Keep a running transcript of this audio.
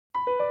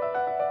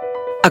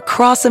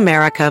Across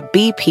America,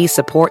 BP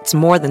supports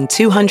more than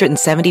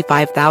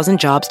 275,000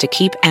 jobs to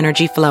keep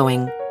energy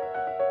flowing.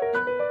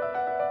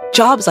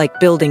 Jobs like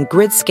building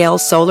grid-scale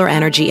solar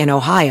energy in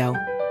Ohio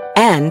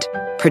and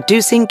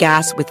producing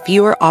gas with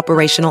fewer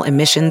operational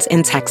emissions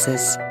in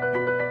Texas.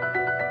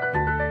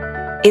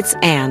 It's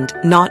and,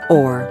 not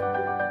or.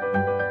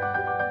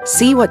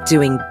 See what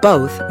doing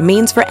both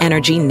means for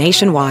energy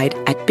nationwide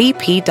at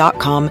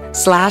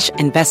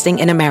bp.com/investing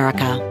in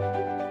America.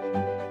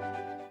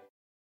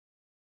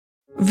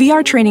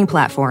 VR training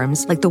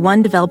platforms, like the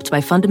one developed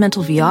by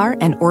Fundamental VR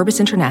and Orbis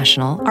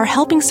International, are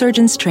helping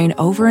surgeons train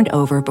over and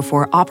over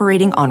before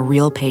operating on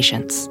real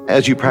patients.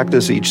 As you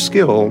practice each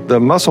skill, the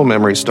muscle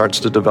memory starts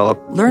to develop.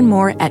 Learn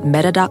more at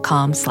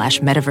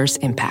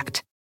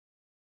meta.com/metaverseimpact.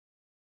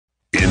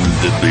 In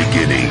the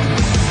beginning,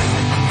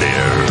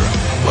 there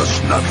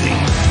was nothing.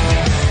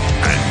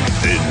 And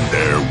then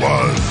there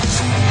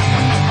was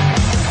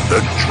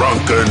the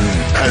Drunken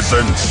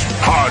Peasants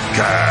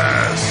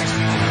Podcast.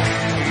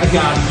 I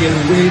gotta get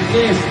away with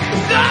this.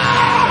 No!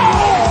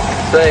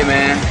 Say,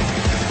 man,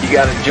 you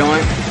got a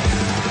joint?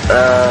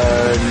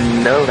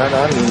 No, not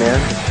on me, man.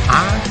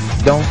 I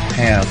don't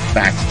have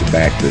facts to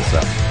back this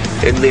up.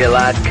 It'd be a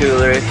lot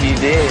cooler if you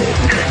did.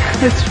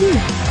 That's true.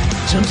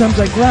 Sometimes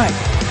I cry.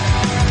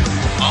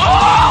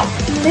 Oh!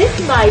 Lick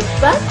my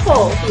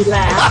butthole, he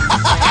laughed.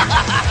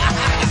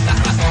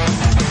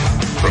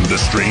 From the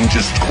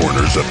strangest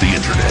corners of the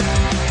internet,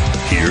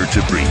 here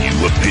to bring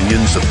you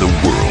opinions of the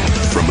world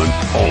from an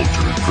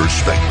altered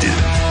perspective.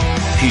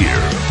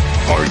 Here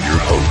are your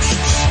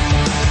hosts,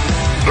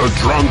 the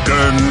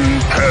Drunken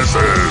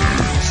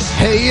Peasants.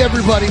 Hey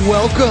everybody,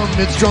 welcome.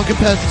 It's Drunken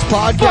Peasants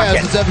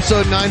Podcast. It's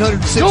episode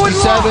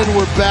 967.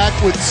 We're back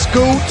with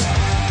Scoot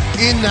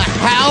in the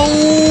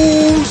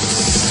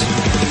house.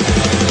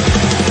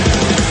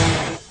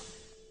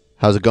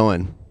 How's it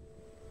going,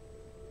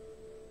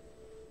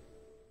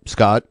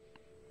 Scott?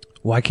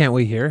 Why can't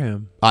we hear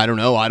him? I don't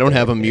know. I don't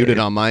have him muted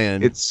on my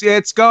end.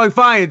 It's going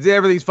fine.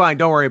 Everything's fine.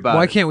 Don't worry about it.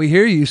 Why can't we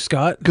hear you,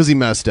 Scott? Because he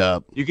messed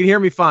up. You can hear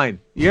me fine.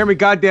 You hear me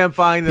goddamn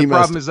fine. The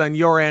problem is on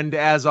your end,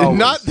 as always.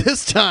 Not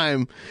this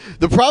time.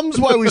 The problem's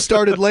why we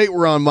started late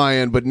were on my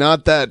end, but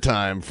not that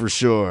time, for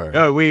sure.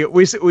 No,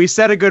 we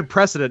set a good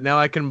precedent. Now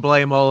I can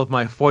blame all of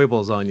my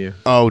foibles on you.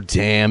 Oh,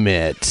 damn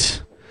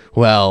it.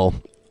 Well,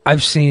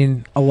 I've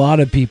seen a lot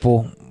of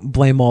people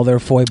blame all their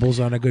foibles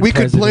on a good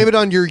president. Could blame it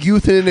on your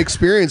youth and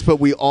inexperience, but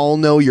we all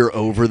know you're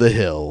over the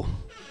hill.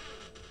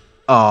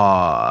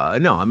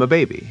 No, I'm a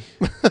baby.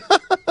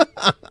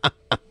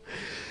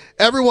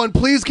 Everyone,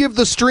 please give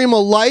the stream a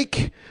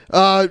like.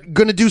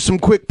 Gonna do some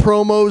quick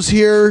promos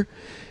here.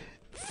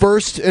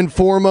 First and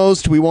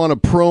foremost, we want to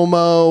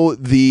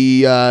promo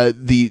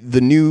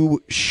the new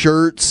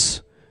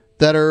shirts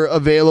that are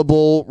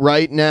available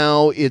right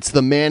now. It's the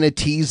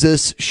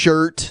Manateesus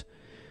shirt.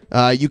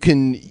 You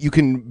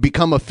can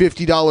become a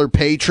 $50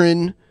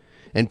 patron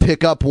and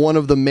pick up one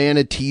of the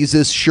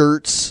Manateesus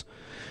shirts.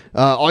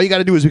 All you got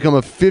to do is become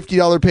a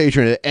 $50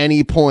 patron at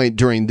any point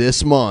during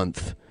this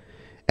month,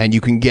 and you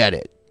can get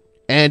it.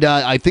 And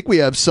I think we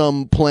have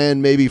some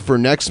planned maybe for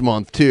next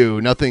month, too.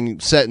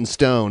 Nothing set in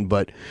stone,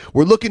 but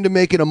we're looking to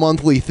make it a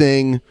monthly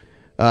thing.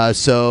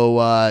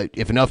 So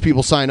if enough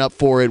people sign up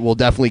for it, we'll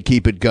definitely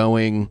keep it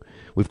going.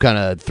 We've kind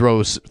of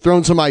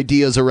thrown some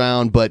ideas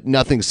around, but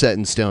nothing set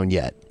in stone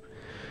yet.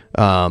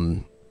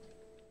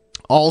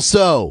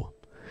 Also,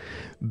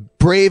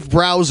 Brave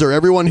browser.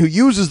 Everyone who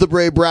uses the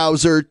Brave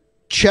browser,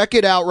 check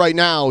it out right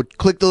now.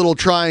 Click the little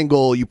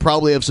triangle. You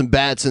probably have some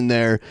bats in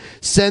there.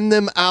 Send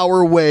them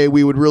our way.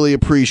 We would really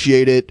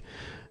appreciate it.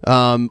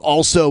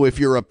 Also, if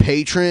you're a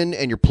patron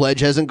and your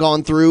pledge hasn't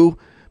gone through,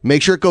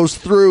 make sure it goes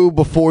through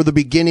before the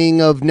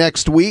beginning of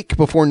next week,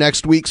 before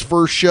next week's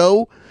first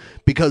show,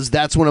 because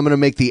that's when I'm going to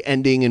make the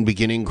ending and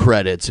beginning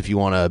credits if you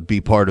want to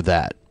be part of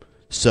that.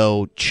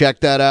 So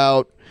check that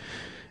out.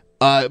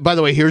 By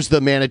the way, here's the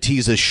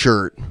Manateesus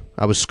shirt.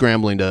 I was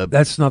scrambling to...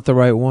 That's not the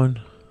right one.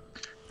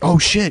 Oh,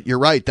 shit. You're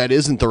right. That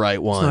isn't the right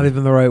one. It's not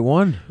even the right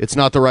one. It's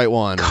not the right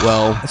one.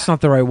 Well... It's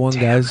not the right one,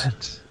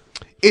 guys.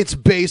 It's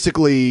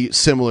basically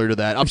similar to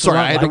that. I'm sorry.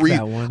 I had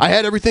to I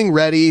had everything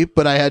ready,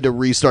 but I had to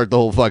restart the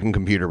whole fucking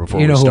computer before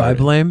we started. You know who I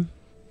blame?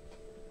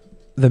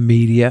 The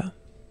media.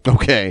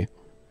 Okay.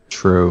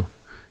 True.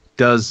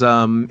 Does,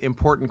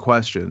 important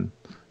question,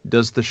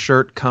 does the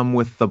shirt come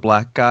with the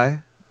black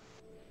guy?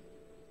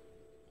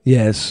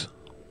 Yes.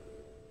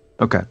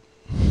 Okay.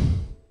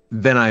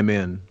 Then I'm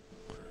in.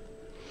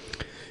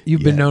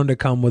 You've been known to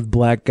come with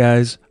black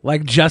guys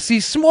like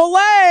Jussie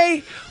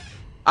Smollett.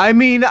 I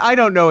mean, I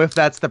don't know if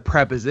that's the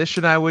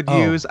preposition I would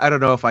use. I don't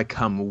know if I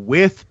come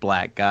with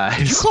black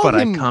guys, but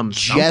I come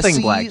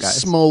something black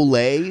guys.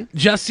 Smollett?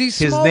 Jussie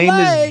Smollett. His name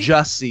is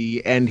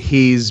Jussie, and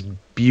he's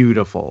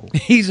beautiful.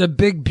 He's a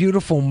big,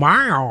 beautiful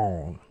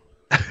man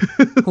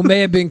who may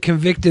have been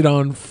convicted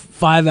on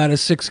 5 out of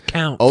 6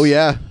 counts. Oh,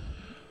 yeah.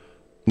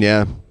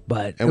 Yeah.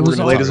 But and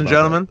ladies and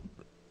gentlemen,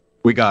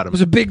 we got him. It was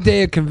a big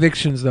day of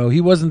convictions, though.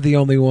 He wasn't the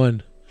only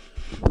one.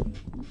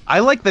 I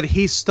like that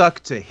he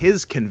stuck to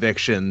his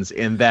convictions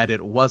in that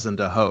it wasn't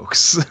a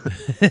hoax.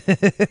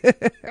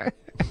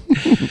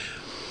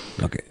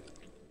 Okay.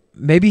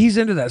 Maybe he's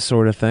into that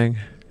sort of thing.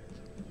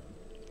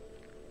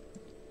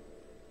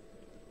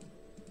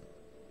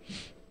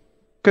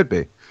 Could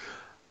be.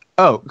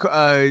 Oh,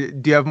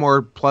 do you have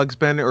more plugs,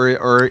 Ben,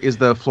 or is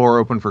the floor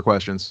open for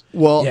questions?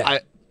 Well,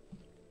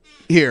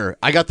 yeah.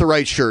 I got the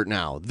right shirt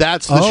now.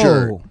 That's the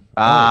shirt.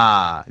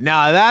 Ah,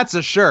 now that's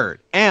a shirt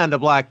and a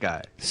black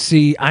guy.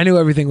 See, I knew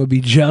everything would be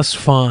just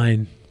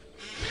fine.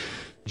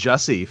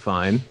 Jussie,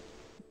 fine.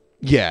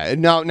 Yeah,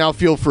 now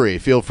feel free.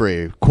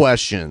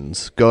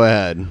 Questions. Go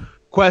ahead.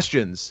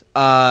 Questions.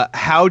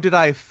 How did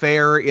I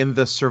fare in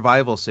the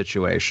survival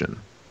situation?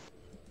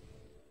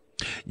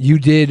 You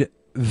did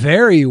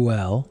very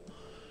well.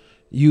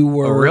 You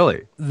were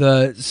really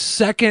the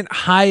second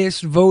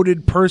highest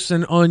voted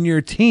person on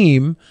your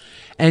team,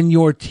 and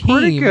your team,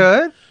 pretty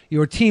good.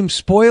 Your team,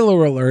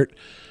 spoiler alert,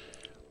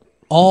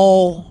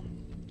 all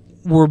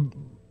were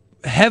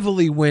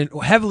heavily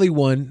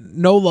won,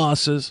 no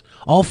losses.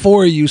 All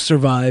four of you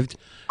survived.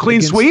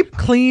 Clean sweep?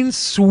 Clean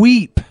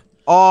sweep.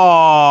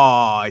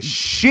 Oh,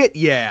 shit,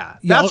 yeah.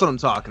 That's what I'm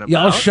talking about.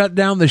 Y'all shut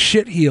down the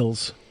shit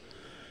heels.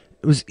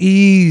 It was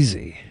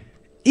easy.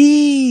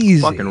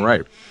 Easy. Fucking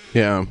right.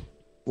 Yeah.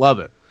 Love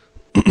it.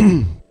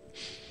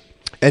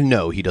 And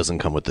no, he doesn't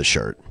come with the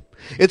shirt.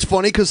 It's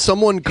funny because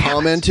someone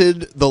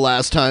commented the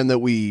last time that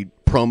we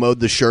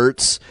promoted the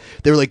shirts.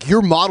 They were like,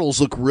 your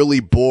models look really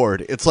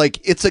bored. It's like,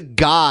 it's a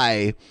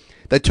guy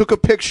that took a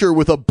picture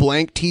with a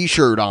blank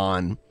t-shirt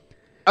on.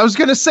 I was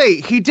going to say,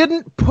 he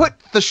didn't put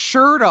the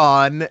shirt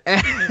on.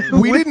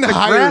 We didn't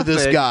hire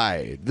this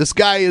guy. This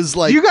guy is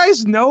like... Do you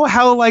guys know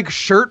how, like,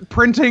 shirt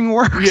printing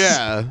works?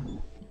 Yeah.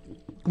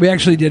 We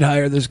actually did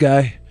hire this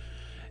guy.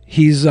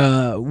 He's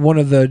one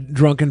of the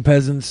Drunken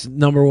Peasants'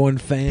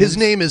 #1 fans. His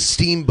name is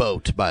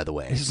Steamboat, by the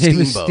way. His name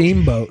is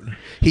Steamboat.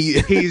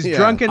 He's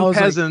Drunken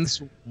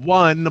Peasants'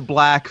 one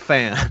black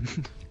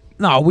fan.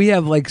 No, we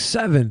have like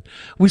 7.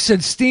 We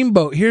said,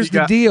 Steamboat, here's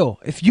the deal.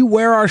 If you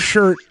wear our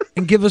shirt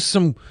and give us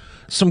some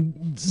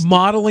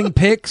modeling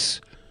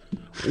pics,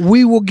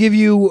 we will give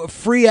you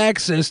free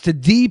access to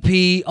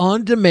DP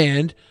on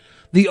demand,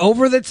 the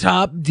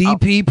over-the-top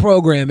DP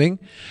programming.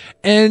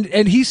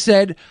 And he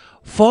said,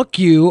 fuck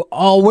you,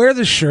 I'll wear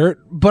the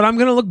shirt, but I'm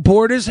going to look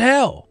bored as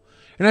hell.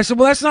 And I said,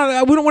 well, that's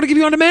not, we don't want to give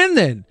you on demand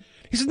then.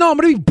 He said, no, I'm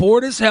going to be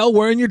bored as hell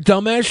wearing your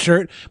dumbass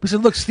shirt. We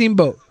said, look,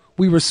 Steamboat,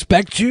 we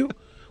respect you.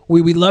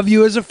 We love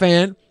you as a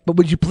fan, but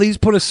would you please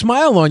put a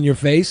smile on your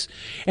face?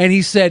 And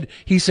he said,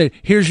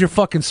 here's your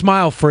fucking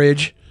smile,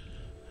 Fridge.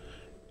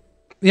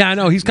 Yeah, I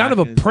know, he's kind of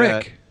a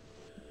prick.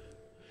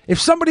 If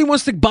somebody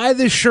wants to buy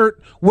this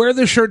shirt, wear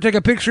this shirt, take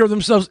a picture of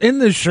themselves in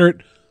this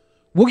shirt,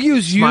 we'll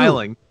use you.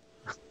 Smiling.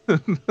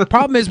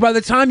 Problem is, by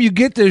the time you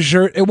get this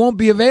shirt, it won't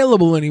be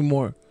available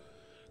anymore.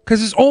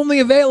 Because it's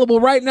only available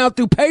right now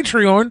through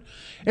Patreon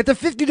at the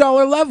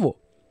 $50 level.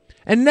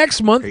 And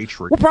next month,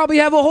 we'll probably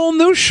have a whole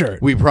new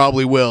shirt. We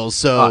probably will.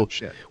 So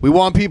we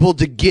want people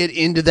to get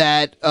into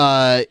that.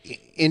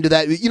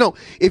 You know,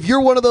 if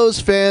you're one of those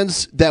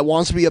fans that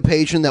wants to be a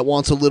patron, that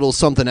wants a little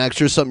something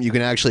extra, something you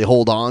can actually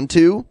hold on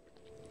to,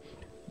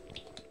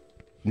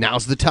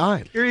 now's the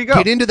time. Here you go.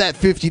 Get into that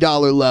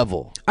 $50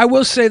 level. I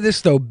will say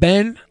this, though.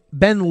 Ben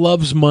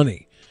loves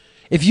money.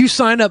 If you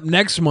sign up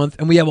next month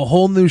and we have a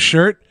whole new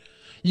shirt,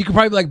 you can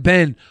probably be like,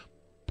 Ben,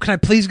 can I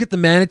please get the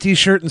manatee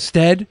shirt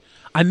instead?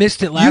 I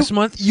missed it last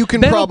month. You can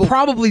Ben will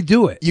probably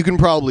do it. You can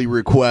probably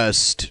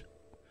request.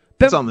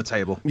 It's on the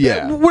table.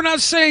 Yeah. We're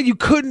not saying you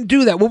couldn't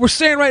do that. What we're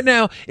saying right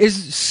now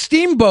is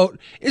Steamboat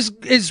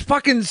is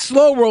fucking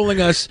slow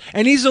rolling us,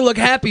 and he's to look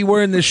happy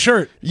wearing this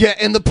shirt. Yeah,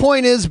 and the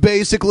point is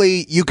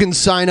basically you can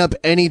sign up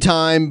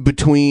anytime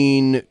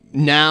between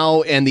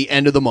now and the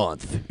end of the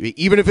month.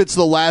 Even if it's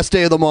the last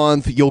day of the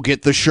month, you'll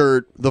get the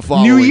shirt the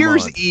following New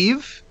Year's month.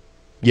 Eve?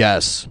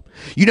 Yes.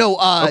 You know,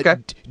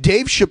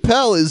 Dave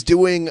Chappelle is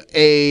doing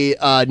a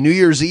New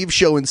Year's Eve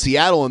show in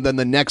Seattle, and then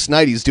the next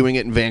night he's doing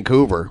it in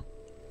Vancouver.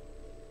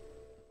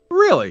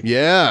 Really?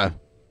 Yeah.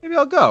 Maybe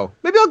I'll go.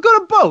 Maybe I'll go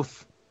to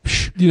both.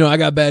 You know, I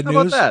got bad news.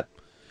 How about that?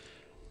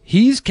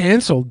 He's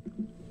canceled.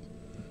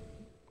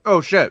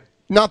 Oh, shit.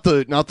 Not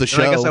the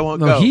show. I guess I won't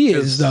No, go. he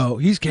is, though.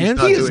 He's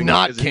canceled. He is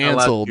not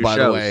canceled, by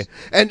the way.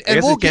 And I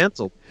guess we'll he's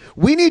canceled.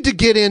 We need to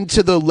get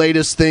into the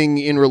latest thing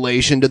in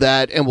relation to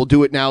that, and we'll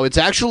do it now. It's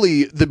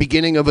actually the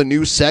beginning of a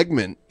new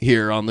segment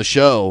here on the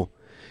show,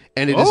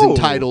 and it is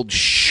entitled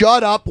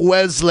Shut Up,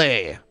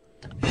 Wesley.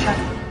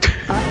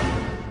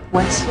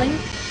 Wesley?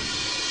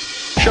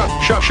 Shut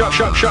up,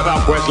 Wesley. Shut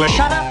up, Wesley.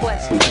 Shut up,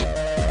 Wesley.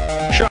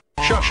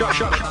 Shut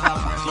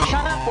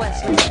up,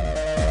 Wesley.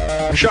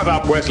 Shut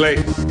up, Wesley.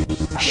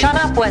 Shut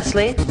up,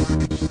 Wesley.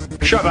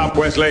 Shut up,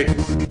 Wesley.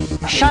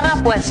 Shut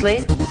up, Wesley.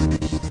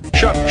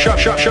 Shut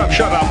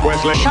up,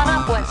 Wesley.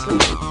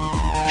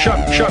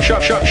 Shut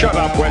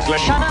up, Wesley.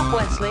 Shut up,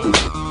 Wesley.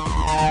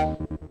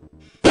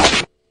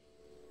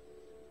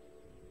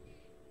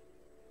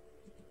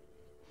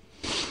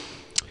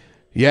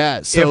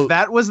 Yeah. So if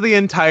that was the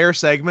entire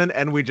segment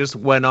and we just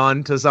went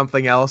on to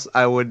something else,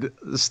 I would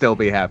still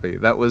be happy.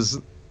 That was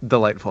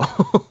delightful.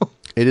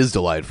 It is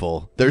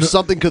delightful. There's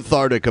something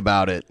cathartic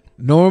about it.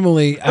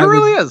 Normally, It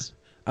really is.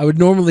 I would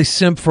normally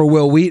simp for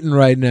Will Wheaton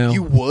right now.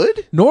 You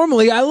would?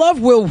 Normally, I love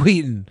Will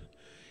Wheaton.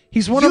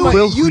 He's one of my.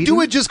 You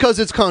do it just because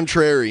it's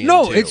contrarian.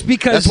 No, too. it's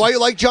because that's why you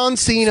like John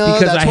Cena.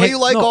 because That's I why hate- you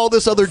like no, all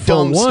this other for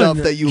dumb one, stuff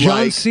that you John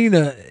like.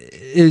 Cena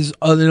is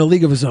in a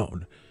league of his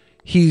own.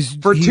 He's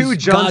John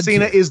God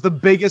Cena tier. is the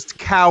biggest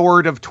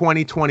coward of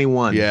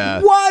 2021.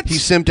 Yeah. What? He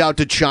simped out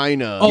to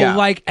China. Oh, Yeah.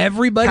 like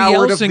everybody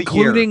Coward else, of the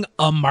including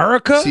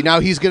America. See, now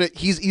he's gonna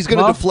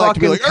deflect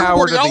and be like, Motherfucking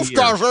coward everybody of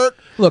the else does it.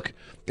 Look,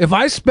 if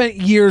I spent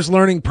years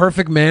learning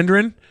perfect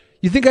Mandarin,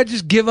 you think I'd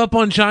just give up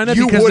on China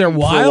You because they're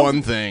wouldn't, wild? for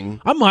one thing.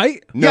 I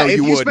might. No, if you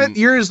you wouldn't. spent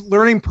years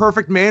learning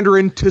perfect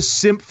Mandarin to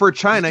simp for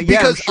China, yeah,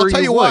 I'm Because sure I'll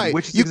tell you would, why.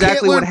 which is You exactly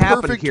can't what learn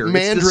happened perfect here.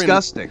 Mandarin. It's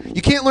disgusting.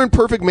 You can't learn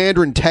perfect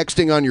Mandarin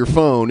texting on your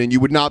phone, and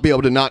you would not be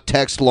able to not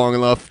text long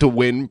enough to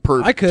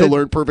I could. to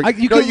learn perfect.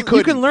 You no, can- you couldn't.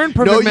 you can learn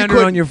perfect No, you Mandarin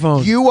couldn't. on your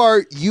phone. You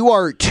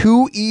are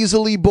too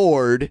easily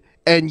bored,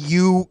 and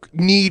you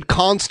need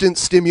constant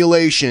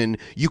stimulation.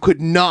 You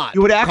could not.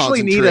 You would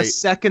actually need a concentrate.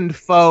 second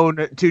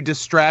phone to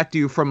distract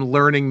you from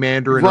learning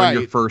Mandarin on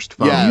your Right. first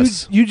phone.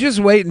 Yes. You just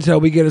wait until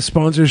we get a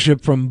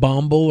sponsorship from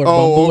Bumble or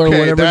Oh, Bumble okay. or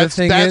whatever That's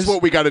the thing that's is.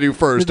 what we got to do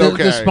first. The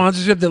Okay.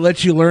 sponsorship that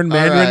lets you learn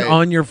Mandarin right.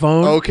 on your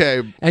phone.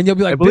 Okay. And you'll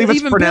be like, believe it's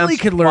even Billy pronounced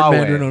could learn Huawei.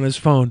 Mandarin on his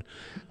phone.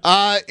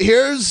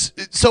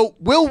 So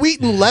Will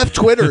Wheaton left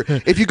Twitter.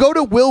 If you go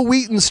to Will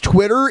Wheaton's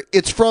Twitter,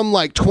 it's from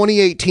like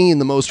 2018,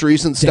 the most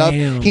recent stuff.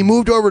 Damn. He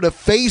moved over to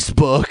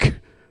Facebook.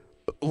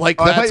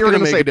 Like Oh, I thought that's you were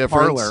going to gonna make say a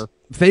difference. Parler.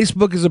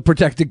 Facebook is a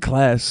protected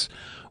class.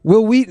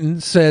 Will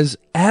Wheaton says,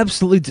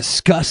 absolutely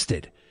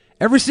disgusted.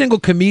 Every single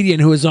comedian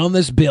who is on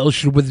this bill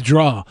should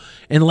withdraw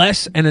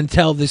unless and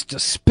until this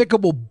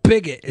despicable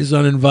bigot is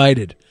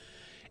uninvited.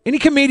 Any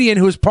comedian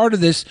who is part of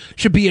this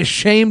should be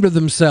ashamed of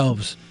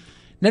themselves.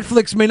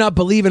 Netflix may not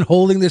believe in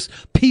holding this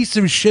piece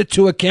of shit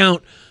to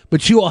account,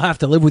 but you all have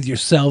to live with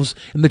yourselves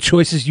and the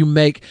choices you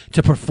make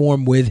to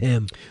perform with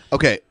him.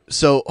 Okay,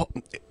 so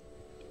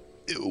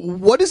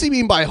what does he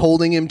mean by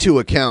holding him to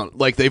account?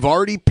 Like they've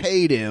already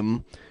paid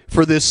him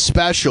for this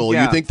special.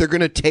 Yeah. You think they're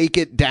going to take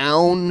it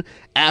down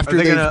after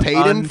they they've gonna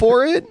paid him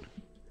for it?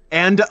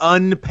 And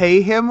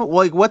unpay him?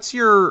 Like, what's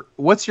your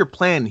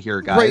plan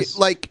here, guys? Right,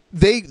 like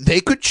they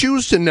could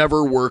choose to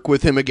never work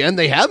with him again.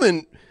 They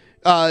haven't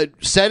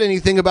said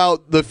anything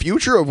about the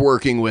future of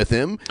working with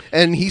him,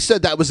 and he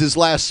said that was his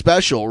last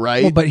special,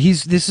 right? Well, but he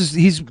said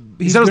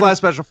his last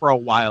special for a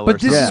while. But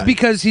this is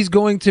because he's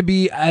going to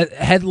be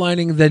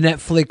headlining the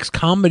Netflix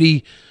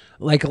comedy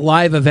like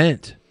live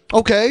event.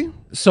 Okay.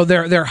 So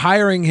they're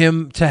hiring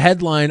him to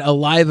headline a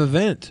live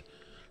event.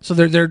 So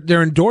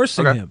they're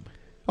endorsing him.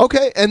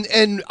 Okay,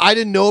 and I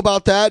didn't know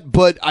about that,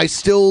 but I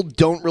still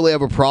don't really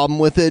have a problem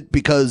with it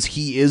because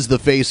he is the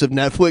face of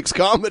Netflix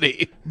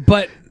comedy.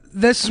 But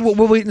this is what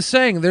Will Wheaton's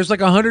saying. There's like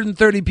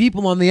 130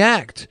 people on the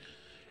act.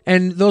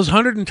 And those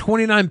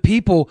 129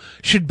 people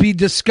should be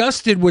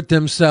disgusted with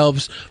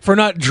themselves for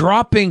not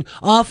dropping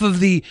off of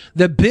the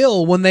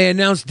bill when they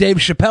announced Dave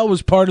Chappelle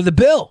was part of the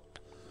bill.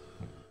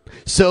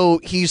 So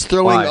he's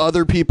throwing Why?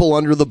 other people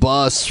under the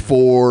bus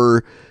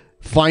for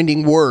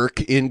finding work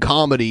in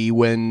comedy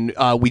when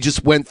we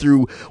just went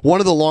through one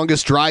of the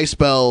longest dry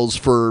spells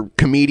for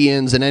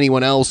comedians and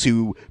anyone else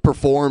who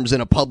performs in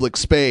a public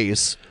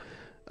space.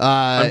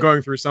 I'm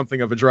going through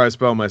something of a dry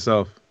spell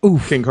myself.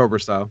 Oof. King Cobra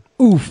style.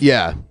 Oof.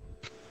 Yeah.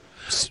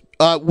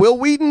 Will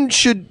Wheaton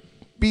should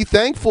be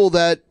thankful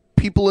that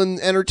people in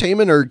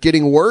entertainment are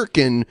getting work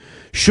and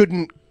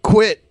shouldn't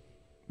quit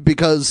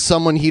because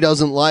someone he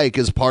doesn't like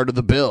is part of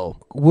the bill.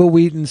 Will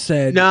Wheaton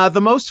said, Nah,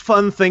 the most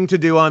fun thing to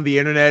do on the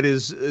internet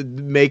is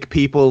make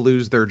people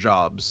lose their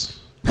jobs.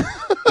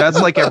 That's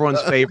like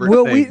everyone's favorite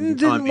Will thing Wheaton on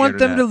didn't the want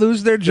them to internet.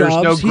 lose their jobs.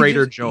 There's no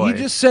greater He joy.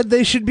 just said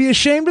they should be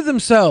ashamed of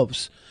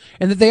themselves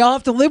and that they all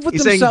have to live with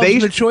He's saying themselves they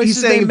and the should, choices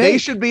he's saying they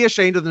make. should be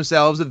ashamed of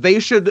themselves. That they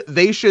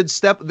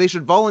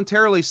should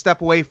voluntarily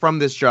step away from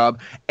this job,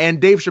 and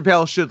Dave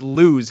Chappelle should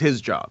lose his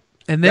job.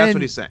 And then, that's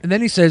what he's saying. And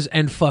then he says,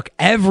 and fuck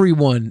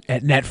everyone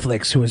at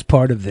Netflix who is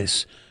part of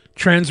this.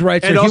 Trans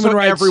rights And or also human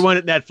rights. everyone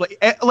at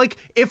Netflix. Like,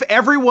 if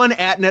everyone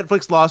at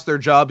Netflix lost their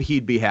job,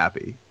 he'd be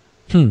happy.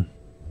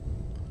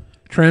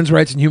 Trans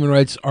rights and human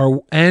rights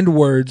and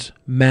words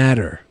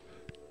matter.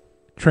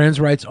 Trans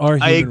rights are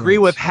human I agree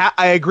rights.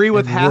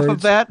 with And half of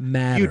words that.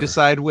 matter. You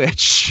decide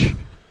which.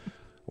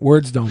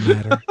 Words don't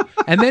matter.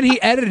 And then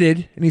he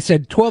edited and he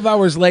said, 12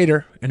 hours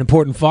later, an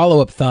important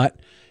follow-up thought,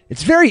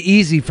 it's very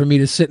easy for me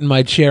to sit in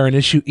my chair and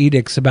issue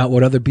edicts about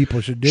what other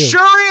people should do.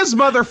 Sure is,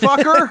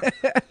 motherfucker.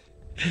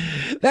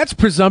 That's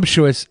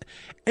presumptuous,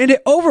 and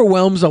it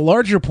overwhelms a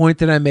larger point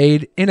that I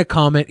made in a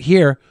comment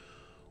here,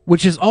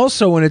 which is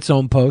also in its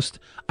own post.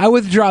 I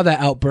withdraw that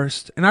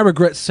outburst, and I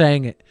regret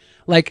saying it.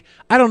 Like,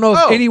 I don't know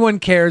if anyone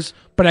cares,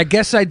 but but I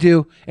guess I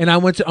do, and I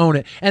want to own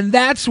it. And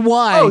that's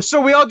why... Oh, so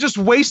we all just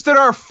wasted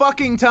our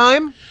fucking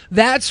time?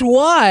 That's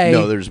why...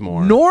 No, there's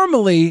more.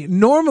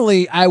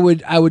 Normally, I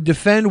would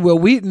defend Will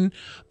Wheaton,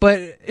 but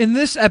in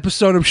this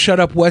episode of Shut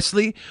Up,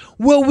 Wesley,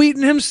 Will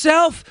Wheaton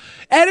himself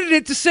edited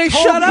it to say,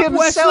 "Shut up,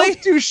 Wesley."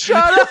 To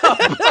shut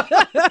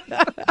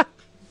up.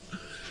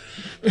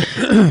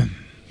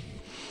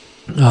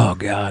 Oh,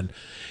 God.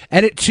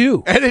 Edit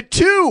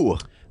 2.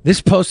 This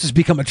post has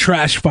become a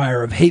trash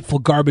fire of hateful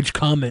garbage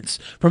comments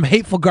from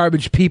hateful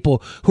garbage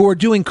people who are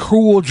doing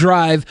cruel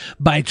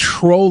drive-by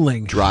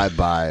trolling.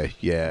 Drive-by,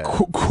 yeah.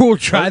 Cruel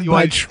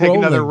drive-by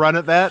trolling. Take another run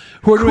at that?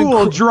 Who are doing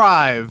Cruel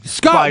drive.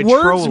 Scott,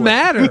 words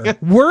matter.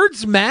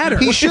 Words matter.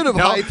 He should have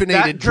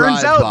hyphenated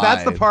Turns out drive-by.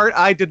 that's the part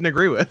I didn't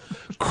agree with.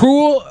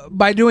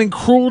 By doing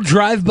cruel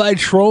drive-by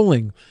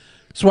trolling.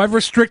 So I've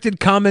restricted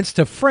comments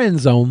to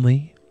friends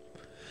only.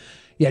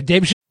 Yeah,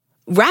 Dave.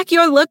 Rack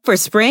your look for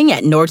spring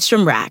at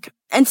Nordstrom Rack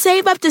and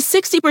save up to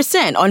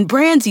 60% on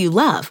brands you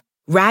love.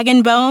 Rag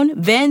 &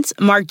 Bone, Vince,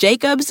 Marc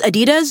Jacobs,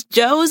 Adidas,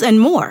 Joe's, and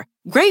more.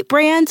 Great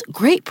brands,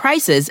 great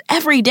prices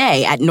every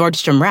day at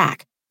Nordstrom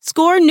Rack.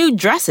 Score new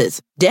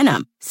dresses,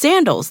 denim,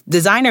 sandals,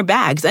 designer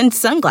bags, and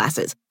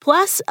sunglasses,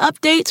 plus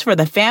updates for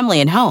the family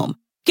and home.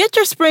 Get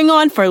your spring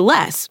on for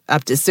less,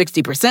 up to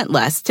 60%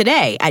 less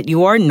today at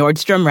your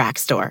Nordstrom Rack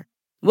store.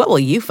 What will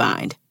you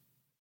find?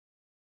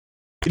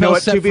 You know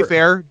what? To be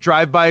fair,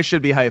 drive-by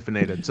should be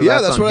hyphenated. So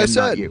that's on what I him,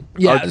 said. not you.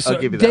 Yeah,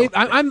 I'll give you that. Dave,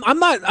 I'm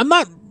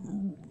not.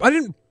 I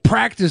didn't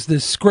practice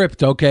this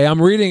script. Okay,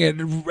 I'm reading it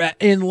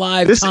in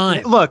live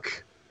time.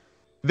 Look,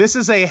 this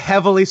is a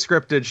heavily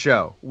scripted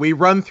show. We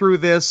run through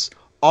this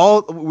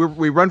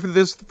we run through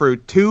this for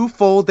 2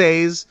 full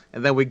days,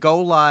 and then we go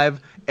live.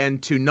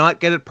 And to not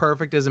get it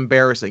perfect is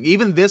embarrassing.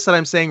 Even this that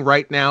I'm saying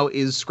right now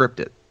is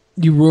scripted.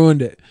 You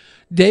ruined it.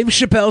 Dave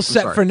Chappelle's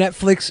set for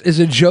Netflix is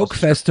a joke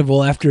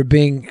festival after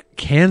being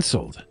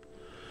canceled.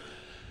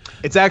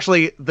 It's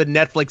actually the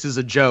Netflix is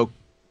a joke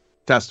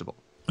festival.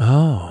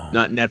 Oh.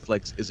 Not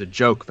Netflix is a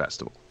joke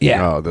festival.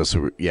 Yeah. Oh,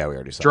 we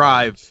already saw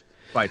Drive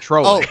by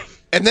trolling. Oh,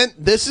 and then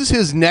this is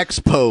his next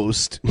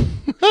post.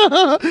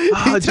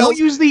 Don't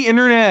use the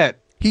internet.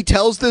 He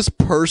tells this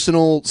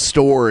personal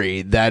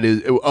story that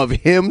is of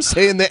him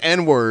saying the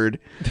N-word,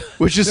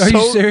 which is Are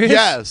you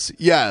serious?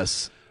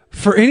 Yes.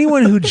 For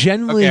anyone who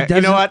genuinely doesn't...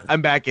 You know what?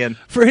 I'm back in.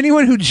 For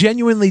anyone who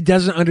genuinely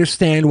doesn't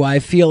understand why I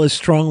feel as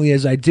strongly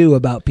as I do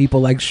about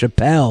people like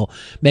Chappelle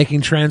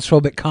making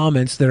transphobic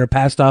comments that are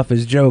passed off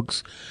as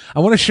jokes, I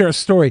want to share a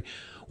story.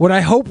 What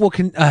I hope will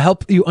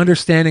help you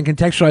understand and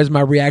contextualize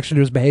my reaction to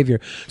his behavior.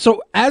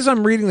 So as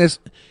I'm reading this...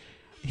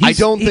 I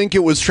don't think it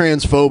was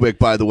transphobic,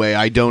 by the way.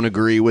 I don't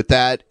agree with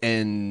that.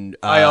 And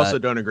I also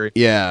don't agree.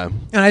 Yeah.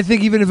 And I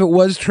think even if it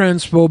was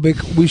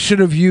transphobic, we should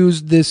have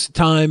used this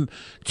time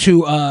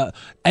to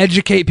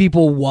educate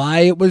people why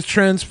it was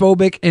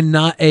transphobic and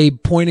not a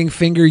pointing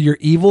finger your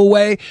evil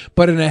way,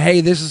 but in a,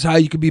 hey, this is how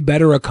you could be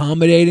better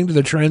accommodating to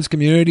the trans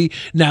community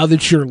now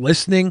that you're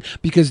listening,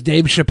 because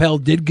Dave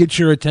Chappelle did get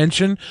your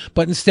attention.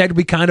 But instead,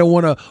 we kind of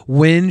want to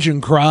whinge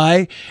and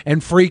cry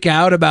and freak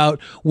out about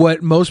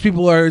what most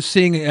people are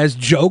seeing as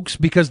jokes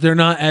because they're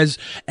not as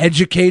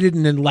educated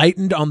and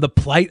enlightened on the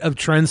plight of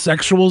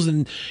transsexuals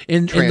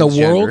in the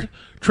world.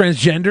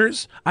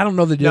 Transgenders. I don't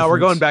know the difference. No, we're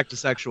going back to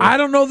sexual. I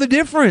don't know the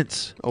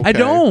difference. Okay. I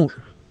don't.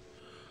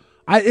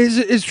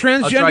 Is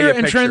transgender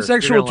and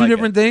transsexual two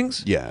different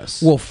things?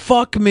 Yes. Well,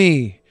 fuck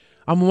me.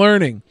 I'm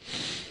learning.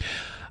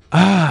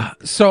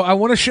 So I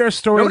want to share a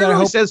story Nobody that I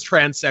really hope says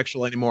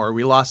transsexual anymore.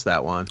 We lost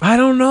that one. I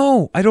don't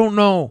know.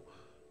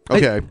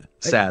 Okay.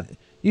 Sad.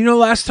 You know,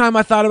 last time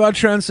I thought about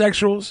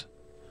transsexuals,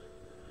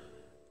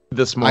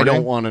 this morning. I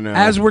don't want to know.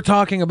 as we're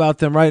talking about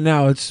them right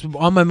now, it's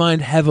on my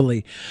mind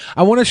heavily.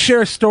 I want to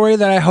share a story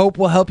that I hope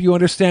will help you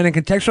understand and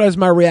contextualize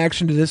my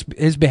reaction to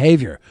his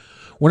behavior.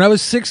 When I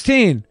was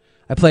 16,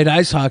 I played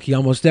ice hockey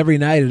almost every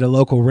night at a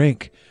local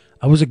rink.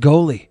 I was a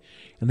goalie,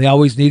 and they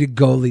always needed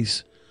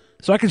goalies.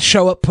 So I could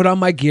show up, put on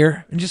my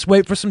gear, and just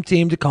wait for some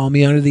team to call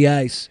me under the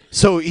ice.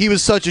 So he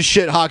was such a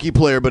shit hockey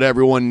player, but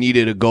everyone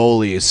needed a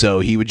goalie,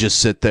 so he would just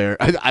sit there.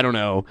 I don't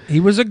know. He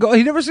was a goalie.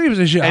 He never said he was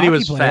a shit And hockey he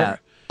was player. fat.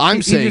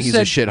 I'm saying just he's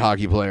said- a shit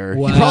hockey player.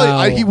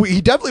 Wow.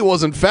 He definitely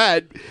wasn't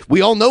fat.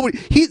 We all know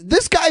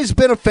this guy's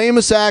been a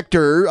famous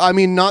actor. I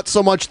mean, not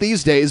so much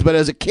these days, but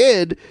as a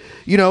kid,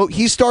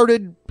 he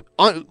started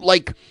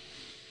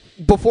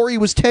before he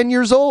was 10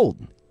 years old.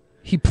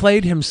 He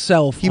played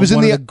himself. He was on in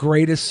one the of the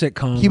greatest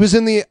sitcoms. He was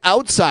in The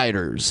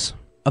Outsiders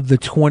of the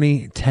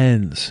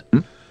 2010s.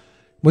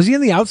 Was he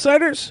in The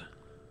Outsiders?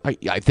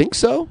 I think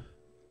so.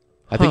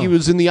 I think he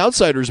was in the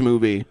Outsiders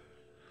movie.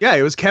 Yeah,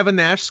 it was Kevin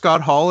Nash,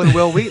 Scott Hall, and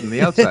Will Wheaton,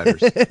 The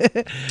Outsiders.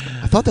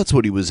 I thought that's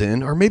what he was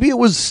in, or maybe it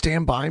was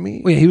Stand By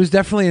Me. Well, yeah, he was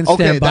definitely in Stand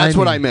By Me. Okay, that's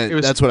what I meant.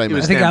 That's what I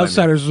meant. I think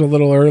Outsiders was a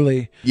little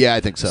early. Yeah,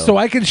 I think so. So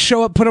I could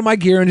show up, put on my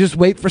gear, and just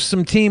wait for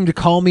some team to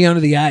call me under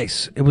the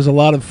ice. It was a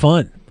lot of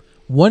fun.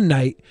 One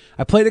night,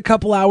 I played a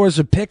couple hours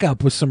of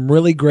pickup with some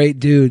really great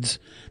dudes.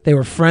 They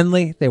were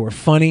friendly. They were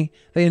funny.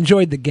 They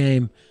enjoyed the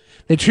game.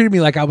 They treated me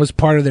like I was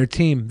part of their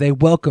team. They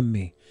welcomed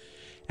me.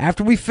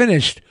 After we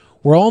finished,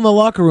 We're all in the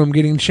locker room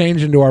getting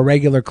changed into our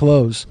regular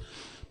clothes.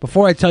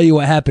 Before I tell you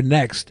what happened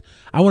next,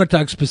 I want to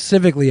talk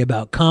specifically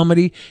about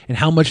comedy and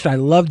how much I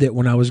loved it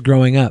when I was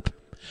growing up.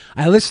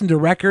 I listened to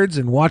records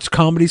and watched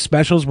comedy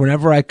specials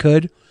whenever I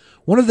could.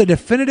 One of the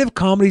definitive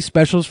comedy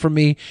specials for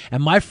me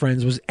and my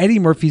friends was Eddie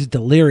Murphy's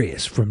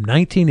Delirious from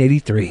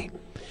 1983.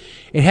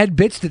 It had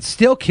bits that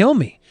still kill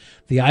me.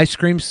 The ice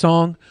cream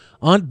song,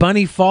 Aunt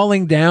Bunny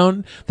falling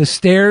down, the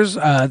stairs,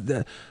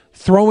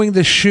 throwing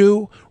the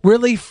shoe.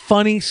 Really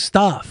funny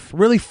stuff.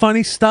 Really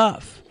funny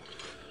stuff.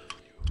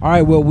 All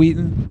right, Will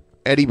Wheaton.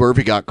 Eddie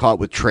Murphy got caught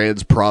with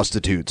trans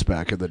prostitutes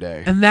back in the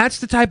day. And that's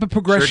the type of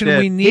progression Sure did.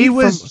 we need. He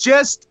was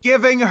just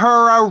giving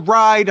her a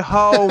ride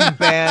home,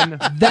 Ben.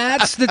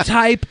 That's the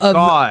type of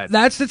God.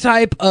 That's the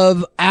type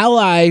of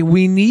ally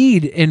we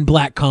need in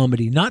black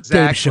comedy, not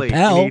Exactly. Dave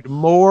Chappelle. We need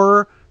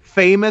more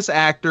famous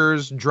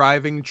actors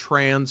driving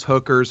trans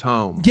hookers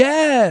home.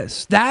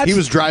 Yes, that's. He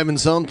was driving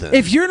something.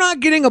 If you're not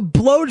getting a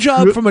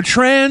blowjob from a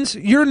trans,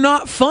 you're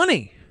not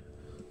funny.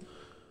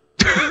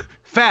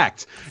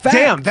 Fact.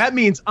 Damn, that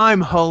means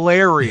I'm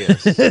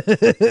hilarious.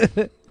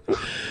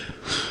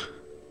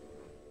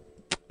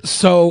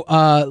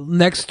 So,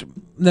 next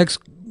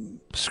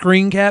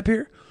screen cap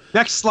here.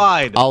 Next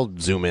slide. I'll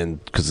zoom in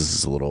because this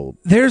is a little.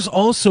 There's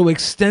also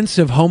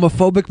extensive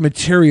homophobic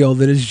material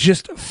that is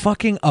just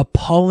fucking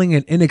appalling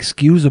and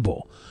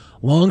inexcusable.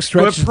 Long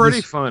stretches. But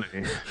pretty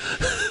funny.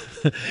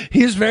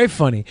 He is very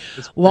funny.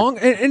 Long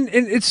and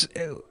it's.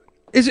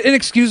 Is it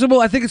inexcusable?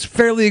 I think it's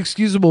fairly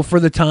excusable for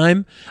the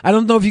time. I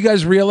don't know if you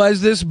guys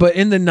realize this, but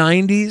in the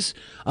 90s,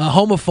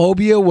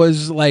 homophobia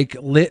was like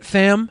lit,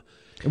 fam.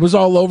 It was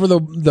all over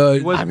the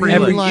It was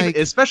pretty like,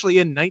 especially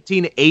in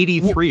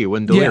 1983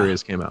 when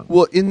Delirious came out.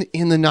 Well, in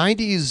the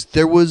 90s,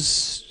 there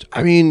was.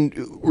 I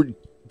mean,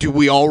 do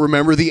we all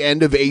remember the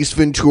end of Ace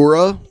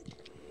Ventura?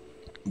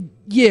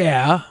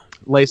 Yeah.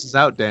 Laces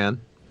out,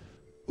 Dan.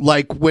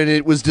 Like when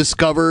it was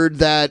discovered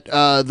that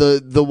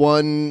the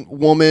one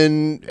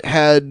woman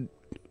had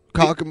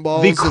cock and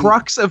balls. The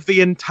crux of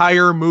the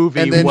entire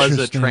movie was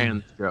a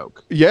trans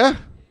joke. Yeah,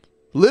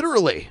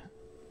 literally.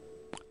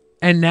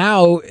 And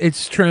now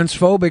it's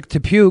transphobic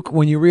to puke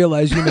when you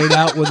realize you made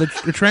out with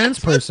a trans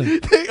person.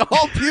 They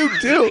all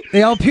puke too.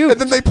 They all puke. And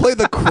then they play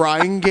the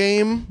crying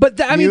game but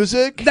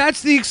music.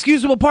 That's the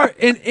excusable part.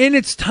 And in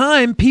its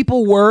time,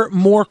 people were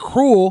more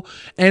cruel.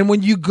 And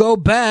when you go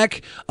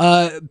back,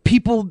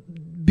 people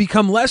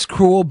become less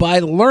cruel by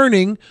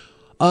learning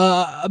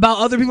about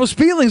other people's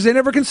feelings they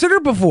never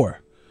considered before.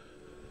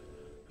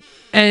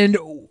 And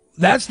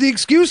that's the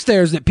excuse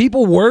there, is that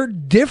people were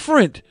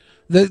different.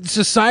 The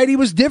society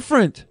was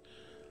different.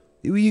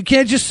 You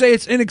can't just say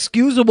it's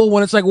inexcusable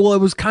when it's like, well, it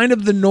was kind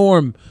of the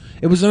norm.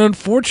 It was an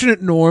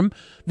unfortunate norm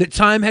that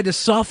time had to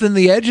soften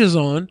the edges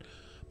on.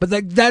 But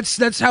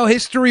that's how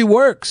history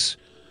works.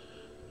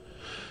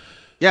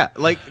 Yeah,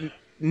 like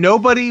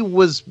nobody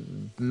was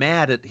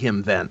mad at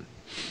him then.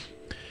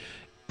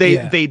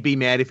 They'd be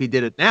mad if he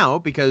did it now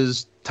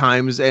because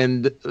times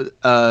and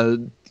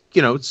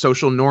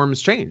social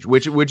norms change,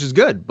 which is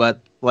good. But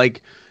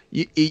like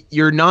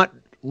you're not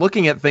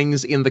looking at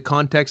things in the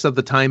context of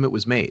the time it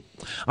was made.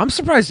 I'm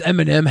surprised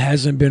Eminem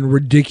hasn't been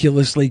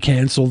ridiculously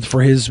canceled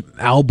for his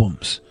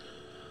albums.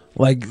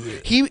 Like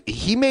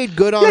he made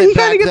good on it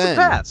back then. He gets a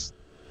pass.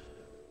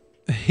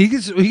 He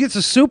gets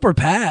a super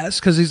pass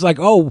because he's like,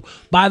 oh,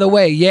 by the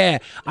way, yeah,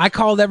 I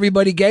called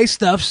everybody gay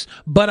stuffs,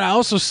 but I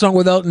also sung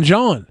with Elton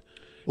John.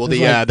 Well,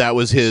 that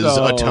was his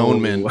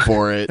atonement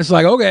for it. It's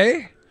like,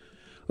 okay,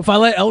 if I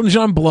let Elton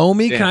John blow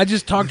me, can I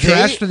just talk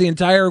trash to the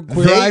entire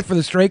Queer Eye for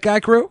the Straight Guy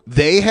crew?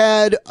 They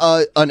had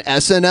an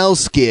SNL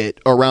skit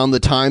around the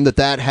time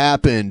that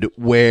happened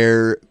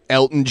where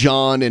Elton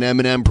John and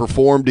Eminem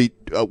performed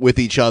with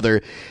each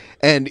other.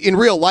 And in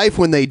real life,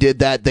 when they did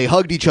that, they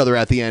hugged each other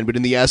at the end. But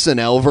in the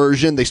SNL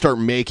version, they start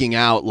making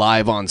out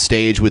live on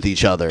stage with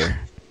each other.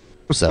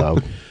 So...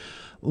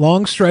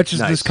 Long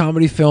stretches of this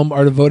comedy film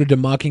are devoted to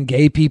mocking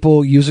gay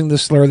people using the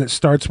slur that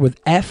starts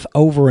with F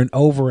over and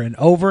over and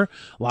over.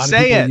 A lot of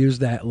people use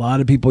that. A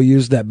lot of people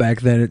used that back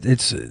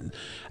then.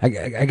 I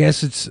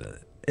guess it's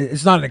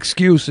not an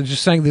excuse. It's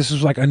just saying this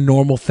was like a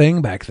normal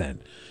thing back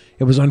then.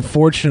 It was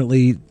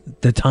unfortunately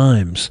the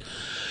times.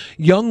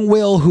 Young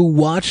Will, who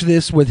watched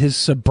this with his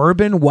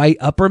suburban white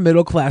upper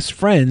middle class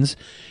friends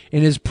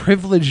in his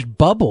privileged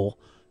bubble,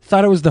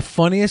 thought it was the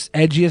funniest,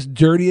 edgiest,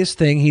 dirtiest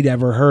thing he'd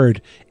ever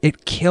heard.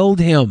 It killed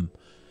him.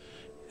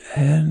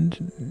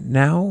 And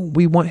now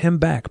we want him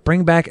back.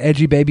 Bring back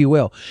edgy baby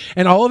Will.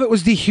 And all of it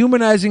was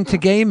dehumanizing to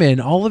gay men.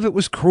 All of it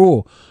was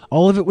cruel.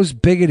 All of it was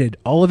bigoted.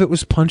 All of it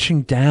was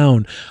punching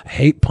down. I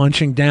hate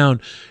punching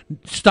down.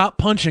 Stop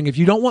punching. If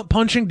you don't want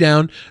punching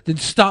down, then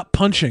stop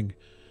punching.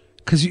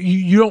 Because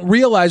you don't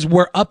realize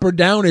where up or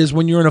down is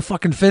when you're in a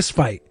fucking fist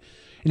fight.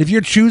 And if you're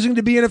choosing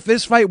to be in a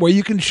fist fight where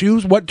you can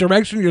choose what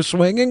direction you're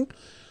swinging,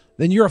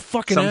 then you're a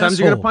fucking asshole. Sometimes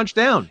you're going to punch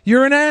down.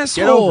 You're an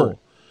asshole. Get over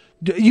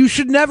it. You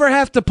should never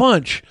have to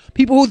punch.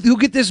 People who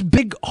get this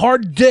big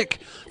hard dick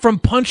from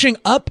punching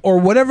up or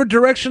whatever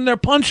direction they're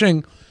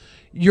punching,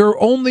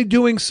 you're only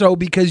doing so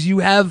because you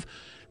have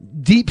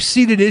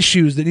deep-seated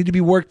issues that need to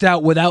be worked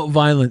out without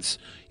violence.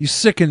 You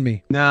sicken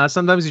me. Nah,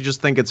 sometimes you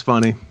just think it's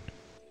funny.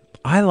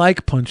 I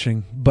like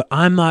punching, but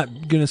I'm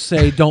not going to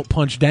say don't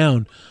punch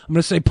down. I'm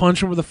going to say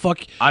punch wherever the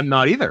fuck... I'm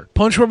not either.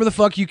 Punch wherever the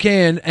fuck you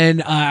can,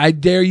 and I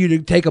dare you to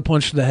take a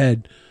punch to the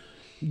head.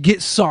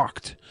 Get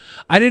socked.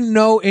 I didn't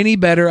know any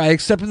better. I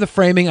accepted the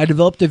framing. I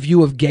developed a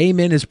view of gay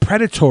men as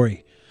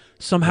predatory.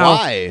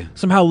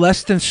 Somehow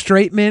less than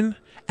straight men.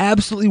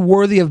 Absolutely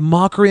worthy of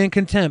mockery and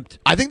contempt.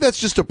 I think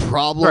that's just a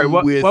problem. Sorry,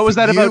 what was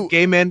that you. about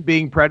gay men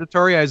being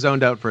predatory? I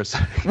zoned out for a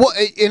second. Well,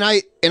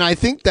 and I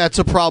think that's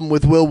a problem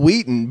with Will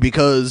Wheaton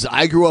because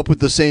I grew up with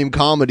the same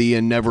comedy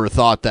and never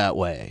thought that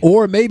way.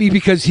 Or maybe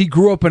because he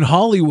grew up in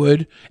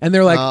Hollywood and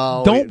they're like,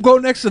 don't go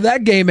next to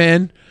that gay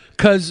man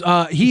because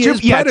he is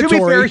predatory. Yeah, to be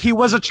fair, he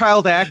was a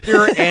child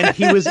actor and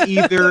he was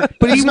either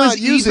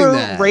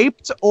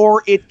raped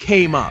or it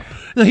came up.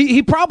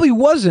 He probably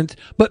wasn't,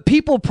 but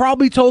people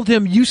probably told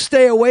him, you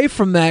stay away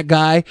from that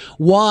guy.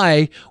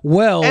 Why?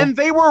 Well... And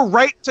they were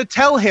right to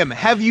tell him,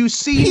 have you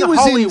seen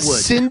Hollywood? He was in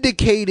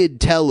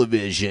syndicated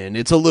television.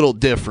 It's a little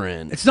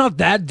different. It's not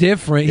that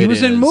different. He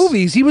was in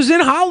movies. He was in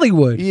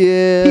Hollywood.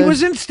 Yeah. He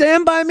was in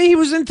Stand By Me. He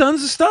was in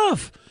tons of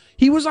stuff.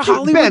 He was a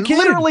Hollywood kid.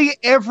 Literally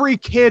every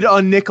kid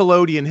on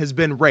Nickelodeon has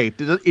been raped.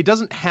 It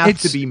doesn't have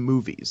to be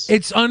movies.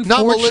 It's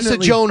unfortunately... Not Melissa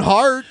Joan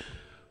Hart.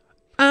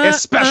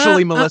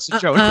 Especially Melissa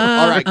Joan Hart.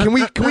 All right, can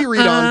we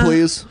read on,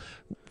 please?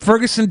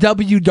 Ferguson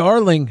W.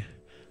 Darling.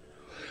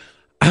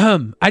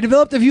 I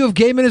developed a view of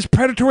gay men as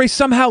predatory,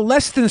 somehow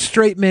less than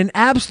straight men,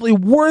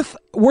 absolutely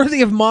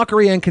worthy of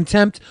mockery and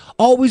contempt.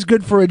 Always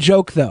good for a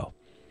joke, though.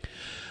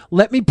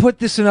 Let me put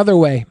this another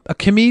way. A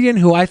comedian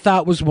who I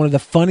thought was one of the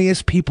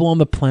funniest people on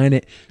the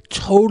planet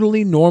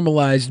totally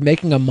normalized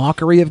making a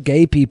mockery of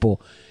gay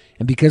people.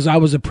 And because I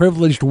was a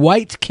privileged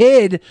white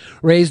kid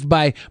raised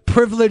by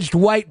privileged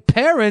white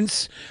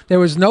parents, there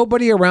was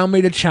nobody around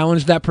me to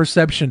challenge that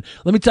perception.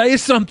 Let me tell you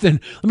something.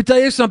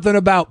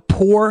 About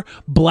poor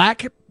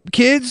black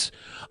kids.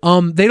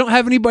 They don't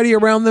have anybody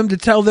around them to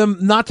tell them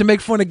not to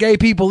make fun of gay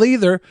people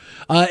either.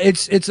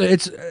 It's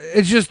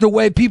just the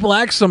way people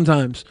act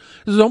sometimes.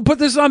 So don't put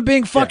this on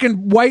being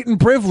fucking white and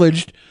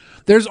privileged.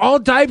 There's all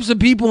types of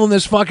people in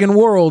this fucking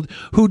world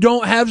who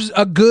don't have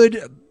a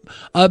good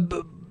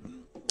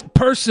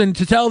person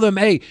to tell them,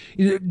 hey,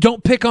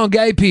 don't pick on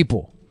gay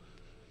people.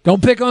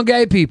 Don't pick on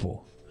gay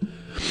people.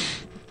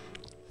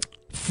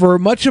 For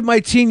much of my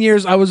teen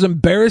years, I was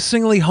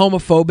embarrassingly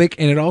homophobic,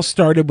 and it all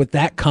started with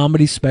that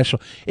comedy special.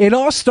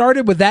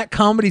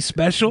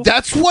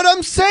 That's what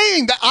I'm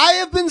saying. I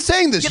have been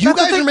saying this. You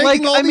guys are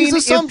making all these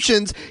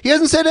assumptions. He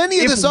hasn't said any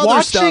of this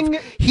other stuff.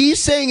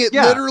 He's saying it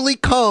literally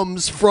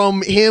comes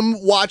from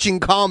him watching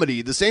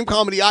comedy, the same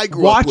comedy I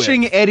grew up with.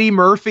 Watching Eddie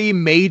Murphy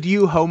made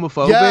you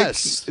homophobic?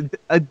 Yes.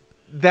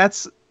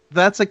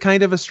 That's a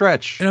kind of a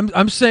stretch. And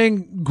I'm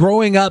saying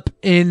growing up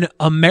in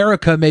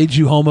America made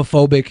you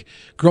homophobic.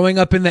 Growing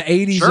up in the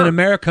 80s in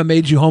America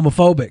made you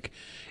homophobic.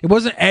 It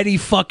wasn't Eddie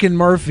fucking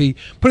Murphy.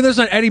 Putting this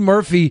on Eddie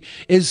Murphy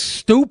is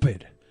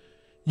stupid.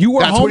 You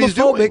were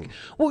homophobic.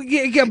 Well,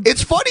 yeah.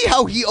 It's funny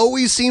how he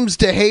always seems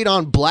to hate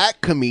on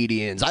black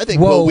comedians. I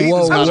think Will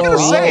Wheaton's got a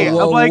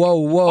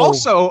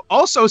problem.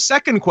 Also,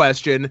 second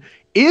question.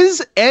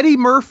 Is Eddie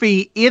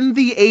Murphy in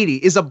the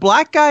 80s, is a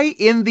black guy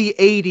in the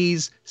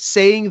 80s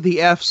saying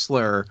the F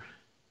slur,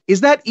 is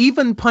that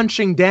even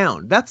punching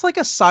down? That's like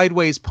a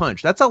sideways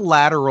punch. That's a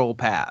lateral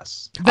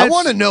pass. I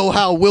want to know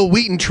how Will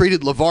Wheaton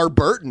treated LeVar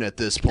Burton at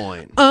this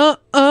point. Let's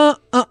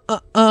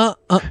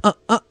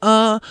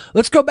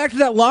go back to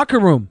that locker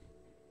room.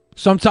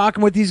 So I'm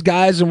talking with these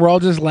guys and we're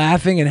all just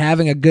laughing and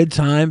having a good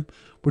time.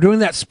 We're doing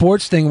that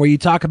sports thing where you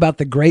talk about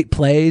the great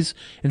plays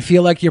and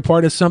feel like you're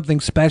part of something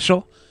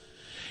special.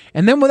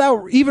 And then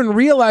without even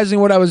realizing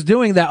what I was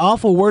doing, that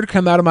awful word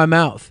came out of my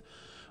mouth.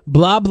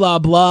 Blah, blah,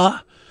 blah.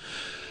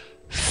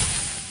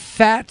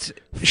 Fat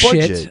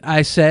shit,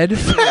 I said.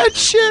 Fat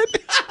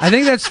shit? I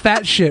think that's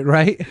fat shit,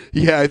 right?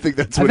 Yeah, I think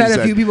that's what he said. I've had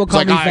a few people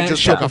call me fat shit. I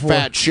just took a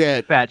fat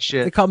shit. Fat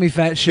shit. They called me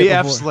fat shit The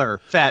F before. slur.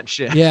 Fat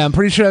shit. Yeah, I'm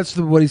pretty sure that's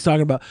what he's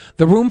talking about.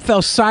 The room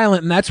fell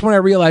silent, and that's when I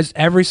realized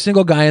every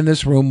single guy in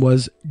this room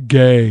was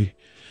gay.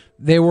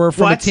 They were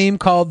from a team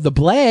called the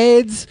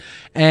Blades,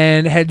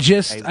 and had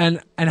just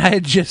and I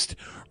had just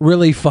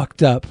really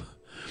fucked up.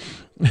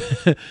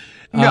 This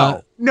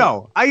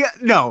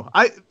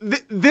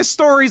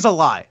story's a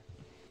lie.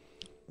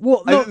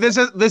 Well, no.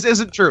 This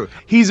isn't true.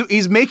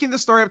 He's making the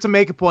story up to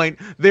make a point.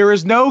 There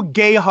is no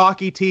gay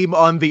hockey team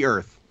on the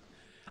earth.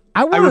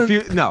 I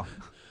refuse. No.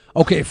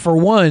 Okay, for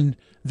one,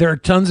 there are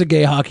tons of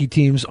gay hockey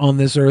teams on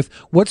this earth.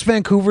 What's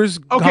Vancouver's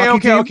hockey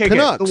team? Okay.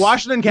 The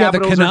Washington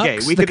Capitals are gay.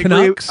 We can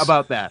agree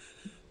about that.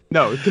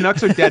 No, the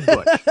Canucks are dead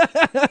bush.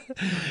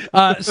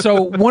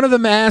 So one of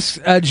them asked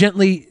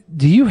gently,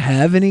 "Do you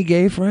have any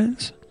gay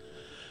friends?"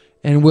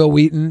 And Will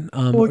Wheaton,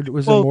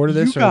 was there more to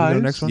this? Or the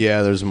next one?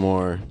 Yeah, there's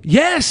more.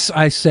 Yes,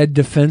 I said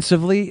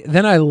defensively.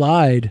 Then I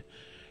lied.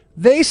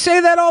 They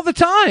say that all the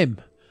time.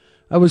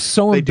 I was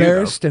so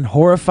embarrassed and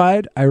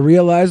horrified, I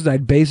realized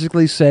I'd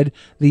basically said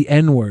the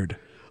N-word.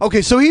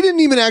 Okay, so he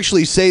didn't even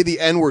actually say the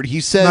N-word.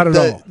 He said Not at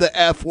all. the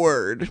F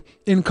word.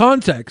 In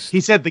context.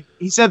 He said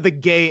the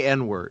gay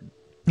N-word.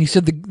 He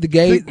said the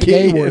gay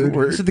word.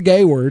 N-word. He said the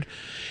gay word.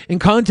 In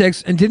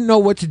context, and didn't know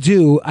what to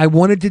do. I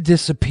wanted to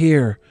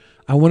disappear.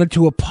 I wanted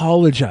to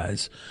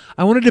apologize.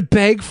 I wanted to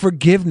beg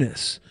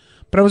forgiveness.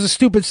 But I was a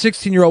stupid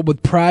 16-year-old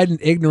with pride and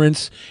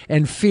ignorance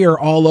and fear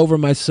all over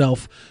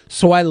myself.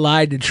 So I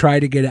lied to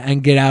try to get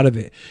out of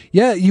it.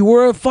 Yeah, you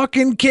were a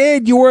fucking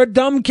kid. You were a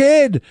dumb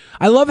kid.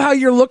 I love how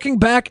you're looking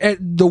back at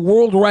the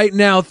world right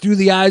now through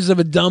the eyes of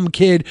a dumb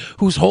kid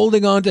who's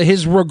holding on to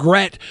his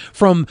regret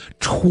from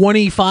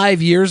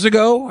 25 years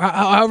ago,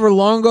 however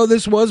long ago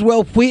this was.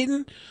 Well,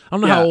 Wheaton, I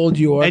don't know how old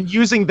you are. And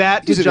using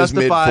that to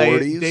justify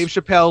Dave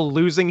Chappelle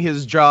losing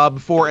his job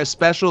for a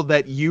special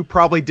that you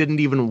probably didn't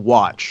even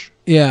watch.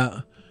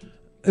 Yeah.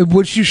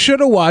 Which you should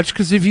have watched,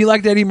 because if you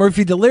liked Eddie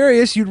Murphy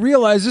Delirious, you'd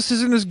realize this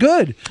isn't as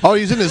good. Oh,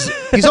 he's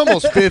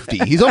almost 50.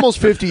 He's almost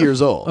 50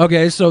 years old.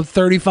 Okay, so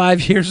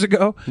 35 years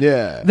ago?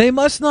 Yeah. They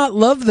must not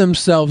love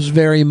themselves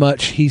very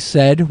much, he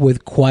said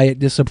with quiet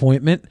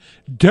disappointment.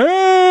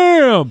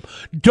 Damn!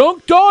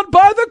 Dunked on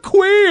by the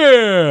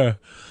queer!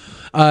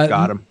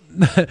 Got him.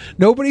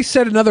 Nobody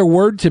said another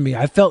word to me.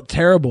 I felt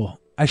terrible.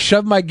 I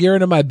shoved my gear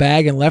into my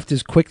bag and left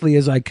as quickly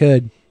as I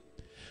could.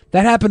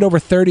 That happened over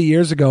 30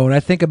 years ago, and I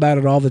think about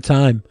it all the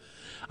time.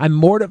 I'm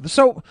mortified.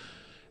 So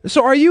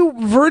are you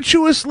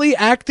virtuously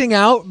acting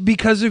out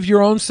because of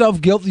your own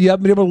self-guilt that you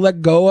haven't been able to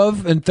let go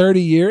of in 30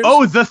 years?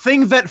 Oh, the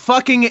thing that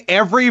fucking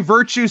every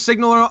virtue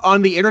signaler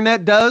on the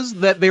internet does,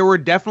 that they were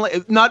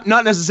definitely, not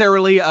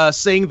necessarily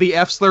saying the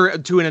F slur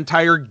to an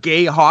entire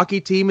gay hockey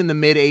team in the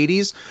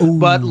mid-'80s,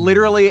 but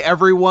literally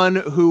everyone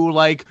who,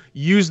 like,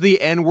 used the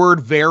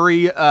N-word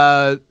very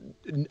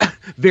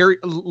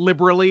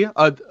liberally,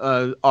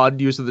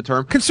 odd use of the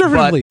term.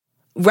 Conservatively.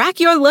 Rack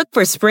your look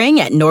for spring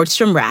at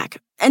Nordstrom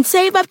Rack and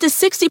save up to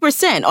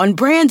 60% on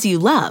brands you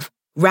love.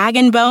 Rag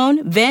 &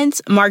 Bone,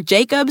 Vince, Marc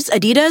Jacobs,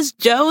 Adidas,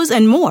 Joe's,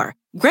 and more.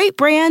 Great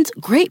brands,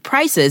 great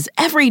prices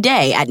every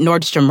day at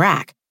Nordstrom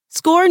Rack.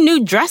 Score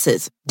new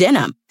dresses,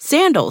 denim,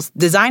 sandals,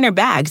 designer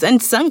bags,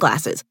 and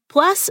sunglasses,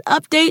 plus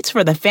updates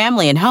for the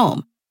family and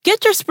home.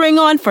 Get your spring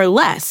on for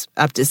less,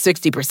 up to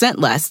 60%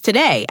 less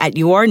today at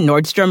your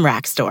Nordstrom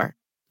Rack store.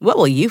 What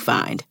will you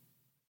find?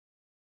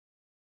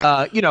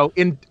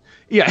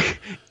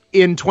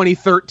 In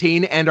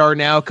 2013, and are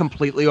now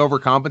completely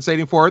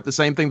overcompensating for it. The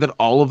same thing that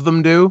all of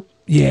them do.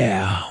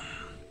 Yeah.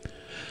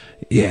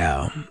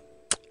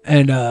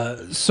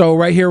 And so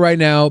right here, right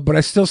now, but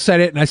I still said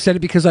it, and I said it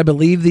because I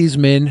believe these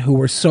men who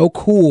were so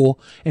cool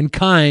and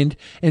kind,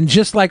 and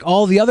just like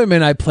all the other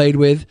men I played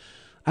with,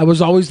 I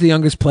was always the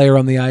youngest player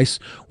on the ice,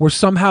 were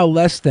somehow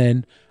less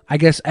than, I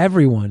guess,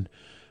 everyone.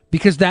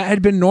 Because that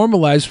had been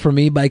normalized for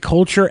me by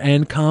culture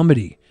and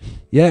comedy.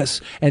 Yes.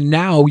 And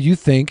now you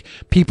think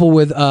people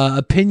with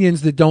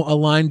opinions that don't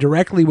align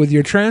directly with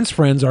your trans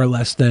friends are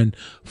less than.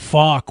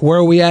 Fuck. Where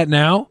are we at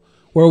now?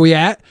 Where are we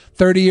at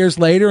 30 years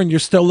later, and you're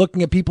still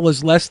looking at people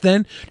as less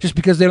than just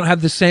because they don't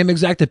have the same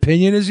exact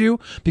opinion as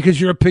you,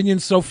 because your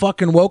opinion's so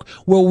fucking woke?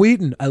 Will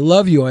Wheaton, I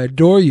love you. I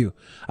adore you.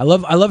 I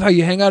love how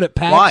you hang out at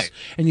PAX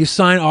and you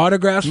sign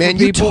autographs for people.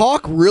 Man, you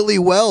talk really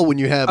well when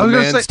you have a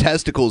man's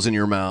testicles in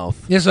your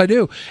mouth. Yes, I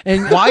do.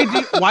 And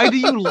why do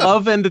you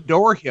love and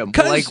adore him?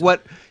 Like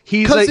what?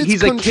 He's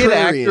a kid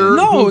actor.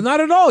 No, not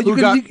at all. Who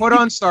got put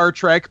on Star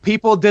Trek.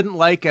 People didn't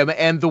like him,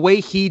 and the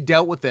way he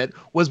dealt with it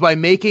was by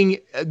making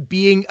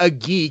being a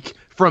geek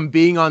from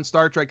being on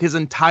Star Trek his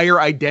entire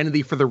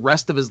identity for the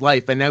rest of his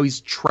life, and now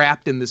he's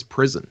trapped in this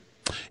prison.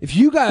 If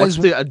you guys, what's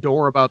to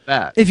adore about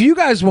that? If you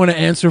guys want to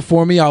answer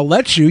for me, I'll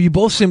let you. You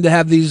both seem to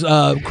have these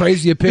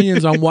crazy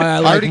opinions on why I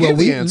like I already Will gave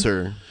the Wheaton.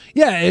 answer.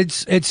 Yeah,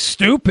 it's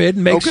stupid.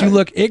 Makes you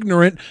look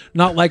ignorant.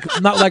 Not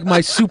like my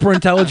super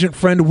intelligent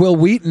friend Will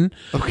Wheaton,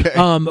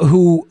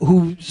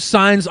 who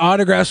signs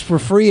autographs for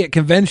free at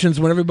conventions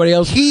when everybody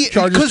else charges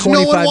 $25. Because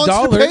no one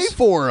wants to pay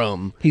for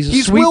him.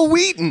 He's Will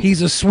Wheaton.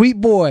 He's a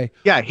sweet boy.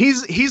 Yeah,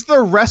 he's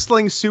the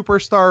wrestling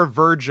superstar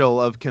Virgil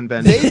of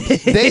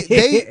conventions.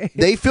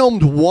 They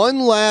filmed one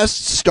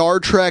last Star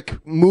Trek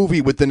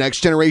movie with the Next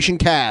Generation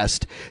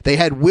cast. They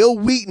had Will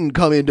Wheaton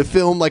come in to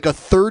film like a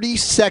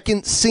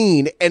 30-second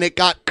scene, and it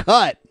got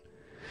cut.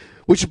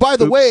 Which, by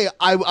the way,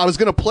 I was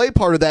going to play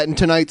part of that in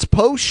tonight's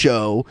post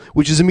show,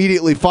 which is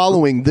immediately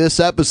following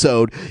this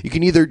episode. You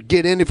can either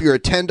get in if you're a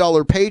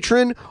 $10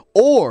 patron,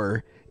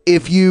 or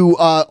if you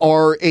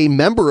are a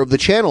member of the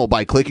channel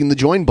by clicking the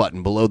join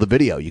button below the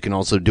video. You can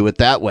also do it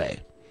that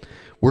way.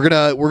 We're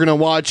gonna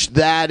watch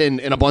that and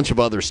a bunch of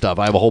other stuff.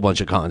 I have a whole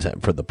bunch of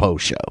content for the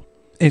post show.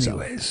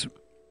 Anyways,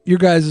 your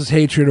guys'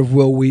 hatred of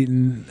Will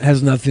Wheaton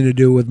has nothing to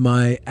do with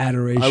my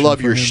adoration. I love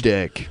for your him.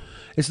 shtick.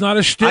 It's not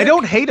a shtick. I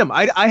don't hate him.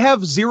 I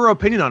have zero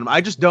opinion on him. I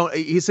just don't.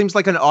 He seems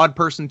like an odd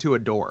person to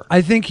adore.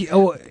 I think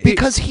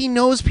because he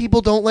knows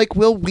people don't like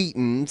Will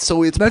Wheaton,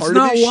 so it's that's part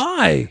not of his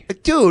why.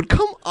 Dude,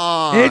 come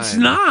on. It's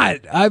not.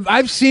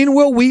 I've seen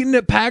Will Wheaton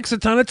at PAX a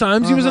ton of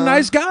times. He was a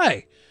nice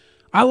guy.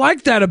 I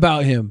like that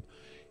about him.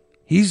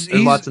 There's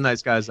lots of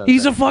nice guys out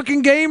He's there. a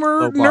fucking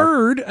gamer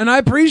nerd, and I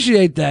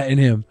appreciate that in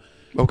him.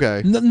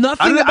 Okay.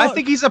 Nothing. I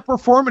think he's a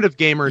performative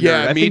gamer nerd.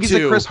 Yeah, I me think he's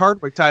too. a Chris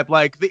Hardwick type.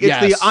 Like it's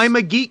the I'm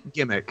a geek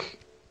gimmick.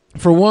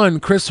 For one,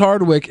 Chris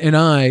Hardwick and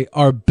I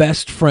are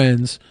best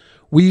friends.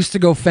 We used to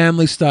go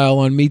family style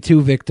on Me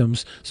Too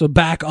victims. So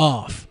back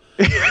off.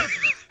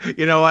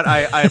 You know what?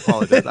 I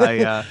apologize.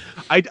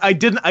 I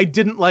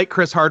didn't like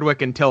Chris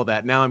Hardwick until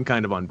that. Now I'm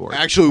kind of on board.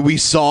 Actually, we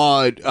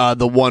saw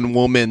the one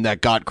woman that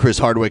got Chris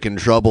Hardwick in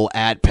trouble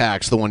at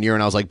PAX the one year,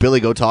 and I was like, Billy,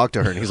 go talk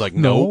to her. And he's like,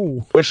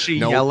 no. Was she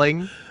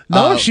yelling?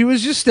 No, she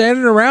was just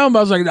standing around. But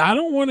I was like, I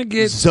don't want to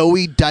get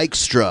Zoe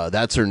Dykstra.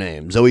 That's her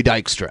name. Zoe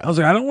Dykstra. I was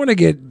like, I don't want to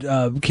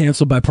get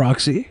canceled by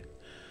proxy.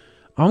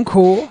 I'm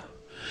cool.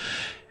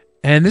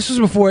 And this was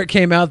before it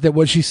came out that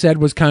what she said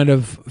was kind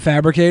of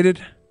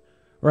fabricated,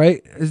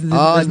 right? Isn't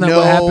that no,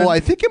 what happened? I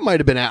think it might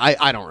have been.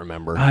 I don't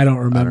remember. I don't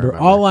remember.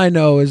 All I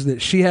know is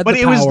that she had But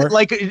the it power.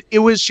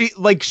 was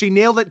like she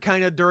nailed it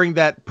kind of during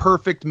that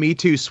perfect Me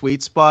Too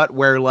sweet spot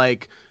where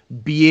like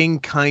being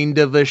kind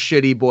of a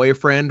shitty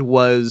boyfriend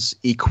was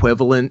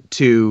equivalent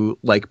to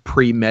like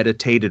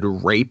premeditated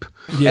rape.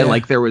 Yeah. And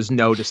like there was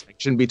no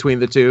distinction between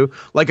the two.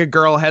 Like a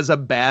girl has a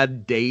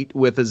bad date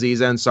with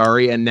Aziz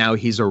Ansari and now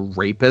he's a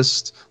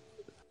rapist.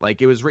 Like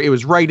it was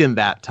right in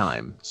that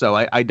time. So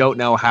I don't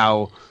know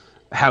how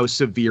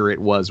severe it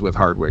was with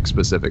Hardwick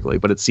specifically,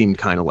 but it seemed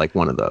kind of like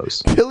one of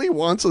those. Billy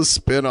wants a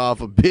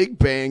spin-off of Big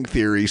Bang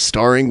Theory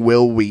starring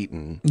Will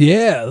Wheaton.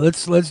 Yeah,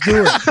 let's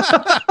do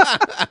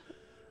it.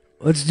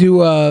 Let's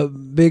do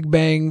Big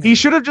Bang. He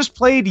should have just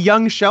played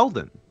young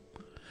Sheldon.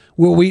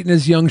 Will Wheaton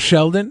is young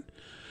Sheldon.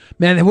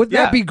 Man, wouldn't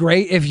that be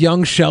great if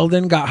young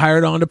Sheldon got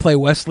hired on to play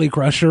Wesley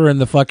Crusher in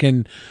the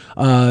fucking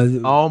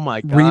oh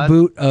my God.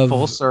 reboot of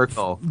Full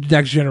Circle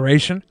Next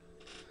Generation?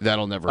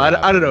 That'll never I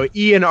happen. don't know.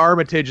 Ian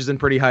Armitage is in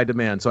pretty high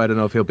demand, so I don't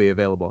know if he'll be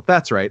available.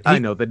 That's right. I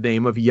know the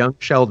name of young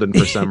Sheldon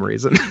for some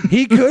reason.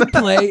 He could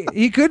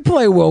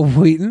play Will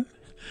Wheaton.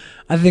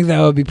 I think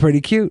that would be pretty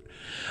cute.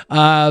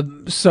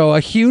 So a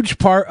huge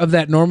part of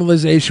that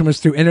normalization was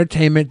through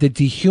entertainment that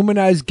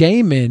dehumanized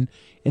gay men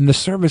in the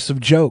service of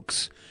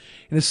jokes.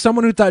 And as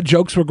someone who thought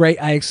jokes were great,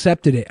 I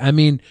accepted it. I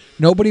mean,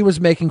 nobody was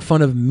making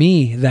fun of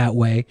me that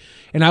way,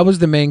 and I was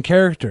the main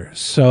character.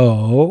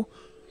 So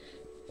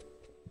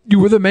you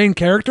were the main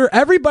character?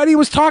 Everybody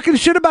was talking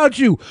shit about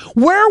you.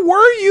 Where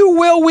were you,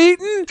 Will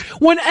Wheaton,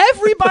 when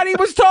everybody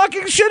was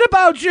talking shit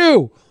about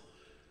you?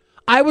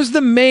 I was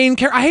the main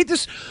character. I hate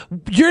this.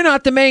 You're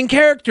not the main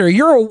character.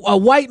 You're a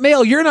white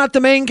male. You're not the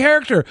main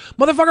character.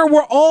 Motherfucker,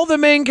 we're all the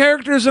main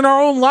characters in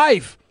our own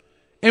life.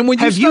 And when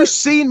you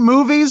seen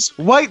movies?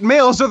 White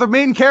males are the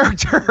main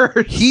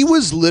characters. He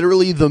was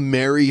literally the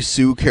Mary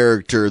Sue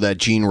character that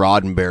Gene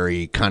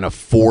Roddenberry kind of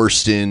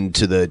forced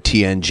into the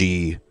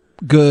TNG.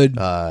 Good.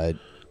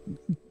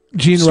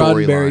 Gene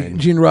storyline.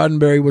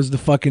 Roddenberry was the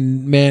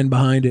fucking man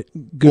behind it.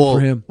 Good for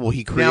him. Well,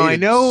 he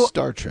created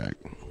Star Trek.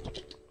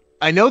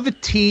 I know the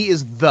T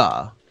is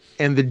the,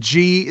 and the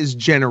G is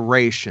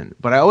generation,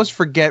 but I always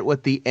forget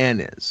what the N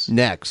is.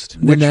 Next.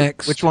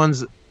 Which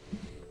one's...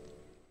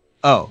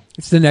 Oh.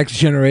 It's the next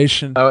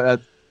generation. Oh,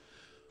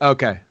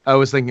 okay. I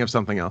was thinking of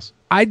something else.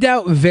 I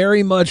doubt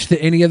very much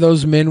that any of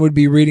those men would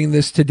be reading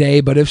this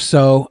today, but if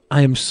so,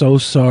 I am so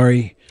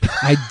sorry.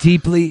 I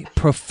deeply,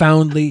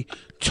 profoundly,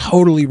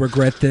 totally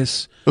regret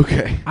this.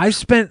 Okay. I've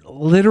spent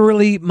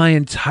literally my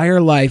entire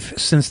life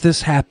since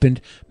this happened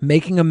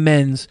making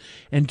amends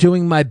and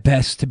doing my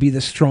best to be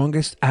the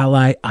strongest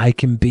ally I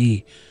can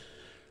be.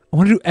 I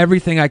want to do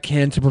everything I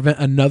can to prevent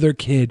another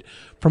kid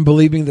from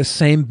believing the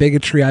same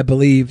bigotry I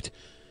believed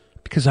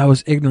because I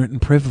was ignorant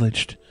and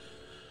privileged.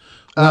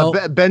 Well,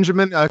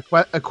 Benjamin, a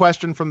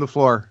question from the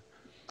floor.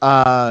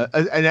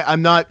 And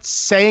I'm not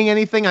saying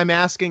anything. I'm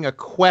asking a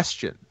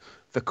question.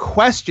 The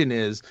question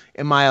is,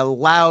 am I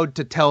allowed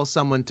to tell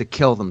someone to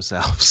kill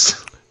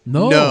themselves?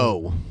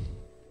 No.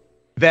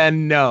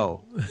 Then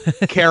no.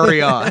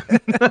 Carry on.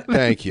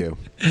 Thank you.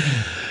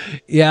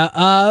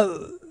 Yeah,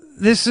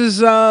 this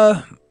is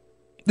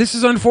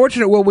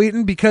unfortunate, Will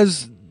Wheaton,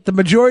 because the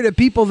majority of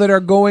people that are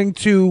going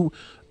to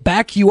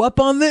back you up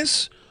on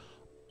this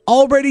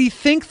already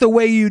think the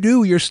way you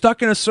do. You're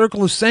stuck in a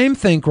circle of same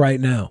think right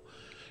now.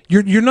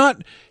 You're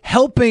not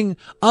helping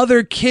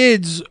other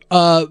kids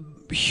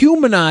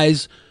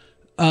humanize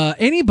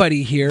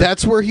anybody here.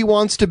 That's where he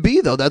wants to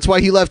be, though. That's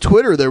why he left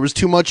Twitter. There was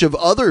too much of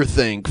other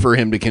think for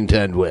him to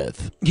contend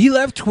with. He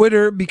left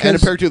Twitter because... And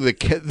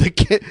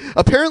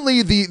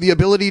apparently the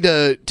ability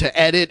to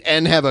edit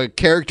and have a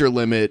character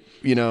limit,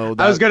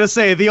 I was going to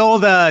say, the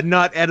old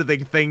not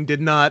editing thing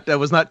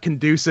was not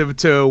conducive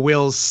to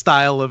Will's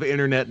style of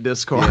internet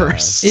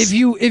discourse. If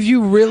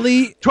you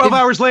really... 12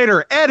 hours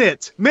later,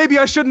 edit! Maybe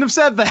I shouldn't have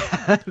said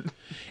that.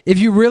 If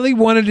you really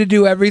wanted to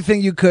do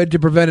everything you could to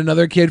prevent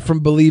another kid from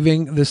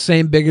believing the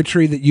same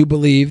bigotry that you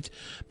believed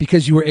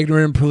because you were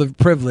ignorant and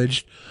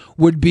privileged,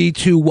 would be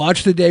to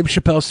watch the Dave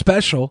Chappelle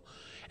special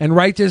and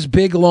write this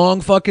big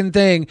long fucking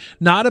thing,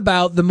 not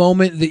about the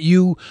moment that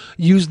you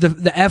use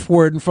the F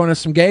word in front of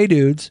some gay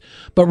dudes,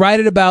 but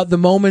write it about the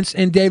moments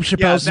in Dave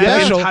Chappelle's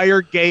that special.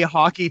 entire gay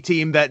hockey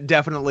team that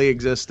definitely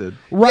existed.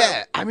 Right.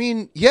 Yeah, I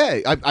mean,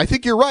 I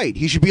think you're right.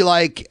 He should be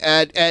like,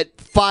 at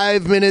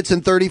 5 minutes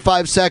and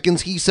 35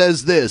 seconds, he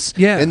says this.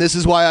 Yeah. And this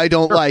is why I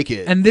don't like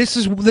it. And this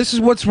is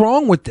what's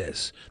wrong with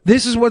this.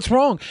 This is what's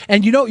wrong.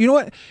 And you know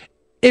what?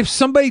 If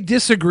somebody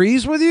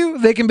disagrees with you,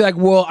 they can be like,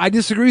 well, I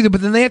disagree with you, but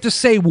then they have to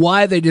say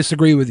why they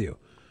disagree with you.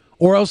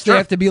 Or else they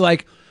have to be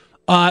like,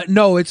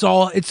 no, it's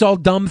all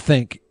dumb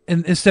think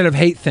instead of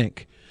hate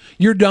think.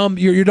 You're dumb.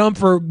 You're dumb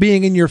for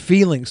being in your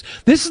feelings.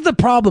 This is the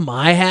problem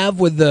I have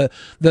with the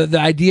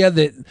idea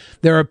that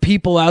there are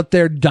people out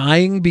there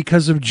dying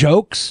because of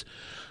jokes.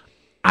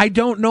 I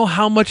don't know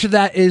how much of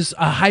that is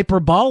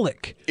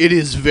hyperbolic. It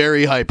is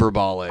very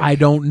hyperbolic. I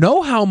don't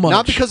know how much.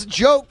 Not because of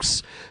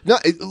jokes. No,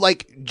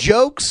 like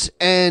jokes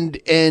and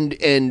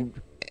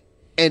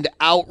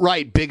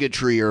outright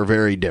bigotry are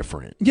very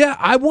different. Yeah,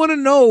 I want to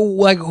know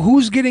like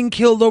who's getting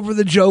killed over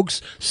the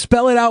jokes.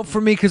 Spell it out for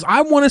me because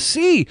I want to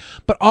see.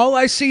 But all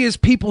I see is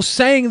people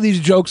saying these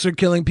jokes are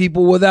killing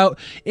people without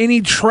any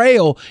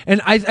trail.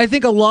 And I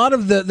think a lot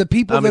of the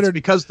people that it's are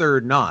because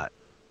they're not.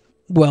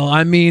 Well,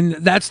 I mean,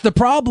 that's the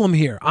problem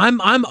here.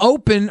 I'm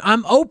open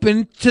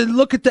to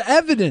look at the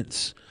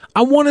evidence.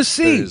 I want to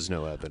see. There is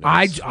no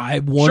evidence. I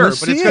want to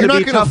see. But it's it. going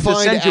to be tough to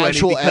send you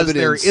any because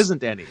there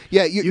isn't any.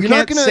 Yeah, you you're can't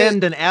not gonna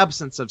send an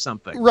absence of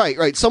something.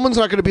 Right. Someone's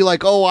not going to be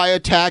like, "Oh, I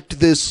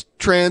attacked this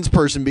trans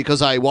person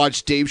because I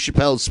watched Dave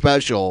Chappelle's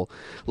special."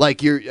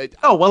 Like you're.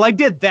 Oh well, I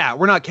did that.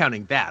 We're not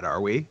counting that,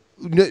 are we?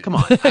 Come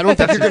on. I don't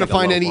think you're going to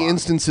find any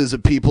instances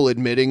of people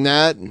admitting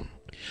that.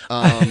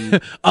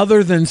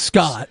 Other than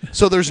Scott.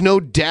 So there's no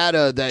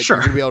data that you're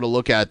going to be able to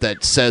look at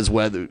that says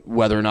whether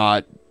or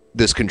not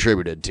this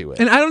contributed to it.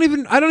 And I don't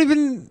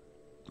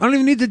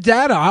even need the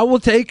data. I will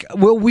take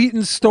Will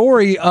Wheaton's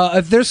story.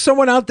 If there's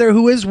someone out there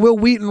who is Will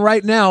Wheaton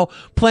right now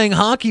playing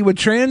hockey with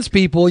trans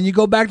people, and you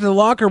go back to the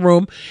locker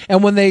room,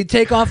 and when they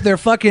take off their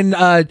fucking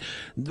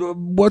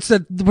what's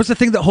the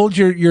thing that holds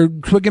your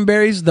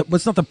Twiggenberries?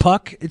 What's not the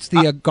puck? It's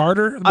the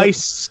garter.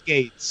 Ice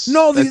skates.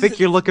 No, I think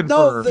you're looking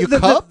for your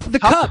cup. The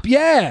cup,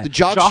 yeah. The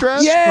jock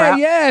strap.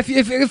 Yeah.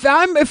 If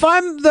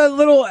I'm the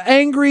little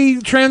angry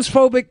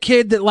transphobic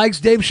kid that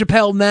likes Dave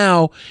Chappelle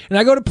now, and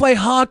I go to play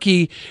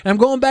hockey, and I'm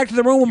going back to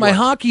the room with my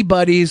hockey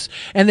buddies,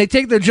 and they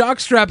take their jock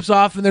straps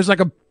off, and there's like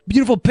a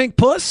beautiful pink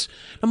puss.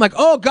 I'm like,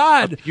 oh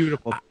God,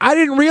 beautiful. I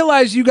didn't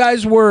realize you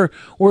guys were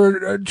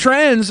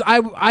trans.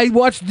 I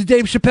watched the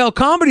Dave Chappelle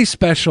comedy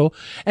special,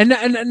 and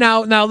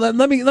now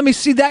let me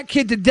see that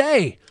kid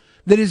today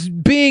that is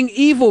being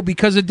evil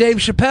because of Dave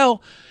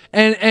Chappelle,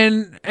 and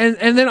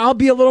then I'll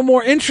be a little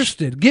more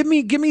interested. Give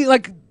me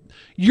like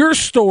your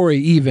story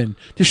even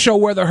to show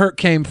where the hurt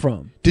came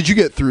from. Did you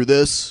get through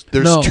this?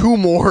 No. Two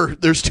more.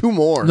 There's two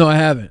more. No, I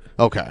haven't.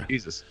 Okay.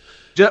 Jesus.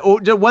 Just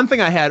one thing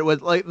I had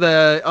was like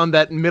on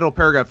that middle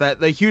paragraph that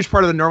the huge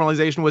part of the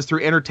normalization was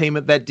through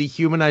entertainment that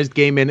dehumanized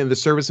gay men in the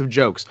service of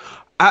jokes.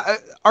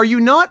 Are you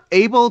not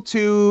able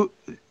to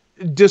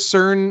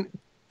discern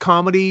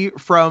comedy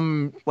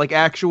from like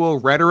actual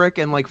rhetoric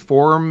and like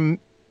form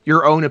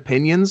your own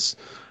opinions?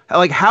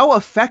 Like how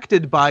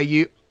affected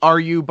are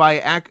you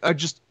by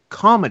just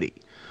comedy?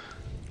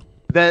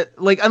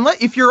 That like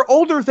unless if you're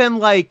older than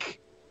like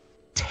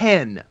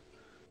 10,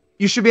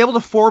 you should be able to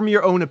form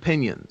your own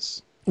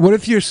opinions. What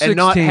if you're 16? And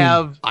not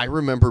have. I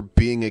remember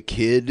being a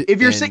kid.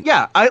 If you're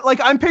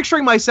I'm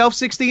picturing myself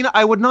 16.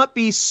 I would not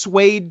be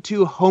swayed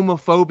to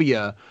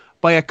homophobia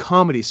by a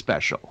comedy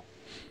special.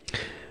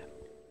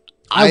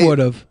 I would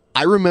have.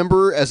 I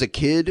remember as a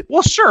kid.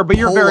 Well, sure, but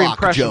you're very Pollock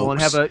impressionable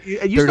jokes.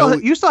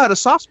 and you still had a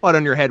soft spot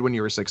on your head when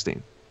you were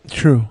 16.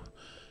 True.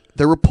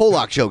 There were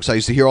Pollock jokes I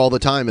used to hear all the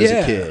time as Yeah.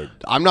 a kid.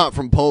 I'm not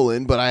from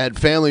Poland, but I had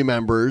family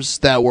members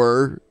that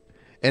were,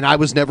 and I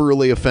was never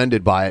really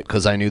offended by it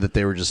because I knew that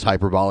they were just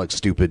hyperbolic,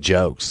 stupid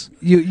jokes.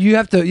 You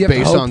have to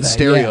based hope on that,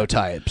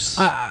 stereotypes.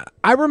 yeah.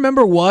 I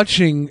remember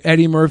watching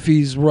Eddie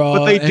Murphy's Raw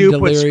But they and do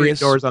put screen Delirious.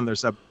 doors on their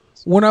sub.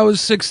 When I was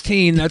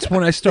 16, that's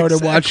when I started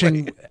Exactly.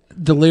 watching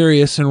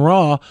Delirious and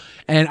Raw,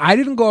 and I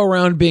didn't go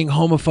around being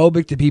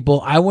homophobic to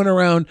people. I went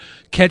around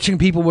catching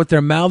people with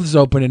their mouths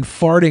open and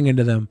farting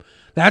into them.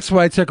 That's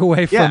what I took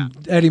away from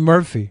Eddie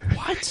Murphy.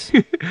 What?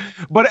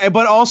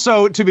 But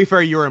also, to be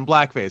fair, you were in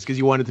blackface because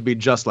you wanted to be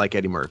just like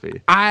Eddie Murphy.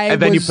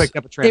 And then you picked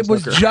up a trans It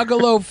was hooker.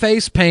 Juggalo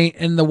face paint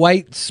and the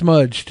white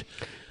smudged.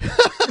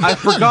 I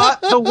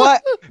forgot the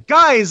what.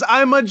 Guys,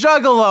 I'm a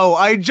juggalo.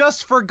 I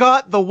just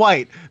forgot the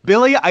white.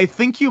 Billy, I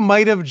think you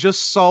might have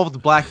just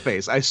solved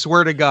blackface. I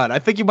swear to God. I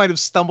think you might have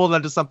stumbled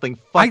onto something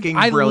fucking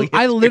brilliant.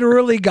 I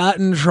literally got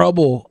in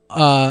trouble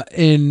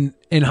in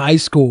high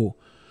school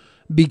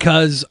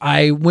because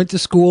I went to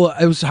school.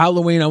 It was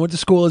Halloween. I went to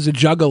school as a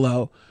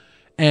juggalo,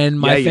 and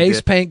my face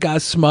paint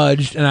got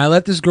smudged, and I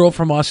let this girl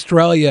from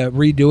Australia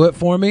redo it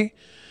for me,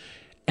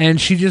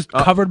 and she just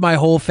covered my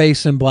whole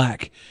face in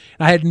black.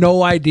 I had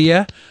no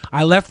idea.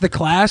 I left the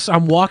class.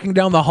 I'm walking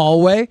down the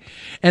hallway,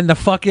 and the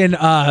fucking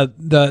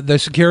the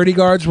security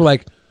guards were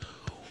like,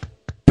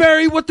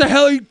 Barry, what the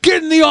hell? You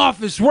get in the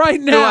office right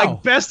now. They're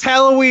like, best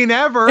Halloween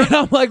ever. And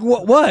I'm like,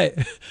 what?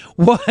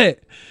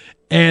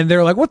 And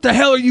they're like, what the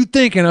hell are you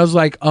thinking? I was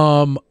like,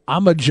 I'm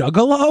a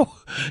juggalo?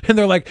 And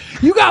they're like,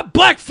 you got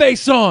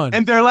blackface on.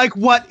 And they're like,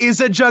 what is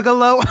a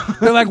juggalo?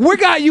 They're like, we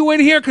got you in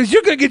here because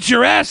you're going to get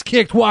your ass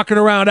kicked walking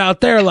around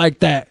out there like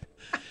that.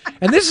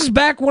 And this is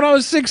back when I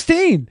was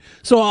 16.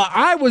 So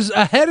I was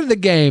ahead of the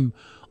game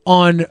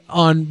on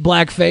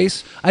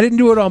blackface. I didn't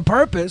do it on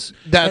purpose.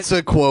 That's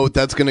a quote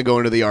that's going to go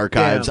into the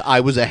archives. Yeah.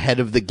 I was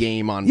ahead of the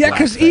game on Yeah,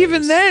 because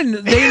even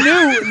then,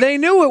 they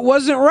knew it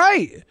wasn't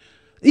right.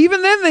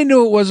 Even then, they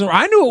knew it wasn't.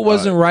 I knew it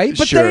wasn't right,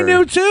 but sure. they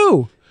knew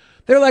too.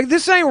 They're like,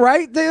 "This ain't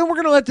right. We're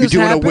gonna let this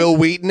You're doing happen." a Will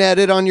Wheaton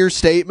edit on your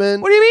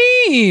statement? What do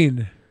you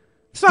mean?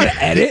 It's not an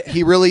edit.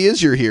 He really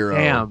is your hero.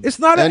 Damn. It's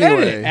not an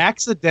edit.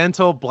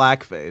 Accidental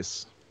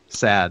blackface.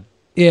 Sad.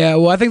 Yeah,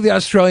 well, I think the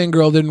Australian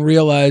girl didn't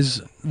realize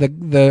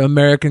the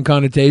American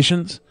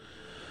connotations.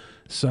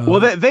 So,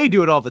 well, they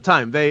do it all the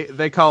time.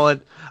 They call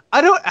it.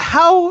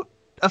 How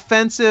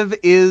offensive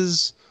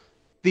is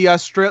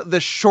the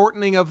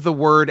shortening of the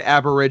word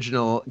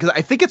Aboriginal? Because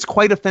I think it's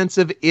quite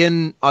offensive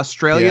in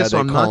Australia. So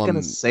I'm not going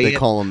to say it. They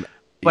call them,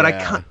 but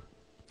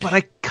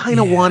I kind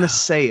of want to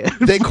say it.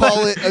 They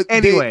call it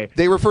anyway.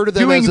 They refer to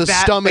them as a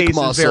stomach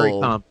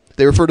muscle.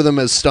 They refer to them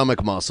as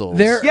stomach muscles.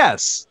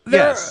 Yes.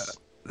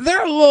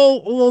 They're a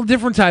little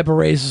different type of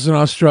races in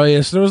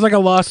Australia. So there was like a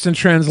lost in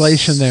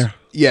translation there.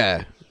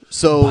 Yeah.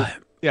 So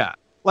yeah.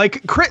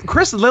 Like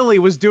Chris Lilly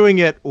was doing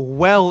it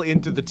well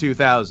into the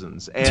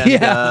 2000s,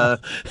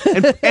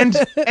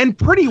 and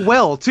pretty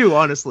well too.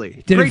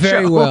 Honestly, did Great it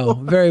very show. well,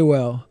 very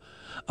well.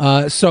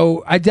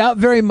 So I doubt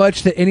very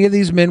much that any of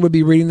these men would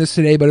be reading this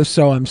today. But if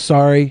so, I'm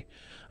sorry.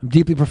 I'm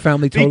deeply,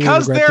 profoundly, totally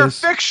because regret they're this.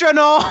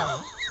 fictional.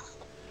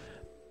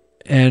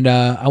 And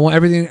I want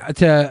everything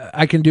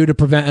I can do to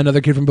prevent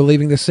another kid from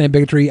believing the same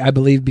bigotry I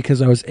believe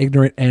because I was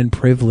ignorant and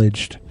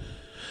privileged.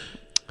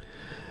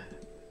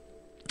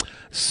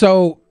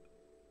 So.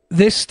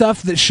 This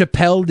stuff that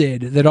Chappelle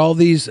did, that all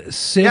these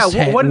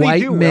cishet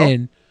white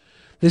men,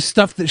 this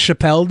stuff that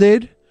Chappelle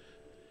did,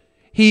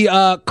 he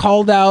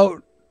called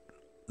out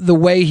the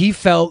way he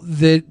felt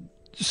that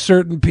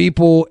certain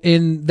people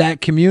in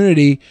that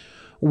community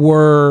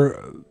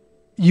were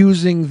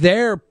using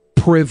their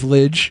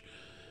privilege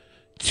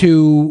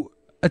to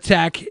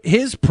attack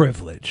his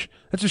privilege.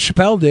 That's what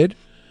Chappelle did.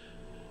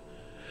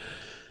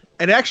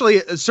 And actually,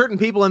 certain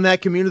people in that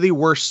community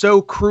were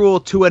so cruel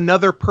to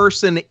another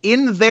person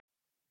in their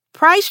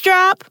Price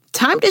drop?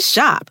 Time to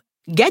shop.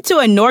 Get to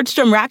a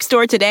Nordstrom Rack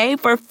store today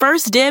for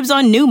first dibs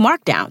on new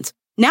markdowns.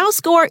 Now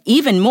score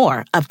even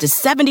more, up to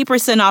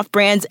 70% off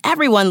brands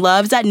everyone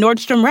loves at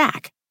Nordstrom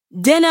Rack.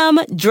 Denim,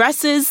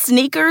 dresses,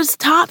 sneakers,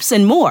 tops,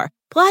 and more.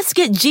 Plus,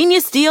 get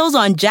genius deals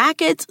on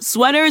jackets,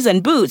 sweaters,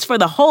 and boots for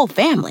the whole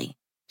family.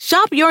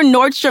 Shop your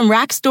Nordstrom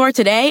Rack store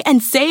today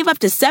and save up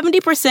to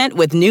 70%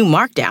 with new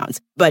markdowns.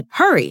 But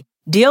hurry,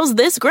 deals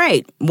this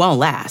great won't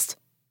last.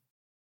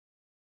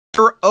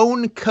 Your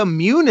own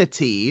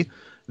community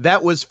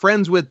that was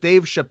friends with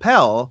Dave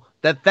Chappelle,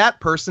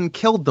 that person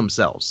killed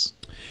themselves.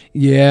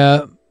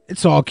 Yeah,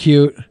 it's all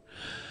cute.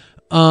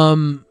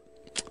 To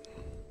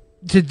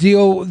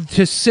deal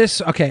to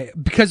cis, okay,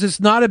 because it's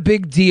not a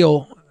big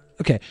deal.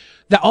 Okay,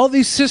 that all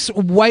these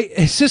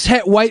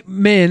cishet white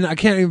men, I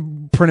can't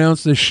even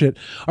pronounce this shit,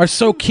 are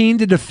so keen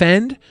to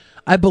defend.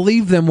 I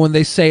believe them when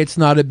they say it's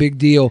not a big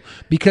deal,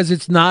 because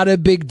it's not a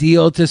big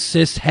deal to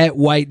cis-het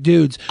white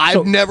dudes.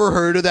 I've never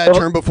heard of that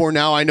term before.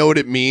 Now I know what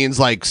it means,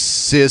 like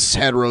cis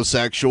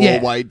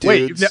heterosexual white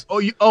dudes.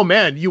 Wait,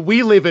 man,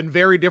 we live in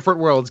very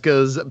different worlds,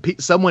 because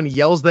someone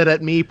yells that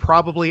at me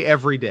probably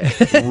every day.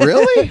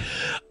 Really?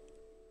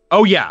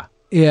 Oh yeah.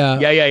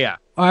 Yeah.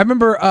 I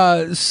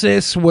remember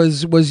cis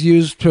was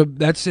used to,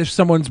 that's if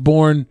someone's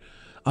born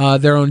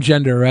their own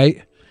gender,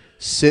 right?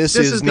 Cis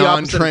is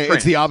non-trans.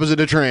 It's the opposite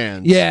of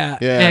trans. Yeah.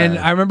 And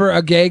I remember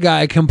a gay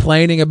guy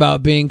complaining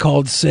about being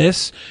called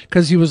cis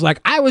because he was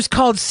like, I was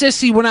called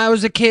sissy when I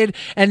was a kid,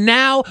 and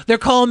now they're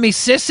calling me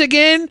cis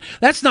again.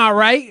 That's not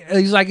right.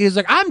 He's like,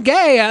 I'm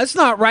gay. That's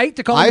not right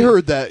to call me. I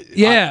heard that.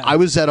 Yeah. I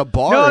was at a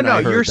bar. And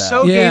I heard you're that.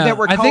 so gay that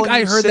we're calling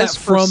I you heard cis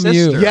that from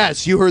you.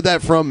 Yes, you heard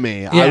that from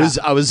me. Yeah.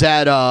 I was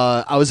at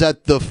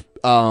the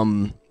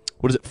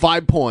what is it?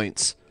 5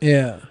 Points.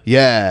 Yeah.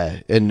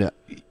 Yeah, and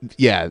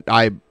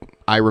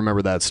I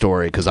remember that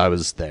story because I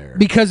was there.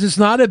 Because it's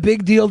not a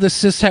big deal to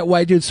cishet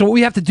white dudes. So what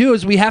we have to do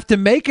is we have to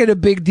make it a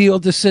big deal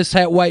to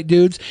cishet white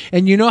dudes.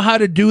 And you know how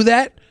to do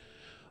that?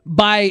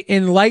 By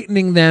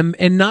enlightening them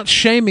and not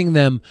shaming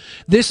them.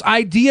 This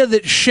idea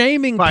that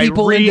shaming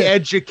people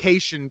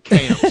re-education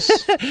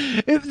camps.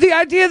 The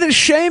idea that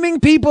shaming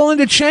people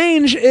into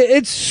change,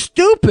 it's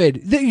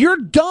stupid. You're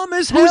dumb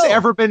as hell. Who's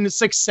ever been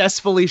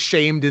successfully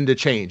shamed into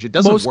change? It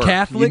doesn't Most work.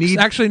 Catholics?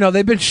 Actually, no,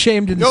 they've been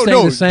shamed into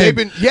staying the same. They've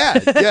been,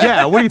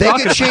 yeah. What are you they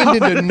talking get shamed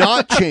about? into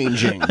not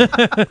changing.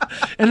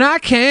 And I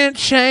can't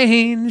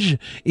change,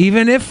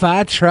 even if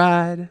I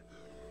tried.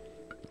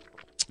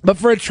 But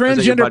for a that your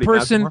transgender buddy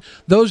person,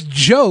 Macklemore? those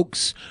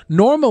jokes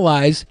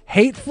normalize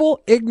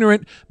hateful,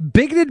 ignorant,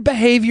 bigoted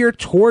behavior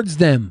towards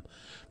them.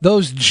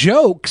 Those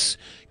jokes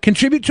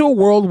contribute to a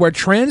world where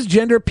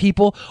transgender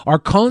people are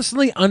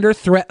constantly under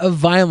threat of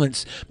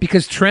violence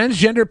because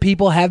transgender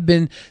people have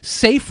been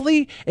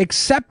safely,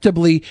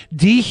 acceptably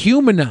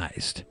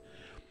dehumanized.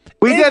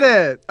 We get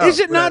it. Is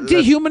it not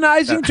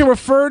dehumanizing to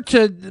refer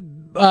to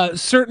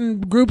certain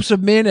groups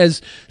of men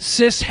as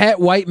cis het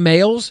white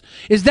males?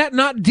 Is that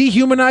not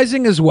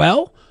dehumanizing as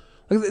well?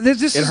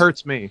 It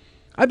hurts me.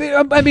 I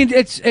mean,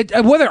 it's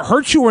whether it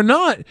hurts you or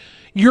not,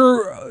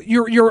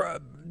 you're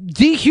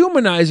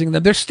dehumanizing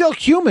them. They're still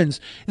humans.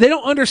 They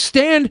don't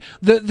understand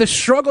the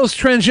struggles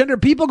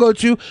transgender people go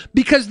to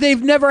because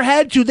they've never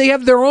had to. They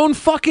have their own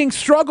fucking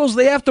struggles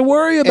they have to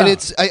worry about.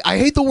 And I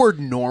hate the word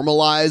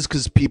normalize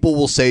because people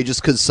will say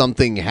just because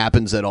something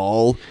happens at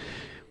all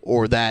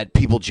or that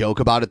people joke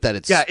about it that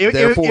it's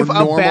therefore if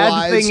normalized. a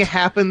bad thing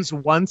happens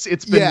once,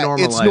 it's been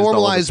normalized. It's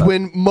normalized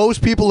when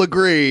most people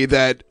agree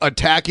that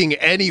attacking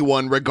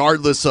anyone,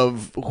 regardless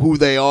of who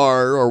they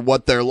are or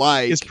what they're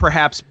like, is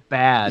perhaps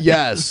bad.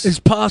 Yes. Is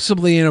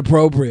possibly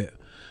inappropriate.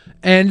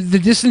 And the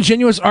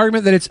disingenuous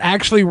argument that it's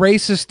actually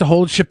racist to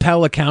hold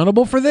Chappelle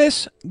accountable for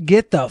this,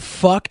 get the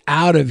fuck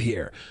out of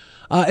here.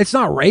 It's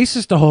not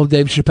racist to hold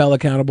Dave Chappelle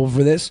accountable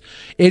for this.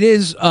 It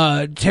is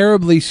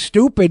terribly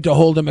stupid to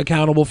hold him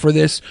accountable for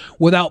this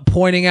without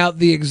pointing out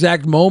the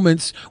exact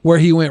moments where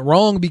he went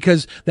wrong,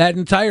 because that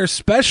entire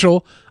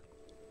special,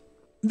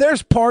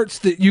 there's parts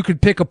that you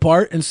could pick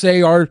apart and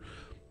say are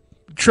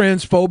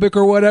transphobic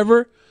or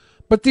whatever,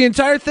 but the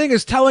entire thing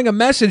is telling a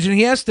message, and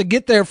he has to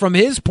get there from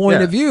his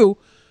point of view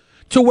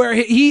to where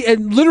he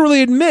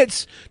literally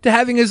admits to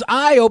having his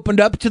eye opened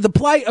up to the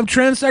plight of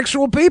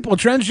transsexual people,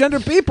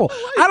 transgender people.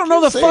 I don't know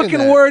the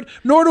fucking word,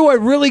 nor do I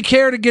really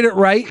care to get it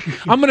right.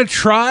 I'm going to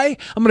try,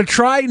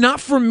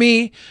 not for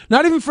me,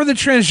 not even for the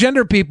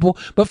transgender people,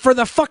 but for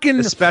the fucking...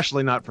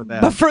 Especially not for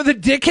them. But for the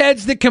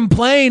dickheads that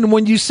complain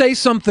when you say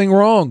something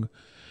wrong.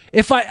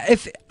 If I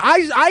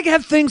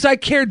have things I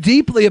care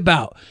deeply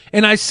about,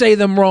 and I say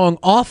them wrong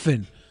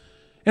often,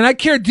 and I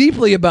care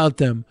deeply about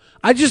them,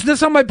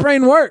 that's how my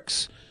brain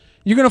works.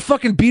 You're going to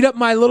fucking beat up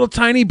my little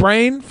tiny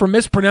brain for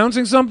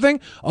mispronouncing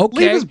something? Okay.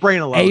 Leave his brain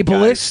alone,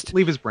 Ableist. guys.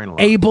 Leave his brain alone.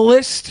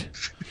 Ableist.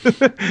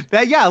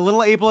 A little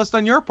ableist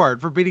on your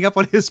part for beating up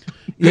on his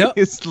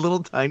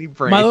little tiny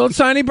brain. My little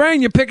tiny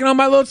brain. You're picking on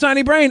my little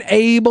tiny brain.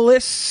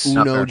 Ableist.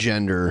 Uno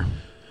gender.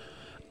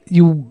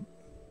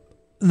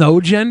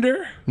 No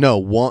gender?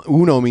 No,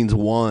 uno means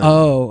one.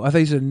 Oh, I thought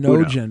you said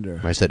no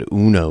gender. I said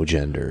uno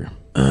gender.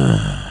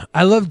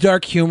 I love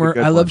dark humor.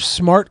 I love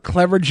smart,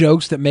 clever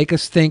jokes that make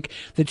us think,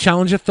 that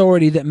challenge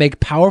authority, that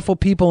make powerful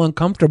people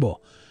uncomfortable.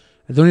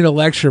 I don't need a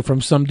lecture from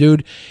some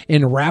dude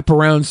in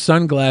wraparound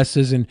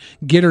sunglasses and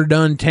get her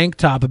done tank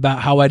top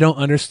about how I don't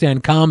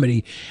understand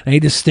comedy. I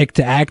need to stick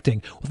to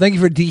acting. Well, thank you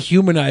for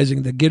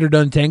dehumanizing the get her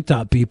done tank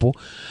top people.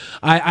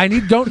 I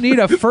don't need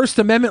a First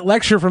Amendment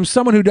lecture from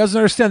someone who doesn't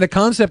understand the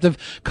concept of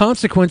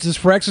consequences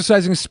for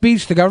exercising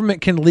speech the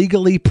government can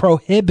legally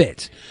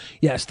prohibit.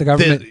 Yes, the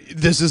government...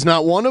 This is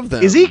not one of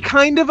them. Is he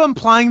kind of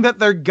implying that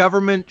their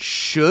government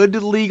should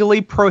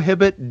legally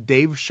prohibit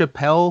Dave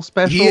Chappelle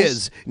specials? He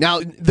is. Now,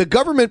 the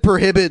government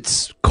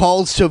prohibits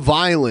calls to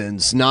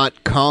violence,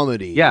 not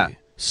comedy. Yeah.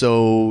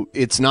 So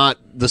it's not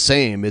the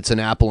same. It's an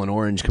apple and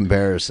orange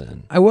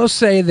comparison. I will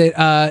say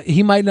that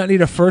he might not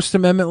need a First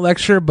Amendment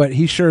lecture, but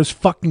he sure as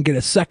fucking get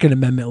a Second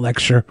Amendment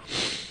lecture.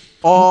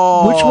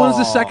 Oh. Which one's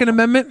the Second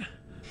Amendment?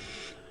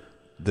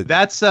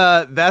 That's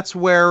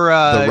where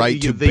the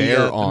right to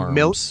bear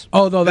arms.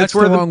 Oh no, that's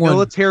where the wrong the one.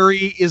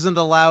 military isn't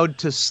allowed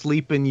to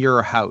sleep in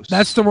your house.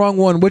 That's the wrong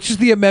one. Which is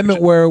the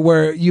amendment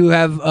where you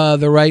have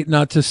the right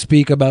not to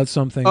speak about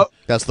something?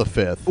 That's the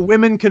fifth.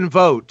 Women can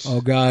vote.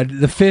 Oh God,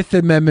 the Fifth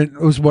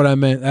Amendment was what I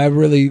meant.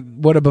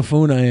 What a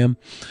buffoon I am.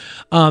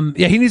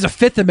 Yeah, he needs a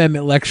Fifth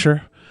Amendment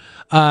lecture.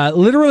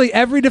 Literally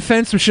every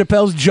defense of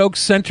Chappelle's jokes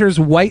centers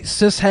white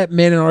cishet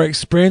men and our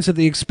experience at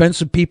the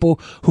expense of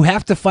people who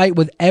have to fight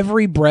with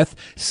every breath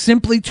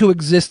simply to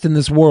exist in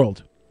this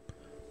world.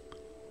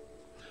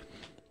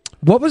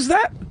 What was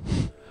that?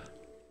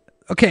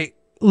 Okay,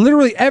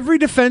 literally every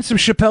defense of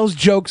Chappelle's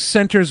jokes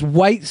centers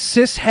white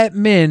cishet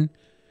men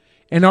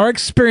and our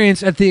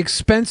experience at the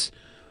expense...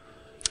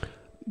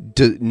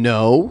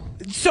 No.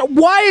 So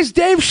why is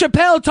Dave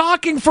Chappelle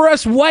talking for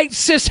us white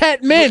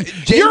cishet men?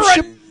 You're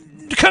a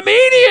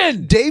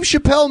comedian. Dave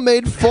Chappelle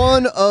made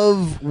fun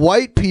of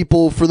white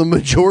people for the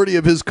majority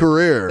of his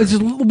career.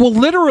 Well,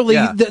 literally,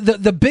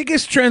 the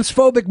biggest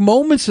transphobic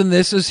moments in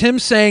this is him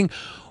saying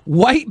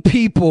white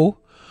people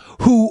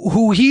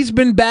who he's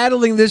been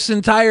battling this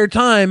entire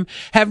time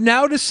have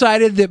now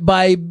decided that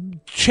by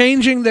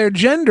changing their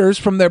genders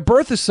from their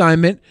birth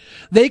assignment,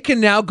 they can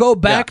now go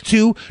back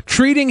to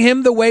treating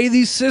him the way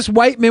these cis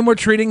white men were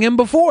treating him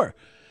before.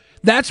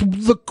 That's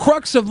the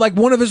crux of like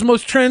one of his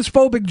most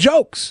transphobic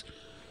jokes.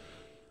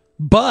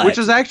 But which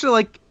is actually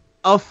like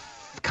a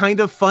kind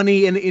of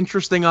funny and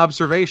interesting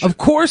observation. Of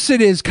course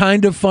it is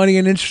kind of funny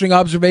and interesting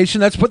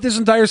observation. That's what this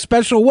entire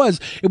special was.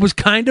 It was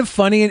kind of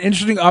funny and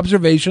interesting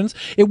observations.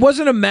 It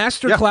wasn't a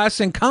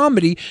masterclass in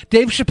comedy.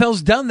 Dave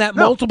Chappelle's done that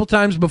multiple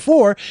times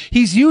before.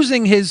 He's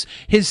using his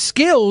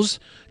skills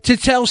to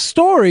tell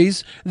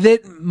stories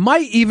that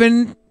might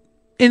even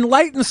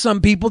enlighten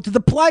some people to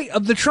the plight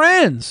of the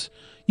trans.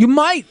 You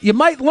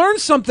might learn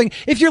something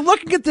if you're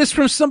looking at this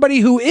from somebody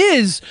who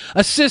is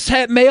a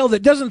cishet male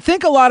that doesn't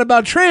think a lot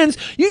about trans.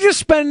 You just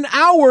spend an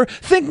hour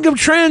thinking of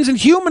trans and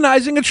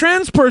humanizing a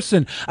trans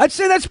person. I'd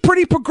say that's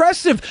pretty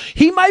progressive.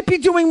 He might be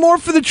doing more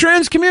for the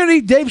trans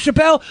community, Dave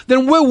Chappelle,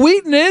 than Will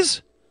Wheaton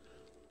is.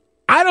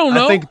 I don't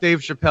know. I think Dave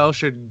Chappelle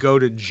should go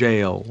to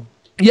jail.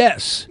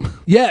 Yes.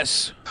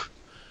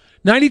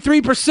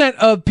 93%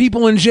 of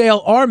people in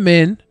jail are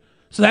men,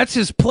 so that's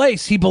his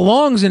place. He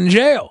belongs in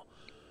jail.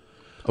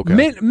 Okay.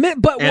 And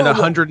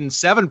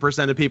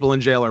 107% of people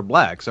in jail are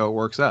black, so it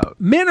works out.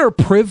 Men are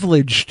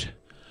privileged.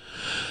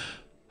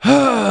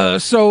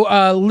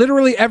 So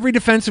literally every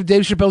defense of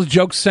Dave Chappelle's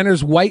jokes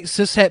centers white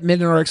cishet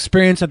men and our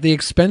experience at the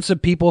expense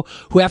of people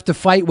who have to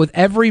fight with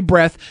every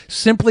breath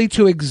simply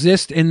to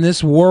exist in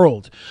this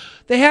world.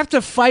 They have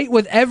to fight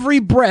with every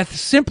breath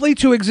simply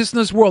to exist in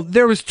this world.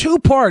 There was two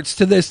parts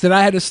to this that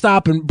I had to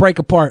stop and break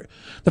apart.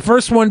 The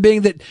first one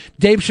being that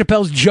Dave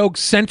Chappelle's jokes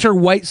center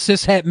white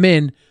cishet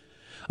men.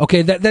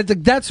 Okay,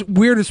 that's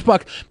weird as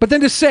fuck. But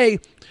then to say,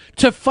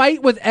 to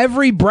fight with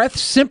every breath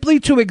simply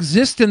to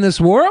exist in this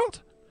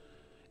world?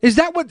 Is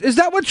that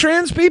what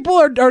trans people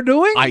are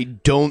doing? I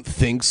don't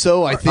think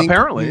so. I think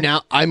apparently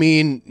now. I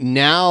mean,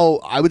 now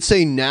I would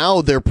say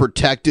now they're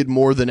protected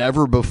more than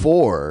ever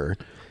before.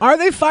 Are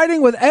they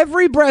fighting with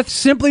every breath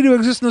simply to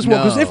exist in this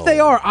world? Because if they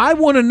are, I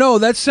want to know.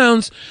 That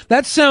sounds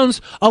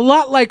a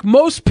lot like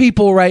most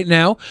people right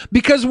now,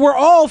 because we're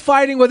all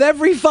fighting with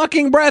every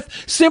fucking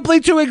breath simply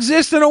to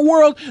exist in a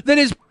world that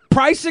is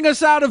pricing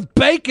us out of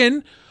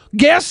bacon,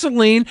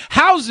 gasoline,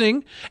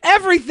 housing,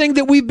 everything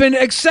that we've been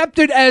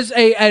accepted as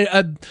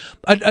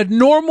a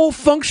normal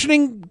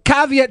functioning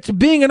caveat to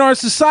being in our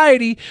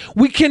society.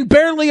 We can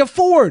barely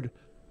afford.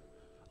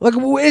 Like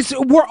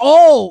we're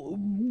all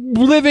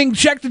living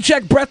check to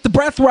check, breath to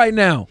breath right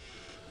now.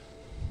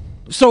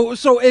 So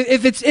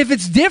if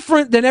it's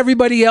different than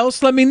everybody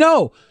else, let me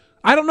know.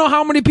 I don't know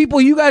how many people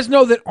you guys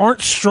know that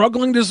aren't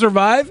struggling to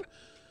survive,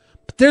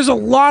 but there's a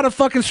lot of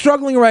fucking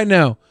struggling right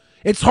now.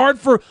 It's hard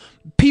for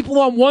people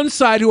on one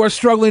side who are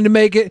struggling to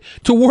make it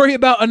to worry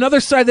about another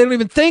side they don't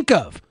even think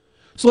of.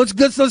 So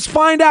let's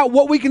find out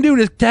what we can do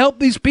to help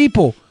these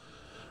people.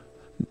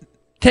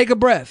 Take a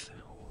breath.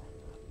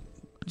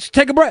 Just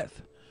take a breath.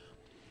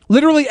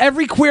 Literally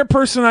every queer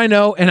person I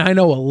know, and I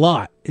know a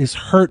lot, is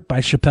hurt by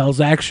Chappelle's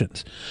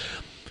actions.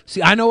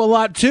 See, I know a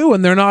lot too,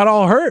 and they're not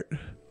all hurt.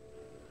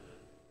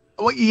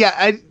 Well,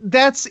 yeah,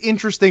 that's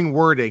interesting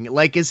wording.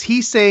 Like, is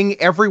he saying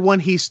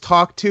everyone he's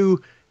talked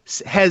to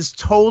has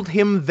told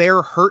him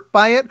they're hurt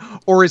by it,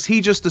 or is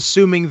he just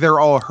assuming they're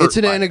all hurt? It's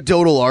an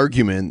anecdotal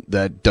argument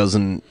that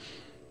doesn't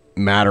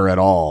matter at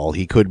all.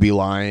 He could be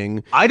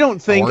lying. I don't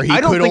think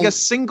a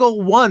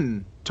single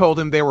one told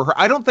him they were hurt.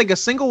 I don't think a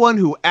single one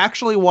who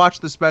actually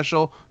watched the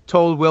special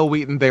told Will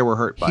Wheaton they were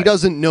hurt by it. He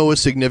doesn't know a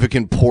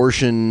significant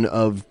portion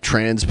of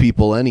trans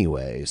people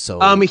anyway. So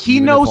he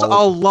knows a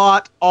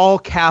lot, all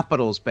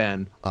capitals,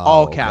 Ben.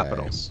 All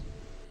capitals.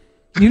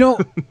 You know,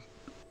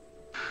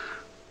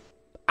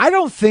 I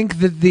don't think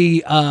that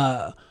the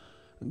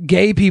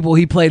gay people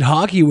he played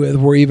hockey with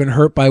were even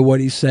hurt by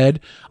what he said.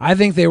 I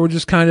think they were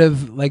just kind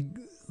of like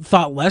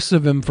thought less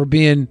of him for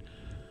being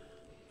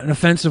an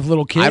offensive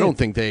little kid. I don't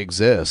think they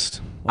exist.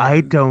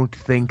 I don't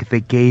think the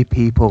gay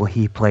people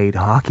he played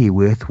hockey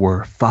with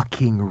were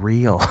fucking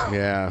real.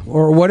 Yeah.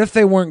 Or what if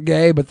they weren't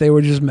gay, but they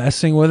were just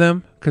messing with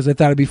him because they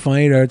thought it'd be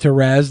funny to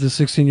razz the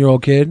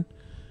 16-year-old kid?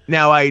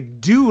 Now, I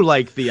do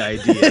like the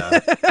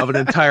idea of an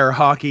entire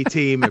hockey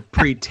team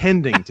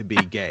pretending to be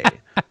gay.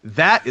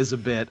 That is a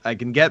bit I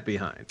can get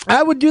behind.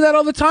 I would do that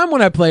all the time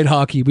when I played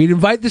hockey. We'd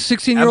invite the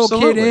 16-year-old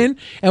kid in,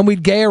 and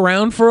we'd gay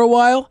around for a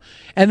while,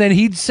 and then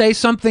he'd say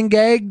something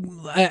gay,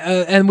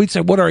 and we'd say,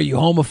 "What are you,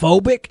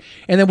 homophobic?"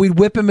 And then we'd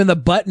whip him in the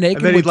butt naked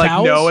and then with he'd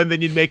towels. No, and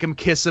then you'd make him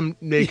kiss him,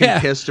 him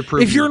kiss to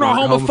prove if you're not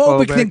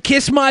homophobic, then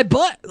kiss my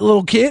butt,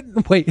 little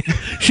kid. Wait,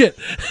 shit.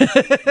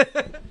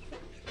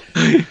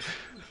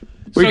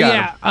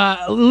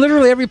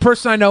 Literally every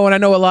person I know, and I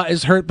know a lot,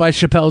 is hurt by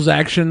Chappelle's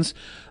actions.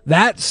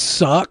 That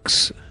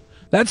sucks.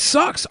 That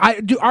sucks.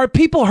 Are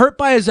people hurt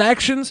by his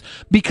actions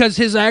because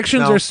his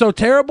actions are so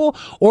terrible,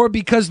 or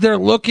because they're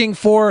looking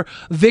for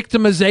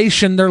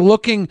victimization? They're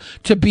looking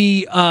to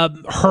be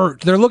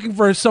hurt. They're looking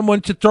for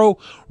someone to throw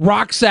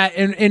rocks at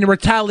in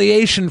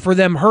retaliation for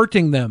them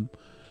hurting them.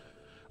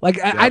 Like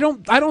I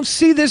don't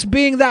see this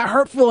being that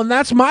hurtful, and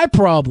that's my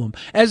problem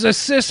as a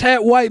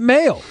cishet white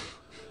male.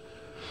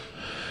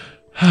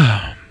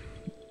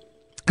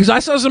 Because I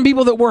saw some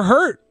people that were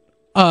hurt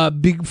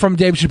from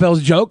Dave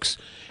Chappelle's jokes,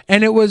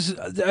 and it was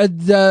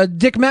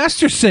Dick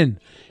Masterson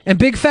and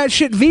Big Fat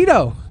Shit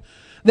Vito.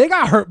 They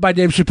got hurt by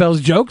Dave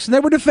Chappelle's jokes, and they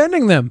were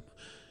defending them.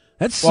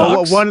 That sucks.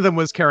 Well, one of them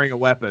was carrying a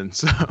weapon,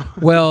 so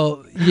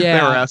well, yeah,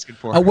 they were asking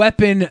for a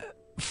weapon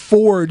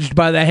forged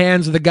by the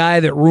hands of the guy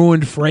that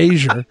ruined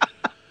Frasier.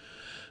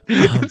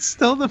 It's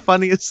still the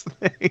funniest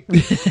thing.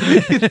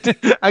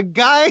 A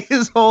guy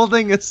is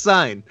holding a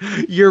sign.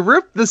 You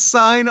rip the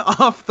sign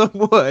off the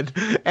wood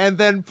and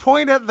then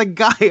point at the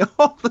guy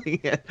holding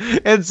it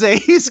and say,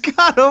 he's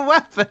got a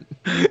weapon.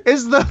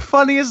 It's the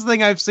funniest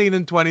thing I've seen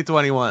in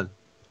 2021.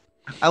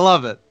 I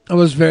love it. It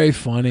was very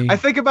funny. I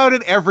think about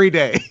it every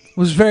day. It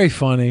was very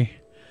funny.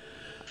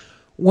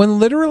 When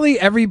literally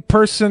every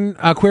person,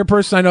 queer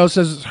person I know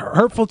says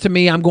hurtful to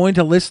me, I'm going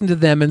to listen to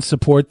them and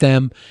support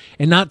them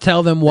and not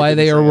tell them why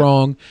they are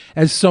wrong,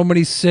 as so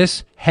many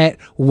cis het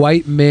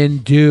white men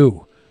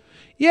do.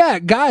 Yeah,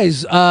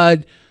 guys,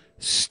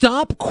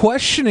 stop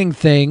questioning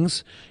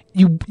things,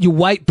 you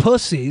white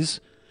pussies.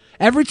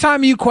 Every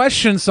time you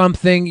question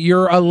something,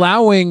 you're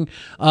allowing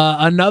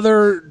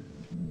another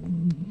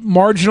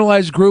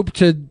marginalized group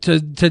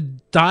to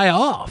die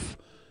off.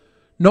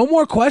 No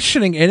more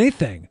questioning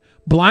anything.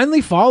 Blindly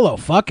follow.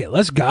 Fuck it.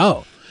 Let's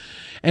go.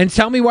 And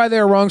tell me why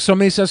they're wrong. So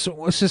many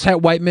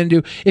cis-het white men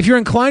do. If you're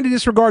inclined to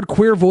disregard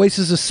queer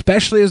voices,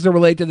 especially as they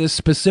relate to this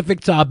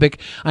specific topic,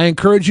 I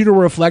encourage you to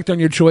reflect on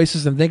your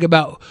choices and think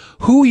about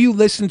who you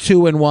listen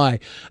to and why.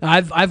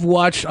 I've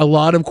watched a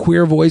lot of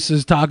queer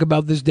voices talk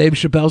about this Dave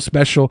Chappelle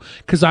special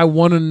because I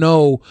want to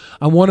know.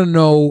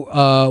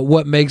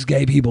 What makes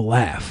gay people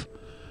laugh.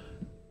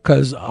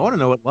 Because I want to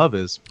know what love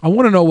is. I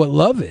want to know what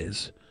love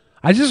is.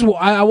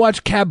 I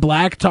watched Cat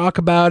Black talk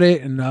about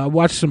it, and I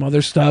watched some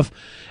other stuff,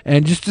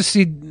 and just to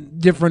see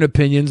different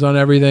opinions on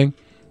everything.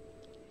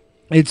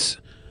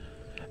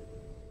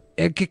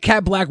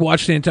 Cat Black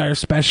watched the entire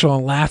special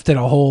and laughed at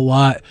a whole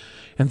lot,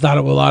 and thought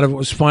a lot of it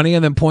was funny,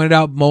 and then pointed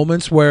out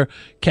moments where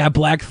Cat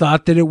Black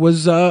thought that it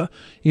was,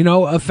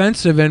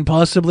 offensive and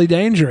possibly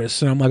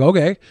dangerous. And I'm like,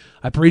 okay,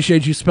 I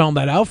appreciate you spelling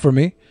that out for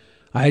me.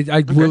 I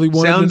really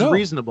wanted to know. Sounds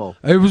reasonable.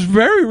 It was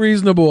very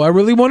reasonable. I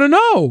really want to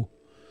know.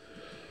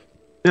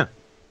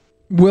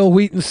 Will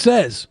Wheaton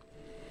says,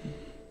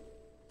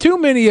 too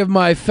many of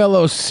my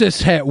fellow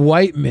cishet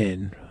white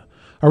men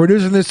are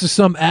reducing this to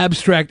some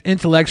abstract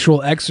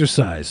intellectual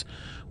exercise,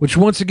 which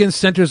once again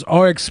centers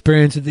our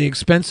experience at the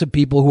expense of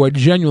people who are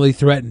genuinely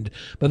threatened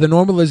by the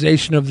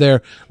normalization of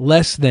their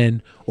less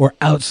than or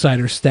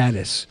outsider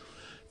status.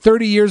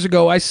 30 years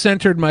ago, I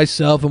centered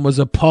myself and was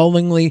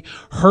appallingly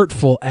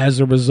hurtful as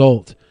a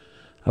result.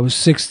 I was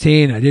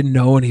 16. I didn't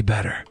know any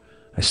better.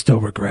 I still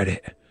regret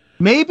it.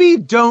 Maybe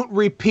don't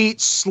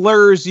repeat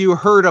slurs you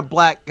heard a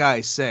black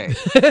guy say.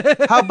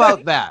 How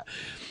about that?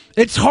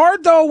 It's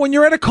hard, though, when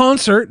you're at a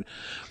concert.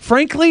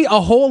 Frankly, a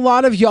whole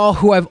lot of y'all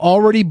who I've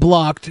already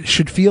blocked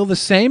should feel the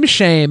same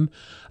shame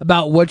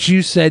about what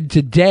you said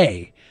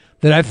today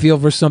that I feel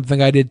for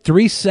something I did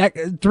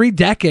 3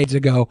 decades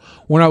ago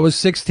when I was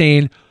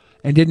 16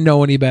 and didn't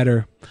know any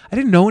better. I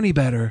didn't know any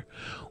better.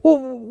 Well,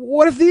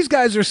 what if these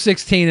guys are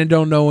 16 and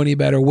don't know any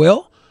better,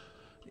 Will?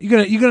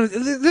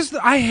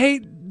 I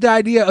hate the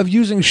idea of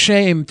using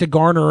shame to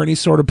garner any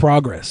sort of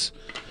progress.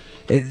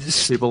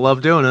 People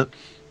love doing it.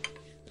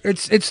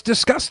 It's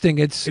disgusting.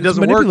 It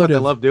doesn't work, but they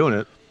love doing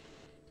it.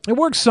 It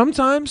works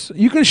sometimes.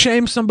 You can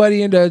shame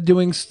somebody into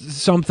doing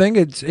something.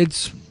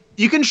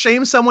 You can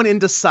shame someone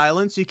into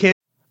silence. You can't.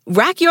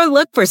 Rack your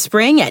look for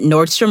spring at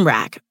Nordstrom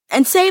Rack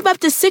and save up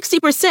to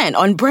 60%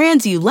 on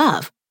brands you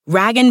love.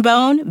 Rag &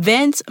 Bone,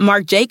 Vince,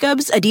 Marc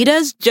Jacobs,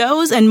 Adidas,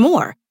 Joe's, and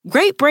more.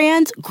 Great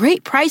brands,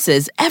 great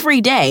prices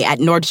every day at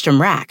Nordstrom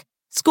Rack.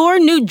 Score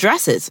new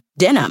dresses,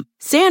 denim,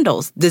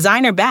 sandals,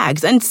 designer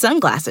bags, and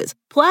sunglasses,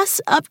 plus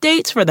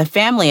updates for the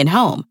family and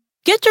home.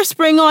 Get your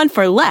spring on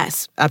for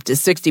less, up to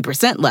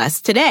 60%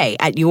 less today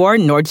at your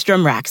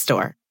Nordstrom Rack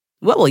store.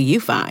 What will you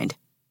find?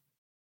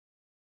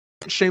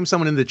 Shame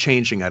someone into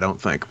changing, I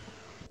don't think.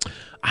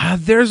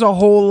 There's a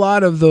whole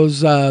lot of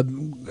those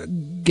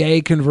gay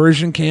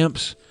conversion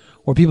camps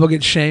where people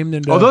get shamed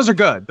into... Oh, those are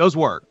good. Those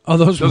work. Oh,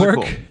 those work?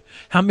 Are cool.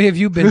 How many have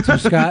you been to,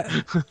 Scott?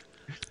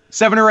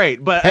 7 or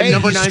 8, but hey,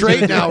 number 9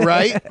 straight now,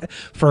 right?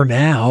 For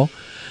now.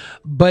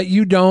 But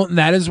you don't, and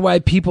that is why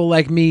people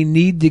like me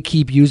need to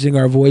keep using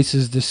our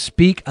voices to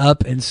speak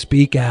up and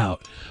speak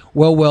out.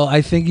 Well,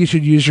 I think you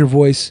should use your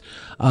voice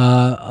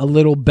a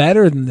little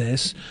better than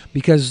this,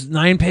 because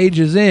 9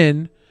 pages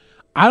in,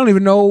 I don't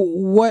even know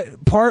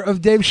what part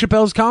of Dave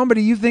Chappelle's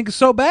comedy you think is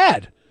so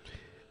bad.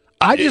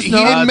 I just know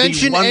he didn't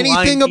mention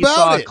anything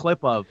about it.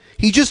 Clip of.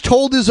 He just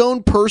told his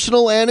own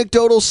personal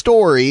anecdotal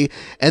story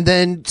and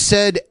then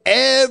said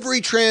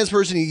every trans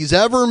person he's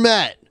ever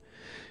met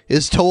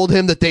has told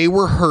him that they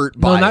were hurt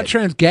by it. No, not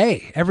trans,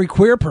 gay. Every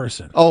queer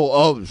person.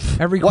 Oh.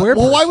 Every queer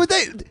person. Well, why would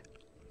they?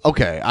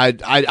 Okay, I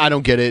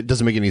don't get it. It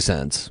doesn't make any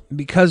sense.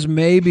 Because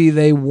maybe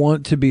they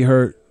want to be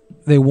hurt.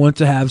 They want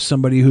to have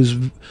somebody who's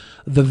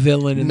the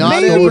villain in the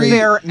story,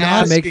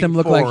 not to make them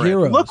look like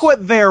heroes. Look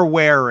what they're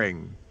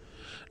wearing.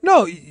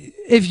 No,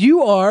 if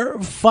you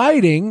are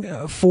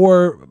fighting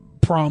for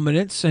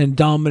prominence and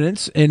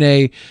dominance in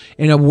a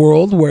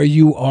world where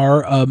you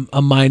are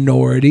a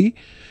minority,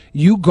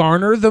 you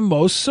garner the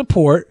most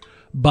support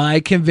by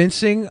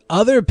convincing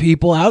other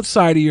people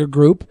outside of your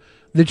group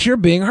that you're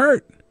being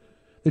hurt,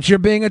 that you're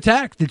being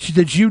attacked,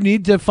 that you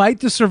need to fight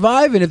to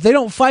survive. And if they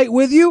don't fight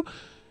with you,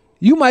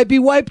 you might be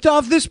wiped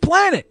off this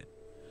planet.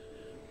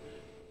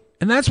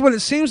 And that's what it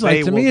seems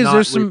like to me. Is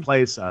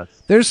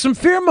there's some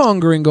fear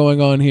mongering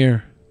going on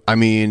here? I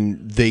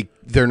mean,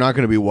 they're not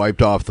going to be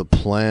wiped off the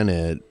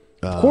planet.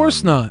 Of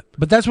course not.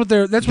 But that's what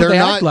they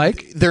act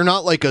like. They're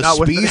not like a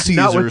species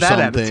or something.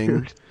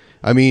 Attitude.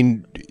 I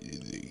mean,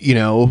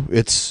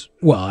 it's...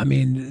 Well, I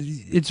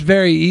mean, it's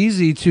very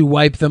easy to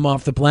wipe them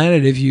off the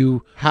planet if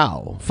you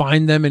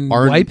find them and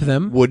wipe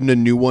them. Wouldn't a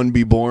new one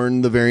be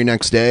born the very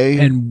next day?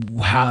 And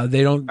how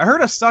they don't... I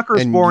heard a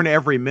sucker's born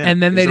every minute.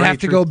 And then they'd have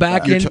to go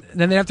back in.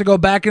 Then they have to go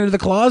back into the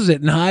closet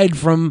and hide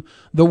from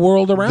the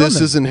world around them. This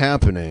isn't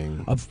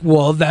happening.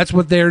 Well, that's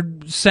what they're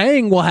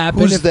saying will happen.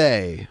 Who's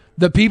they?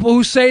 The people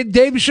who say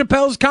Dave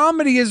Chappelle's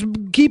comedy is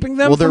keeping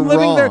them from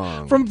living their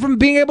from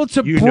being able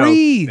to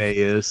breathe.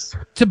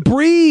 To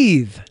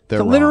breathe.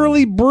 To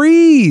literally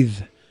breathe.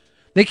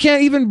 They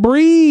can't even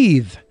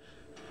breathe.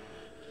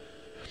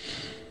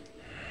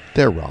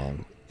 They're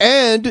wrong.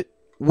 And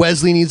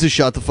Wesley needs to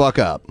shut the fuck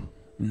up.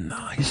 No,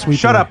 he's sweet.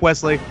 Shut up,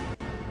 Wesley.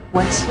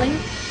 Wesley?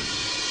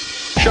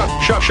 Shut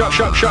up,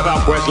 Wesley. Shut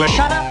up, Wesley.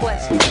 Shut up,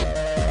 Wesley.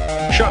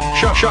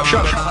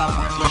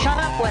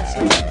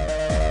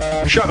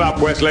 Shut up, Wesley. Shut up,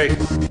 Wesley.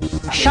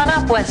 Shut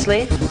up,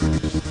 Wesley.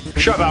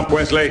 Shut up,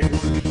 Wesley.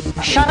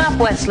 Shut up,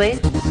 Wesley.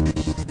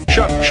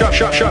 Shut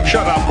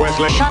up,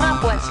 Wesley. Shut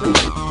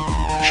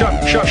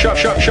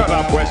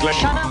up, Wesley.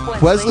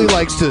 Wesley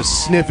likes to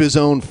sniff his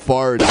own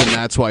farts, and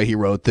that's why he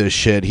wrote this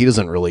shit. He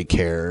doesn't really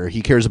care.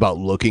 He cares about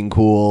looking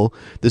cool.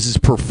 This is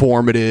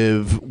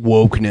performative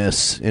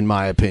wokeness, in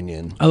my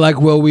opinion. I like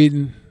Will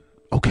Wheaton.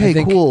 Okay,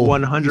 cool.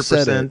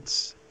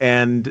 100%.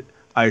 And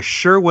I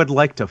sure would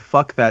like to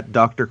fuck that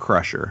Dr.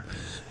 Crusher.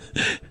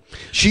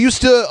 She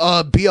used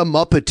to be a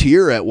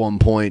Muppeteer at one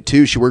point,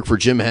 too. She worked for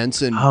Jim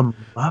Henson. A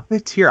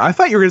Muppeteer? I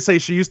thought you were going to say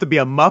she used to be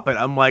a Muppet.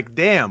 I'm like,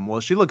 damn,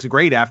 well, she looks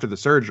great after the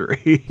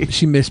surgery.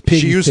 She missed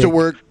Piggy She used Pig.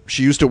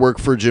 to work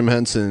for Jim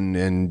Henson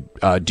and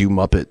do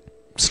Muppet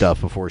stuff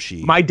before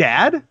she... My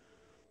dad?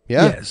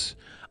 Yeah. Yes.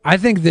 I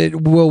think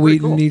that Will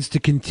Wheaton needs to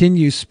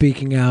continue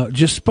speaking out.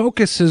 Just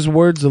focus his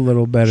words a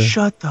little better.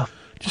 Shut the...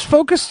 Just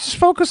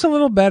focus a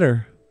little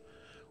better,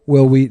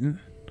 Will Wheaton.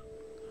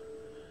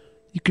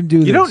 You can do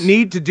this. You don't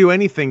need to do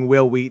anything,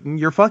 Will Wheaton.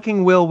 You're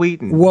fucking Will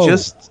Wheaton. Whoa.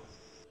 Just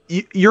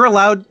you're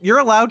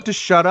allowed to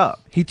shut up.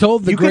 He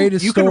told the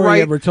greatest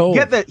story ever told.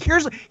 Get that.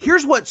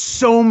 Here's what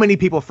so many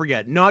people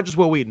forget. Not just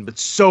Will Wheaton, but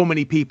so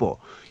many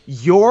people.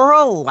 You're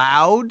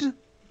allowed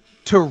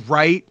to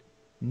write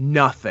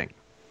nothing.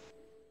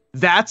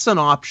 That's an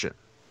option.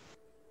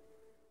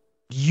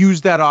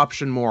 Use that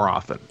option more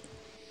often.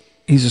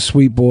 He's a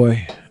sweet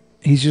boy.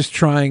 He's just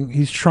trying.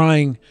 He's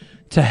trying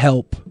to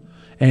help,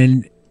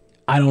 and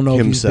I don't know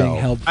if he's being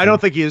helpful. I don't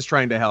think he is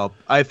trying to help.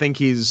 I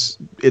think it's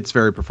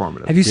very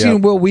performative. Have you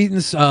seen Will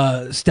Wheaton's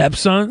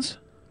stepsons?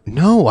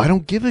 No, I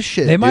don't give a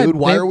shit, dude.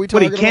 Why are we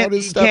talking about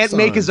his stepsons? He can't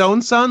make his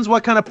own sons?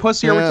 What kind of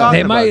pussy are we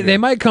talking about? They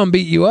might come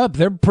beat you up.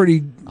 They're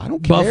pretty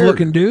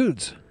buff-looking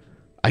dudes.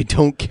 I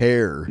don't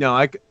care.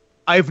 No,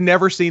 I've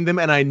never seen them,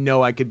 and I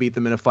know I could beat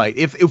them in a fight.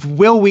 If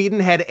Will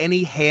Wheaton had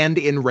any hand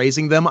in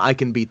raising them, I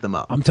can beat them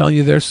up. I'm telling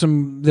you, there's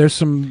some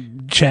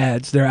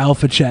chads. They're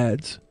alpha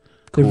chads.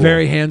 Cool. They're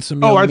very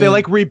handsome. Oh, are they men.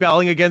 like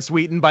rebelling against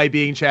Wheaton by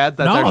being Chad?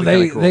 That's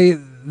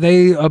no,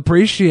 they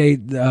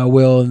appreciate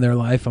Will in their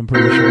life. I'm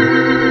pretty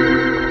sure.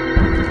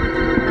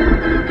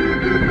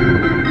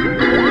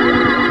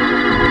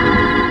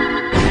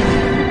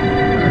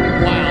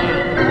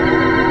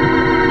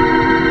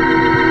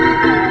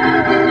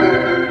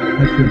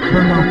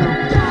 Turn off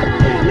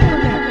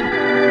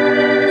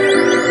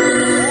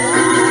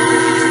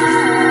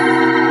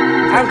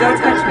Oh, don't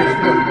touch me.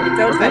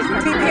 Don't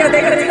touch me. Yeah,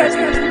 they're going to touch me.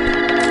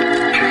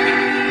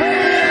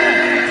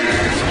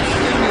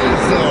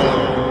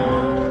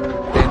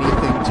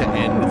 Anything to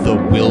end the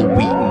Will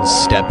Wheaton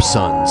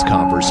stepsons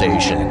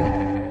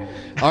conversation.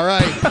 All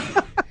right.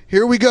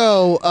 Here we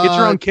go. Get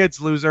your own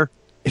kids, loser.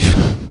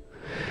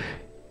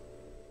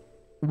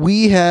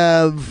 We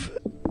have...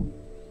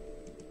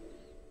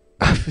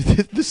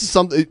 This is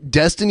something...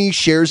 Destiny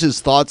shares his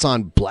thoughts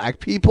on black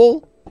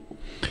people?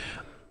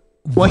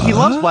 Well, he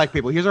loves black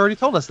people. He's already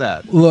told us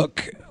that.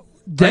 Look,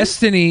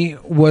 Destiny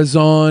was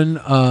on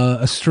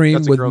a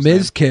stream with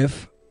Ms.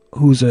 Kiff,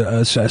 who's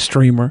a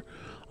streamer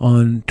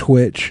on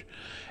Twitch,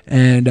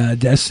 and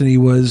Destiny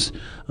was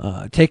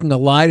taking a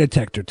lie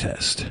detector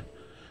test.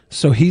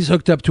 So he's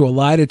hooked up to a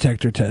lie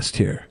detector test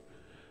here.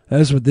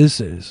 That's what this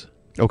is.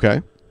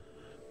 Okay.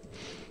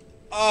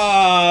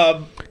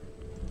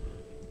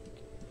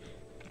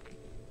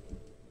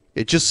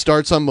 It just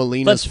starts on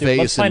Melina's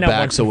face and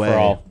backs away. For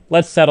all.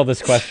 Let's settle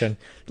this question.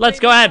 Let's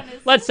go ahead.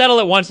 Let's settle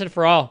it once and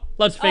for all.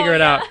 Let's figure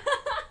it out.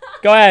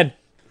 Go ahead.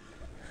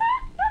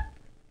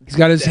 He's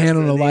got his hand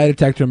on a lie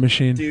detector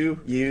machine. Do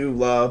you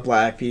love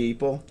black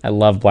people? I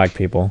love black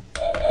people.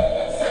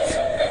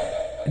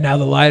 Now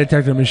the lie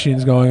detector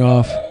machine's going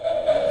off.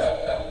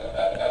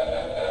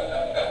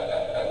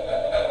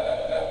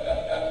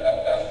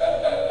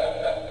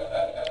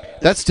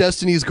 That's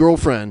Destiny's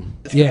girlfriend.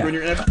 Yeah.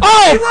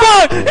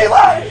 Oh, fuck! He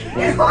lied!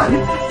 He lied!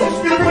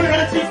 It's gonna ruin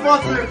your cheese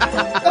monster!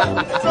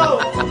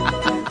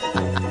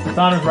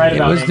 Don was right He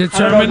about was me.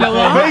 determined to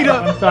lie.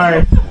 I'm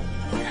sorry.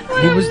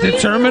 He was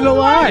determined to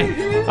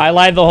lie. I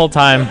lied the whole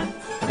time.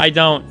 I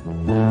don't.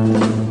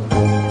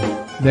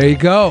 There you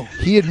go.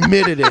 He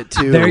admitted it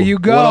too. There you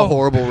go. What a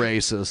horrible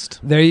racist.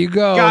 There you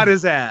go. Got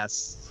his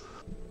ass.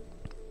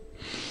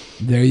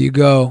 There you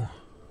go.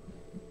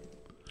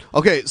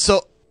 Okay,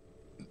 so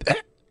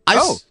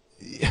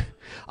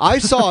I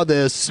saw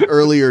this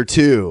earlier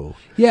too.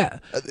 Yeah.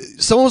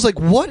 Someone was like,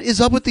 "What is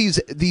up with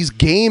these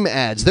game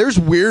ads? There's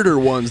weirder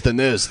ones than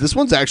this. This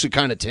one's actually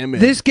kind of timid."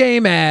 This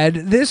game ad,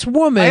 this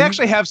woman. I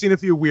actually have seen a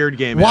few weird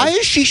game Why ads.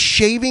 is she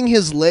shaving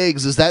his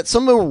legs? Is that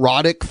some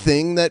erotic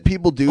thing that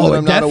people do that it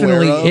I'm not aware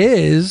definitely of?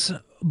 is,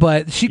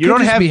 but she You could don't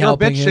just have be your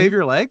helping bitch him. shave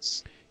your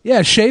legs?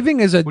 Yeah, shaving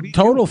is a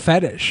total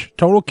fetish,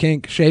 total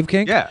kink, shave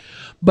kink. Yeah.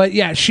 But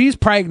yeah, she's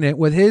pregnant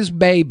with his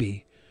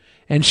baby,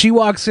 and she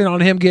walks in on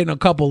him getting a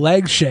couple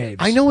legs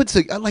shaved. I know it's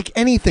like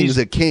anything's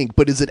a kink,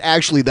 but is it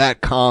actually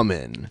that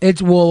common?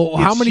 It's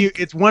how many?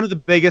 It's one of the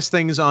biggest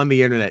things on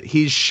the internet.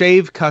 He's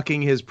shave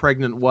cucking his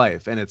pregnant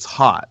wife, and it's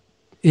hot.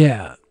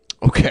 Yeah.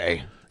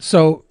 Okay.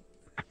 So,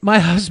 my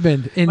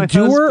husband,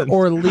 endure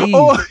or leave.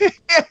 Oh,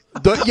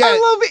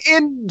 I love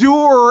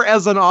endure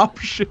as an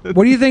option.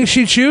 What do you think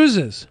she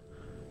chooses?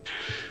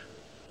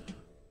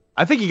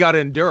 I think you got to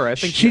endure. I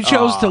think She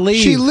chose to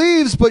leave. She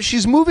leaves, but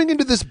she's moving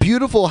into this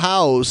beautiful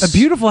house. A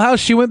beautiful house.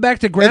 She went back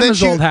to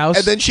grandma's old house.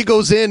 And then she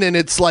goes in, and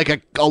it's like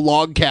a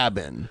log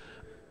cabin.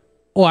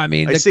 Well, I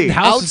mean, the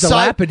house is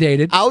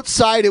dilapidated.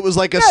 Outside, it was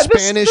like a Yeah,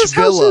 Spanish this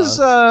villa.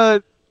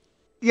 House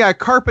is,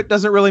 carpet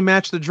doesn't really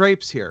match the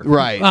drapes here.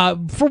 Right.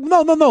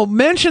 No.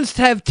 Mansions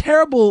have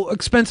terrible,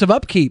 expensive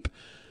upkeep.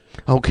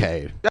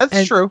 Okay.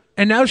 That's true.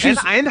 And now she's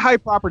and high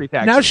property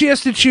taxes. Now she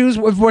has to choose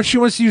whether she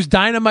wants to use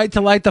dynamite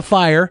to light the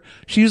fire.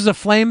 She uses a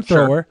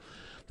flamethrower.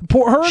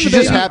 Her and She the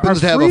baby just happens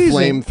are to have a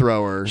freezing.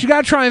 flamethrower. She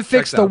got to try and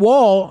fix Checks the out.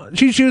 wall.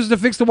 She chooses to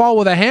fix the wall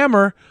with a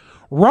hammer.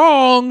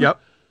 Wrong.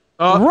 Yep.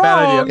 Oh, Wrong.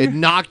 bad idea. It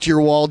knocked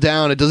your wall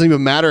down. It doesn't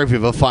even matter if you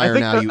have a fire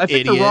now, you I think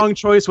idiot. the wrong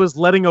choice was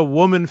letting a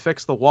woman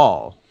fix the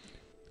wall.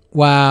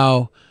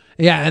 Wow.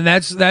 Yeah, and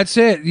that's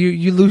it.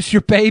 You lose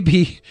your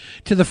baby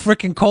to the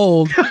freaking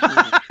cold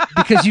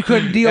because you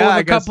couldn't deal with I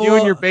a guess couple. you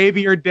and your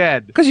baby are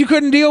dead. Because you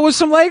couldn't deal with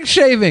some leg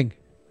shaving.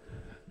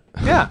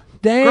 Yeah.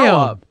 Damn. Grow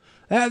up.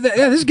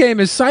 This game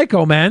is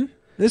psycho, man.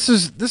 This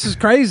is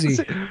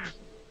crazy.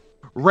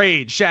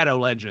 Rage, Shadow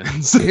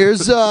Legends.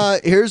 Here's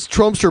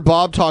Trumpster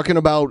Bob talking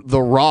about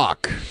The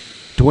Rock,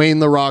 Dwayne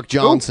The Rock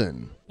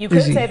Johnson. You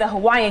could say the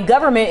Hawaiian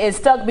government is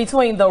stuck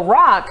between The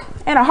Rock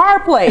and a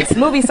hard place.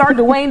 Movie star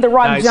Dwayne The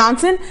Rock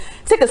Johnson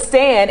took a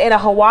stand in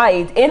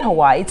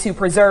Hawaii to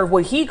preserve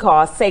what he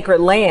calls sacred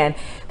land.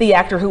 The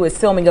actor, who is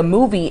filming a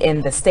movie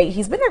in the state,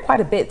 he's been there quite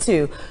a bit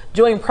too,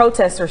 joined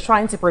protesters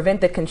trying to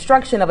prevent the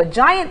construction of a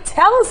giant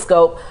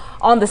telescope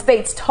on the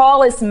state's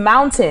tallest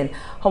mountain.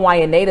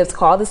 Hawaiian natives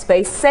call the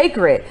space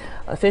sacred.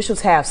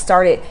 Officials have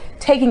started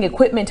taking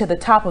equipment to the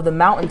top of the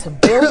mountain to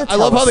build a telescope. I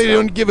love how they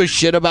didn't give a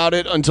shit about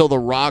it until The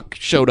Rock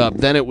showed up.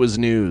 Then it was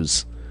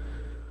news.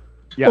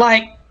 Yeah.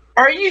 Like,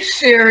 are you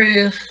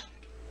serious?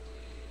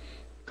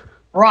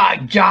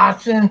 Rock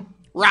Johnson?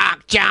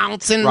 Rock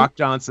Johnson? Rock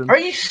Johnson. Are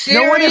you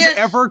serious? No one has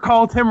ever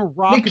called him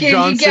Rock Because you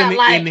Johnson got,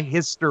 like, in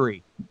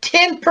history.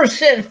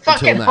 10%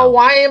 fucking now.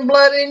 Hawaiian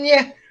blood in you?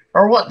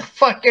 Or what the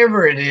fuck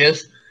ever it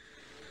is.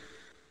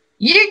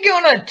 You're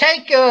gonna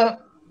take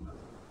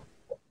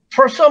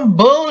for some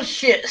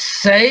bullshit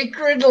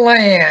sacred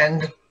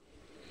land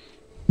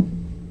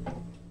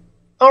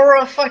or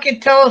a fucking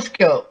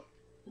telescope.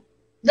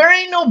 There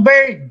ain't no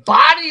buried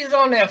bodies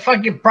on that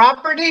fucking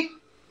property.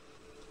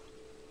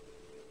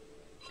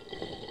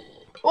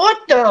 What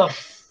the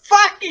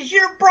fuck is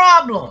your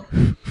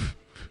problem?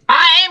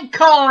 I am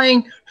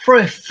calling for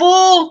a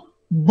full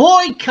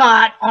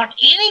boycott on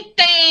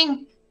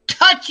anything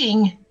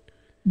touching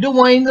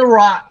Dwayne The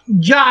Rock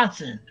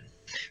Johnson.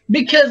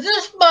 Because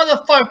this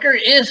motherfucker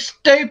is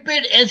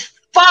stupid as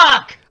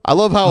fuck. I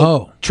love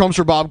how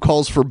Trumpster Bob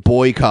calls for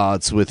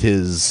boycotts with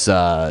his,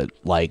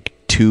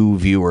 2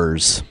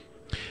 viewers.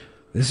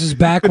 This is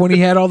back when he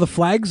had all the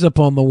flags up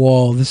on the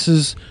wall. This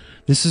is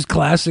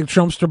classic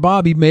Trumpster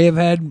Bob. He may have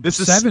had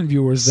 7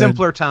 viewers then.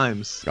 Simpler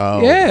times.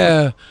 Oh.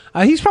 Yeah.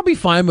 He's probably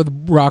fine with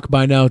Rock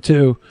by now,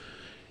 too.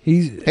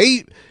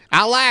 I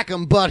like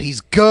him, but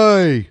he's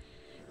gay.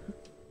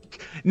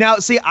 Now,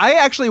 see, I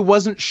actually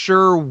wasn't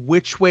sure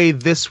which way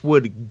this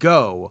would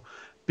go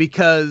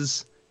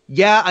because,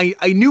 I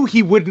knew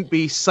he wouldn't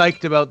be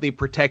psyched about the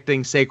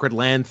protecting sacred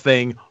land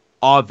thing,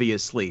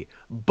 obviously.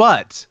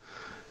 But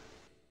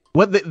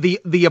what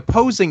the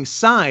opposing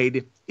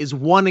side is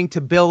wanting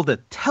to build a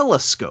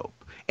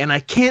telescope, and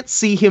I can't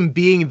see him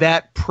being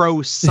that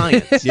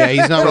pro-science. Yeah,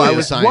 he's not So really I a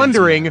was science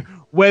wondering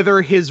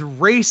whether his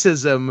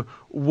racism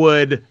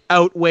would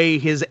outweigh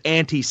his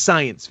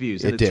anti-science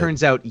views, and It it did.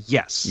 turns out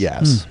yes.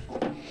 Yes.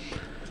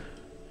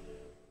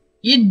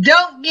 You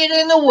don't get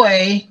in the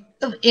way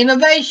of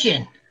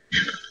innovation.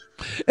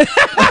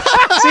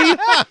 See,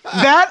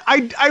 that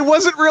I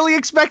wasn't really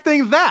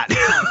expecting that.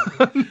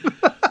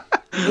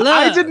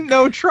 I didn't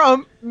know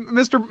Trump,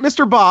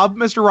 Mr. Bob,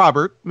 Mr.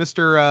 Robert,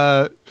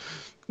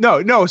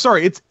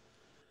 sorry, it's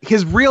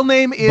his real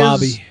name is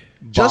Bobby.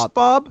 Just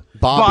Bob?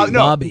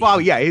 Bobby.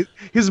 Bobby. Yeah,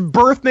 his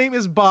birth name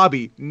is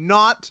Bobby,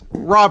 not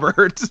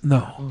Robert.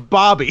 No.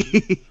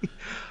 Bobby.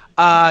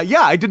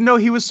 Yeah, I didn't know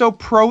he was so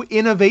pro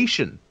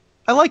innovation.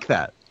 I like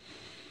that.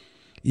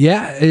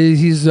 Yeah,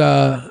 he's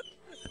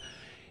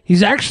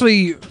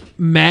actually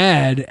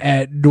mad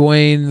at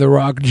Dwayne "The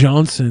Rock"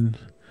 Johnson.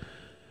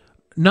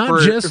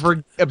 Not just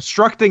for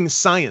obstructing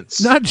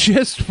science. Not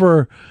just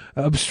for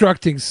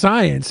obstructing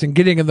science and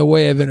getting in the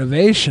way of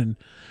innovation,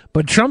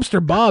 but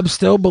Trumpster Bob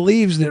still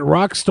believes that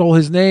Rock stole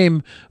his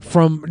name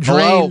from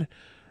Drain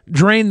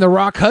the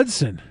Rock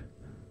Hudson.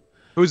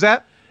 Who's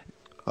that?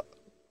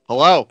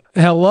 Hello.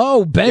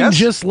 Ben Yes?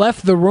 just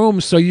left the room,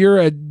 so you're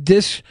a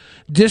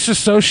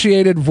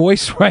disassociated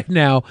voice right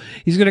now.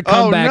 He's going to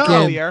come back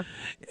in.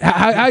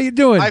 How you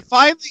doing? I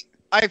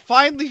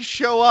finally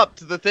show up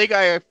to the thing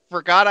I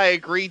forgot I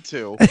agreed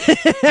to on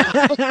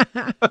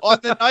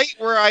the night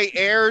where I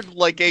aired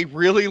like a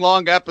really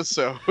long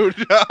episode.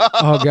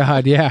 Oh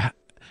God, yeah.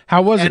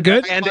 How was it?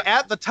 Good. And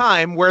at the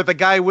time where the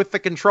guy with the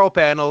control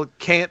panel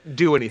can't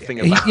do anything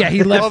about it.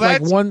 He left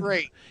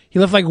He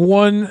left like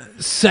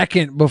 1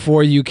 second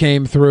before you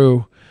came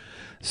through.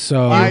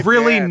 So you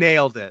really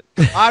nailed it.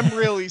 I'm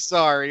really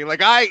sorry.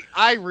 Like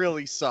I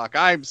really suck.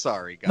 I'm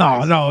sorry,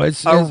 guys. No,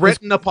 it's a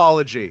written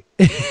apology.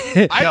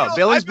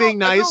 Billy's being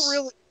nice.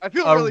 I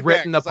feel really a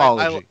written bad 'cause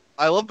apology.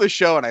 I love the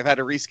show, and I've had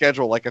to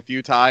reschedule like a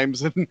few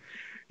times. And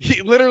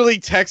he literally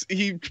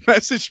he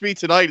messaged me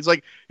tonight. He's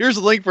like, "Here's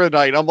a link for the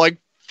night." I'm like,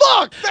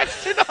 "Fuck,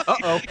 that's tonight."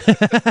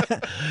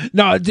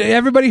 No,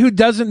 everybody who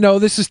doesn't know,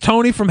 this is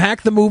Tony from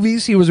Hack the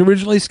Movies. He was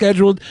originally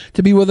scheduled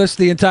to be with us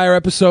the entire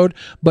episode,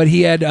 but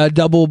he had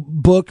double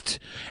booked.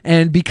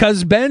 And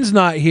because Ben's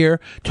not here,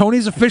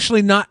 Tony's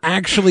officially not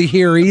actually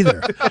here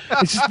either.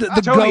 It's just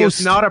the Tony ghost.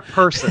 is not a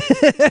person.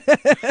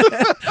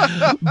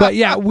 But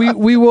yeah,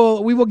 we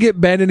will get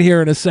Ben in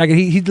here in a second.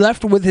 He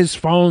left with his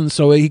phone,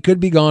 so he could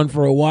be gone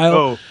for a while.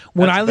 Oh,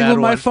 when that's I a leave bad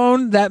with my one.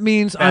 phone, that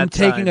means I'm Bad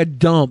taking sign. a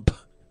dump.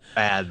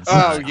 Bad.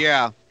 Oh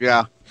yeah.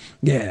 Yeah.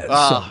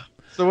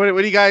 So what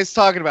are you guys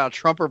talking about?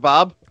 Trump or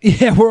Bob?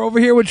 Yeah, we're over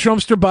here with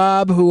Trumpster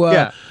Bob,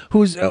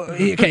 who's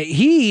okay.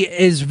 He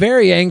is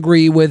very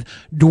angry with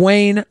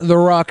Dwayne "The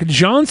Rock"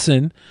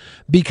 Johnson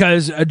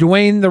because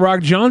Dwayne "The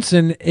Rock"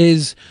 Johnson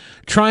is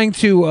trying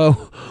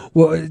to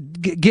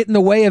get in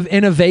the way of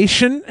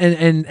innovation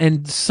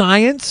and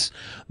science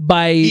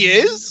by. He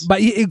is?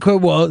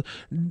 Dwayne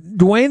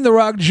 "The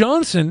Rock"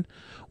 Johnson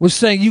was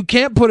saying you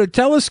can't put a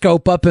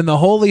telescope up in the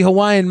holy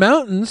Hawaiian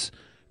mountains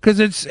because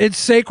it's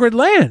sacred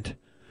land.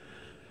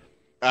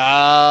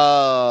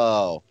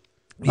 Oh.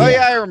 Yeah. Oh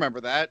yeah, I remember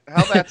that.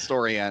 How'd that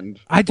story end?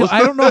 I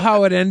don't know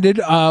how it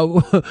ended. I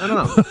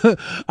don't know.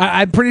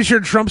 I'm pretty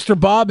sure Trumpster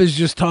Bob is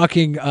just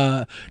talking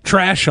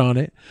trash on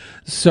it.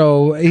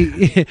 So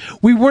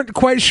we weren't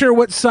quite sure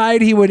what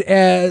side he would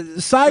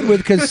side with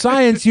because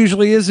science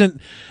usually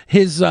isn't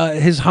his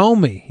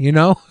homie, you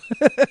know?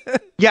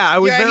 Yeah, I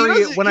was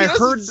when I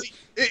heard.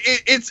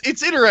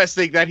 It's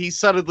interesting that he's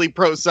suddenly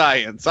pro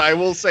science. I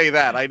will say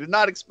that I did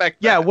not expect.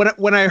 Yeah,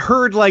 when I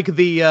heard like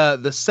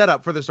the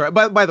setup for the story.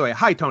 By the way,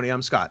 hi Tony,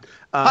 I'm Scott.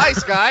 Hi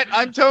Scott,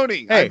 I'm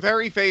Tony. Hey, I'm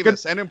very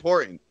famous and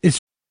important.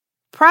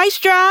 Price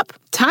drop?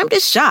 Time to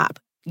shop.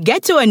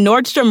 Get to a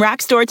Nordstrom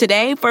Rack store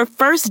today for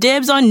first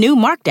dibs on new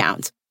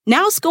markdowns.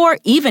 Now score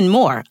even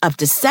more, up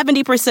to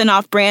 70%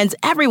 off brands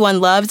everyone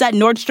loves at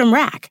Nordstrom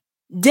Rack.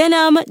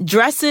 Denim,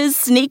 dresses,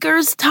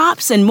 sneakers,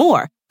 tops, and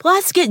more.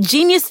 Plus, get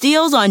genius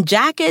deals on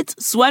jackets,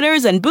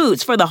 sweaters, and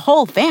boots for the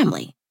whole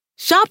family.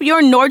 Shop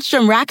your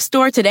Nordstrom Rack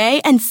store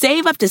today and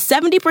save up to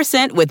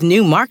 70% with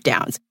new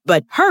markdowns.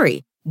 But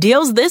hurry,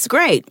 deals this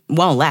great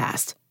won't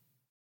last.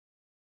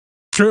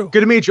 True.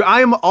 Good to meet you.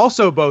 I am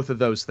also both of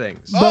those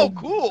things.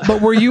 Cool.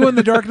 But were you in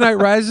The Dark Knight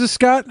Rises,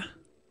 Scott?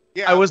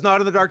 Yeah, I was not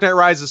in The Dark Knight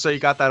Rises, so you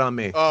got that on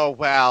me. Oh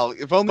wow!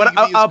 If only.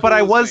 But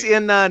I was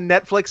in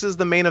Netflix's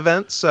The Main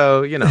Event,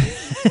 so you know.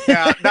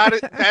 Yeah,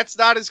 that's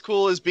not as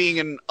cool as being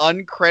an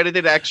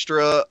uncredited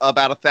extra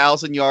about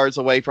 1,000 yards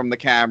away from the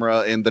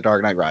camera in The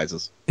Dark Knight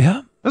Rises.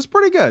 Yeah, that's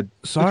pretty good.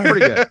 Sorry,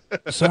 pretty good.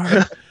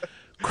 Sorry,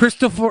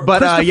 Christopher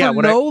yeah,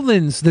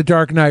 Nolan's The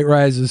Dark Knight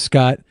Rises.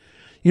 Scott,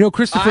 you know who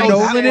Christopher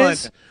Nolan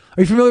is?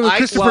 Are you familiar with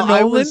Christopher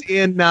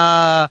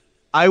Nolan?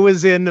 I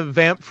was in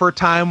Vamp for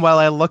Time while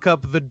I look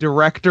up the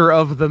director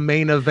of The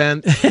Main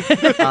Event. Is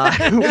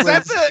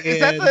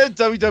that the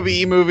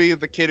WWE movie,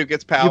 The Kid Who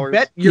Gets Powers? You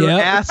bet your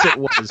ass it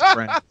was,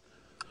 friend.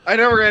 I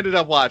never ended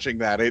up watching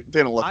that. It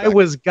didn't look. I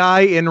was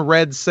guy in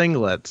red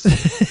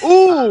singlets.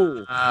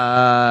 Ooh.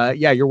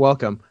 Yeah, you're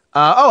welcome.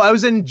 I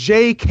was in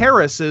Jay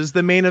Karras's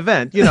The Main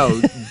Event. You know,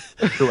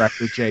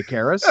 director Jay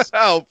Karras.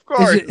 Oh, of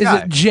course. Is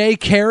it Jay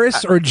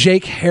Karras or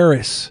Jake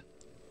Harris?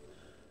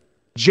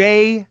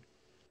 Jay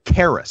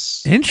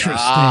Karras.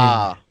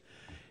 Interesting.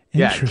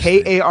 Yeah,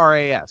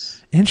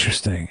 Karas.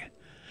 Interesting.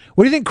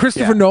 What do you think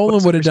Christopher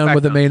Nolan would have done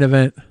with The Main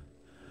Event?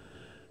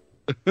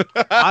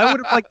 I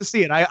would have liked to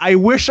see it. I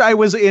wish I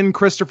was in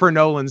Christopher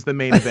Nolan's The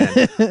Main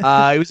Event.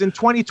 It was in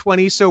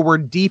 2020, so we're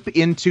deep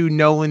into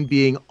Nolan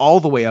being all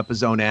the way up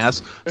his own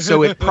ass.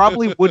 So it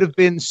probably would have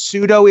been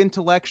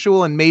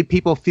pseudo-intellectual and made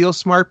people feel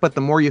smart, but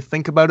the more you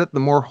think about it, the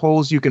more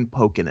holes you can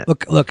poke in it.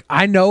 Look,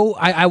 I know,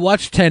 I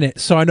watched Tenet,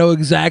 so I know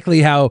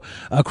exactly how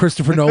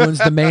Christopher Nolan's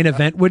The Main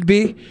Event would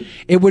be.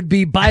 It would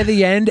be, by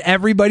the end,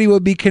 everybody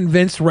would be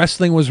convinced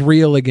wrestling was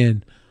real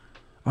again.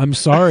 I'm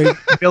sorry.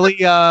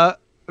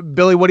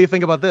 Billy, what do you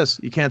think about this?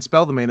 You can't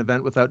spell The Main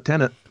Event without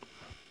Tenet.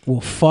 Well,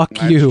 fuck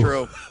That's you.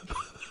 True.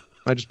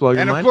 I just blow your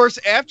mind. And of course,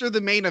 after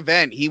The Main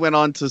Event, he went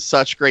on to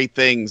such great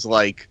things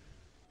like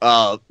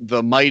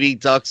the Mighty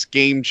Ducks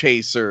Game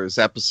Chasers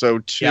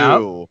episode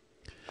 2,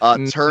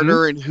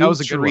 Turner and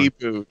Hoops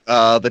reboot,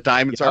 the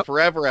Diamonds Are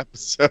Forever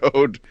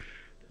episode,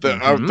 the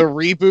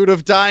reboot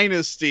of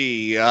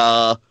Dynasty,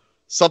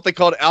 something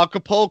called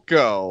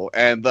Acapulco,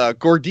 and the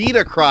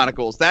Gordita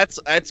Chronicles.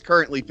 That's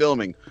currently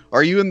filming.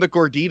 Are you in the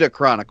Gordita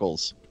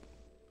Chronicles?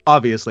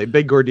 Obviously,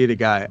 big Gordita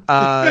guy.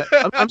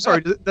 I'm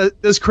sorry.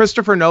 Does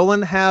Christopher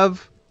Nolan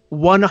have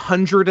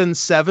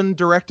 107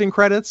 directing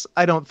credits?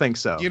 I don't think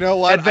so. You know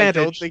what? Advantage,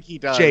 I don't think he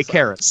does. Jake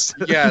Harris.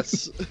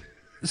 Yes.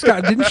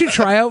 Scott, didn't you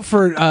try out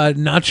for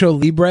Nacho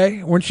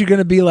Libre? Weren't you going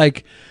to be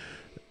like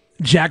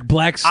Jack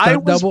Black's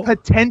stunt double?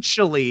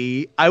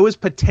 I was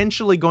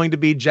potentially going to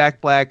be Jack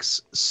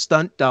Black's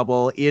stunt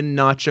double in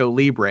Nacho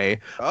Libre,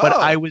 but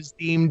I was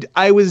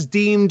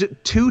deemed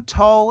too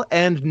tall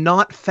and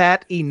not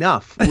fat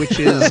enough, which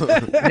is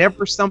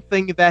never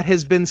something that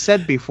has been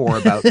said before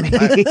about me.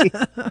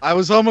 I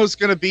was almost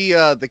going to be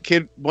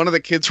one of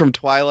the kids from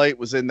Twilight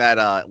was in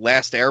that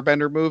Last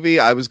Airbender movie.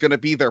 I was going to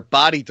be their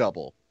body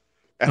double.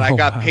 And I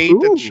got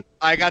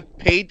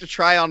paid to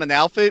try on an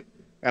outfit,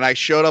 and I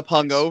showed up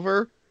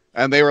hungover.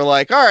 And they were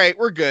like, all right,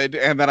 we're good.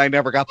 And then I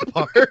never got the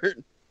part.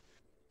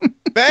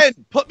 Ben,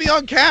 put me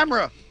on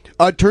camera.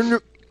 Turn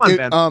your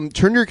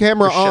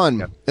camera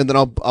on, and then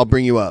I'll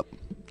bring you up.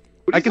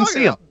 I can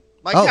see him.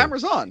 My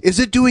camera's on. Is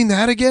it doing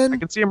that again? I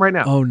can see him right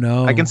now. Oh,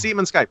 no. I can see him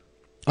in Skype.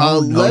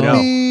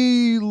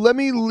 Let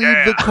me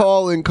leave the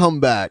call and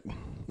come back.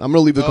 I'm going to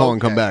leave the call and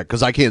come back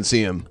because I can't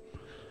see him.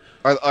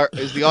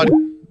 Is the audio...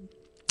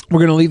 We're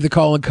going to leave the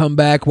call and come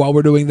back. While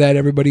we're doing that,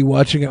 everybody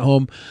watching at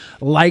home,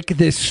 like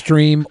this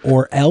stream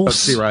or else. Let's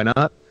see, why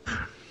not?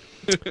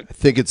 I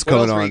think it's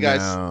coming on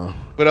now.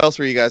 What else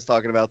were you guys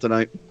talking about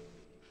tonight?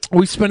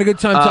 We spent a good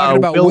time talking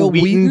about Will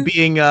Wheaton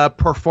being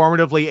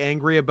performatively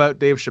angry about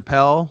Dave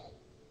Chappelle.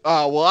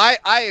 Well,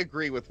 I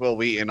agree with Will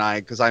Wheaton.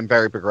 because I'm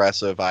very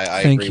progressive.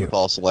 I agree with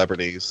all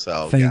celebrities.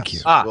 So Thank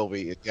you. Will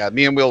Wheaton. Yeah,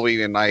 me and Will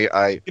Wheaton.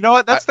 You know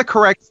what? That's the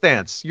correct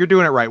stance. You're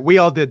doing it right. We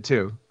all did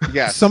too.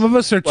 Yes. Some of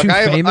us are too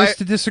famous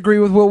to disagree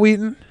with Will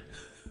Wheaton.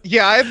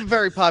 Yeah, I have a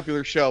very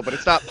popular show, but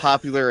it's not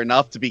popular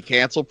enough to be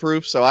cancel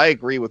proof. So I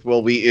agree with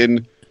Will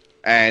Wheaton.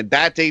 And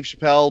that Dave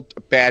Chappelle,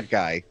 bad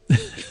guy.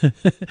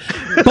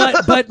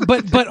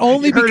 but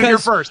only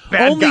because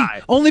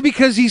only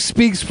because he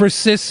speaks for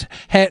cis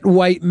het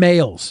white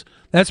males.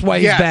 That's why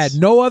he's bad.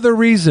 No other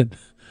reason.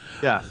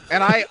 Yeah.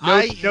 And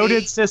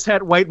noted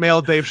cishet white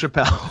male Dave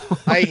Chappelle.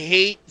 I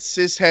hate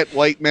cishet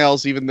white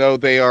males, even though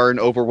they are an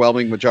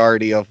overwhelming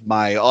majority of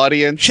my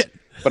audience. Shit.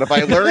 But if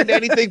I learned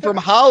anything from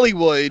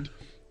Hollywood,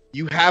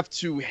 you have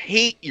to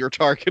hate your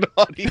target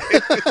audience.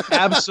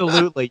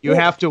 Absolutely. You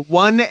have to,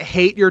 1,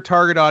 hate your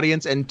target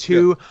audience, and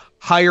 2,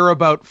 hire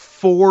about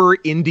 4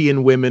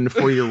 Indian women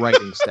for your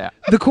writing staff.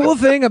 The cool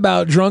thing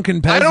about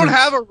Drunken Peasants... I don't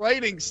have a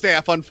writing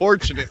staff,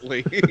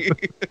 unfortunately.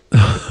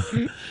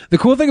 The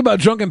cool thing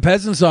about Drunken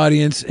Peasants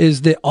audience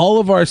is that all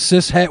of our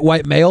cishet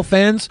white male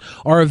fans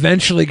are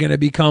eventually going to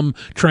become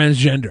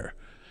transgender.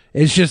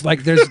 It's just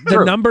like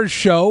the numbers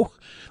show...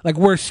 Like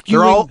we're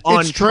skewing,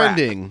 it's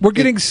trending. We're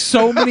getting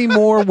so many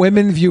more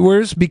women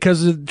viewers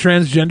because of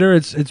transgender.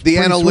 It's the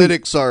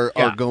analytics are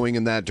going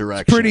in that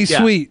direction. It's pretty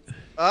sweet.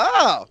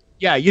 Oh,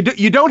 yeah.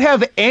 You don't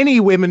have any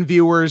women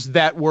viewers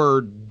that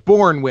were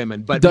born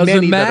women, but doesn't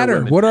many matter. That are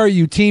women. What are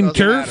you, Team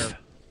Turf?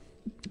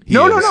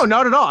 No,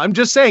 not at all. I'm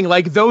just saying,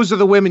 like those are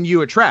the women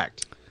you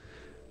attract.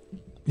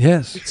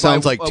 Yes, it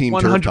sounds like Team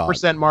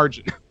 100%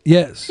 margin.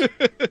 Yes,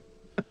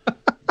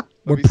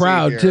 we're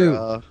proud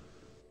too.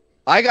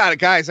 I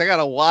got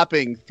a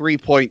whopping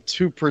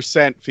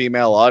 3.2%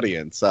 female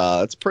audience.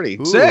 That's pretty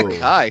sick.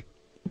 High.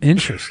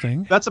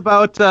 Interesting. That's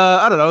about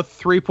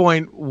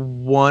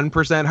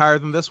 3.1% higher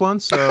than this one.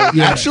 So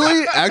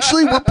actually,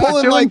 we're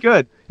pulling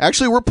good.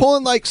 Actually, we're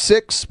pulling like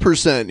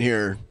 6%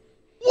 here.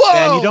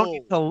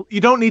 Whoa! Ben,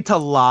 you don't need to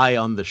lie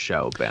on the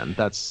show, Ben.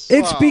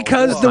 It's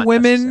because the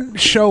women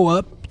show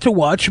up to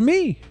watch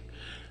me.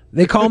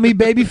 They call me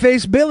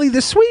Babyface Billy,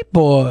 the sweet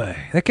boy.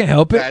 They can't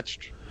help it.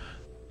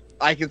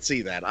 I can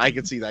see that.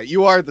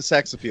 You are the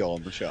sex appeal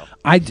on the show.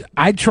 I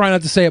try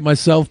not to say it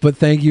myself, but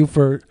thank you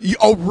for...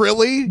 Oh,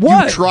 really?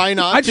 What? You try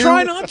not to? I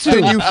try not to.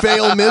 Then you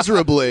fail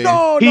miserably.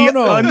 No. He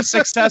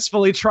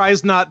unsuccessfully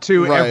tries not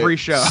to every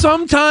show.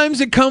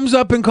 Sometimes it comes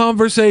up in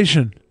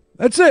conversation.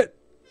 That's it.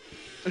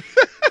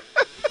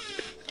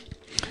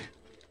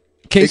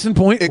 Case in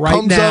point, It right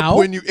comes now.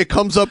 It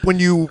comes up when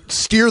you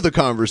steer the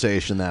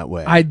conversation that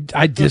way. I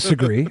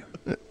disagree.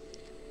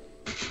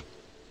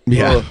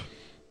 Yeah.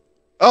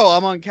 Oh,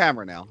 I'm on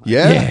camera now.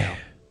 Yeah.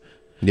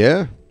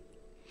 Yeah.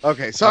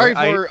 Okay, sorry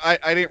I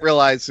didn't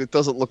realize it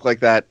doesn't look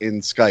like that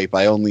in Skype.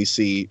 I only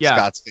see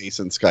Scott's face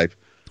in Skype.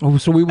 Oh,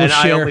 so we will And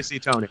share. I only see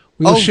Tony.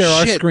 We will share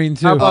our screen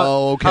too. How about,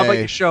 okay. How about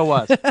you show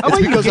us? How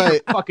about you get your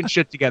fucking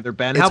shit together,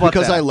 Ben? How It's about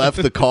because that? I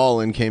left the call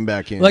and came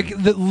back in. Like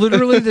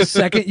literally the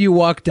second you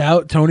walked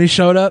out, Tony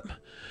showed up.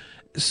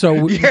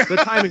 So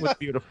the timing was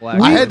beautiful.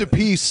 Actually. I had to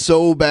pee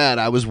so bad.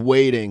 I was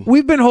waiting.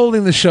 We've been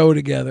holding the show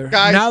together.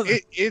 Guys, now,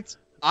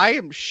 I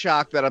am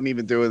shocked that I'm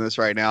even doing this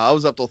right now. I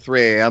was up till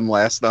 3 a.m.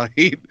 last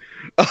night.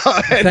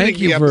 Thank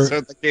you the for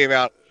episode that came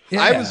out.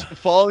 Yeah. I was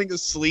falling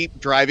asleep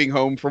driving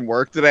home from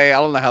work today. I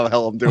don't know how the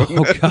hell I'm doing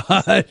this.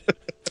 God.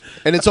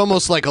 And it's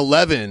almost like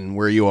 11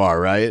 where you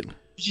are, right?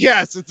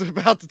 Yes, it's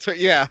about to turn.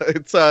 Yeah,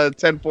 it's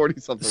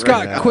 10:40 something.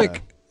 Scott, right now.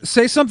 quick,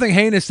 say something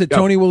heinous that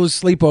Tony will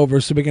sleep over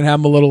so we can have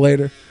him a little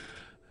later.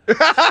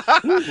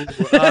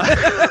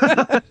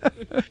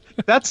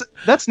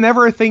 That's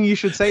never a thing you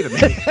should say to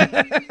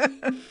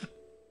me.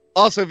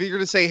 Also, if you're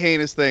going to say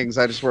heinous things,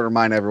 I just want to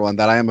remind everyone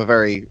that I am a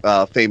very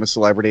famous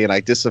celebrity, and I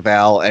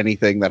disavow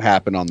anything that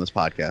happened on this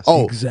podcast.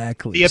 Oh,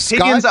 exactly. The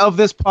opinions of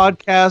this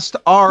podcast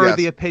are Yes.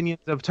 the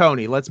opinions of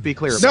Tony. Let's be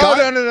clear.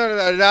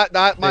 No,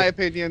 not my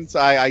opinions.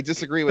 I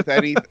disagree with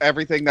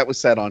everything that was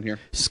said on here.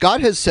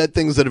 Scott has said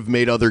things that have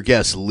made other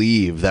guests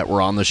leave that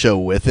were on the show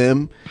with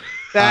him.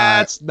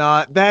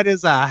 That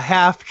is a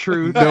half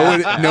truth.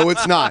 No,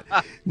 it's not.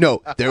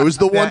 No, there was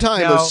the one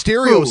time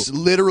Asterios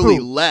literally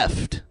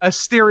left.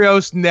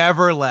 Asterios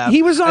never left.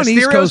 He was on Asterios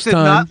East Coast did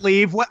time. not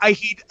leave.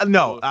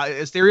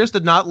 Asterios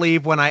did not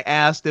leave when I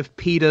asked if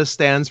PETA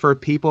stands for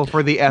People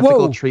for the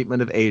Ethical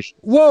Treatment of Asians.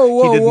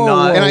 Whoa, he did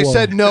not. And I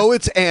said, no,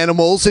 it's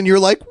animals. And you're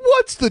like,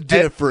 what's the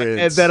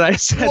difference? And then I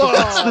said,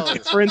 what's the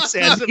difference?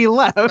 And he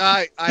left.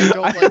 I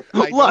don't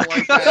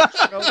like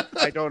that joke.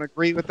 I don't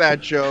agree with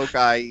that joke.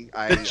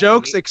 The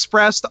jokes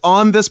expressed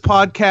on this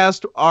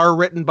podcast are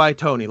written by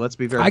Tony. Let's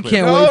be very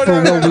clear. I can't wait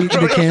for Will Wheaton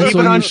to cancel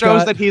Even on you,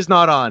 shows Scott. that he's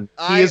not on.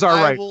 He is our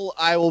right.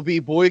 I will be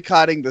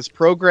boycotting this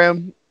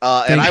program,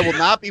 and I will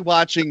not be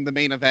watching the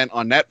main event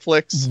on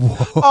Netflix.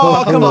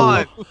 Oh, come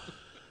on.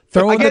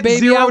 Throwing I the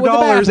get baby out with the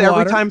 $0 every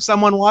bathwater. time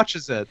someone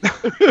watches it.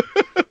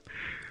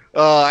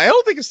 I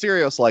don't think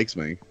Asterios likes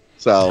me,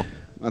 so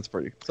that's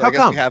pretty. So How I guess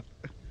come? we have.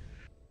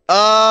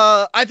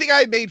 I think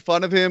I made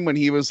fun of him when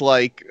he was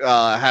like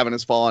having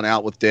his falling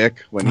out with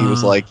Dick. When he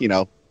was like,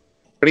 when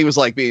he was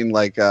like being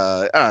like,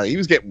 I don't know, he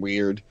was getting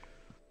weird.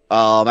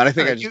 And I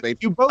think I just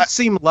made. You both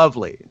seem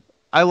lovely.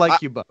 I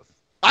like you both.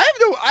 I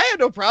had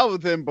no problem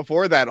with him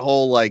before that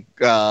whole like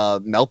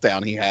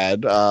meltdown he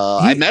had.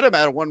 I met him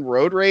at one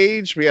road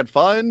rage. We had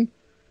fun.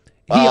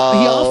 He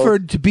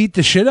offered to beat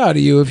the shit out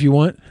of you if you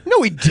want.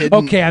 No, he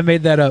didn't. Okay, I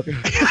made that up.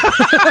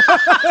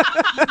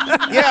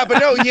 Yeah, but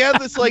no, he had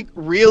this like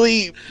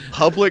really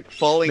public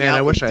falling out.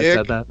 I wish with I Dick.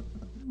 had said that.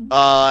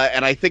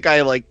 And I think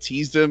I like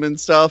teased him and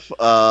stuff.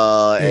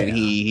 And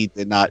he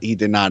did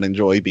not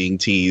enjoy being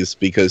teased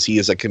because he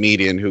is a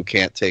comedian who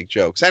can't take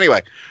jokes.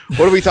 Anyway,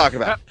 what are we talking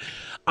about?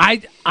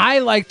 I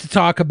like to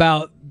talk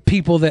about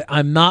people that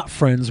I'm not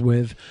friends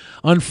with.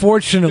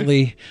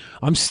 Unfortunately,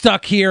 I'm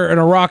stuck here in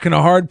a rock and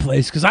a hard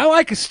place because I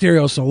like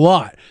Asterios a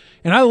lot.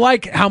 And I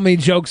like how many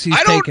jokes he's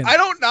taken. I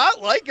don't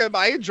not like him.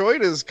 I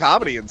enjoyed his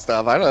comedy and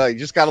stuff. I don't know. He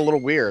just got a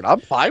little weird. I'm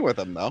fine with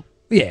him though.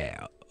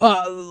 Yeah.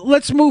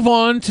 Let's move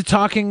on to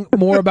talking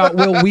more about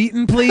Will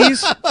Wheaton,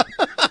 please.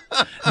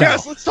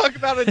 Yes, let's talk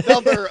about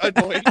another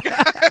annoying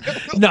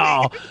guy.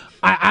 No,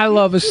 I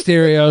love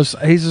Asterios.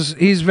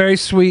 He's very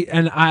sweet,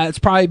 and it's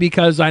probably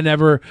because I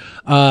never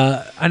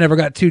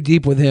got too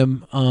deep with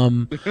him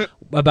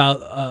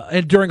about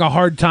and during a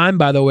hard time.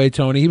 By the way,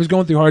 Tony, he was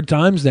going through hard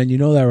times. Then you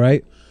know that,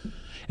 right?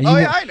 And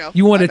I know.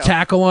 You want to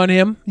tackle on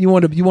him? You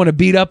want to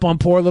beat up on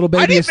poor little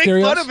baby I didn't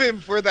Asterios? make fun of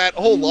him for that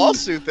whole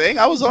lawsuit thing.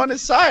 I was on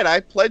his side. I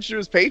pledged to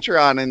his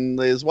Patreon and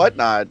his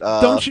whatnot.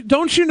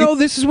 Don't you know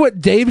this is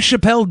what Dave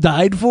Chappelle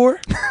died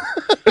for?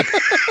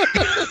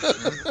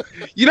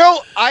 You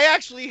know, I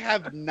actually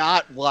have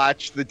not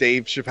watched the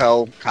Dave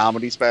Chappelle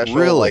comedy special.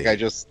 Really? Like I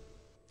just.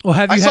 Well,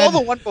 have you? I saw the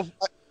one.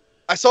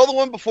 I saw the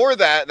one before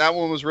that. And that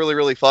one was really,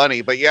 really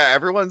funny. But yeah,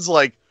 everyone's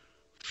like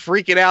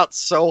freaking out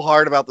so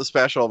hard about the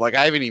special. Like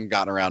I haven't even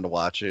gotten around to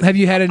watch it. Have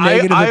you had a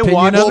negative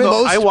opinion of it?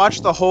 I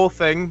watched the whole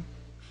thing.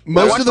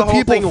 Most of the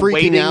people freaking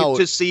waiting out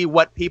to see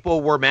what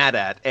people were mad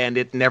at, and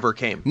it never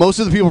came. Most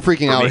of the people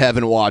freaking For out me.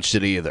 haven't watched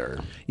it either.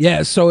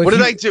 Yeah. So What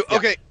did I do?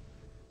 Okay,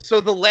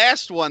 so the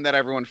last one that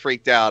everyone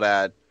freaked out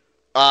at,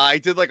 I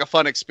did like a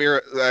fun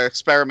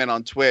experiment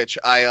on Twitch.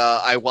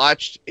 I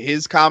watched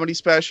his comedy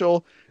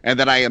special, and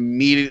then I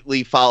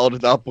immediately followed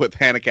it up with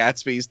Hannah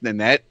Gatsby's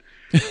Nanette.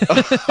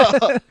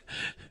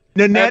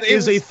 Nanette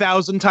is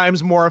 1,000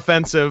 times more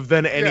offensive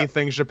than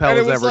anything Chappelle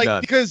has ever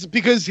done.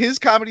 Because his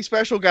comedy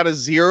special got a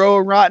 0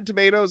 on Rotten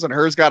Tomatoes and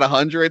hers got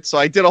 100. So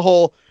I did a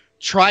whole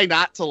try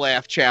not to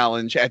laugh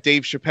challenge at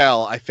Dave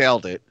Chappelle. I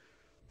failed it.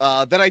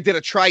 Then I did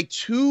a try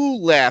to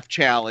laugh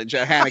challenge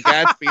at Hannah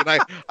Gadsby,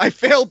 and I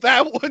failed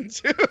that one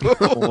too.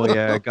 Oh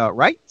yeah, got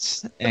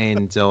right.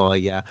 And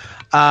yeah,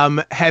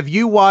 have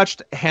you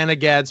watched Hannah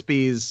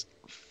Gadsby's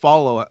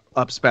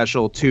follow-up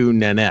special to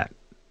Nanette?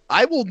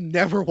 I will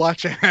never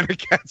watch a Hannah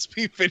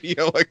Gadsby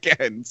video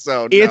again.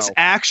 So it's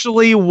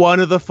actually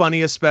one of the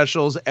funniest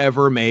specials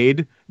ever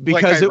made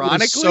because like,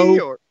 it was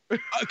so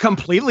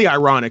completely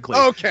ironically.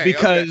 Okay.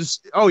 Because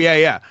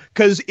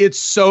because it's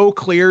so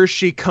clear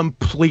she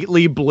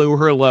completely blew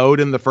her load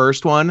in the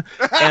first one,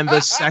 and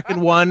the second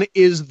one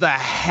is the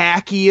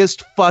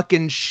hackiest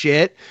fucking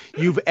shit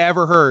you've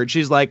ever heard.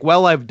 She's like,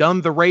 "Well, I've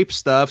done the rape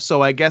stuff,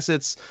 so I guess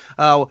it's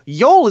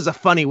yole is a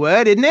funny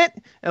word, isn't it?"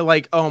 And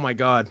like, oh my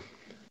god.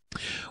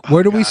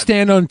 Where do we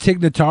stand on Tig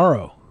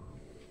Notaro?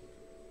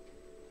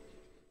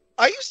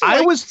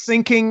 I was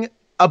thinking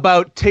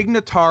about Tig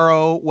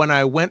Notaro when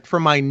I went for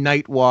my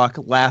night walk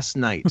last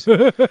night.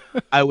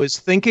 I was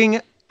thinking,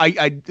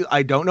 I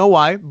don't know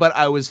why, but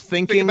I was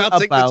thinking about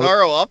Tig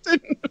Notaro often.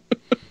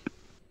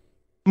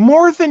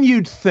 More than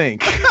you'd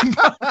think.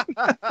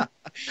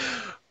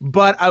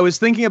 But I was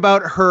thinking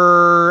about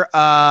her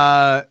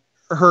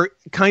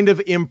kind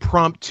of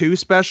impromptu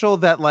special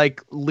that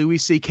like Louis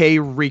C.K.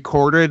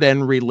 recorded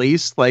and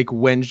released, like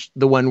when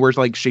the one where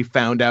like she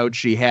found out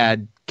she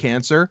had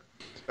cancer.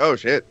 Oh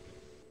shit.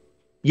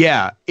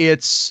 Yeah,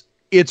 it's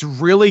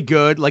really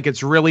good. Like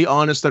it's really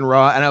honest and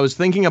raw. And I was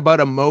thinking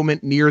about a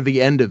moment near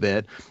the end of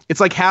it.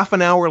 It's like half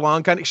an hour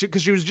long, kind of,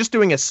 because she was just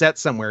doing a set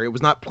somewhere. It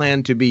was not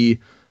planned to be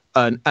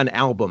an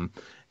album,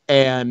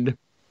 and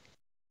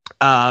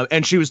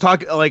she was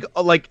talking like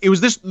it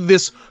was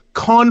this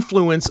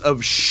confluence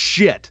of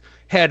shit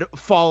had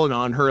fallen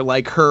on her,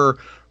 like her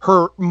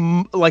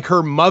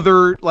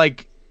mother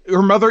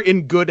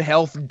in good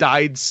health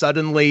died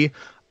suddenly.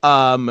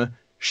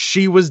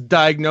 She was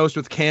diagnosed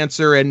with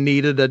cancer and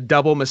needed a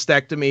double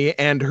mastectomy,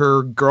 and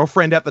her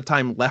girlfriend at the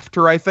time left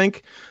her, I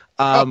think.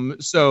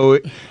 So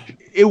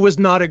it was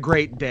not a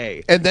great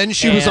day. And then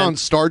she was on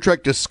Star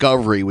Trek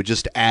Discovery, which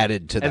just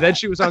added to that. And then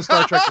she was on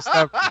Star Trek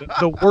Discovery,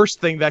 the worst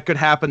thing that could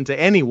happen to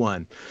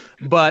anyone.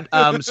 But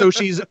so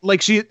she's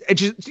like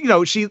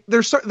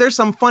there's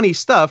some funny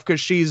stuff because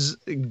she's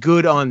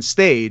good on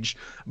stage,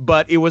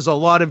 but it was a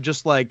lot of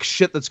just like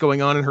shit that's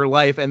going on in her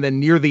life. And then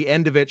near the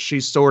end of it,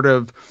 she's sort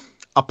of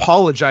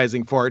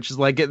apologizing for it. She's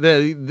like,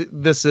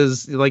 this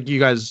is like, you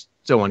guys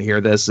don't want to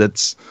hear this.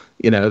 It's,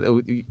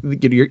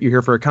 you're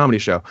here for a comedy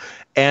show.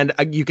 And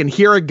you can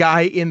hear a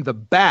guy in the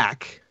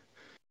back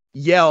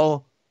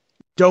yell,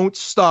 "Don't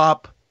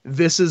stop.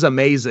 This is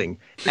amazing."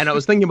 And I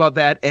was thinking about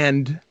that.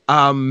 And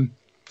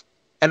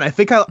I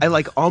think I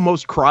like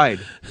almost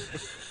cried,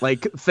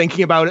 like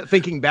thinking about it,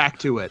 thinking back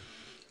to it,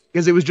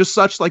 because it was just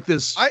such like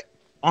this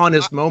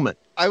honest moment.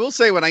 I will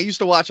say, when I used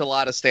to watch a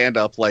lot of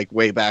stand-up, like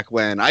way back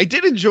when, I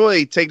did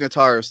enjoy Tig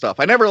Notaro stuff.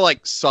 I never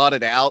like sought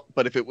it out,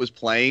 but if it was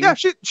playing, yeah,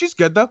 she's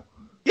good though.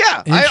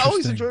 Yeah, I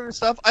always enjoyed her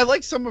stuff. I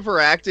like some of her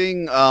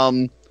acting.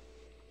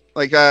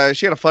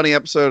 She had a funny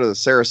episode of the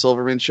Sarah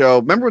Silverman show.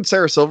 Remember when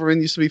Sarah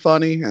Silverman used to be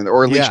funny,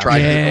 or at least tried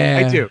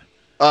to? I do.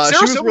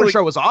 Sarah Silverman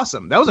show was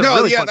awesome. That was a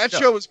really fun that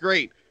show was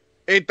great.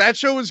 That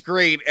show was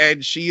great,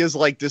 and she is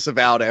like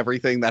disavowed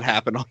everything that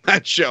happened on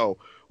that show.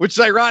 Which is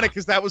ironic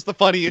because that was the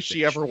funniest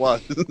she ever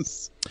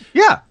was.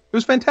 Yeah, it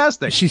was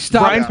fantastic. She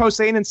stopped. Brian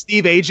Posehn and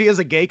Steve Agee as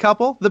a gay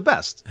couple, the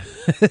best.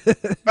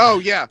 Oh,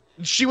 yeah.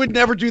 She would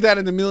never do that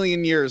in a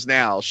million years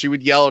now. She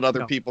would yell at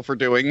other people for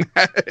doing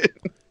that.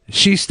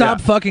 She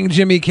stopped fucking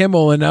Jimmy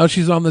Kimmel, and now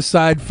she's on the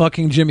side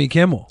fucking Jimmy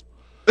Kimmel.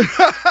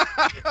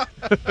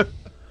 But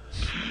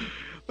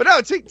no,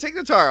 Tig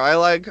Notaro.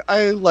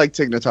 I like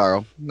Tig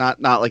Notaro.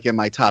 Not like in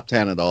my top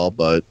 10 at all,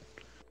 but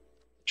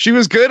she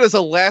was good as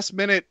a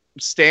last-minute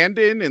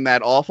stand-in in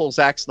that awful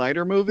Zack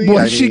Snyder movie.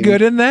 Was she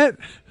good in that?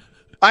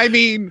 I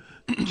mean,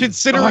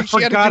 considering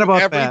she had to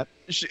do that.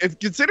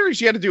 Considering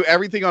she had to do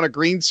everything on a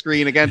green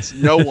screen against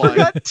no one.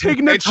 Tig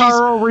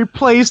Notaro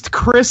replaced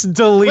Chris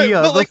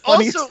D'Elia, but the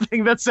funniest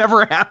thing that's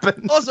ever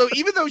happened. Also,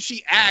 even though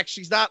she acts,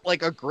 she's not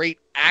like a great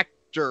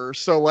actor.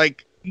 So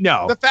like,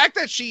 no, the fact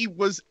that she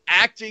was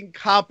acting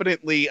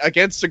competently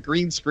against a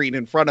green screen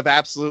in front of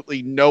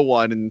absolutely no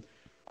one, and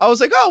I was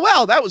like, oh,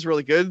 wow, that was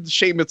really good.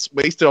 Shame it's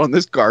wasted on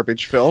this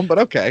garbage film, but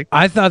okay.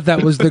 I thought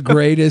that was the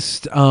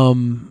greatest,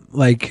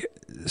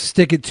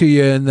 stick it to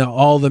you in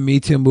all the Me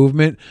Too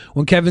movement.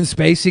 When Kevin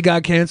Spacey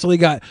got canceled, he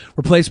got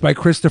replaced by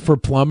Christopher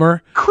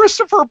Plummer.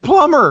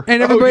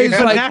 And everybody's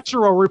like,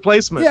 natural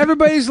replacement. Yeah,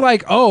 everybody's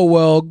like, oh,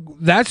 well,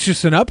 that's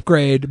just an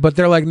upgrade. But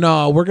they're like,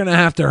 no, we're going to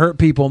have to hurt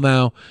people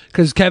now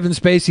because Kevin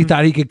Spacey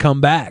thought he could come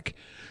back.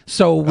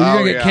 So we're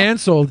going to get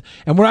canceled,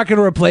 and we're not going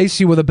to replace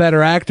you with a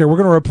better actor. We're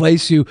going to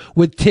replace you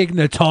with Tig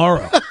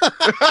Notaro.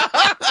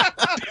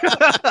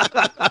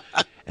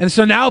 And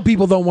so now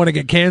people don't want to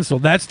get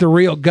canceled. That's the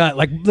real gut.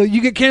 Like, you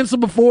get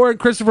canceled before and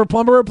Christopher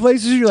Plummer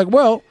replaces you, you're like,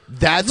 well,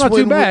 That's not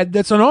too bad.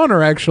 That's an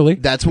honor, actually.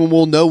 That's when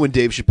we'll know when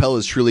Dave Chappelle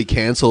is truly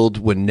canceled,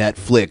 when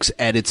Netflix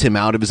edits him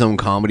out of his own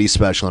comedy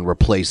special and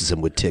replaces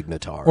him with Tig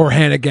Notaro. Or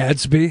Hannah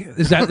Gadsby.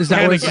 Is that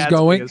where this is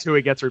going? Is who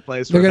he gets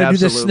replaced They're with. going to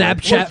do the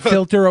absolutely. Snapchat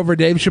filter over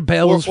Dave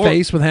Chappelle's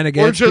face with Hannah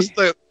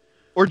Gadsby?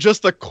 Or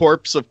just the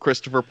corpse of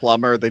Christopher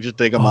Plummer. They just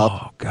dig him up.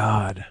 Oh,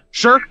 God.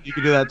 Sure, you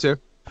can do that too.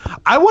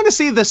 I want to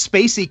see the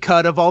spacey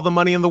cut of All the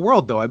Money in the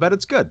World, though. I bet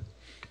it's good.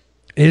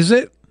 Is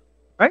it?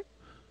 Right?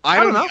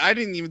 I don't know. I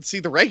didn't even see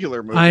the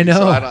regular movie. I know.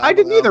 So I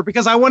didn't either,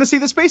 because I want to see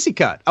the spacey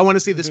cut. I want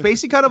to see the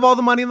spacey cut of All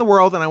the Money in the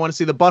World, and I want to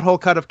see the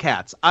butthole cut of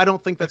Cats. I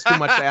don't think that's too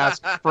much to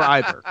ask for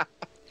either.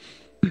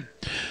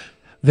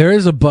 There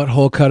is a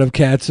butthole cut of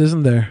Cats,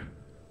 isn't there?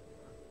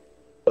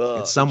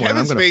 It's somewhere.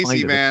 Kevin I'm going to Spacey,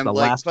 find it. man, It's the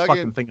like, last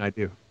fucking thing I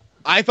do.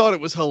 I thought it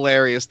was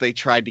hilarious they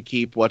tried to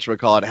keep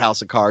whatchamacallit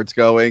House of Cards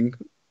going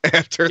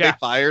after they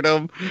fired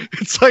him.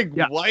 It's like,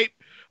 what?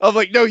 I'm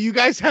like, no, you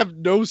guys have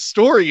no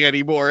story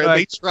anymore. And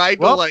they tried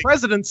to like...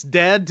 President's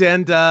dead,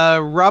 and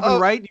Robin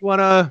Wright, you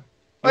want to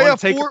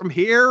take it from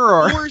here?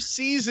 Or 4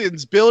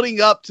 seasons building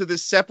up to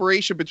this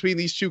separation between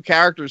these two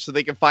characters so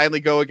they can finally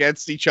go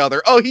against each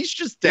other. Oh, he's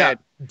just dead.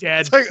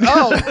 Dead. It's like,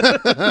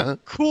 oh,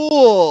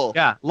 cool.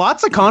 Yeah,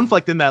 lots of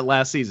conflict in that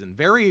last season.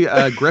 Very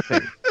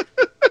gripping.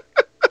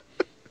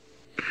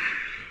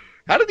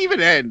 How did it even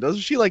end? Doesn't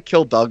she like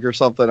kill Doug or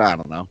something? I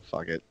don't know.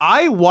 Fuck it.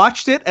 I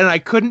watched it and I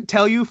couldn't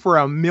tell you for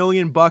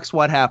 $1,000,000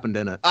 what happened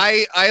in it.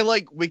 I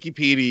like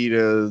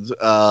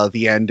Wikipedia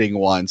the ending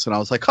once, and I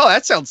was like, oh,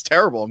 that sounds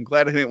terrible. I'm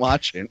glad I didn't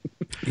watch it.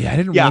 Yeah, I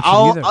didn't watch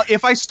it either.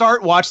 If I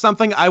watch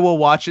something, I will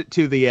watch it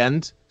to the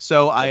end.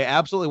 So I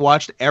absolutely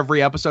watched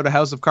every episode of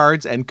House of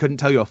Cards and couldn't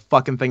tell you a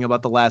fucking thing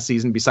about the last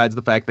season besides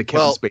the fact that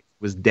Kevin Spacey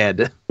was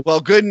dead.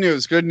 Well, good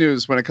news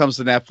when it comes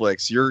to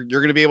Netflix. You're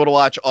going to be able to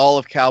watch all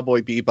of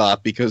Cowboy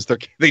Bebop because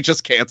they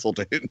just canceled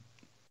it.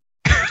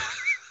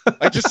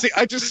 I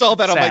just saw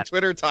that on my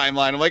Twitter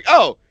timeline. I'm like,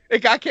 oh,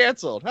 it got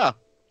canceled. Huh?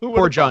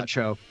 Poor John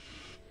Cho.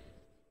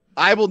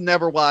 I will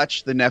never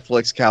watch the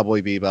Netflix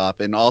Cowboy Bebop,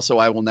 and also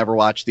I will never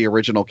watch the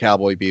original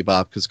Cowboy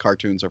Bebop because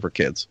cartoons are for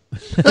kids.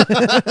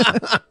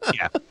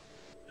 Yeah.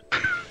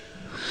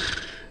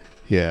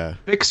 Yeah.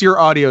 Fix your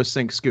audio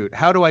sync, Scoot.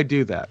 How do I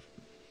do that?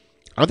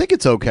 I think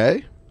it's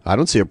okay. I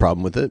don't see a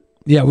problem with it.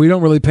 Yeah, we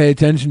don't really pay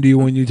attention to you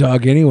when you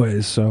talk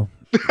anyways, so...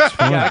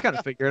 Yeah, I kind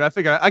of figured. I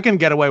figure I can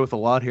get away with a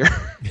lot here.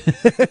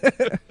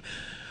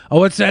 Oh,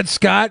 what's that,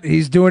 Scott?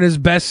 He's doing his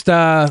best.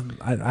 I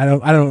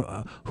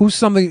don't. Who's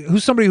somebody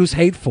who's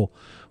hateful?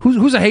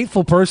 Who's a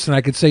hateful person?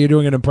 I could say you're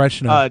doing an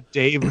impression of.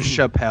 Dave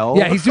Chappelle.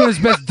 Yeah, he's doing his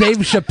best Dave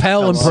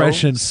Chappelle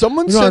impression.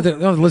 Someone you don't have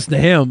to listen to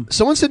him.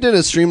 Someone sent in a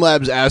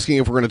Streamlabs asking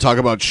if we're going to talk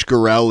about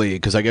Shkreli,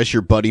 because I guess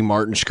your buddy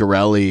Martin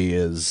Shkreli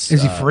is.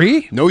 Is he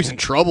free? No, he's in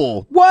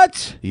trouble.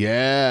 What?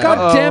 Yeah.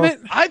 God damn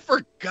it! I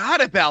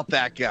forgot about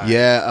that guy.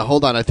 Yeah,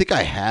 hold on. I think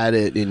I had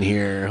it in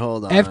here.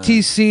 Hold on.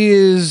 FTC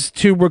is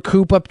to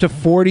recoup up to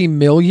 $40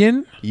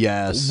 million.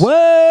 Yes.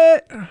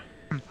 What?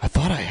 I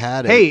thought I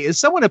had it. Hey, is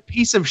someone a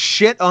piece of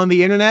shit on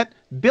the internet?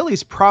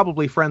 Billy's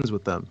probably friends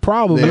with them.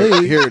 Probably.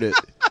 Here it is.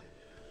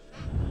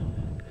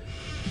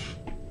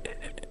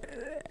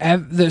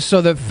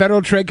 So the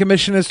Federal Trade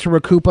Commission is to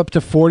recoup up to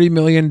 $40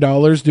 million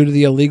due to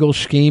the illegal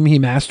scheme he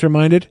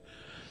masterminded.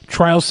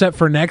 Trial set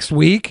for next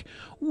week.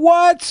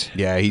 What?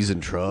 Yeah, he's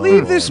in trouble.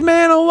 Leave this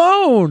man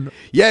alone.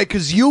 Yeah,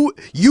 because you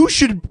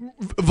should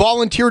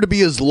volunteer to be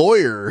his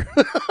lawyer.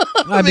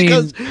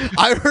 Because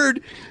I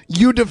heard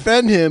you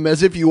defend him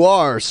as if you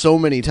are so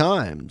many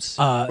times.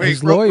 Wait,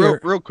 his lawyer.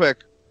 Real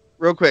quick.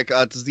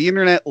 Does the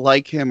internet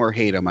like him or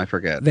hate him? I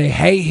forget. They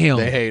hate him.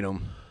 They hate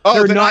him. Oh,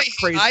 they're then not I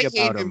crazy hate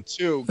about him him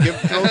too.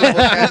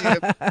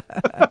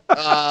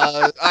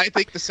 I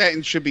think the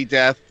sentence should be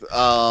death.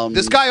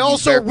 This guy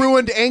also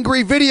ruined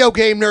Angry Video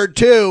Game Nerd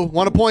too.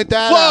 Want to point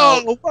that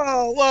out?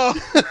 Whoa!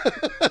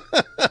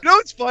 You know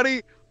what's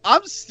funny?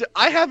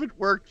 I haven't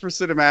worked for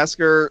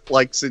Cinemasker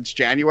like since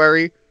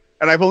January,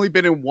 and I've only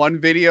been in one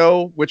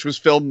video, which was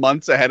filmed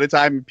months ahead of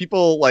time. And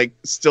people like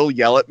still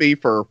yell at me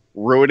for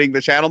ruining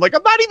the channel. I'm like,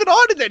 I'm not even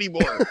on it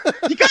anymore.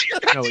 You got your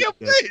goddamn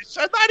fish.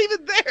 I'm not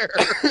even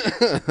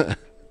there.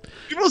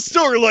 People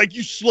still are like,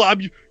 you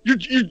slob,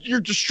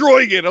 you're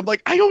destroying it. I'm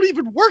like, I don't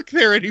even work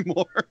there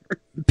anymore.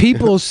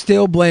 People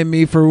still blame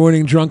me for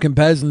ruining Drunken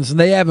Peasants, and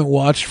they haven't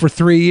watched for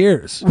 3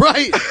 years.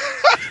 Right.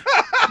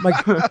 like,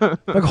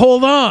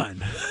 hold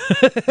on.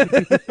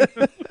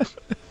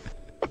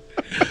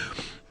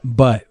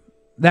 But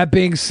that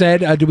being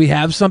said, do we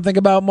have something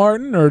about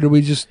Martin, or do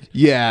we just...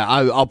 Yeah,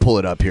 I'll pull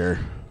it up here.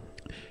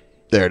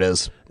 There it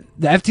is.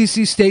 The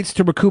FTC states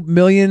to recoup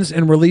millions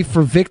in relief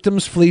for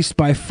victims fleeced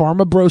by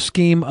Pharma Bro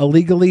scheme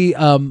illegally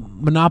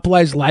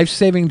monopolized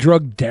life-saving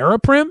drug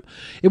Daraprim.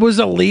 It was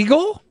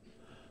illegal?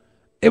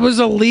 It was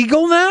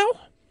illegal now?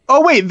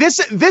 Oh, wait, this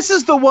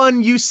is the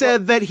one you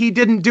said that he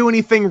didn't do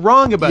anything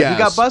wrong about. Yes. He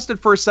got busted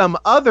for some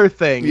other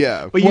thing.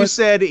 Yeah. But you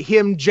said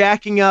him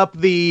jacking up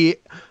the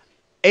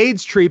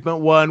AIDS treatment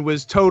one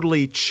was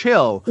totally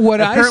chill.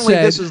 Apparently,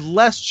 this is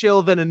less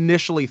chill than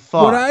initially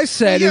thought. What I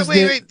said is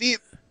the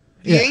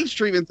AIDS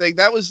treatment thing,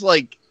 that was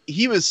like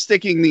he was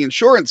sticking the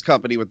insurance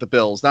company with the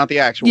bills, not the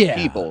actual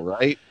people,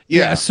 right?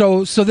 Yeah.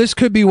 So this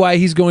could be why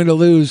he's going to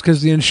lose,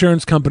 because the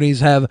insurance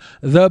companies have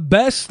the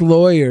best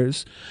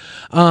lawyers.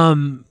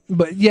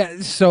 But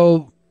yeah,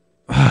 so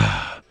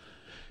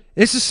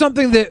this is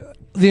something that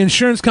the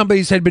insurance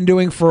companies had been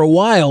doing for a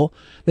while.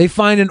 They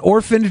find an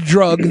orphaned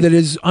drug that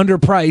is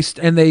underpriced,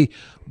 and they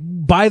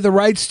buy the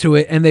rights to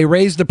it, and they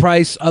raise the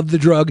price of the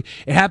drug.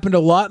 It happened a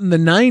lot in the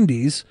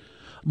 90s.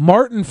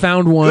 Martin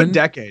found one. Good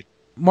decade.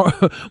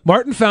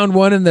 Martin found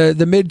one in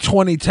the mid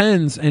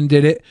 2010s and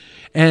did it,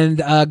 and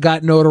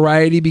got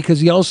notoriety because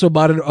he also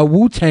bought a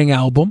Wu-Tang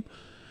album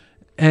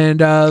and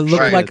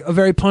looked like a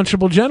very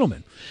punchable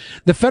gentleman.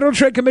 The Federal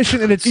Trade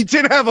Commission and its he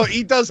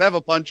does have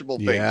a punchable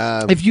face.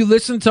 Yeah. If you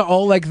listen to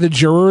all like the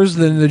jurors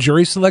in the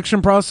jury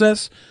selection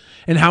process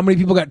and how many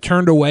people got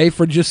turned away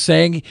for just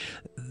saying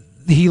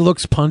he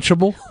looks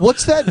punchable.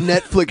 What's that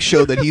Netflix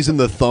show that he's in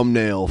the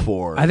thumbnail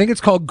for? I think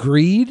it's called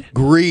Greed.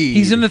 Greed.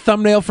 He's in the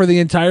thumbnail for the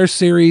entire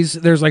series.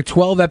 There's like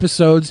 12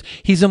 episodes.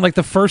 He's in like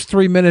the first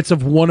 3 minutes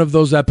of one of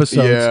those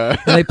episodes.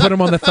 Yeah. And they put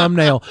him on the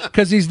thumbnail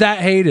because he's that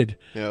hated.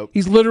 Yep.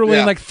 He's literally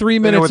in like 3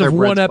 minutes of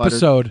one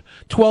episode.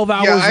 12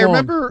 hours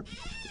long.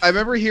 I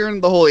remember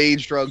hearing the whole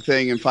age drug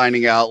thing and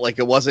finding out like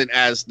it wasn't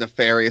as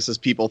nefarious as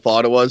people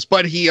thought it was,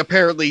 but he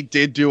apparently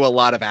did do a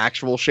lot of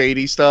actual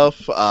shady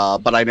stuff,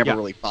 but I never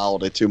really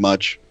followed it too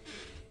much.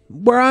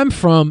 Where I'm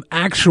from,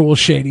 actual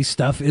shady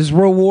stuff is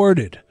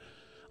rewarded.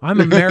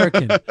 I'm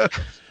American.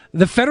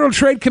 The Federal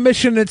Trade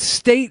Commission and its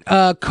state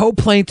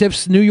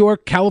co-plaintiffs, New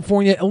York,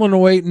 California,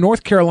 Illinois,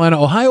 North Carolina,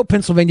 Ohio,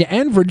 Pennsylvania,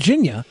 and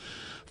Virginia,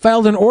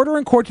 filed an order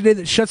in court today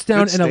that shuts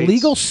down an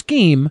illegal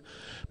scheme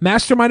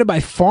masterminded by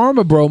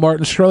Pharmabro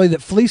Martin Shkreli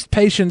that fleeced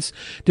patients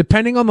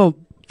depending on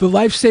the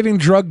life-saving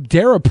drug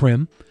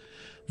Daraprim.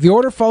 The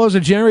order follows a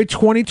January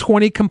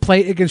 2020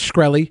 complaint against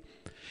Shkreli,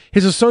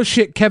 his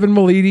associate Kevin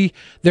Militi,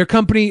 their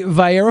company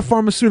Viera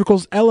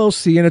Pharmaceuticals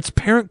LLC, and its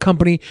parent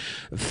company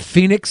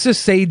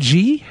Phoenixus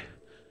AG.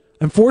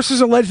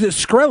 Enforcers allege that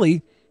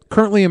Shkreli,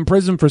 currently in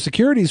prison for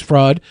securities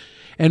fraud,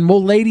 and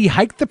Mulady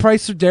hiked the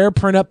price of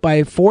Daraprim up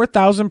by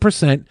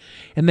 4,000%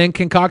 and then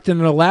concocted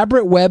an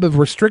elaborate web of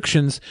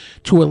restrictions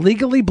to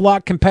illegally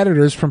block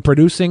competitors from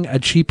producing a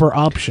cheaper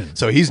option.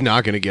 So he's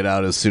not going to get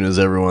out as soon as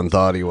everyone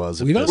thought he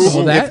was. We don't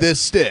know that. If this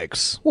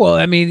sticks. Well,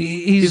 I mean,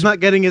 he's not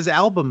getting his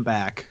album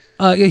back.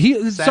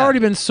 It's already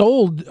been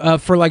sold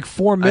for like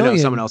 $4 million. I know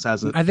someone else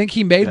has it. I think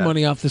he made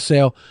money off the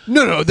sale.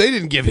 No, they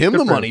didn't give him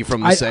the money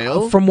from the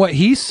sale. From what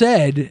he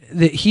said,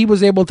 that he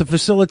was able to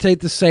facilitate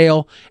the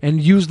sale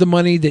and use the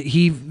money that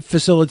he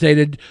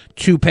facilitated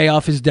to pay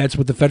off his debts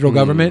with the federal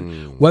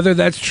government. Whether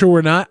that's true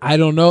or not, I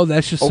don't know.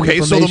 That's just okay.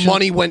 So the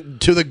money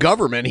went to the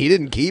government. He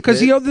didn't keep it because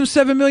he owed them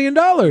 $7 million.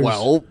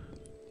 Well,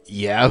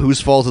 yeah.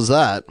 Whose fault is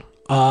that?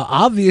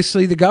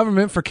 Obviously the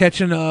government for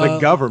catching the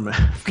government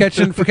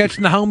catching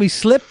the homie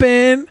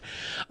slipping.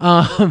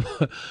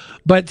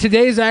 But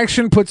today's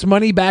action puts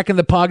money back in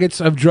the pockets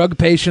of drug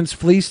patients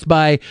fleeced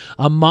by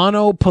a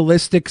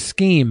monopolistic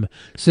scheme,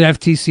 said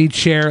FTC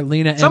Chair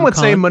Lena M. Some would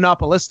say Khan.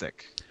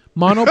 monopolistic.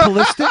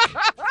 Monopolistic?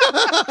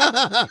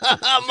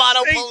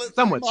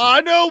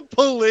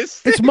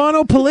 Monopolistic. It's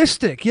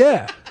monopolistic,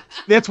 yeah.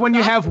 That's when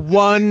you have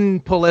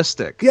one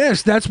polistic.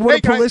 Yes, that's what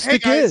a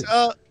polistic is.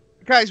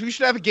 Guys, we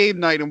should have a game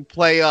night and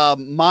play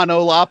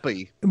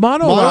Monolopy.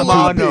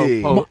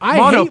 Monolopy.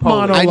 I hate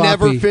Monolopy. I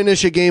never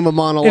finish a game of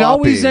Monolopy. It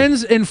always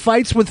ends in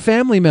fights with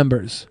family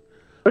members.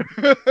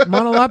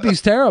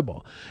 Monolopy's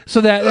terrible. So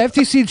that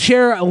FTC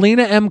Chair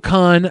Lena M.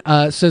 Khan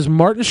says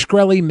Martin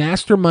Shkreli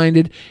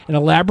masterminded an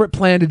elaborate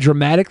plan to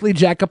dramatically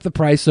jack up the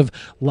price of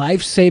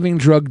life-saving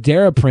drug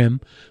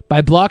Daraprim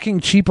by blocking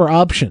cheaper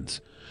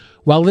options.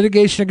 While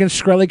litigation against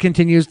Shkreli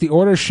continues, the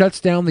order shuts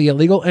down the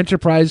illegal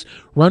enterprise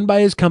run by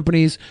his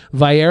companies,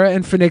 Viera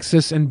and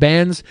Phoenixus, and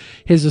bans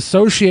his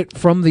associate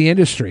from the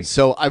industry.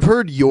 So I've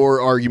heard your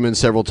argument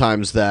several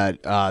times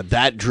that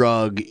that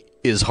drug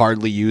is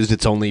hardly used.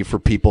 It's only for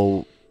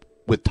people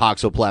with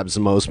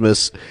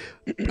toxoplasmosis.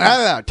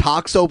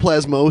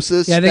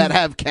 Toxoplasmosis that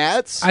have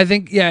cats. I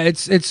think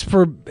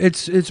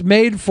it's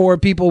made for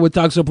people with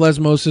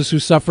toxoplasmosis who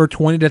suffer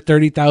 20 to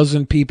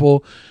 30,000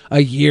 people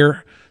a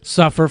year.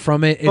 Suffer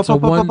from it. It's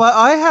but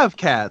I have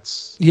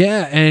cats.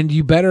 Yeah, and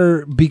you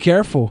better be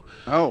careful.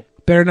 Oh,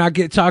 better not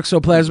get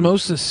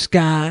toxoplasmosis,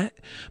 Scott.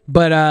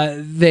 But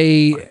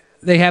they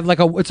have like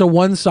it's a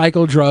one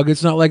cycle drug.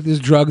 It's not like this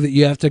drug that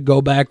you have to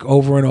go back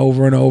over and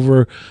over and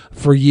over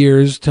for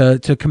years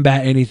to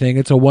combat anything.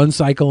 It's a one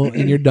cycle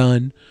and you're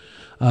done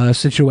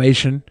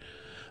situation.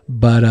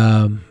 But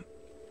I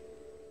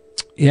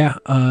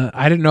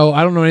don't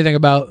know anything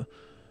about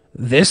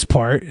this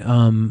part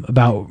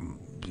about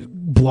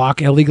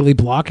illegally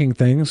blocking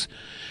things.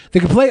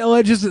 The complaint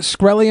alleges that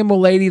Shkreli and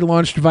Mulady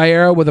launched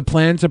Viera with a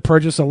plan to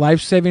purchase a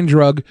life-saving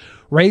drug,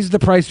 raise the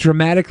price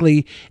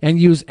dramatically, and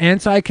use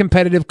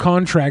anti-competitive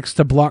contracts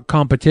to block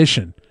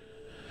competition.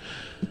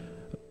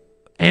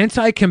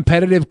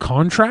 Anti-competitive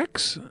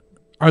contracts?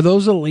 Are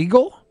those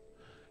illegal?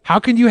 How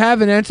can you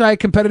have an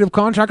anti-competitive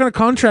contract? How can a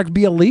contract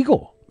be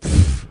illegal?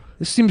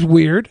 This seems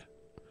weird.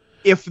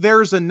 if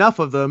there's enough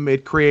of them,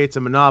 it creates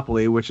a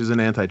monopoly, which is an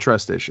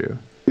antitrust issue.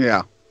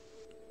 Yeah.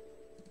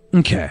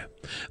 Okay.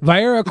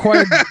 Viagra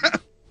acquired.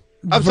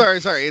 I'm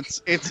sorry.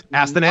 It's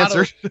asked and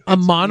answered. A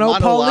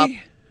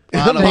monopoly.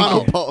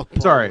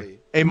 Sorry,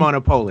 a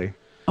monopoly.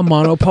 A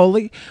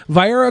monopoly.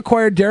 Viagra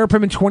acquired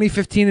Daraprim in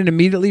 2015 and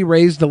immediately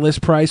raised the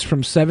list price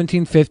from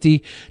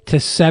 $1,750 to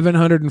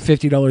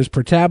 $750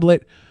 per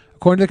tablet.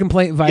 According to the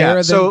complaint,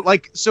 Viagra.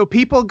 So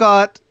people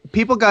got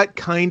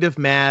kind of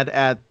mad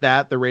at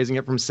that. They're raising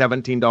it from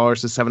 $17 to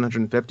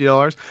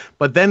 $750.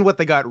 But then what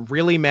they got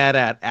really mad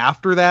at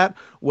after that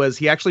was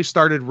he actually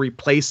started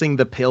replacing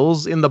the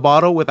pills in the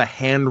bottle with a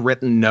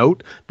handwritten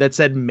note that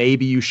said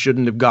maybe you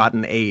shouldn't have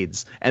gotten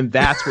AIDS, and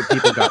that's what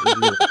people got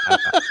really mad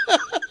at.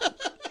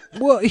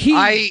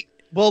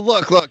 Well,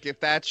 look. If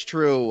that's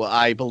true,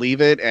 I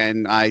believe it,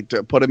 and I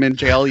put him in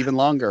jail even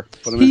longer.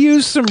 He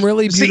used some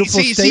really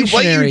beautiful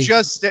stationery.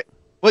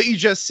 What you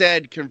just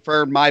said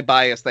confirmed my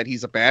bias that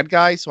he's a bad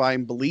guy, so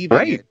I'm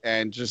believing it.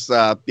 And just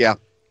yeah.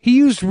 He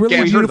used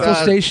really beautiful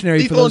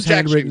stationery for those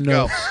handwritten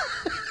notes.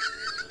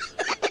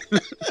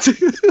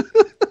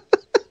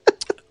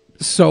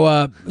 So,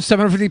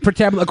 $750 per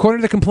tablet. According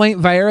to the complaint,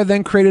 Viagra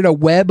then created a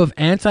web of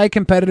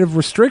anti-competitive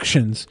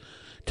restrictions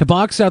to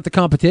box out the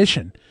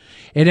competition.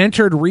 It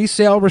entered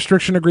resale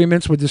restriction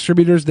agreements with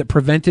distributors that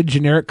prevented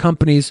generic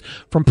companies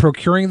from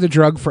procuring the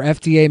drug for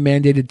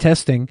FDA-mandated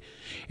testing.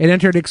 It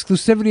entered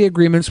exclusivity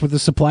agreements with the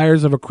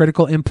suppliers of a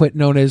critical input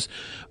known as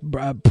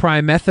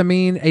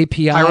primethamine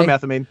API.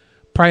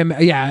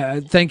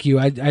 Pyrimethamine. Thank you.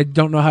 I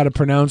don't know how to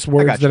pronounce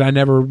words that I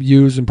never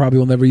use and probably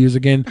will never use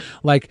again.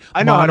 Like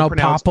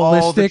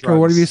monopolistic, or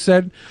what have you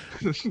said?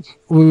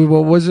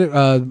 What was it?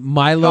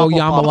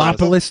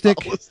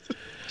 Milo-yamalopolistic?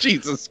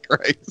 Jesus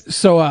Christ.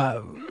 So,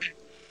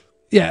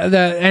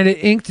 and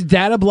it inked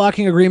data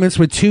blocking agreements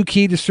with two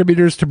key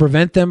distributors to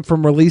prevent them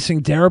from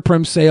releasing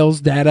Daraprim sales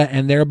data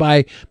and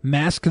thereby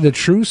mask the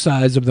true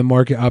size of the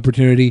market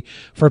opportunity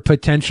for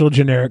potential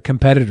generic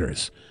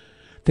competitors.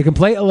 The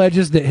complaint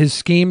alleges that his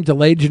scheme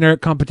delayed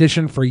generic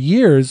competition for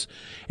years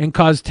and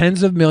caused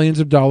tens of millions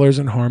of dollars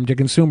in harm to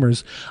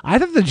consumers. I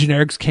thought the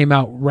generics came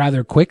out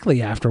rather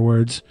quickly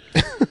afterwards,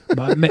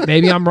 but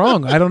maybe I'm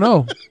wrong. I don't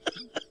know.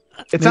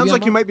 It sounds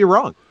like you might be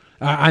wrong.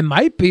 I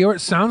might be, or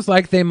it sounds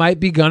like they might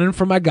be gunning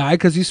for my guy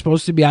because he's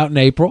supposed to be out in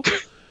April.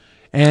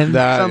 And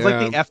sounds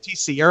like the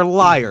FTC are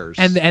liars.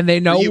 And they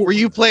know. Were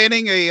you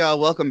planning a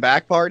welcome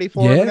back party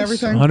for him and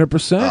everything?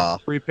 100%.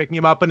 Were you picking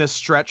him up in a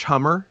stretch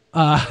Hummer?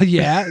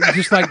 Yeah,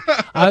 just like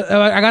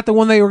I got the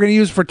one they were going to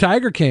use for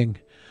Tiger King.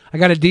 I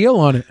got a deal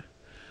on it.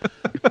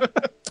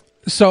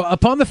 So,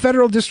 upon the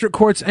federal district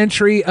court's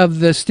entry of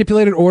the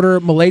stipulated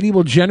order, Milady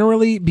will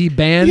generally be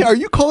banned. Yeah, are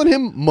you calling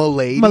him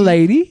Milady?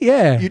 Milady,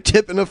 yeah. You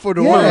tipping a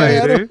fedora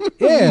at him?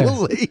 Yeah.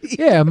 Milady.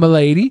 Yeah,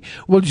 Milady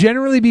will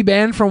generally be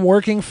banned from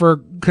working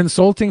for,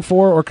 consulting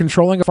for, or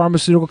controlling a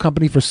pharmaceutical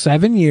company for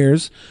 7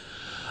 years.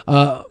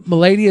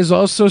 Milady is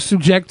also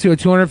subject to a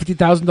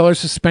 $250,000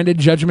 suspended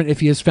judgment if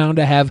he is found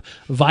to have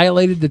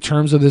violated the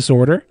terms of this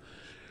order.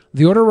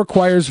 The order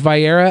requires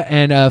Viagra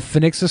and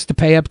Phenixus to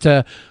pay up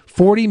to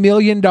 $40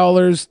 million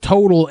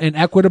total in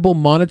equitable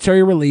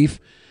monetary relief.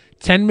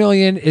 $10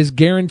 million is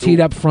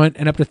guaranteed up front,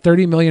 and up to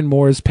 $30 million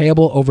more is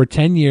payable over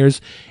 10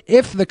 years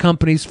if the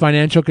company's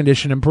financial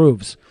condition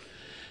improves.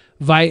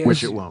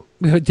 Which it won't.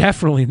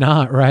 Definitely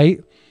not,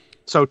 right?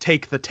 So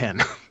take the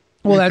 10.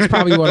 Well, that's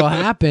probably what will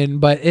happen,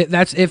 but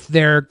that's if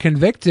they're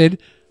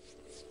convicted.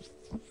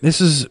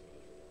 Is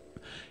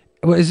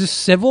this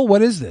civil?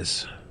 What is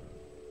this?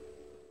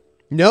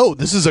 No,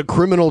 this is a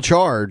criminal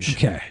charge.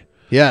 Okay.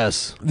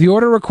 Yes. The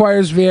order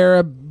requires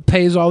Viagra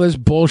pays all this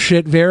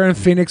bullshit. Viagra and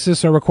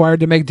Phenixus are required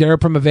to make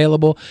Daraprim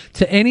available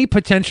to any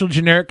potential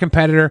generic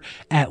competitor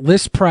at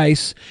list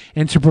price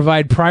and to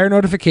provide prior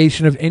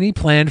notification of any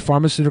planned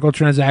pharmaceutical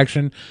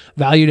transaction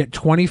valued at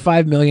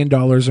 $25 million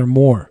or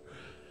more.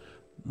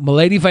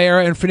 Milady,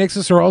 Viagra, and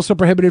Phenixus are also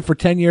prohibited for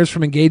 10 years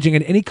from engaging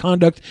in any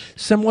conduct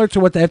similar to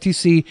what the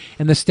FTC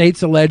and the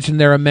states alleged in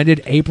their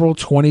amended April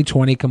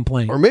 2020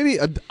 complaint. Or maybe,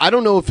 I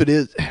don't know if it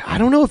is. I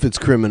don't know if it's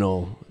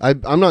criminal.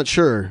 I'm not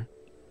sure.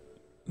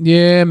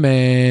 Yeah,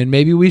 man.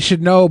 Maybe we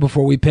should know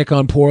before we pick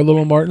on poor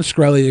little Martin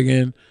Shkreli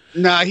again.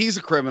 Nah, he's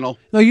a criminal.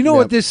 No, you know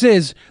what this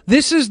is?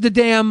 This is the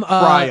damn...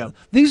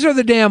 these are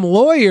the damn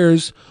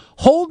lawyers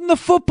holding the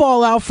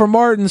football out for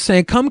Martin,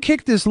 saying, come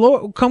kick this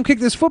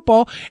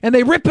football, and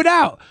they rip it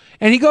out.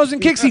 And he goes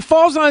and kicks. He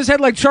falls on his head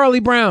like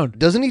Charlie Brown.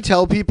 Doesn't he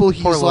tell people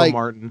he's like...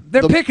 Martin.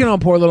 They're picking on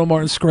poor little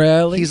Martin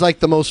Shkreli. He's like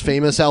the most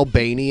famous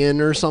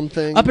Albanian or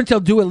something. Up until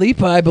Dua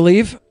Lipa, I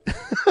believe.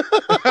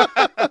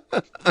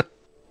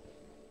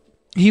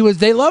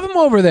 They love him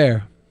over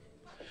there.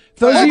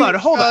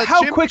 Hold on.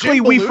 How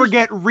quickly we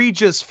forget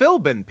Regis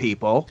Philbin,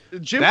 people.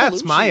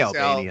 That's my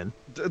Albanian.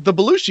 The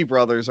Belushi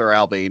brothers are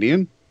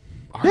Albanian.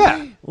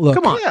 Yeah. Look,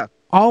 come on. Yeah.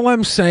 All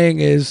I'm saying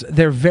is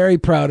they're very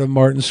proud of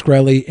Martin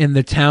Shkreli in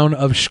the town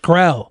of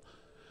Shkrel,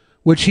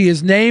 which he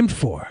is named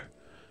for.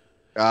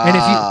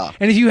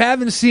 And if you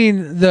haven't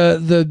seen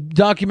the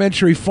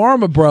documentary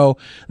Pharma Bro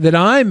that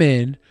I'm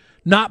in,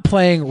 not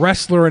playing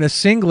wrestler in a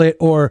singlet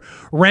or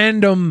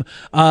random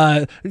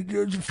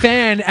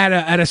fan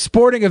at a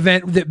sporting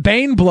event that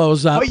Bane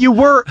blows up. But you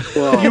were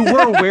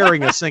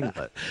wearing a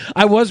singlet.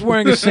 I was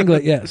wearing a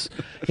singlet. Yes.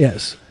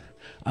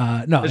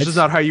 No, this is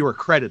not how you were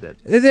credited.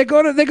 They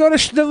go to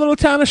the little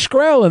town of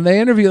Skrell and they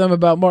interview them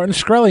about Martin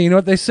Shkreli. You know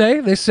what they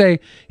say? They say,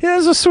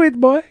 "Here's a sweet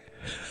boy.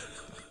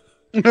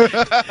 Here's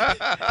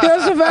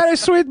a very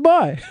sweet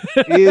boy.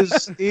 He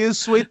is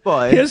sweet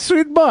boy. Here's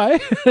sweet boy.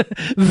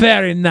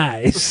 Very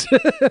nice."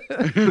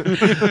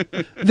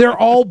 They're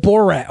all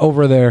Borat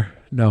over there.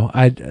 No,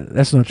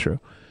 that's not true.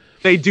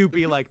 They do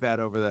be like that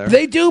over there.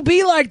 They do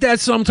be like that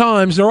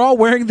sometimes. They're all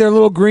wearing their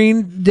little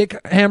green Dick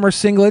Hammer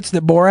singlets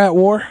that Borat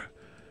wore.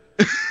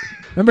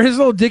 Remember his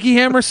little Dickie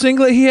Hammer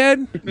singlet he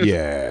had?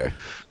 Yeah.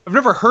 I've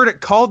never heard it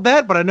called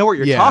that, but I know what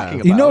you're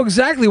talking about. You know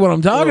exactly what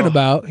I'm talking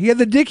about. He had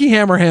the Dickie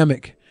Hammer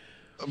hammock.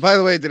 By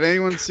the way, did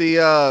anyone see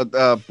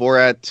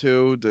Borat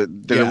 2?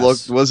 Did it look?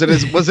 Was it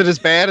as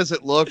bad as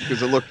it looked?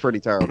 Because it looked pretty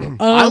terrible.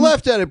 I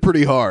left at it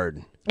pretty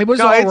hard. It was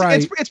all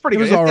right. It's pretty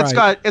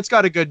good. It's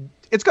got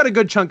a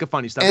good chunk of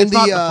funny stuff. And it's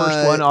not the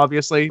first one,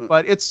 obviously,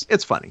 but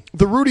it's funny.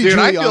 The Rudy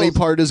Giuliani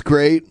part is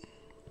great.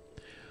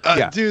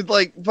 Dude,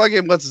 like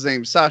fucking what's his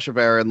name, Sacha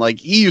Baron.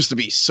 Like he used to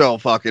be so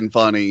fucking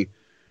funny,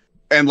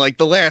 and like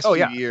the last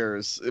few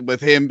years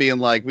with him being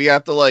like, we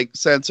have to like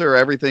censor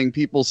everything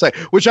people say,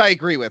 which I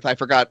agree with. I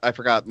forgot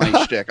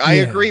my shtick. I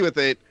agree with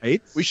it.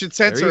 We should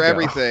censor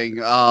everything.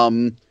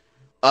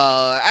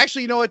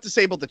 Actually, you know what?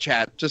 Disable the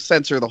chat. Just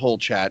censor the whole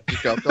chat.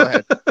 Go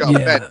ahead. Go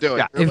ahead. Do it.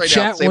 Yeah. If right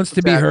chat now, wants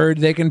to be heard,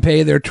 they can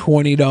pay their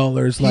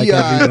 $20 like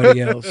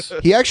everybody else.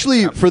 He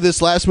actually, for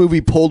this last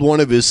movie, pulled one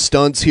of his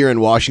stunts here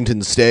in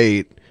Washington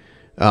State.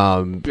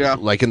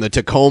 Like in the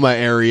Tacoma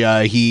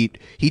area, he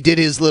did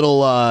his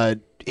little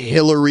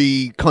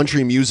Hillary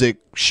country music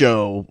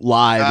show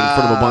live in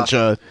front of a bunch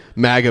of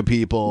MAGA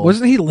people.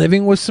 Wasn't he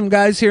living with some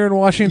guys here in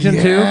Washington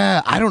too?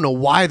 Yeah, I don't know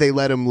why they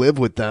let him live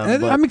with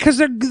them. I mean, because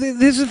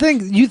this is the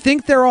thing. You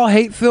think they're all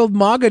hate-filled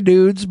MAGA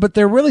dudes, but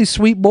they're really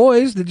sweet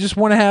boys that just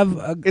want to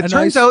have It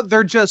turns out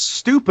they're just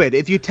stupid.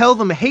 If you tell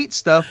them hate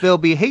stuff, they'll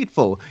be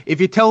hateful.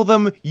 If you tell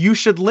them you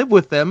should live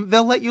with them,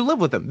 they'll let you live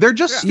with them. They're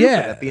just stupid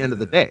at the end of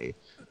the day.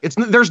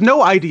 There's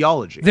no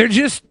ideology. They're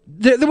just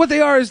what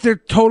they are is they're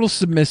total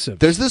submissive.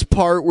 There's this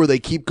part where they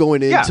keep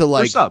going into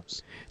they're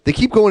subs. They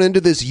keep going into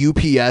this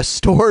UPS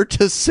store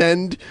to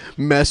send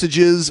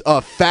messages,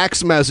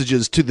 fax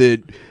messages to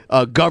the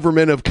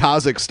government of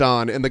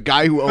Kazakhstan, and the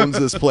guy who owns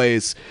this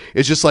place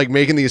is just like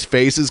making these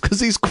faces because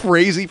these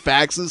crazy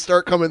faxes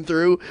start coming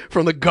through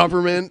from the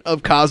government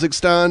of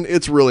Kazakhstan.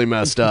 It's really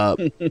messed up.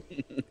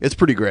 It's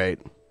pretty great.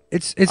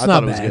 It's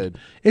not bad.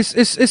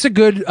 It's a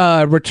good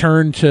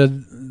return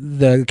to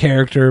the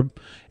character.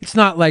 It's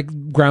not like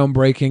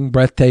groundbreaking,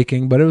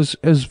 breathtaking, but it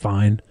was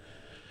fine.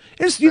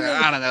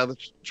 I don't know. The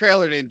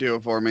trailer didn't do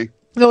it for me.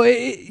 No,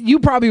 you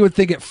probably would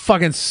think it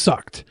fucking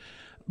sucked.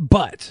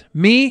 But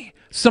me,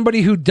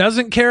 somebody who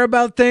doesn't care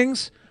about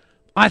things,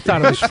 I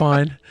thought it was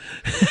fine.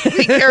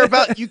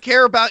 You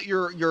care about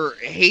your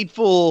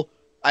hateful,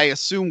 I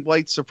assume,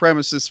 white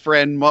supremacist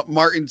friend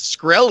Martin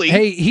Shkreli.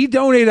 Hey, he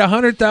donated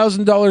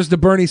 $100,000 to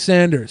Bernie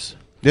Sanders.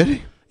 Did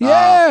he?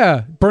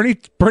 Yeah, Bernie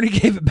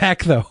gave it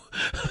back though.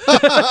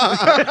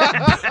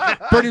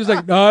 Bernie was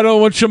like, "No, I don't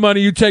want your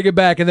money. You take it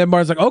back." And then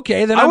Martin's like,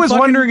 "Okay." Then I was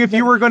wondering if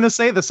you were going to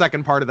say the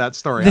second part of that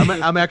story.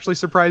 I'm actually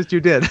surprised you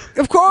did.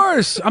 Of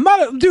course, I'm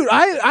not, dude.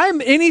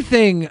 I'm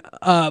anything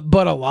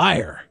but a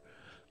liar.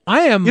 I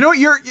am. You know,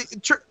 you're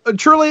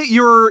truly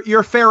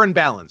you're fair and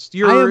balanced.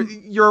 You're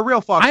a real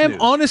Fox I am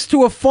News. honest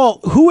to a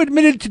fault. Who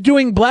admitted to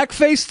doing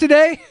blackface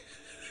today?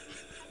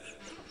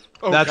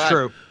 That's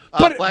true.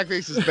 But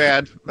blackface is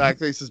bad.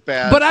 Blackface is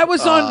bad. But I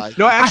was on.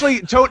 No,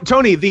 actually,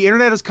 Tony, the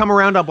internet has come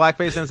around on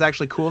blackface and it's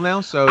actually cool now.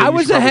 So I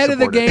was ahead of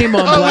the game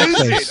on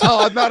blackface.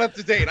 Oh, I'm not up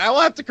to date. I will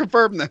have to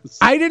confirm this.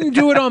 I didn't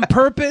do it on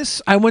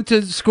purpose. I went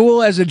to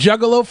school as a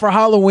juggalo for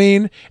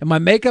Halloween, and my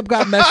makeup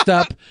got messed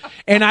up.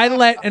 And I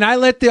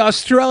let the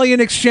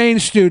Australian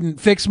exchange student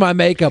fix my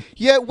makeup.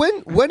 Yeah,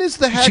 when is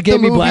the hack? She gave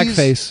me movies,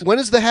 blackface. When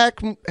is the hack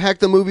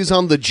the movies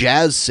on the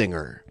Jazz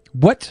Singer?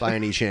 What? By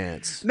any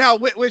chance? Now,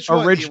 which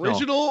one? The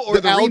original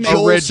or the Al remake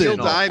Jolson. with Neil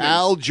Diamond?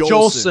 Al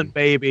Jolson,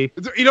 baby.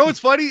 You know what's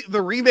funny?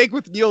 The remake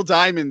with Neil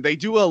Diamond, they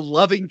do a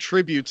loving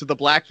tribute to the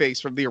blackface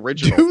from the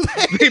original. Do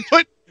they?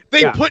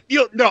 They put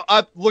Neil. No,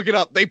 look it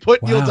up. They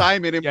put Neil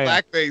Diamond in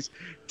blackface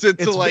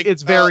to like.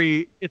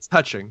 It's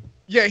touching.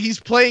 Yeah, he's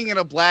playing in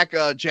a black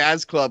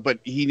jazz club, but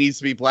he needs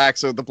to be black,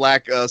 so the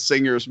black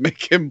singers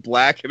make him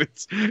black, and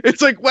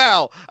it's like,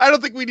 wow, I don't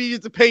think we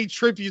needed to pay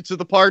tribute to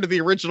the part of the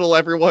original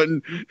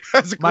everyone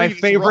has agreed. My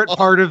favorite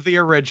part of the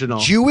original.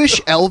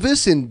 Jewish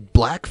Elvis in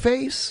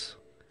blackface?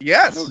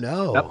 Yes. Oh,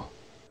 no. Yep.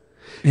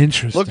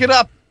 Interesting. Look it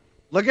up.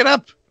 Look it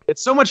up.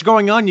 It's so much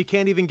going on, you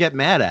can't even get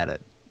mad at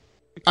it.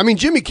 I mean,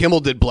 Jimmy Kimmel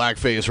did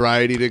blackface,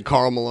 right? He did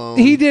Karl Malone.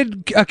 He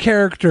did a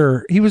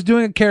character. He was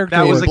doing a character.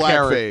 That was a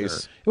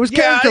blackface. It was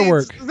character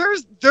work.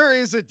 There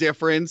is a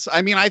difference.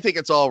 I mean, I think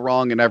it's all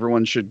wrong, and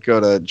everyone should go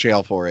to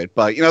jail for it.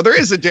 But there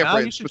is a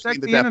difference you should between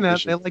check the internet.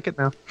 definition. They like it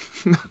now.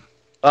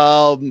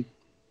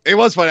 It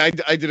was funny.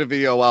 I did a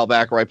video a while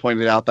back where I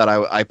pointed out that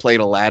I played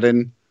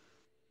Aladdin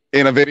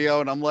in a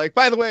video, and I'm like,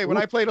 by the way, when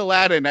I played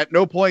Aladdin, at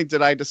no point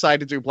did I decide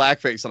to do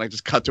blackface, and I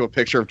just cut to a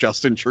picture of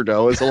Justin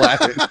Trudeau as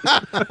Aladdin.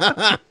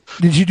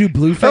 Did you do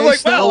blueface? I'm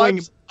like,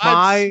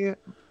 well,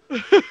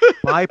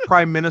 my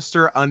prime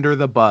minister under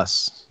the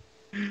bus.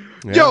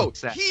 Yo,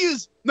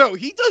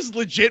 he does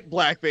legit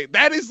blackface.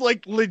 That is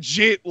like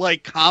legit,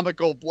 like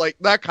comical, like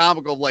not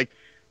comical, like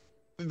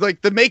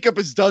the makeup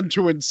is done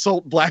to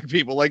insult black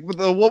people. Like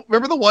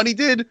remember the one he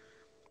did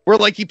where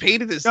like he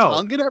painted his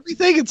tongue and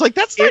everything? It's like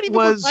that's not even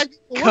what black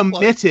people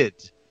committed.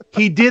 Look like.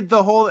 He did the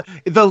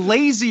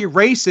lazy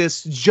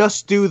racists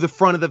just do the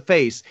front of the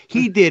face.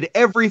 He did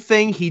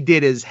everything. He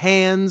did his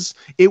hands.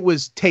 It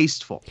was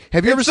tasteful.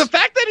 Have you ever the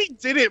fact that he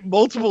did it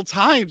multiple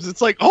times?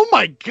 It's like, oh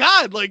my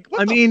god! Like,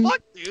 what the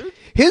fuck, dude?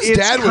 His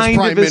dad was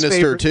prime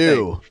minister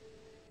too,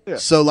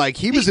 so like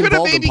he was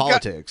involved in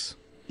politics.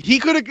 He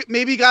could have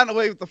maybe gotten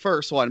away with the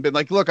first one, been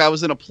like, look, I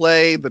was in a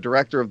play. The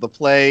director of the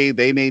play,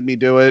 they made me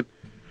do it.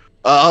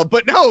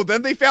 But no,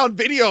 then they found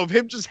video of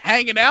him just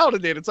hanging out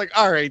in it. It's like,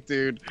 all right,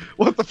 dude,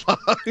 what the fuck?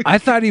 I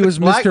thought he was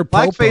Mr.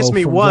 Popo Blackface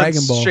me from once,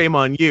 Dragon Ball. shame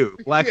on you.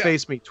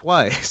 Blackface me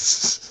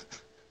twice.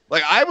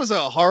 Like I was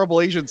a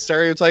horrible Asian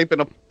stereotype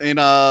in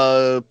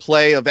a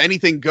play of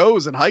Anything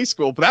Goes in high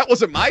school, but that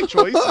wasn't my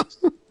choice.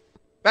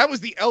 That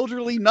was the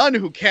elderly nun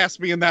who cast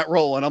me in that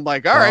role, and I'm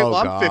like, all right,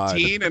 I'm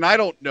 15 and I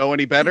don't know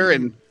any better,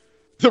 and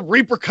the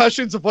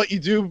repercussions of what you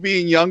do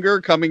being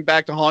younger coming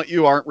back to haunt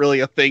you aren't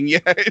really a thing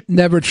yet.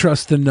 Never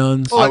trust the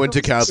nuns. I went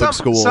to Catholic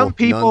school. Nuns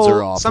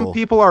are awful. Some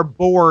people are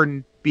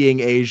born being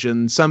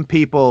Asian. Some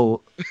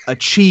people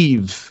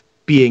achieve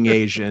being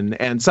Asian,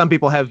 and some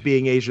people have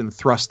being Asian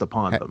thrust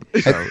upon them.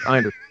 So I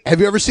understand. Have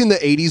you ever seen the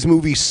 80s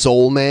movie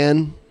Soul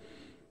Man?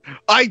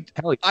 I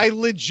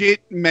legit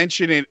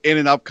mention it in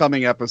an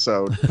upcoming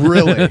episode.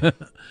 Really?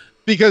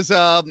 Because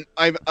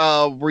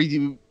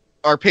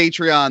our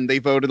Patreon, they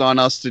voted on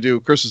us to do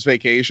Christmas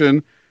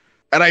Vacation.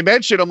 And I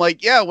mentioned, I'm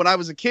like, yeah, when I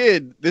was a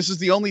kid, this is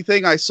the only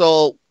thing I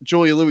saw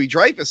Julia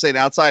Louis-Dreyfus in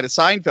outside of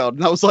Seinfeld.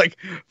 And I was like,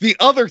 the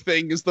other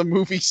thing is the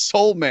movie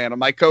Soul Man. And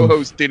my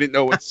co-host didn't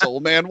know what Soul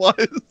Man was.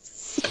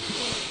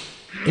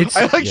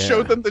 I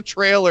showed them the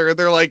trailer, and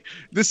they're like,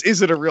 this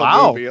isn't a real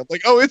movie. I'm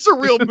like, oh, it's a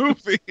real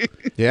movie.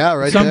 Yeah,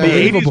 right. It's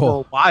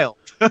unbelievable. Wild.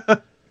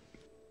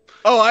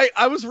 Oh,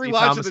 I was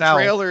rewatching the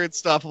trailer and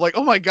stuff. I'm like,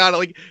 oh my god,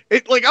 like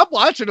I'm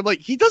watching. I'm like,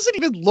 he doesn't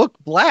even look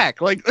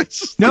black. Like, it's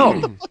just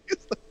no.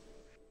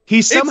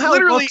 He somehow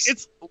literally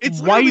looks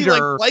it's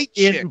whiter like white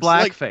in chicks.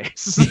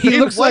 blackface. Like, he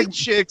looks like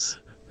chicks.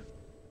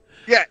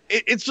 Yeah,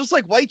 it's just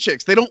like white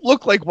chicks. They don't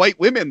look like white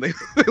women. They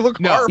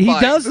look horrifying. He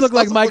does look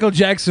like Michael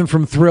Jackson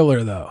from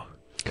Thriller, though.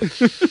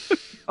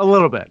 A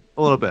little bit.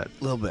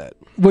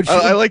 Which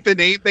I like the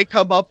name they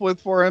come up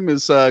with for him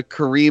is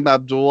Kareem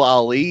Abdul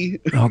Ali.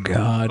 Oh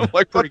God,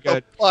 like pretty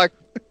good. Fuck.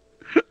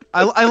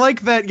 I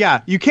like that.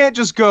 Yeah, you can't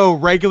just go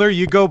regular.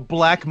 You go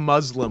black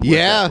Muslim. With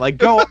it. Like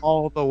go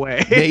all the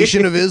way.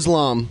 Nation of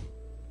Islam.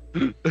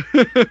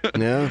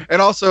 Yeah.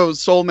 And also,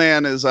 Soul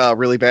Man is a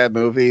really bad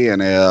movie,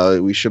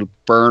 and we should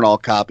burn all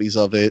copies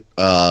of it.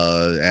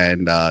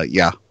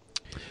 Yeah.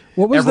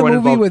 What was the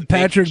movie with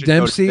Patrick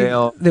Dempsey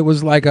that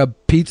was like a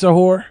pizza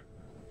whore?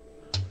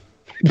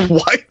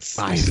 What?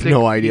 I have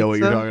no idea what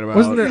you're talking about.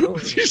 Wasn't there?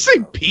 Did you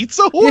say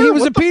pizza whore? Yeah, he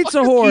was a pizza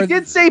whore. He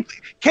did say.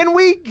 Can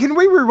we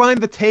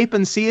rewind the tape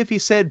and see if he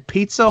said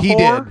pizza whore? He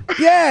did.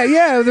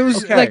 Yeah. There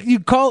was like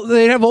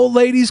they'd have old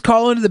ladies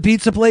call into the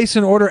pizza place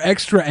and order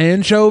extra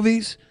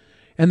anchovies,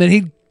 and then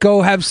he'd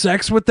go have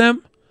sex with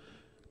them.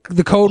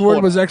 The code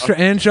word was extra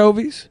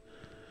anchovies.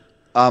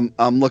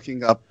 I'm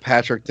looking up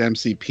Patrick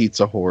Dempsey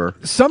pizza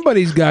whore.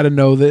 Somebody's got to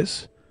know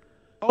this.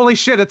 Holy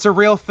shit! It's a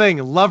real thing.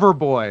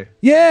 Loverboy.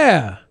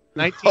 Yeah.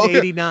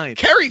 1989.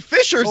 Carrie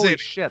Fisher's Holy in.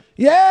 Shit.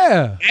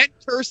 Yeah. And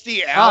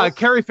Kirstie Alley.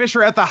 Carrie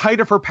Fisher at the height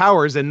of her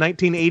powers in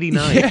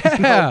 1989.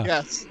 Yeah.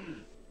 Yes.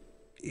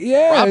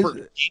 Yeah.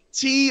 Robert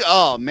T.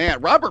 Oh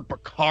man, Robert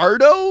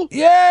Picardo.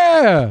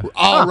 Yeah.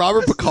 Oh,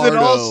 Robert Picardo.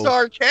 An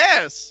all-star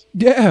cast.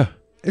 Yeah.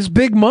 It's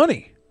big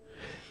money.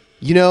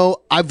 You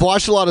know, I've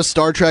watched a lot of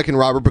Star Trek, and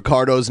Robert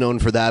Picardo is known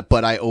for that.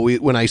 But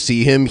when I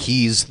see him,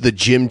 he's the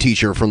gym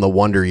teacher from the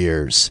Wonder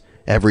Years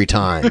every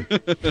time.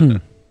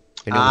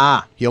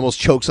 He almost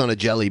chokes on a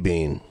jelly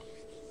bean.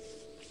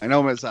 I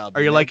know him as Al.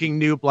 Are you liking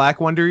New Black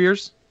Wonder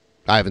Years?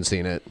 I haven't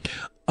seen it. Did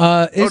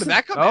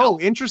that come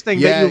out? Interesting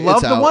Yeah, that you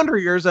love it's the out. Wonder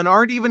Years and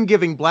aren't even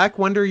giving Black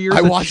Wonder Years I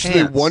a watched the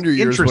chance. Wonder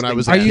Years when I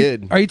was a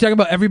kid. Are you talking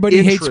about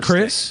Everybody Hates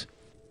Chris?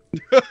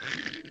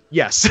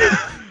 Yes.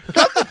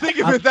 Come to think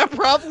of it, that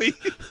probably.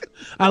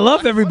 I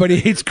love Everybody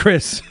Hates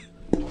Chris.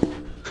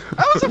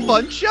 That was a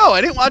fun show. I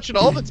didn't watch it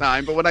all the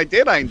time, but when I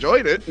did, I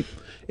enjoyed it.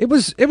 It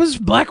was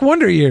Black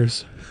Wonder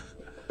Years.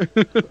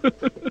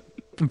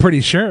 I'm pretty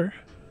sure.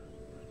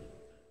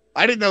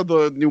 I didn't know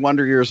the new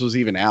Wonder Years was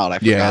even out. I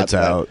forgot it's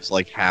that out. it's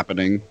like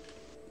happening.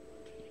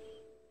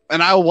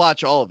 And I'll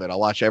watch all of it. I'll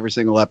watch every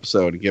single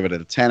episode and give it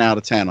a 10 out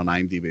of 10 on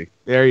IMDb.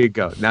 There you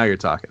go. Now you're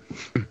talking.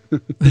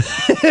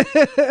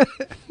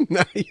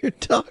 Now you're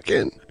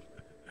talking.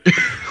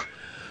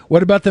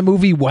 What about the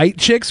movie White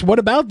Chicks? What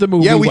about the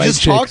movie? Yeah, we White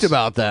just Chicks? talked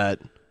about that.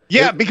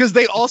 Yeah, because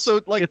they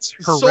also like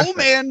Soul horrific.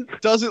 Man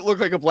doesn't look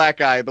like a black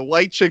guy. The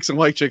white chicks and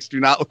white chicks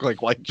do not look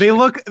like white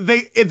chicks.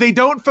 They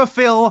don't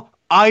fulfill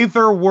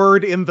either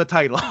word in the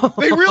title.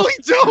 They really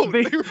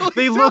don't.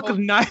 They look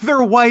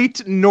neither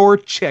white nor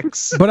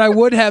chicks. But I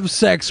would have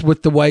sex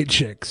with the White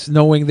Chicks,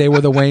 knowing they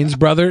were the Wayans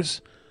brothers.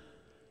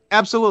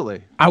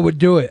 Absolutely. I would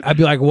do it. I'd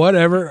be like,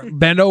 whatever.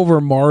 Bend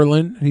over,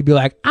 Marlon. And he'd be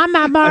like, I'm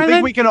not Marlon. I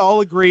think we can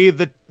all agree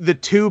that the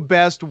two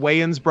best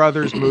Wayans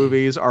brothers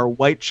movies are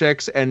White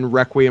Chicks and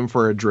Requiem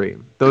for a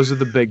Dream. Those are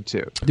the big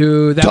two.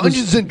 Dude, that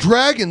Dungeons and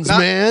Dragons,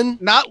 man.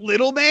 Not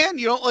Little Man?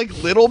 You don't like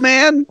Little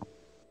Man?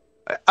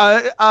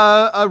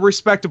 A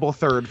respectable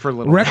third for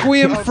Little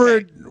Requiem Man.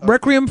 for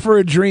Requiem for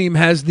a Dream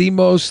has the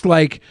most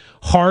like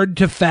hard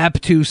to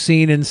fap to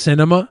scene in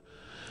cinema.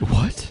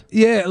 What?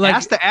 Yeah, like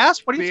ass to ass.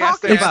 What are you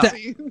talking it's about?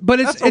 but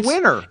it's That's a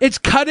winner. It's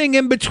cutting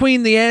in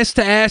between the ass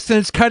to ass, and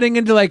it's cutting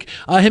into like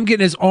him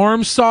getting his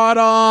arm sawed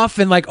off,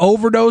 and like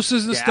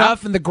overdoses and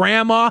stuff, and the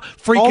grandma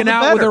freaking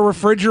out with her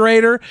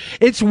refrigerator.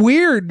 It's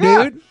weird,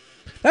 dude.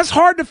 That's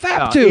hard to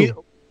fap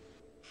to.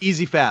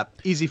 Easy fap.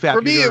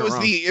 For me,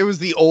 it was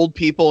the old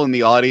people in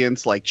the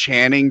audience like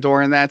chanting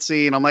during that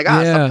scene. I'm like,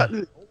 stop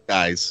cutting the old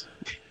guys.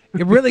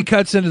 It really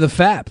cuts into the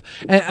fap.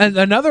 And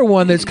another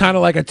one that's kind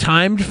of like a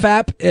timed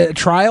fap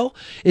trial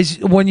is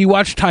when you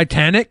watch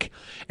Titanic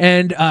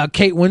and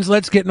Kate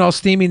Winslet's getting all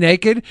steamy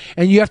naked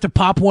and you have to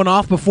pop one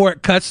off before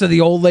it cuts to the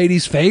old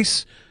lady's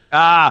face.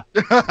 That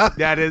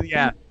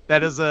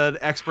is an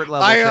expert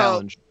level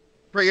challenge.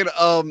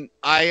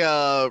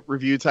 I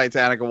reviewed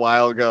Titanic a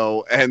while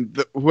ago,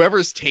 and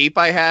whoever's tape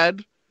I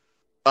had,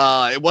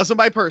 it wasn't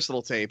my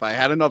personal tape. I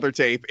had another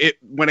tape.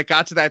 When it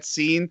got to that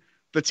scene,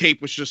 the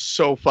tape was just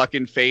so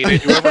fucking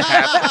faded. Whoever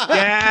had it.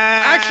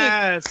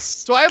 Yes. Actually,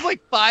 so I have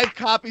like 5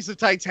 copies of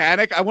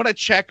Titanic. I want to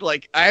check,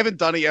 I haven't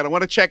done it yet. I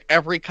want to check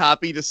every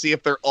copy to see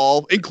if they're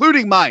all,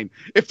 including mine,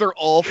 if they're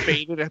all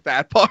faded at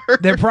that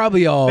part. They're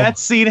probably all. That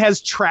scene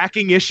has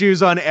tracking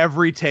issues on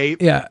every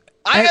tape. Yeah.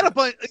 I had a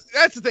bunch.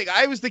 That's the thing.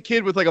 I was the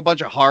kid with like a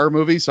bunch of horror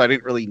movies, so I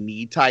didn't really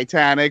need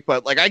Titanic.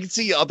 But like, I could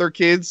see other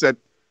kids that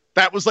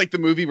was like the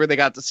movie where they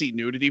got to see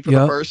nudity for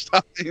the first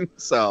time.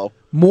 So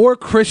more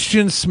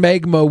Christian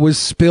smegma was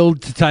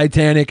spilled to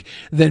Titanic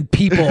than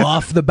people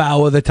off the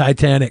bow of the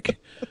Titanic.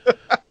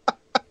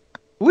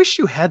 Wish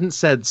you hadn't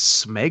said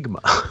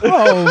smegma.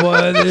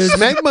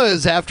 Smegma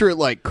is after it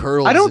like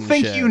curls. I don't and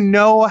think shit. you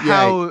know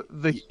how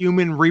the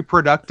human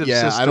reproductive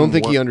system I don't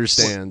think he works.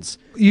 understands.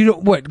 You know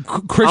what?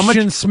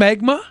 Christian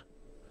smegma?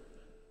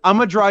 I'm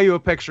gonna draw you a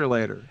picture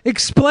later.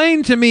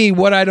 Explain to me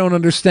what I don't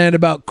understand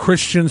about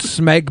Christian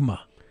smegma.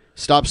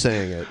 Stop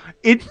saying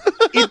it.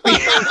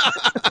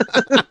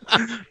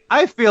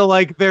 I feel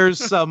like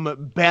there's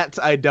some bet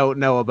I don't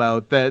know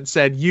about that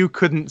said you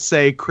couldn't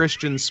say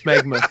Christian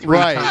smegma 3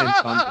 times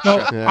on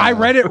the show. I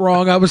read it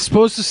wrong. I was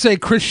supposed to say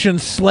Christian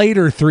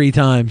Slater 3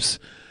 times.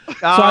 So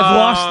I've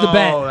lost the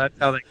bet. Oh, that's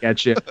how they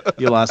get you.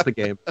 You lost the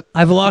game.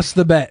 I've lost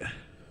the bet.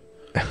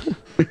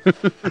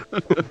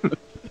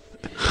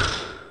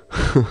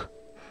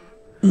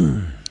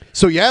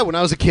 So yeah, when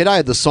I was a kid, I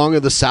had the Song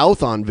of the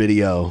South on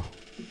video.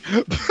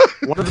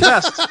 One of the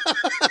best.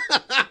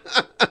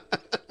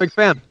 Big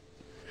fan.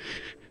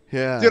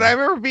 Yeah, dude, I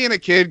remember being a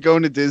kid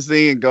going to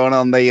Disney and going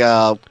on the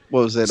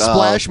what was it?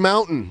 Splash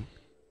Mountain.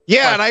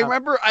 Yeah, and I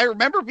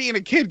remember being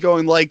a kid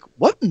going like,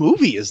 "What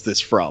movie is this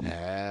from?"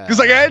 Because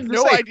like I had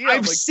no idea.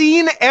 I've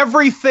seen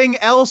everything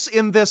else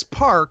in this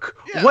park.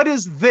 Yeah. What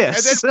is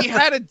this? And then we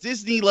had a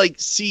Disney like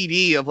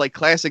CD of like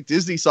classic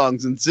Disney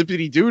songs, and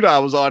Zippity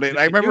Doodah was on it. And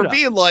I remember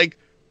being like,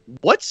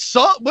 "What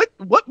song?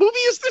 What movie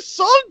is this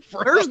song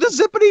from?" Where's the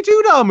Zippity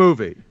Doodah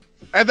movie?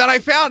 And then I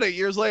found it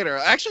years later.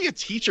 Actually, a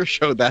teacher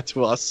showed that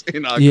to us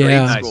in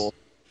Yeah. grade school.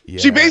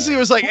 She basically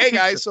was like, "Hey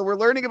guys, so we're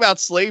learning about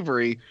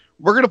slavery.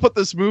 We're going to put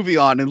this movie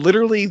on, and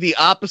literally the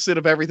opposite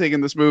of everything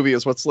in this movie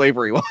is what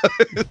slavery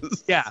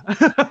was." Yeah.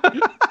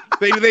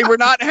 They were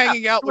not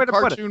hanging out with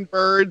cartoon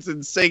birds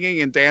and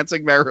singing and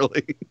dancing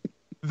merrily.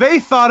 They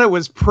thought it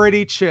was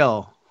pretty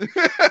chill.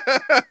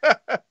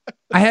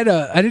 I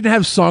didn't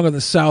have Song of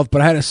the South,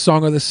 but I had a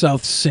Song of the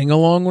South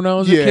sing-along when I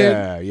was a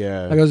kid.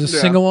 Yeah. Like it was a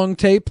sing-along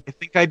tape. I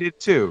think I did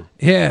too.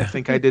 Yeah. I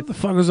think I did. What the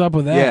fuck was up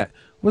with that? Yeah.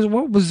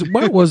 What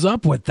was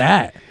up with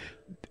that?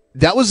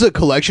 That was a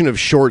collection of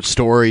short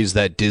stories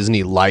that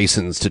Disney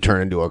licensed to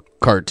turn into a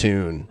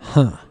cartoon.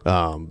 Huh.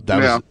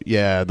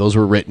 Those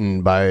were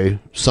written by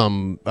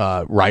some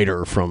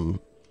writer from.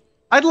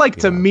 I'd like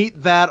to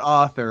meet that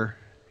author.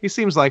 He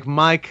seems like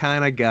my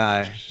kind of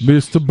guy.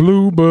 Mr.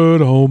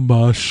 Bluebird on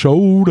my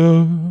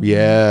shoulder.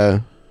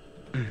 Yeah.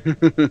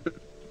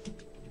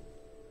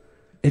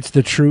 It's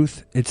the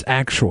truth. It's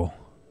actual.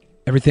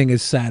 Everything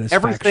is satisfactual.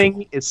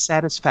 Everything is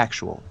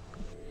satisfactual.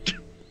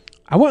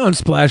 I went on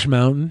Splash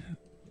Mountain.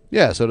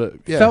 Yeah,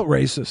 Felt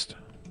racist.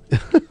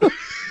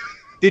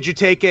 Did you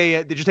take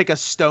a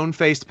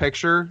stone-faced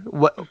picture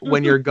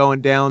when you're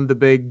going down the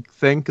big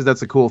thing? Because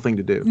that's a cool thing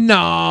to do.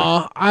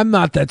 No, I'm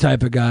not that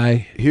type of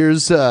guy.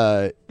 Here's like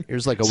a.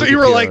 So you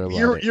were like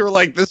Wikipedia you were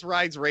like, this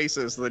ride's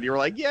racist, and then you were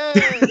like, yay,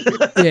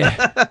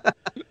 Yeah.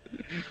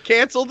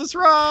 cancel this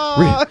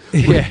ride.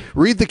 Yeah.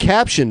 Read the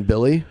caption,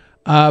 Billy.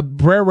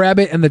 Brer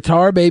Rabbit and the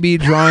Tar Baby,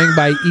 drawing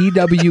by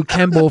E.W.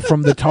 Kemble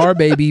from The Tar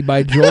Baby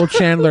by Joel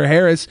Chandler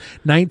Harris,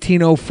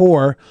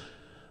 1904.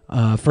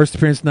 First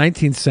appearance,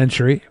 19th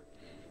century.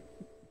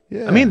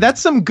 Yeah. I mean, that's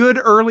some good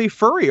early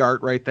furry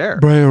art right there.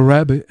 Brer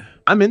Rabbit.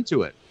 I'm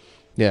into it.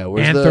 Yeah,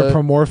 where's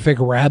Anthropomorphic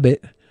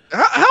rabbit.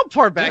 How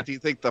far back do you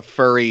think the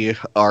furry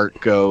art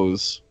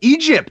goes?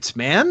 Egypt,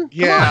 man.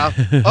 Yeah.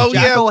 Oh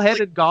yeah.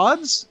 Jackal-headed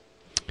gods.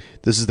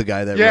 This is the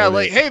guy that. Yeah, wrote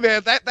like, it. hey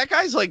man, that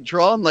guy's like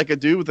drawn like a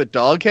dude with a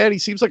dog head. He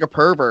seems like a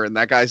pervert, and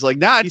that guy's like,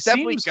 nah, it's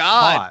definitely seems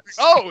God. hot.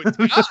 Oh, it's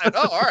God.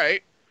 Oh, all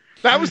right.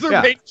 That was the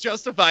Yeah. rate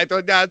justified.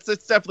 Though, nah, it's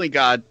definitely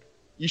God.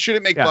 You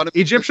shouldn't make fun of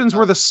Egyptians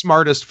were the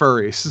smartest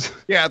furries.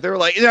 Yeah, they were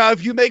like,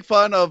 if you make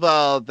fun of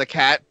the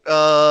cat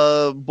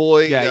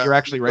boy, Yeah, you're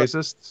actually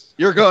racist.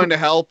 You're going to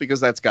hell because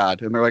that's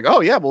God. And they're like,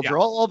 oh yeah, we'll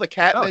draw all the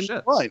cat men.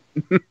 shit. Fine.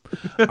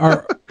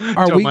 Are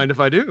Don't we? mind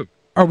if I do.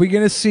 Are we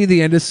going to see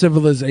the end of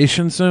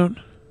civilization soon?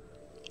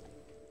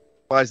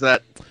 Why is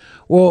that?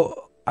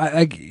 Well,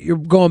 you're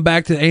going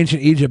back to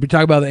ancient Egypt. You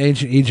talk about the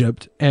ancient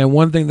Egypt, and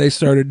one thing they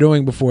started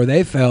doing before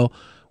they fell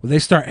was they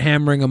start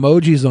hammering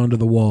emojis onto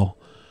the wall.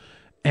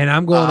 And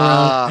I'm going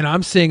around and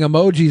I'm seeing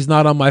emojis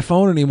not on my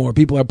phone anymore.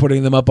 People are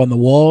putting them up on the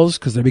walls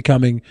because they're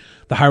becoming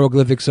the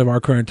hieroglyphics of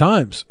our current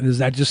times. And does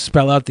that just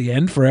spell out the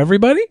end for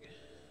everybody?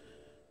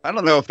 I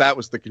don't know if that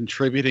was the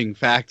contributing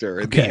factor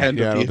in Okay. the end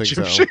Yeah, I of the don't think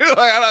Egyptian. so.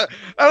 I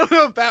don't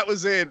know if that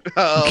was it.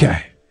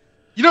 Okay.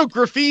 You know,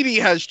 graffiti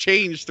has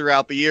changed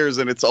throughout the years,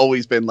 and it's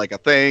always been like a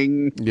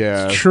thing.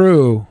 Yeah.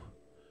 True.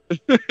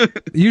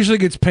 It usually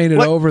gets painted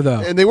over, though.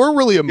 And they weren't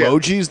really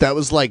emojis. That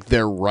was like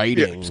their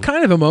writing. It's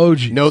kind of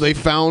emoji. No, they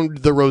found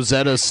the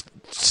Rosetta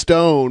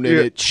Stone, and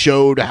it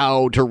showed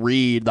how to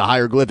read the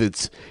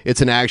hieroglyphs.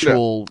 It's an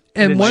actual.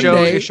 And one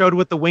day it showed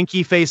what the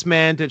winky face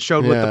meant. It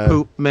showed what the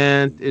poop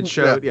meant. It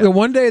showed. Yeah,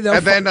 one day they'll.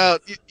 And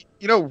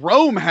then,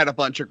 Rome had a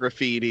bunch of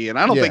graffiti, and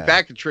I don't think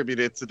that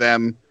contributed to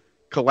them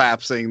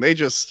collapsing.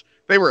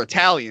 They were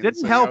Italians.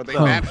 Didn't help. They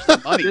managed the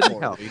money Didn't for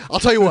help. it. I'll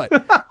tell you what.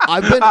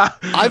 I've been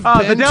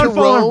the to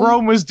downfall Rome. of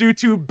Rome was due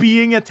to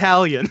being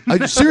Italian.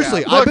 Seriously,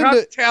 Look, I've been I'm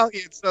to.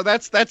 Italian, so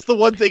that's the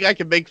one thing I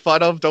can make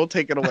fun of. Don't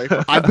take it away from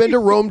me. I've been to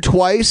Rome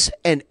twice,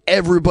 and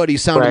everybody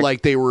sounded Correct.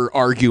 like they were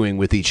arguing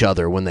with each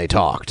other when they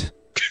talked.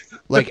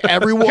 Like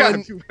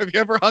everyone. Have you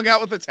ever hung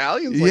out with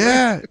Italians? Like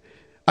Yeah.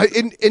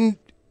 And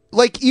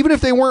like even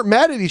if they weren't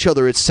mad at each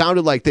other, it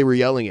sounded like they were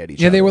yelling at each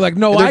other. Yeah, they were like,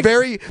 "No, And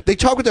they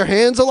talk with their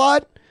hands a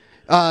lot.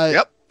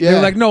 Yep.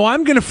 They're like, no,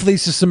 I'm going to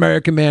fleece this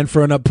American man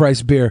for an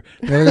uppriced beer.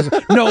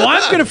 No,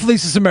 I'm going to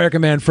fleece this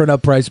American man for an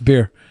uppriced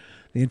beer.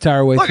 The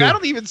entire way Look, through. I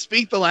don't even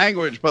speak the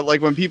language, but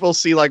like when people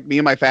see like me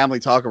and my family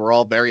talking, we're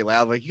all very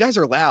loud. Like, you guys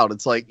are loud.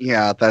 It's like,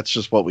 yeah, that's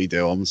just what we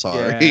do. I'm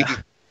sorry. Yeah.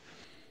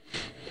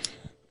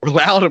 We're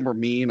loud and we're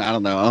mean. I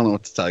don't know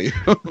what to tell you.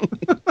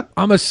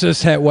 I'm a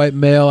cishet white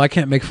male. I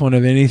can't make fun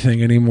of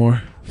anything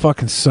anymore.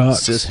 Fucking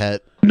sucks. Cishet.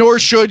 Nor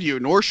should you.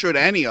 Nor should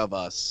any of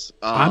us.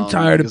 I'm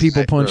tired of because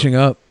people punching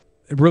up.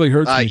 It really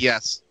hurts me.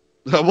 Yes.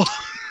 Well,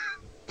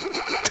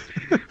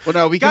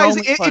 no, we can Guys,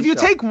 only if punch you up.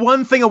 take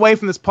one thing away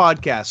from this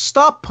podcast,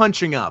 stop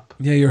punching up.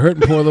 Yeah, you're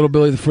hurting poor little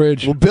Billy the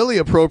Fridge. Well, Billy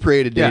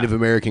appropriated Native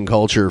American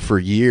culture for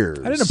years.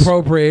 I didn't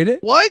appropriate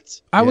it.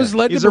 What? I was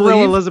led He's to a real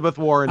believe. Elizabeth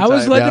Warren I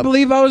was type. led to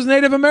believe I was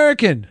Native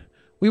American.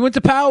 We went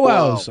to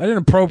powwows. I didn't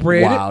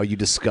appropriate Wow, it. you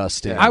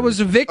disgusting. I was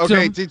a victim.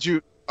 Okay, did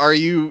you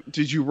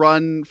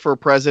run for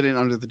president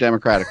under the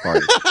Democratic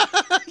Party?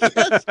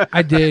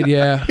 I did,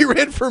 yeah. He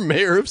ran for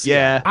mayor of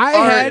Yeah.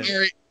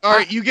 All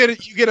right, you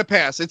get a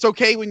pass. It's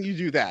okay when you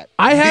do that.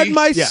 I had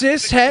my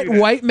cishet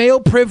white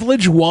male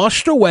privilege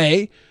washed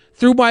away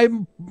through my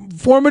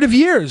formative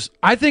years.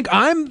 I think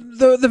I'm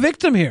the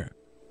victim here.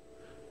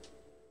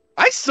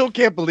 I still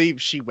can't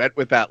believe she went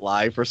with that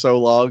lie for so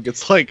long.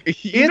 It's like, and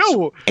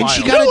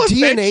she got a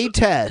DNA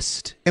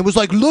test and was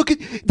like, look at,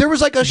 there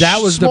was like a That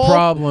was the small,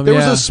 problem, There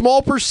was yeah. a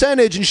small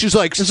percentage, and she's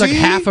like, It's like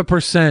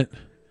 0.5%.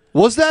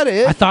 Was that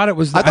it? I thought it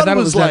was. I thought it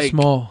was that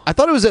small. I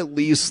thought it was at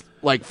least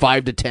like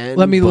 5 to 10.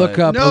 Let me look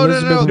up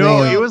Elizabeth No,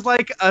 Warren. it was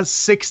like a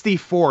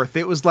 64th.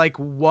 It was like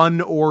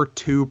 1 or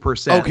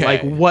 2%. Okay.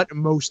 Like what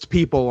most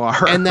people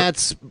are. And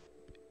that's,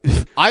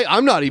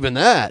 I'm not even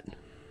that.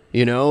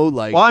 You know,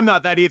 like. Well, I'm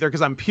not that either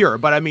because I'm pure,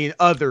 but I mean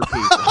other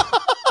people.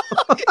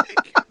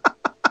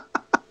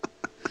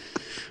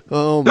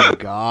 Oh my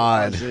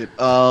God.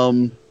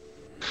 I'm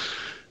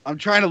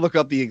trying to look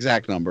up the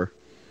exact number.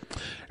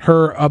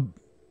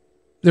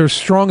 There's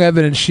strong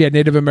evidence she had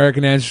Native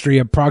American ancestry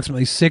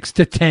approximately 6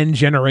 to 10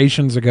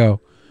 generations ago.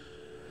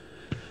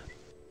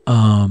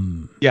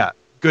 Yeah,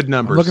 good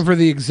numbers. I'm looking for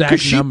the exact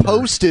She number.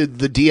 posted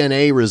the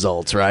DNA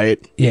results,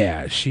 right?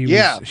 Yeah, she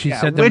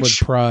sent them with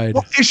pride.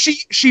 Well,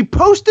 she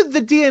posted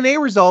the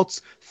DNA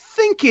results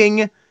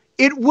thinking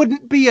it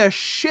wouldn't be a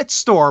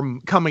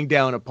shitstorm coming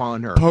down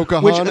upon her.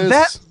 Pocahontas. Which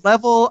that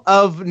level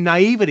of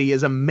naivety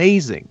is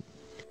amazing.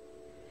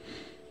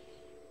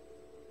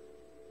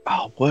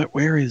 Oh,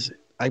 where is it?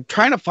 I'm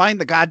trying to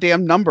find the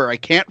goddamn number. I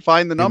can't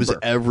find the number. It was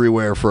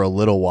everywhere for a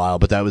little while,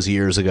 but that was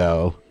years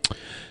ago.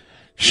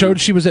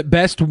 Showed she was at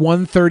best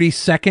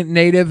 132nd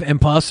Native and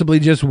possibly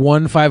just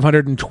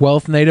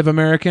 512th Native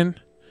American.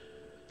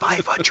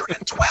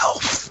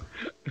 512.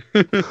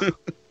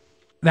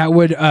 That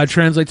would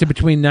translate to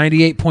between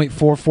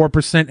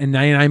 98.44% and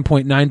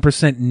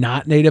 99.9%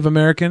 not Native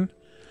American.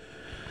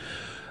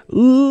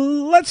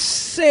 Let's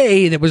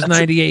say that was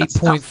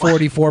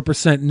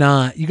 98.44%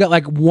 not. You got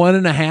like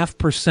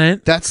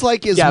 1.5%. That's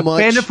like as much.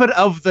 Benefit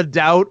of the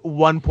doubt,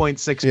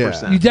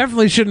 1.6%. You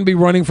definitely shouldn't be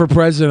running for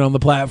president on the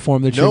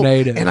platform that you're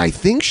Native. And I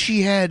think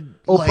she had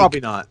probably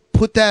not.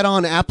 Put that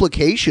on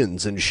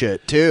applications and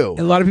shit too.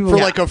 A lot of people for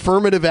like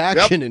affirmative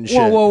action and shit.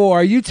 Whoa!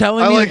 Are you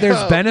telling me that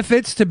there's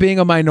benefits to being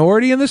a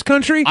minority in this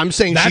country? I'm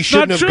saying she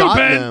shouldn't have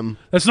gotten them.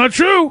 That's not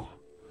true.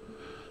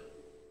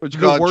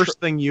 The worst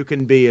thing you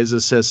can be is a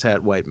cishet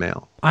white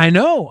male. I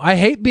know. I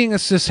hate being a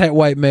cishet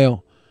white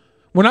male.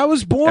 When I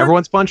was born,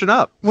 everyone's punching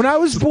up. When I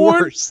was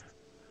born,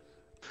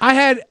 I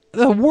had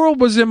the world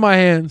was in my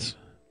hands.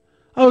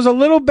 I was a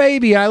little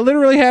baby. I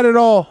literally had it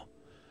all.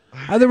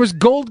 There was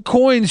gold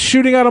coins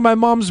shooting out of my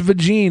mom's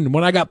vagina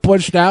when I got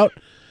pushed out.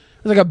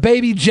 It was like a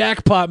baby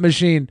jackpot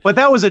machine. But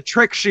that was a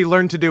trick she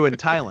learned to do in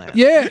Thailand.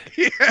 Yeah.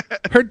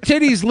 Her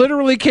titties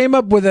literally came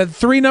up with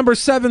 3 number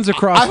 7s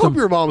across I them. hope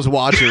your mom's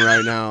watching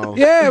right now.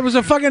 Yeah, it was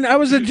a fucking...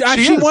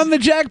 She won the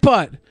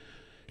jackpot.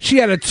 She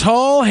had a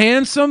tall,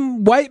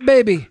 handsome, white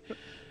baby.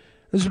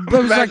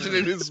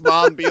 Imagine his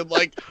mom being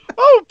like,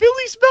 "Oh,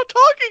 Billy's not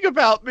talking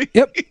about me."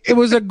 Yep, it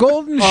was a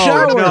golden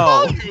shower.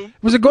 No. It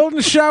was a golden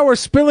shower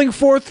spilling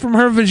forth from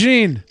her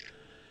vagina.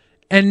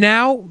 And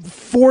now,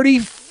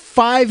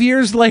 45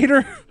 years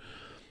later,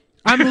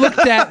 I'm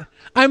looked at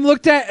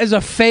as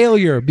a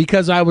failure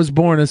because I was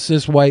born a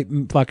cis white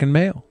fucking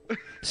male,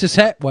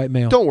 cishet white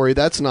male. Don't worry,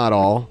 that's not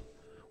all.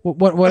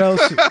 What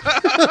else?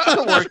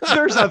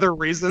 There's other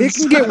reasons. It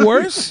can get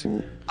worse.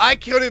 I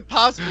couldn't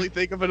possibly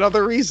think of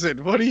another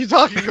reason. What are you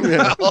talking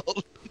about?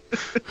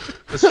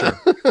 That's true.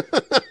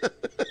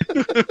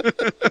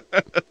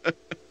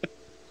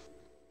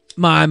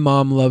 My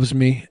mom loves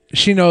me.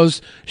 She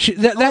knows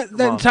that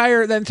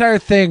entire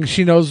thing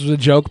she knows was a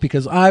joke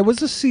because I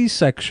was a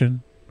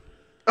C-section.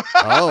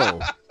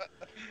 Oh.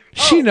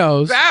 She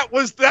knows. That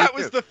was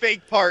the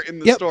fake part in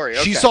the story.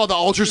 Okay. She saw the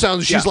ultrasound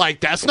and she's like,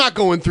 "That's not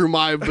going through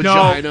my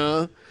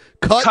vagina.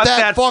 Cut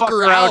that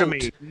fucker out of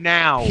me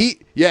now." He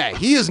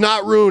is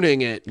not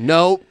ruining it.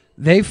 Nope.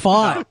 They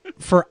fought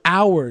for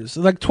hours,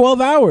 like 12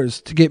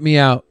 hours to get me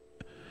out.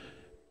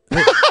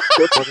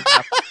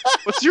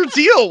 What's your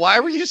deal? Why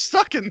were you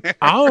stuck in there?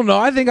 I don't know.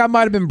 I think I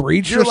might have been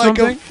breached You're or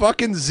something. like a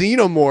fucking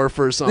xenomorph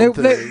or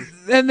something.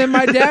 And then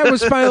my dad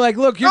was finally like,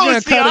 "Look, you're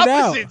going to cut it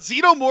out."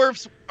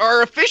 Xenomorphs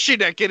are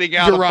efficient at getting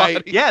out You're of right.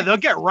 body. Yeah, they'll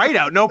get right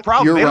out. No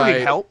problem. You're They don't right.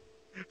 need help.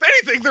 If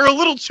anything, they're a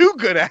little too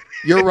good at it.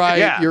 You're right.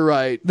 Yeah. You're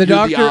right. The You're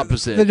doctor, the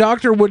opposite. the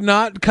doctor would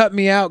not cut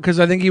me out because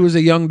I think he was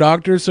a young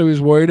doctor, so he was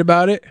worried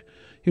about it.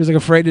 He was like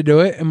afraid to do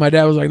it, and my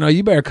dad was like, "No,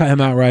 you better cut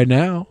him out right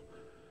now.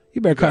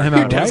 You better cut him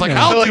out right like,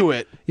 now." "I'll do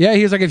it." Yeah,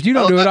 he was like, "If you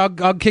don't do it,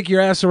 I'll kick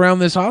your ass around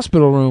this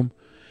hospital room."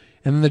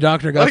 And then the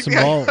doctor got some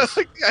balls. I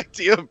like the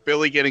idea of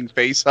Billy getting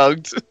face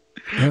hugged.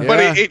 Yeah. But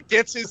it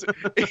gets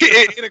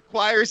it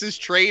acquires his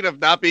trait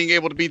of not being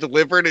able to be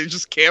delivered and it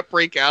just can't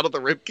break out of the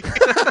ribcage.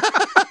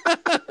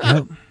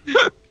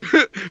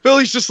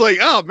 Billy's just like,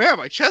 "Oh man,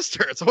 my chest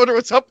hurts. I wonder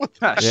what's up with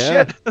that."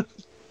 Shit.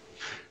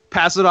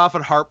 Pass it off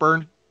at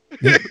heartburn.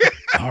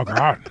 Oh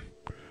God,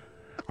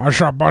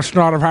 I must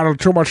not have had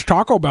too much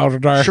Taco Bell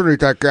today. Should eat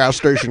that gas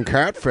station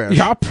catfish.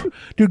 Yup,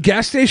 dude.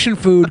 Gas station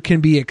food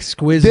can be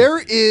exquisite. There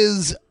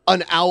is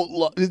an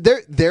outlaw.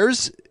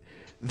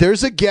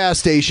 There's a gas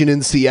station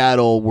in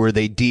Seattle where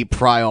they deep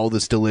fry all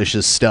this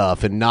delicious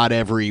stuff, and not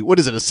every, what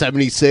is it, a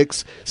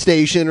 76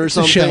 station or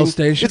something? A Shell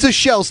station. It's a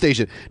Shell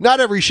station. Not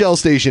every Shell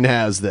station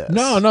has this.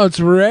 No, it's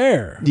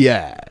rare.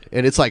 Yeah,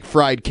 and it's like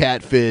fried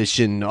catfish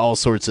and all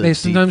sorts of.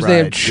 Sometimes they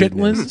have deep-fried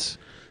chitlins.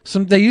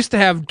 They used to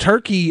have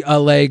turkey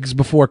legs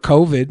before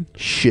COVID.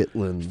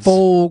 Shitlins.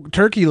 Full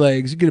turkey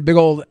legs. You get a big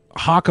old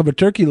hock of a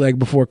turkey leg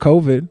before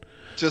COVID.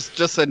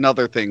 Just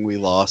another thing we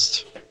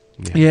lost.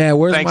 Yeah,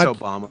 where's Thanks, my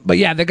Obama. But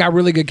yeah, they got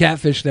really good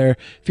catfish there.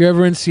 If you're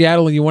ever in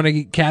Seattle and you want to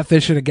eat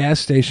catfish at a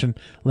gas station,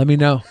 let me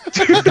know.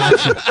 I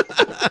got you.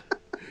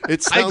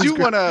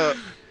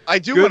 I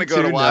do want to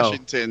go to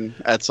Washington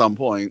at some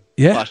point.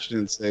 Yeah.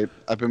 Washington State.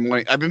 I've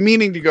been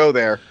meaning to go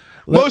there.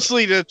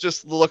 Mostly to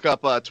just look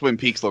up Twin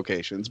Peaks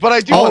locations, but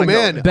I do want to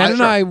go there. Ben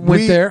and I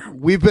went there.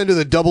 We've been to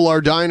the Double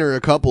R Diner a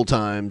couple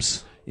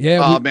times.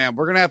 Yeah. Man,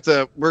 we're gonna have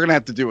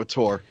to do a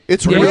tour.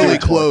 It's really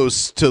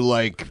close to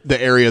like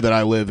the area that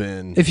I live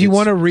in. If you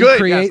want to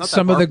recreate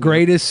some of the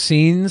greatest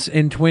scenes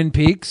in Twin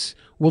Peaks,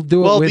 we'll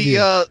do it with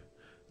you.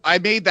 I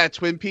made that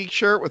Twin Peaks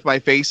shirt with my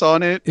face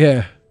on it.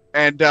 Yeah.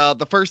 And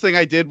the first thing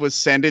I did was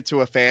send it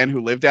to a fan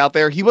who lived out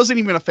there. He wasn't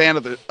even a fan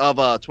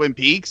of Twin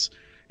Peaks.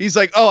 He's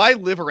like, "Oh, I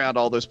live around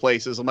all those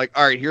places." I'm like,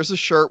 "All right, here's a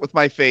shirt with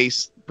my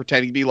face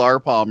pretending to be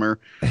Laura Palmer."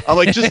 I'm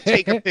like, "Just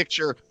take a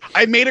picture."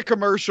 I made a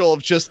commercial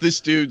of just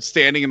this dude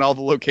standing in all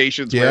the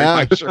locations wearing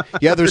my shirt.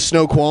 Yeah, there's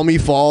Snoqualmie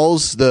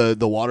Falls, the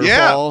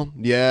waterfall.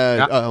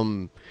 Yeah.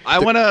 I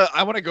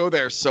wanna go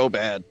there so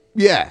bad.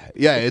 Yeah.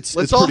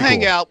 Let's all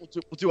hang out. We'll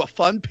do a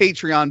fun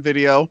Patreon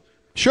video.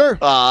 Sure.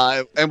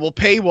 And we'll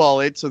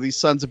paywall it so these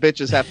sons of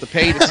bitches have to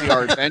pay to see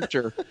our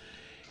adventure.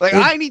 Like,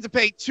 I need to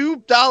pay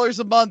 $2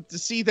 a month to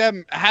see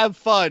them have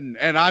fun,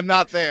 and I'm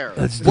not there.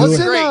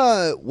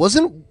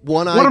 Wasn't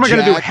One-Eyed What am I going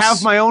to do? Jack's-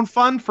 Have my own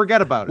fun?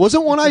 Forget about it.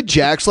 Wasn't One-Eyed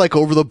Jack's like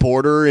over the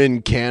border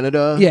in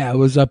Canada? Yeah, it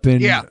was up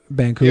in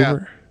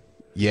Vancouver.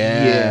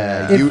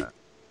 Yeah.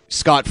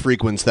 Scott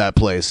frequents that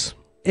place.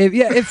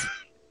 If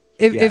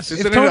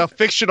Isn't it a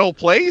fictional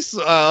place?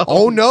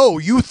 Oh no,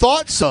 you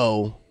thought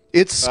so.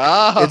 It's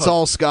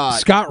all Scott.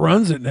 Scott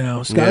runs it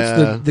now.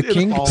 Scott's the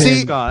kingpin.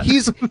 See,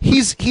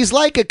 he's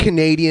like a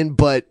Canadian,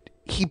 but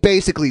he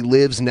basically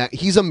lives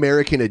he's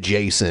American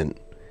adjacent.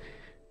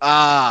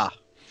 Well,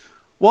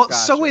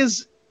 so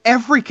is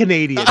every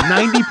Canadian.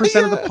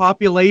 90% of the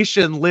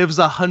population lives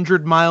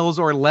 100 miles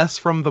or less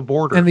from the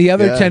border. And the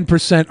other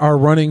 10% are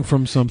running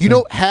from something. You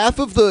know, half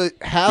of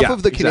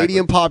the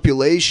Canadian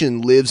population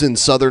lives in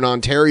southern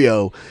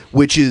Ontario,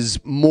 which is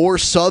more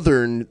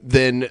southern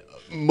than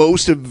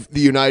most of the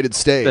United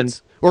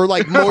States. Or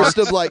like most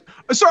of like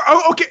sorry,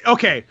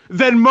 okay.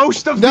 Then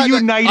most of the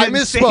United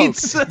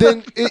States.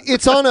 Then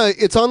it's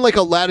on like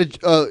a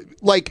latitude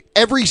like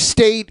every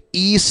state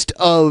east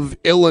of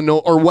Illinois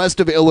or west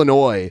of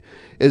Illinois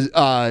is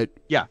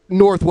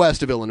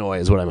northwest of Illinois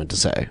is what I meant to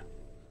say.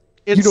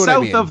 It's you know south what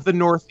I mean? of the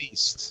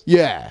Northeast.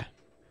 Yeah.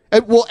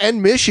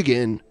 And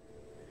Michigan.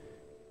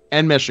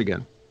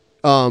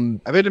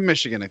 I've been to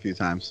Michigan a few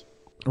times.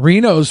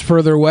 Reno's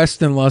further west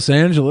than Los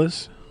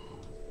Angeles.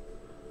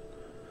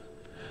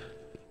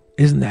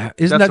 Isn't that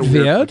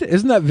weird?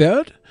 Isn't that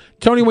weird?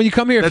 Tony, when you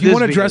come here, if you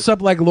want to dress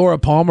up like Laura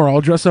Palmer, I'll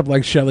dress up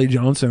like Shelley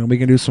Johnson, and we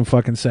can do some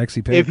fucking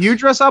sexy pics. If you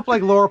dress up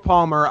like Laura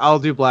Palmer, I'll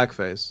do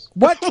blackface.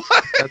 What?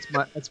 That's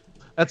my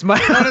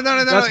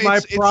No. That's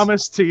my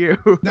promise to you.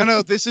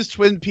 No. This is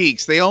Twin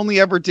Peaks. They only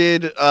ever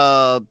did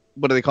what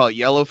do they call it?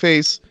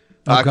 Yellowface.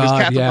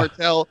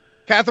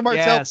 Catherine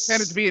Martell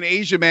pretended to be an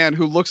Asian man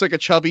who looks like a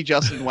chubby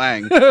Justin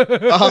Wang.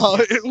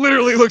 It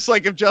literally looks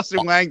like if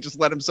Justin Wang just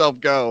let himself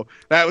go.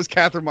 That was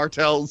Catherine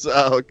Martell's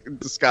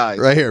disguise.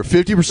 Right here,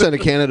 50% of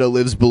Canada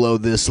lives below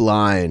this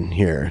line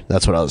here.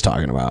 That's what I was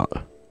talking about.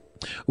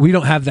 We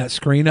don't have that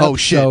screen up. Oh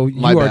shit! So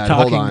My you bad. are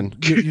talking. Hold on.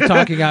 You're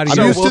talking out of I'm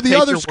your. used to the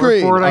other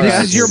screen.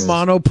 This is your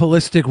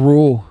monopolistic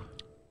rule.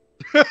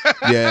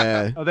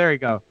 Yeah. Oh, there you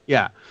go.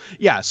 Yeah.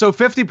 So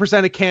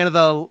 50% of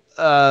Canada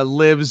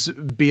lives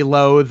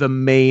below the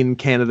main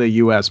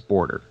Canada-U.S.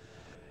 border.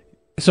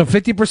 So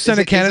 50%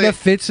 of Canada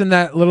fits in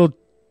that little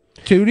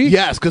tootie?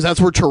 Yes, because that's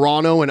where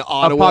Toronto and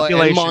Ottawa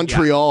and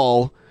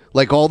Montreal,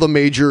 like all the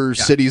major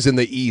cities in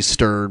the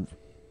east, are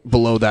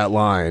below that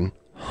line.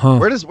 Huh.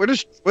 Where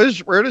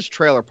does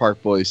Trailer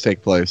Park Boys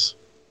take place?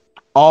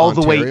 All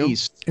the way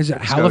east. Is it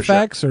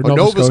Halifax or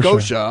Nova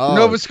Scotia? Oh.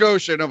 Nova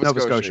Scotia.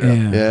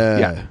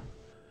 Yeah.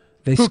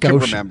 Who can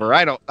remember?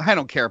 I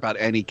don't care about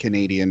any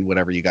Canadian,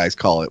 whatever you guys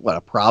call it. What,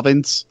 a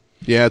province?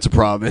 Yeah, it's a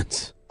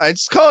province. I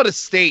just call it a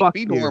state. Fuck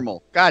Be you.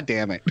 normal. God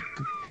damn it.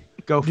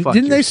 Go fuck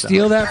Didn't they yourself.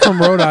 steal that from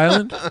Rhode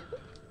Island?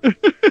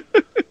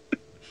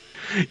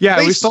 Yeah,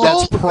 They we stole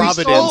That's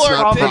Providence,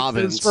 not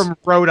provinces province. from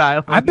Rhode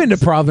Island. I've been to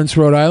Providence,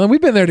 Rhode Island. We've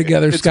been there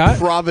together, It's Scott.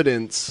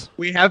 Providence.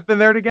 We have been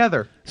there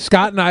together.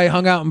 Scott and I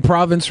hung out in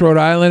Providence, Rhode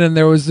Island, and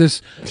there was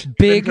this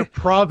big Been to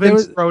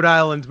Province, Rhode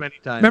Island, many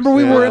times. Remember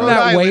we were in Rhode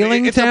that Island,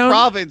 whaling it's town?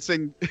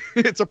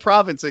 It's a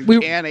province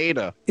in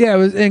Canada. Yeah, it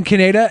was in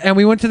Canada, and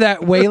we went to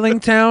that whaling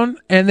town,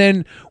 and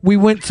then we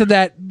went to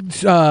that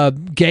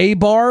gay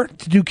bar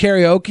to do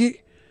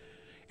karaoke,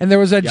 and there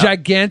was a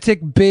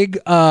gigantic, big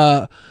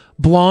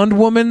blonde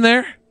woman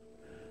there.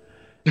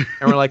 And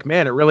we're like,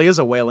 man, it really is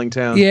a whaling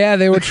town. Yeah,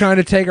 they were trying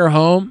to take her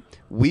home.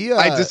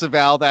 I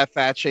disavow that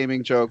fat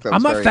shaming joke. That was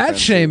I'm not very fat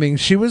offensive. shaming.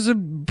 She was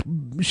an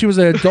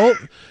adult.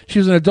 She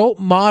was an adult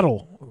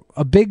model,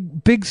 a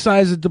big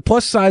size, the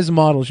plus size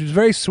model. She was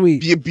very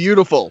sweet.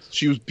 Beautiful.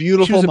 She was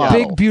beautiful. She was a model.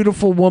 big,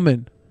 beautiful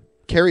woman.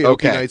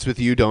 Karaoke nights with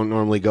you don't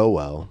normally go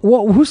well.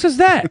 Well, who says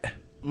that?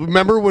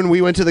 Remember when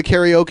we went to the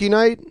karaoke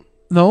night?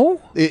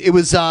 No. It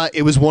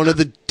was one of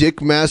the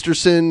Dick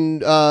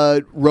Masterson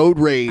road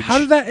rage. How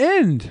did that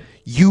end?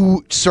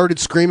 You started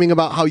screaming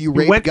about how you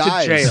raped went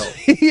guys.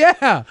 to jail.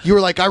 Yeah. You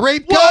were like, I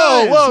raped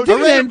guys. Whoa!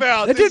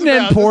 It didn't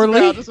end poorly.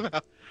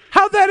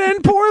 How'd that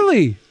end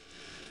poorly?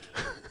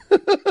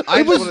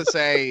 I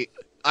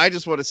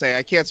just want to say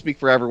I can't speak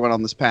for everyone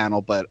on this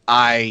panel, but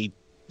I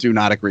do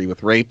not agree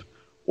with rape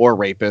or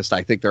rapist.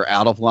 I think they're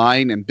out of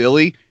line. And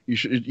Billy, you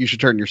should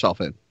turn yourself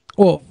in.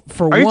 Well,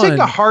 for Are one, you taking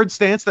a hard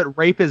stance that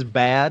rape is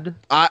bad?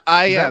 I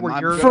am.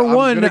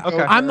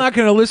 I'm not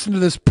going to listen to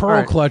this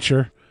pearl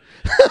clutcher.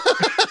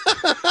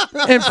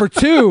 And for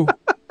two,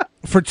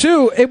 For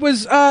 2, it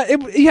was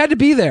you had to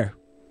be there.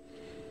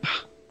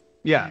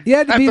 Yeah, you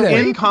had to be there.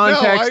 In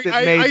context, it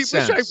made I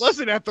sense. wish I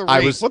wasn't at the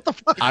rink. What the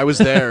fuck? I was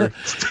there.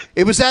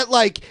 It was at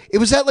like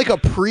a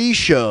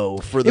pre-show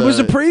for the. It was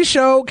a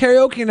pre-show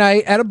karaoke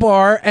night at a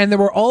bar, and there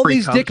were all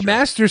these Dick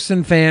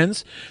Masterson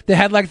fans that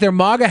had like their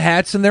MAGA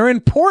hats, and they're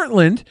in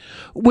Portland,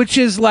 which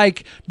is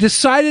like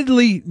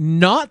decidedly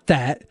not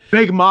that.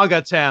 Big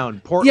MAGA town,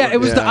 Portland. Yeah, it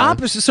was the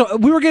opposite. So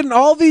we were getting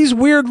all these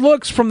weird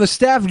looks from the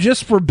staff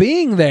just for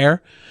being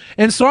there,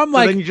 and so I'm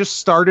like, then you just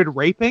started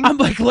raping. I'm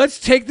like, let's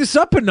take this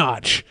up a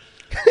notch.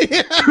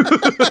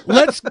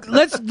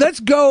 let's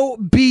go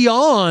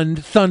beyond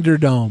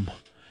Thunderdome.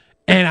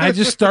 And I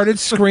just started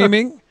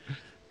screaming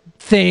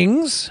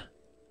things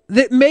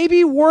that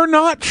maybe were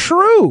not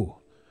true.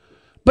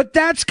 But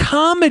that's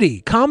comedy.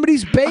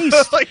 Comedy's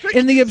based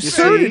in the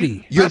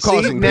absurdity. You're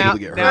causing now, people to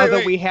get hurt. now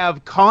that we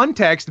have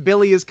context,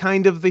 Billy is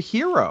kind of the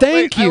hero.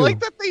 Thank you. I like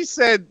that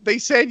they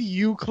said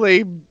you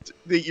claimed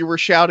that you were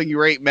shouting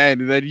you rape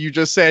men, and then you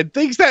just said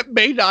things that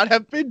may not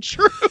have been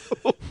true.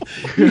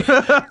 It's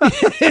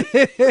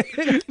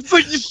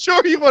like, you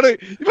sure you might want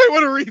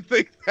to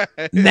rethink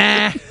that?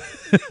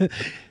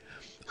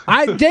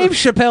 Nah. Dave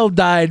Chappelle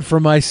died for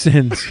my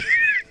sins.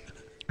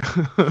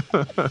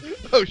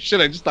 Oh shit,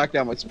 I just knocked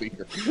down my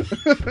speaker.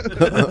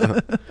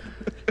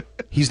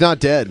 He's not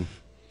dead.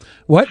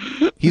 What?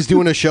 He's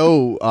doing a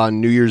show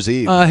on New Year's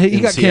Eve. He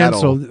in got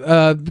Seattle.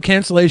 canceled.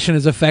 Cancellation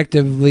is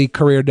effectively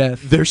career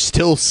death. They're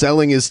still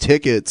selling his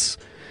tickets.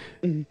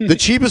 The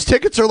cheapest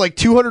tickets are like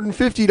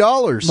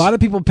 $250. A lot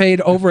of people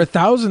paid over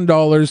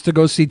 $1,000 to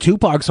go see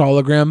Tupac's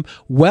hologram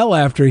well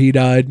after he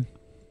died.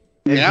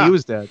 Yeah, he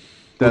was dead.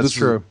 That's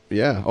true.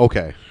 Yeah.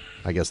 Okay.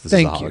 I guess this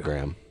Thank is a you.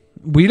 hologram.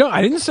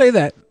 I didn't say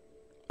that.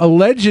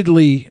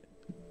 Allegedly,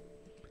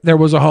 there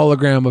was a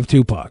hologram of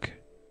Tupac.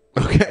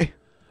 Okay.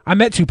 I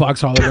met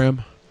Tupac's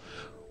hologram.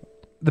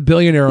 The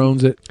billionaire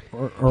owns it.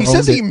 Or He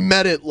says owned he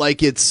met it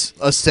like it's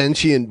a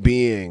sentient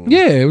being.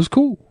 Yeah, it was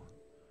cool.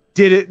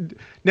 Did it?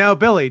 Now,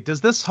 Billy,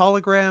 does this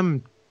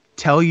hologram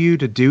tell you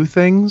to do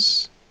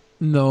things?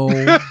 No.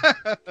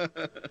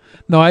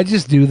 No, I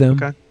just do them.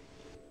 Okay.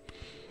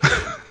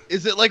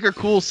 Is it like a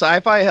cool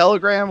sci-fi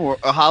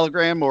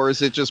hologram, or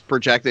is it just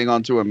projecting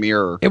onto a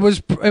mirror? It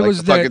was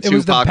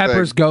the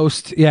Pepper's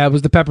ghost. Yeah, it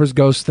was the Pepper's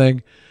ghost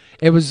thing.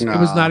 It was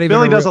not even.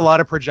 Billy does a lot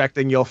of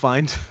projecting. You'll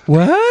find.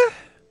 What?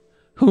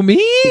 Who,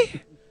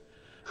 me?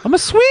 I'm a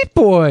sweet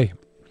boy.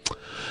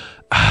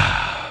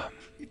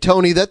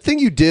 Tony, that thing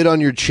you did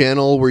on your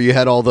channel where you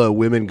had all the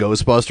women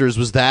Ghostbusters,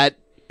 was that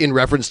in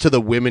reference to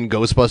the women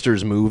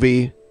Ghostbusters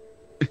movie?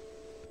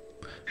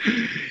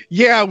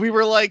 Yeah, we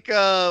were like,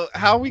 how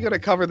are we going to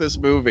cover this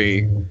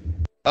movie?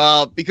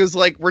 Because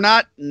like we're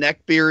not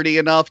neckbeardy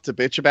enough to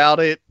bitch about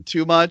it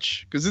too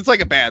much, because it's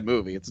like a bad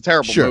movie. It's a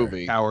terrible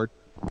movie. Howard.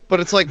 But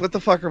it's like, what the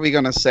fuck are we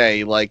going to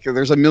say? Like,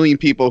 there's a million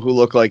people who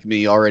look like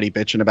me already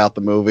bitching about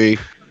the movie.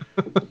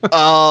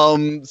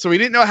 So we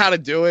didn't know how to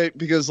do it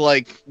because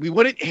like we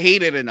wouldn't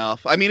hate it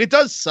enough. I mean, it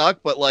does suck,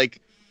 but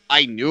like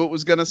I knew it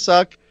was going to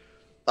suck.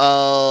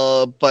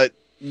 But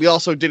we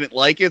also didn't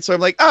like it, so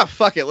I'm like,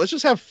 fuck it. Let's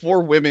just have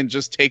 4 women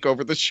just take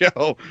over the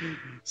show.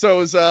 So it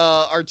was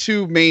our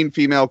 2 main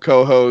female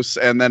co-hosts,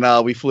 and then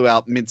we flew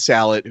out Mint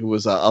Salad, who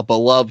was a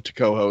beloved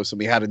co-host, and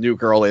we had a new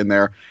girl in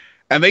there.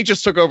 And they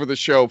just took over the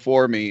show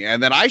for me.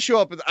 And then I show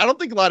up, I don't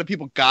think a lot of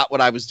people got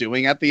what I was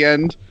doing at the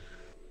end.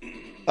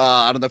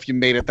 I don't know if you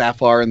made it that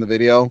far in the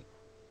video.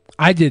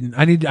 I didn't.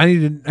 I need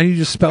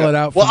to spell it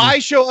out. Well, I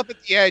show up at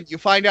the end. You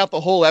find out the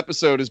whole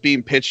episode is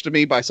being pitched to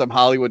me by some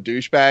Hollywood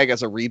douchebag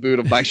as a reboot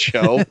of my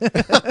show.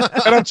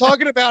 And I'm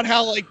talking about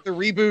how like the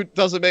reboot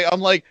doesn't make.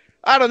 I'm like,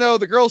 I don't know.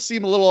 The girls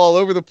seem a little all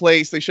over the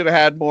place. They should have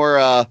had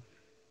more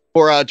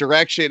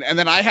direction. And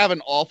then I have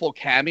an awful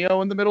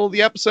cameo in the middle of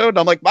the episode. And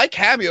I'm like, my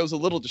cameo is a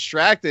little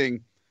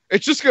distracting.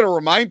 It's just going to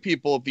remind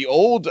people of the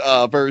old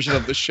version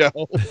of the show.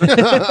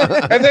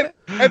 and then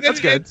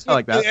that's good. I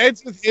like that. It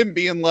ends with him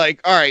being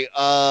like, all right,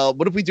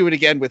 what if we do it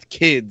again with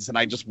kids? And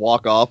I just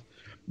walk off.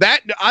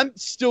 That I'm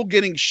still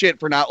getting shit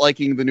for not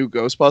liking the new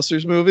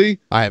Ghostbusters movie.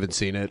 I haven't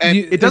seen it. And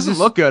it doesn't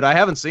look good. I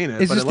haven't seen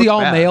it. Is but this it the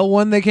looks all-male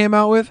one they came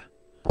out with?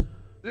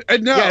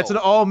 No. Yeah, it's an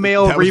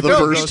all-male That was reboot. the of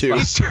first 2.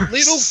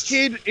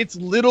 Ghostbusters. It's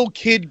little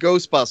kid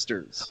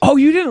Ghostbusters. Oh,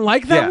 you didn't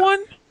like that Yeah.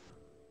 one?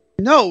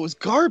 No, it was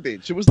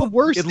garbage. It was the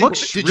worst. It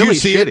looks Did really you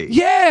see shitty. it?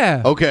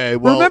 Yeah. Okay,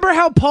 well, Remember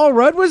how Paul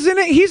Rudd was in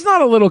it? He's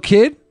not a little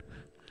kid.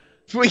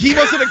 He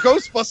wasn't a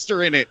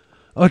Ghostbuster in it.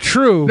 Oh,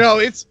 true. No,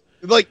 it's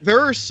like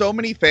there are so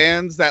many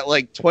fans that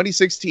like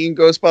 2016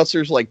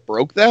 Ghostbusters like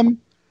broke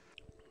them.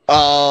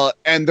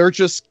 And they're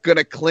just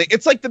gonna cling.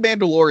 It's like The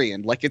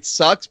Mandalorian. Like it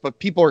sucks, but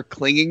people are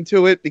clinging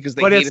to it because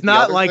they. But hated it's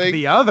not the other like thing.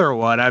 the other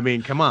one. I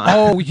mean, come on.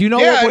 Oh, you know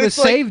Yeah, what would have it's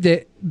like- saved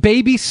it?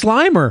 Baby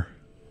Slimer.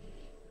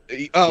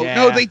 Oh Yeah.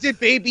 no, they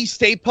did Baby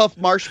Stay Puft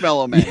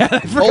Marshmallow Man. Yeah, I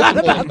forgot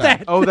about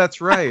that. Oh, that's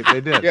right.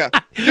 They did. Yeah,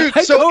 dude.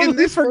 I So totally in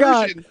this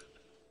forgot. version,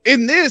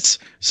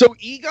 so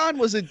Egon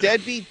was a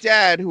deadbeat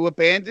dad who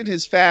abandoned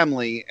his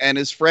family, and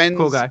his friends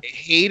Cool guy.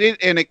 hated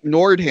and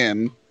ignored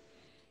him.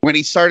 when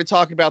he started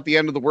talking about the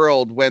end of the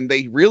world, when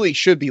they really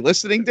should be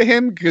listening to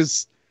him,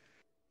 because,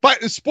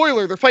 but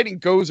spoiler, they're fighting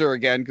Gozer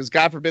again, because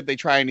God forbid they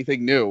try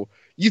anything new.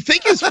 You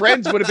think his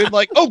friends would have been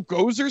like, oh,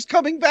 Gozer's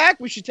coming back?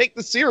 We should take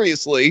this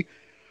seriously.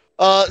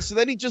 So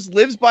then he just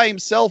lives by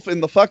himself in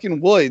the fucking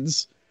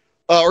woods,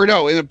 or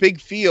no, in a big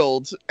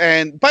field.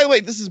 And by the way,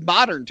 this is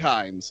modern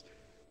times.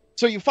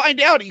 So you find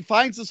out he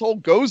finds this whole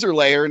Gozer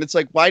lair, and it's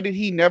like, why did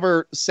he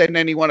never send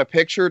anyone a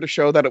picture to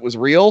show that it was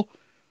real?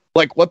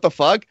 Like, what the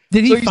fuck?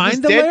 Did he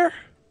find the lair?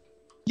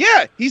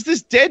 Yeah, he's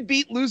this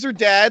deadbeat loser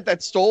dad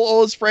that stole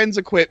all his friends'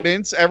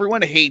 equipments.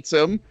 Everyone hates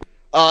him.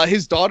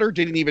 His daughter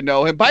didn't even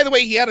know him. By the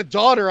way, he had a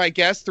daughter, I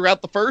guess,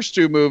 throughout the first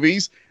 2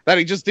 movies that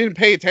he just didn't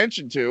pay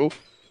attention to.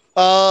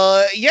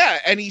 Yeah,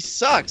 and he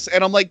sucks.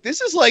 And I'm like,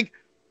 this is like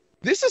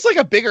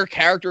a bigger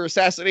character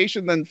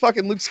assassination than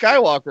fucking Luke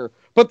Skywalker.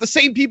 But the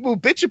same people who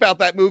bitch about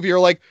that movie are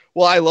like,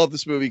 well, I love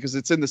this movie because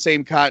it's in the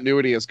same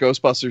continuity as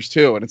Ghostbusters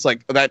 2. And it's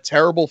like, that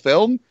terrible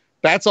film?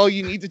 That's all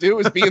you need to do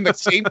is be in the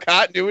same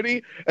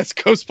continuity as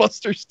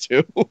Ghostbusters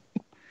 2.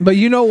 But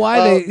you know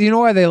why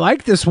they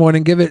like this one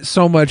and give it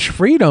so much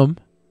freedom?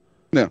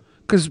 No.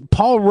 Because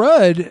Paul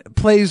Rudd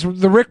plays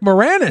the Rick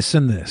Moranis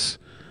in this.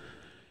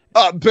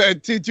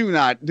 But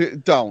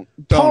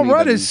don't. Paul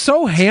Rudd is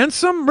so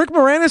handsome. Rick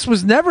Moranis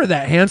was never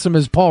that handsome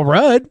as Paul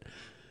Rudd.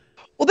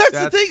 Well, that's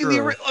the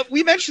thing.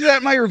 We mentioned that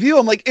in my review.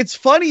 I'm like, it's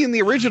funny in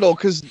the original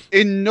because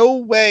in no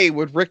way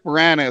would Rick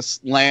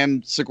Moranis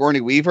land Sigourney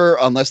Weaver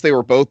unless they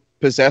were both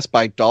possessed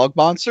by dog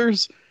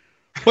monsters.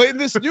 But in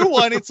this new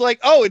one, it's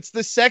like, oh, it's the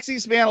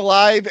sexiest man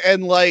alive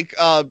and like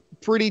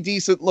pretty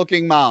decent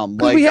looking mom.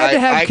 Like, we had to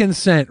have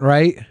consent,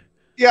 right?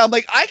 Yeah, I'm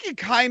like, I can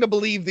kind of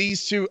believe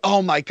these two.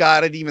 Oh my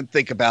God, I didn't even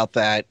think about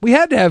that. We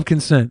had to have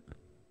consent.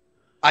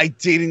 I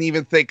didn't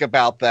even think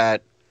about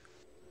that.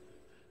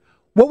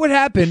 What would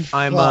happen?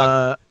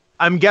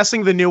 I'm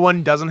guessing the new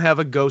one doesn't have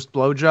a ghost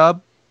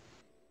blowjob.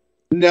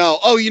 No.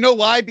 Oh, you know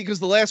why? Because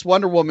the last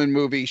Wonder Woman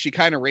movie, she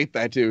kind of raped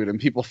that dude, and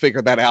people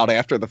figured that out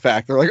after the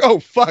fact. They're like, "Oh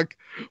fuck,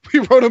 we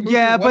wrote a movie."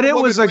 Yeah, but it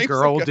was a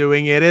girl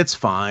doing it. It's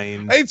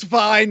fine. It's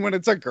fine when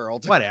it's a girl.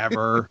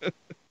 Whatever.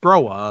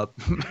 Grow up.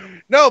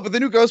 No, but the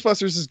new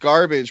Ghostbusters is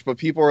garbage. But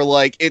people are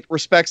like, it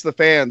respects the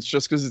fans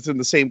just because it's in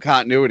the same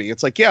continuity.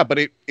 It's like, yeah, but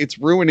it's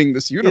ruining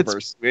this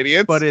universe,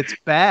 idiots. But it's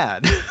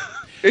bad.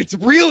 It's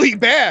really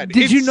bad.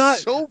 Did you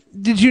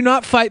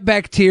not fight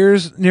back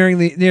tears near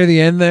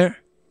the end there?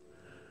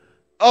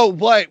 Oh,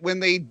 what? When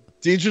they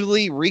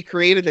digitally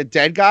recreated a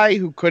dead guy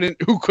who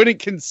couldn't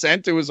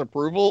consent to his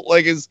approval,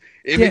 like his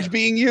image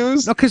being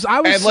used? No, because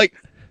I was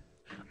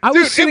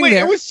sitting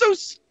there.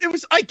 It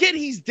was. I get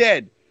he's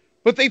dead,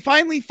 but they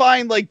finally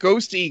find like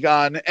Ghost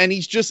Egon, and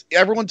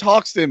everyone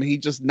talks to him. And he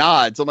just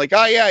nods. I'm like,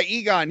 oh yeah,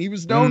 Egon. He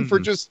was known for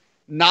just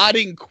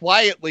nodding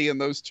quietly in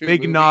those 2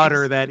 big movies.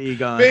 Nodder, that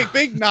Egon.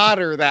 Big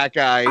nodder, that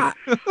guy.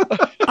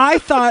 I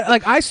thought,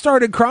 like, I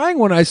started crying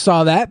when I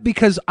saw that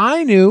because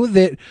I knew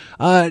that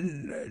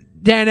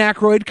Dan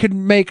Aykroyd could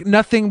make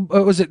nothing.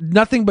 Was it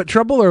Nothing But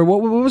Trouble, or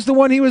what was the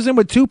one he was in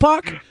with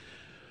Tupac?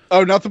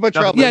 Oh, Nothing But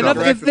Trouble. Yeah,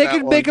 if they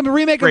could make a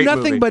remake of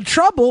Nothing But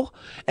Trouble,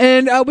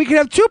 and we could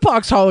have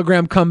Tupac's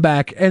hologram come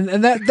back, and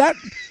that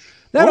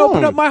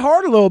opened up my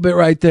heart a little bit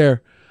right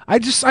there. I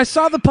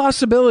saw the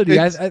possibility.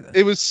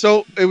 It was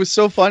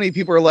so funny.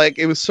 People were like,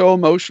 it was so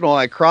emotional.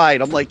 I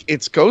cried. I'm like,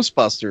 it's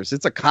Ghostbusters.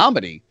 It's a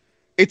comedy.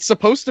 It's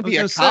supposed to be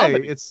a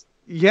comedy. That's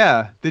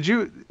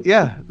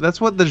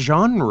what the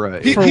genre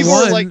is.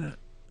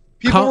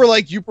 People were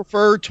like, you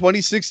prefer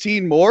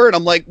 2016 more? And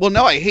I'm like, well,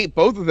 no, I hate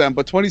both of them.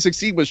 But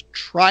 2016 was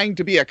trying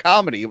to be a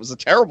comedy. It was a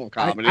terrible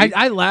comedy.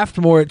 I laughed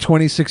more at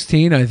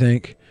 2016, I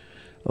think.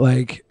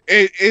 Like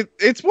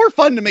it's more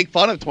fun to make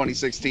fun of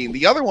 2016.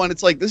 The other one,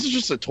 it's like, this is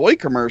just a toy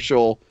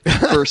commercial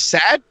for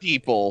sad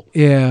people.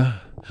 Yeah.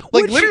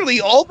 Like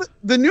literally all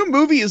the new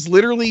movie is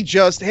literally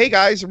just, hey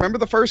guys, remember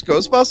the first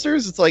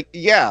Ghostbusters? It's like,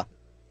 yeah.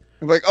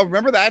 I'm like, oh,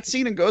 remember that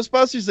scene in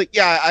Ghostbusters? Like,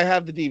 yeah, I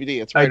have the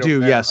DVD. It's right. I do.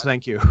 Over there. Yes,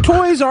 thank you.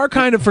 Toys are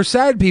kind of for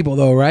sad people,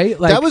 though, right?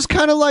 Like, that was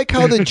kind of like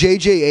how the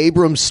J.J.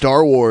 Abrams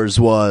Star Wars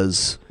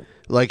was.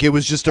 Like, it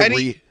was just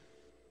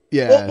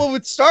yeah. Well,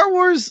 with Star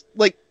Wars,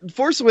 like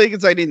Force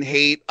Awakens, I didn't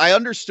hate. I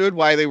understood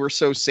why they were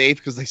so safe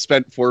because they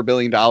spent $4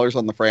 billion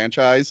on the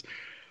franchise.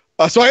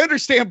 So I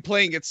understand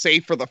playing it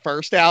safe for the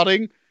first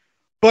outing.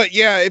 But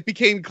yeah, it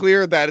became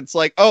clear that it's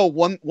like,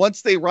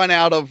 once they run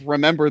out of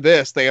Remember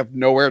This, they have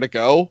nowhere to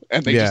go,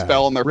 and they just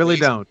fell on their really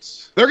face.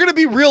 Don't. They're going to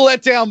be real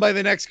let down by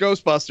the next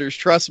Ghostbusters.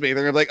 Trust me.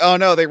 They're going to be like, oh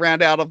no, they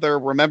ran out of their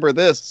Remember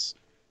This.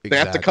 Exactly. They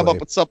have to come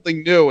up with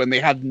something new, and they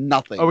had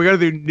nothing. Oh, we got to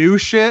do new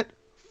shit?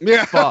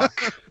 Yeah.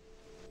 Fuck.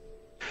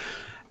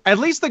 At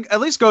least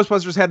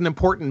Ghostbusters had an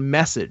important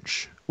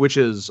message, which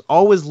is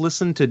always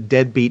listen to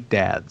deadbeat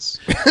dads.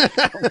 Oh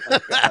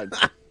my God.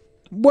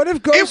 What if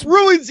it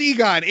ruins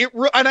Egon?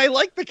 And I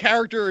like the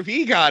character of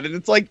Egon, and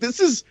it's like, this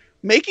is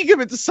making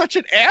him into such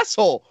an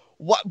asshole.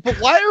 But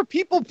why are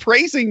people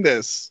praising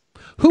this?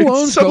 Who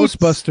owns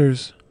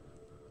Ghostbusters?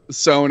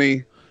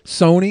 Sony.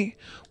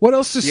 What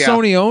else does Yeah.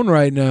 Sony own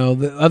right now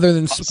other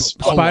than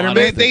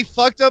Spider-Man? They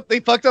fucked up. They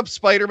fucked up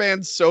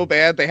Spider-Man so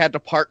bad they had to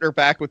partner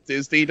back with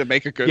Disney to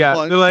make a good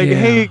one. They're like,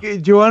 hey,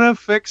 do you want to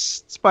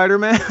fix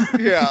Spider-Man?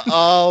 Yeah.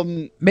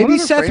 Maybe what other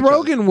Seth franchise?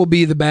 Rogen will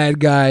be the bad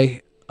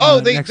guy.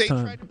 They next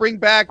time. tried to bring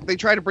back. They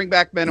tried to bring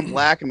back Men in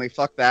Black, and they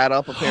fucked that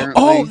up. Apparently.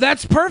 Oh,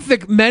 that's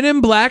perfect. Men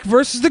in Black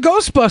versus the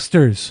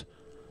Ghostbusters.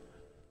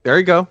 There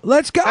you go.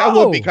 Let's go. That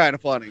would be kind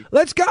of funny.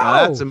 Let's go.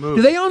 That's a move.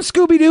 Do they own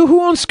Scooby-Doo?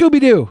 Who owns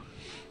Scooby-Doo?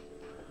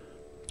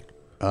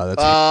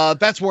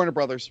 That's Warner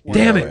Brothers.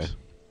 Damn it.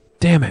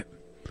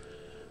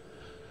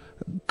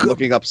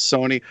 Looking up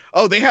Sony.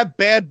 Oh, they have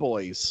Bad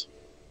Boys.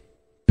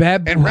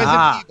 And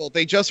Resident Evil.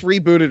 They just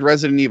rebooted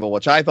Resident Evil,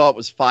 which I thought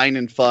was fine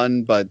and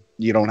fun, but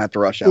you don't have to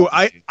rush out. Ooh,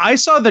 I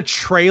saw the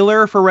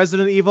trailer for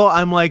Resident Evil.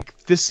 I'm like,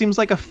 this seems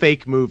like a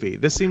fake movie.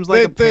 This seems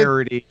like a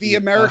parody. The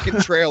American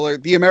trailer.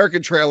 The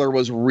American trailer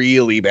was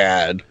really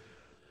bad.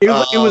 It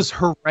was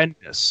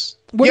horrendous.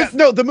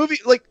 The movie,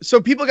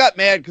 so people got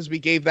mad because we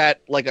gave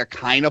that like a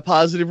kind of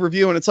positive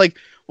review, and it's like,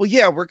 well,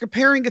 yeah, we're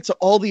comparing it to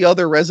all the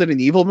other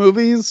Resident Evil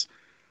movies.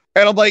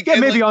 And I'm like,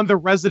 maybe on the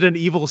Resident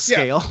Evil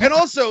scale. Yeah. And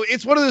also,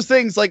 it's one of those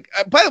things, like,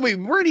 by the way,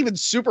 we weren't even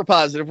super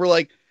positive. We're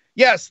like,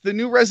 yes, the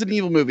new Resident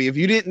Evil movie, if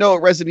you didn't know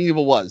what Resident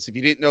Evil was, if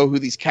you didn't know who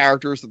these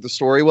characters of the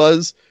story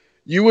was,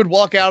 you would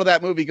walk out of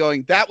that movie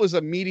going, that was a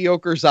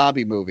mediocre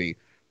zombie movie.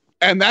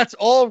 And that's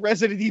all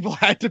Resident Evil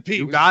had to be.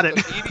 You got it.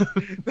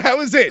 That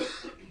was it.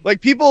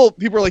 Like, people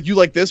are like, you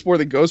like this more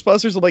than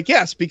Ghostbusters? I'm like,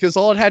 yes, because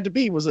all it had to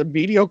be was a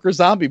mediocre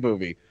zombie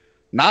movie.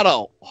 Not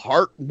a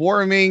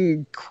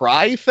heartwarming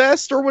cry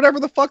fest or whatever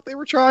the fuck they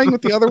were trying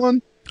with the other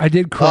one. I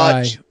did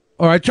cry.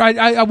 Or I tried.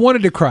 I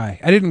wanted to cry.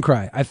 I didn't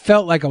cry. I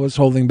felt like I was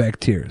holding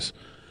back tears.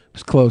 It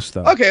was close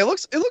though. Okay, it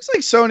looks like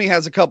Sony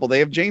has a couple. They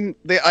have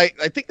I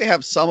think they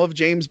have some of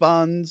James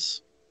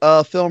Bond's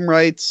film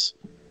rights.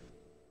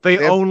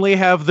 They only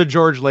have the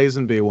George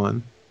Lazenby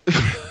one. They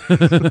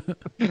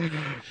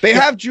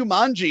have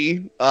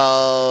Jumanji.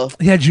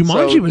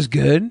 Jumanji was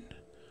good.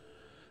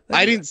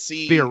 I didn't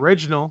see the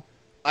original.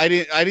 I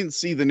didn't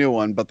see the new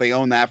one, but they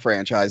own that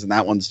franchise, and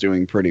that one's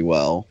doing pretty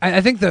well.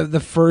 I think the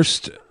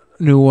first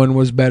new one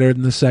was better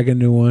than the second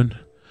new one,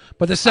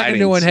 but the second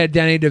new one had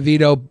Danny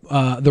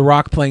DeVito, The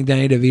Rock playing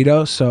Danny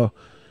DeVito, so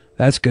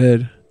that's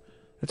good.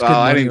 That's good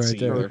money right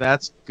there.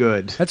 That's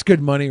good. That's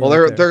good money. Well,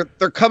 right there.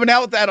 they're coming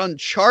out with that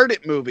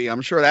Uncharted movie.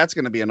 I'm sure that's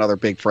going to be another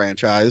big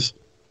franchise.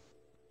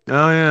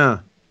 Oh yeah,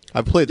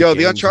 I played.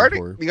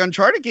 The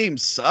Uncharted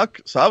games suck,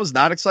 so I was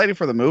not excited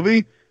for the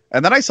movie.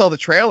 And then I saw the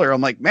trailer.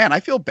 I'm like, man, I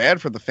feel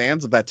bad for the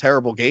fans of that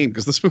terrible game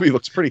because this movie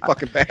looks pretty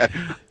fucking bad.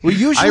 Well,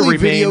 usually I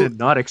remain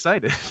not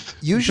excited.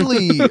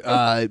 Usually,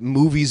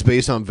 movies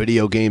based on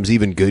video games,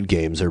 even good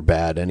games, are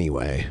bad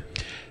anyway.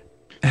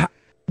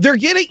 They're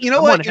getting,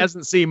 Someone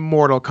hasn't seen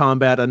Mortal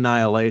Kombat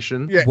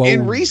Annihilation. Yeah,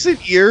 in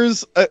recent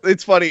years,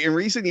 it's funny. In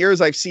recent years,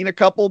 I've seen a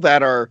couple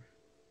that are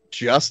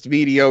just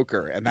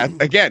mediocre, and that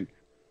again.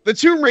 The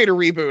Tomb Raider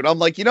reboot. I'm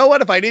like, you know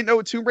what? If I didn't know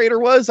what Tomb Raider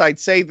was, I'd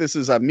say this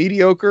is a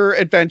mediocre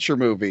adventure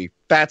movie.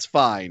 That's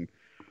fine.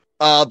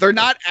 They're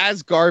not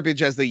as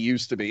garbage as they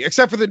used to be,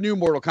 except for the new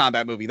Mortal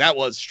Kombat movie. That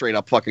was straight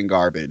up fucking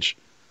garbage.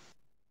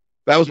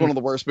 That was one of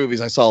the worst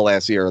movies I saw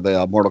last year.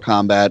 The Mortal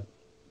Kombat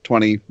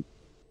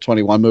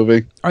 2021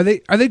 movie. Are they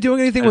doing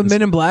anything with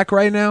Men in Black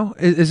right now?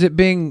 Is it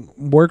being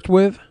worked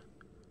with?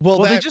 Well,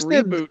 they just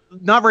did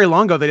not very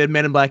long ago. They did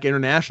Men in Black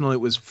International.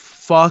 It was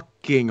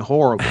fucking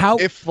horrible.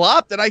 It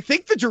flopped, and I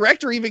think the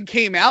director even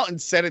came out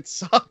and said it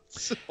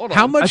sucks.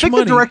 How much I think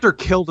money? the director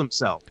killed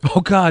himself.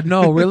 Oh God,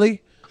 no,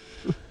 really?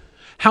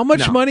 How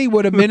much money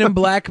would a Men in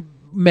Black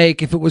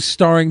make if it was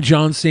starring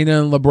John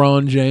Cena and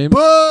LeBron James?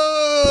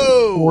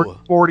 Boo!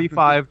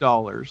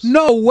 $45.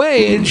 No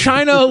way! In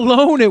China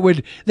alone,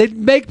 they'd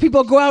make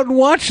people go out and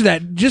watch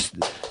that. Just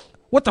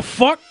what the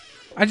fuck?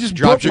 I just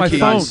broke my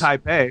phone.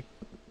 Taipei.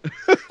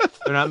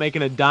 They're not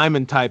making a dime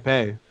in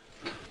Taipei.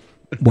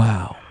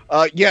 Wow.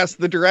 Yes,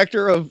 the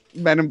director of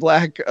Men in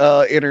Black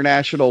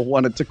International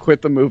wanted to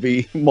quit the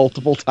movie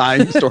multiple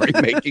times during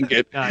making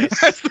it.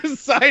 Nice. That's the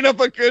sign of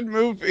a good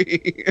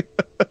movie.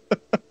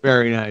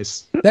 Very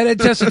nice. That had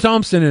Tessa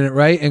Thompson in it,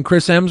 right? And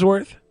Chris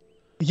Hemsworth?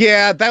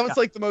 Yeah, that was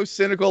like the most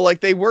cynical.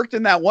 Like, they worked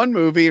in that one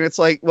movie, and it's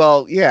like,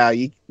 well, yeah,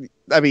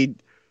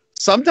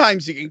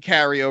 sometimes you can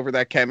carry over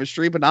that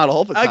chemistry, but not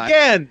all the time.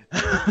 Again!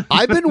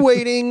 I've been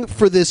waiting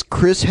for this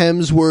Chris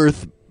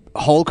Hemsworth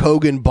Hulk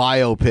Hogan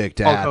biopic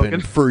to happen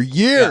for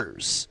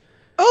years.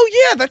 Yeah. Oh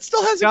yeah, that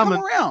still hasn't come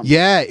around.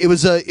 Yeah, it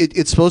was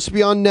it's supposed to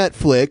be on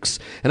Netflix,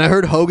 and I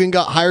heard Hogan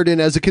got hired in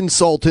as a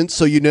consultant,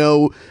 so in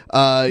part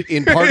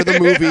of the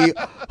movie,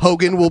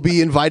 Hogan will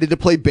be invited to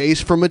play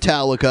bass for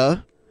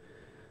Metallica.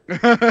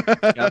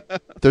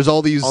 There's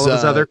all these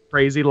other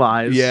crazy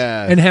lies.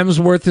 Yeah. And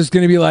Hemsworth is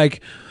going to be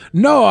like,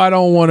 no, I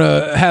don't want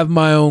to have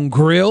my own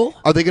grill.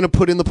 Are they going to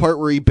put in the part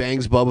where he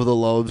bangs Bubba the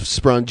Love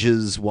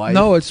Sponge's wife?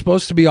 No, it's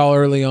supposed to be all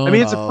early on. I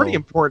mean, it's a pretty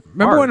important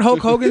Remember part. when Hulk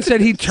Hogan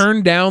said he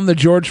turned down the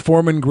George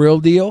Foreman grill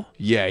deal?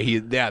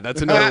 Yeah,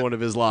 that's another one of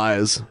his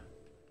lies.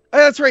 Oh,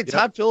 that's right.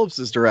 Todd Phillips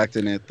is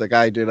directing it. The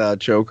guy did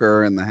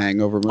Joker and the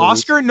Hangover movies.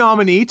 Oscar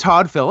nominee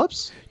Todd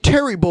Phillips.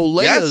 Terry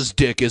Bollea's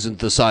dick isn't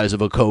the size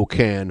of a Coke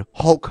can.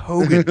 Hulk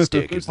Hogan's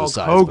dick is the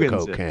size of a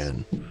Coke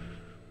can.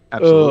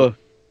 Absolutely.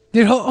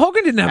 Dude,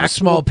 Hogan didn't have a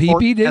small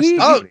peepee, did he?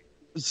 Oh,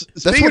 That's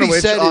speaking what of he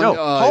which, said.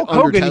 Hulk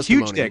Hogan,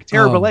 huge dick.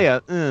 Terry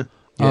Bollea.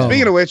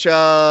 Speaking of which,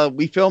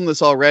 we filmed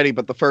this already,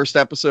 but the first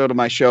episode of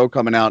my show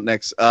coming out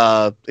next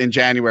in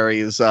January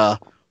is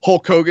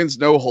Hulk Hogan's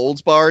No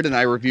Holds Barred, and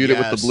I reviewed it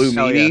with the Blue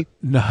Meanie,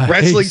 Nice.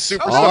 wrestling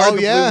superstar, the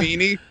Blue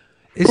Meanie,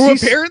 Is who he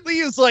apparently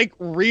is like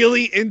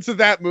really into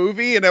that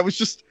movie. And I was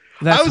just,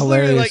 That's I was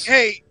literally hilarious. like,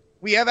 hey,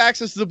 we have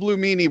access to the Blue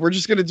Meanie. We're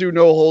just gonna do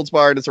No Holds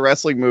Barred. It's a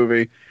wrestling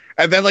movie.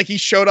 And then like he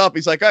showed up,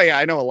 he's like, oh yeah,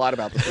 I know a lot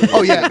about this movie.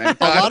 Oh yeah,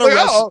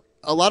 Oh.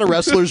 a lot of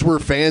wrestlers were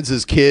fans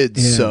as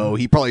kids, so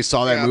he probably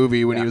saw that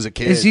movie when he was a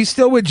kid. Is he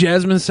still with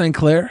Jasmine St.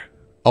 Clair?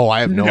 Oh,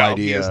 I have no No,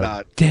 idea. he is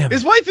not. Damn.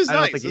 His wife is I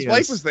don't nice. think His he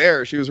wife is. was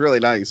there. She was really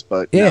nice,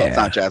 but no, Yeah. it's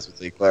not Jasmine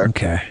St. Clair.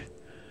 Okay.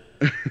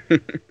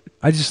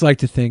 I just like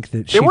to think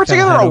that They were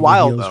together a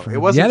while, though. It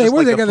wasn't Yeah, they just were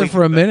like a together fleeting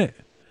for a thing. minute.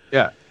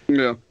 Yeah.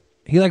 Yeah.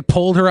 He like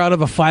pulled her out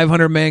of a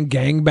 500-man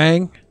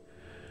gangbang.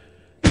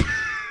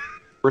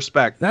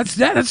 Respect. That's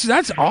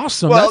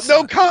awesome. Well, That's-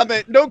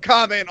 no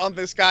comment on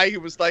this guy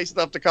who was nice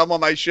enough to come on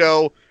my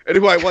show and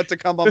who I want to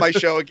come on my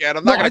show again.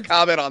 I'm not going to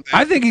comment on that.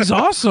 I think he's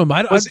awesome.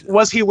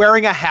 Was he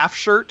wearing a half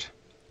shirt?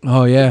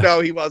 Oh yeah.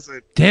 No, he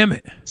wasn't. Damn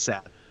it.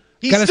 Sad.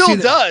 He Gotta still see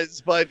that.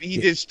 does, but he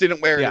just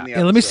didn't wear it in the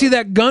Hey, let me see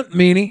that gunt,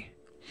 meanie.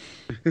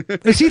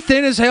 Is he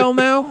thin as hell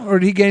now, or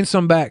did he gain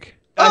some back?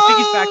 I think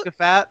he's back to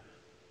fat.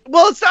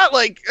 Well, it's not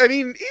like, I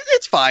mean,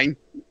 it's fine.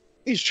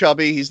 He's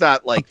chubby. He's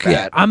not like Yeah,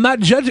 fat. I'm not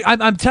judging.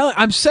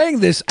 I'm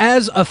saying this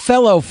as a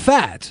fellow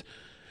fat.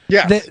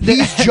 Yeah,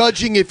 he's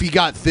judging if he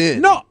got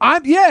thin. No,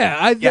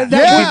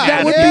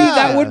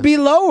 that would be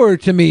lower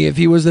to me if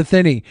he was a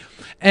thinny.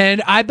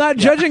 And I'm not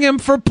judging him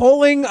for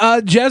pulling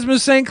Jasmine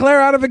St. Clair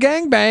out of a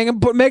gangbang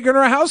and making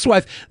her a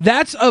housewife.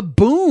 That's a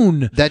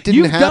boon. That didn't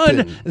You've happen.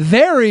 done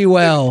very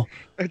well.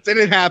 That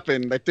didn't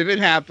happen. That didn't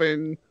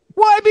happen.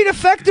 Well, I mean,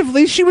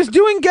 effectively, she was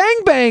doing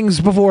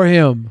gangbangs before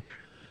him.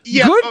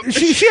 Yeah, Good.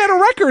 She had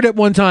a record at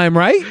one time,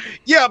 right?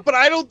 Yeah, but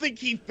I don't think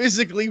he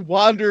physically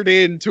wandered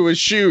into a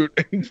shoot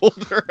and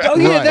pulled her out. Oh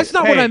yeah, that's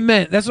not what I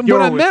meant. That's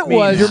what I meant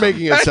was You're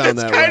making it sound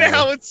that way. That's kind of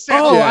how it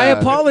sounds. Oh, I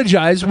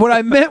apologize. What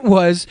I meant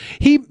was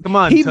he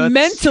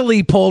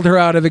mentally pulled her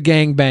out of a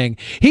gangbang.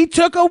 He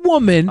took a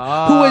woman who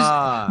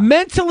was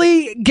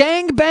mentally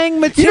gangbang You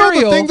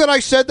material. know the thing that I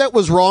said that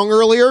was wrong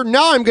earlier?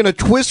 Now I'm going to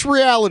twist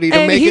reality to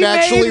and make he it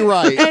actually made-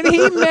 right. And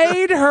he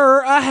made her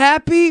a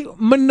happy,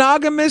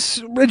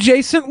 monogamous,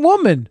 adjacent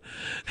woman.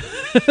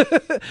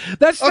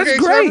 That's Okay,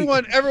 so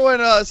great.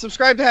 everyone,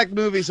 subscribe to Hack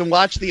Movies and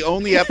watch the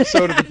only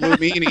episode of the Blue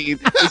Meanie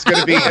is going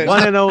to be in.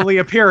 One and only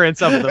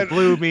appearance of the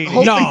Blue Meanie.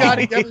 Hope to God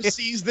he never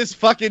sees this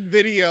fucking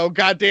video.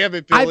 God damn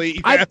it, Billy.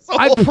 you I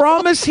asshole.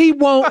 promise he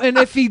won't, and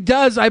if he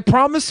does, I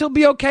promise he'll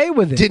be okay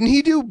with it. Didn't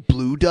he do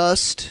Blue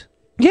Dust?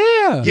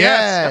 Yeah.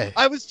 Yes,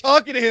 I was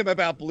talking to him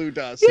about Blue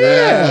Dust.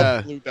 Yeah. I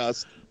love Blue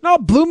Dust. No,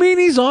 Blue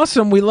Meanie's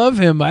awesome. We love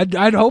him.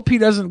 I'd hope he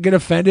doesn't get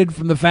offended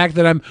from the fact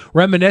that I'm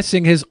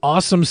reminiscing his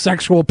awesome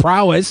sexual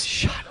prowess.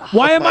 Shut up.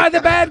 Why am I the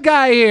bad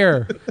guy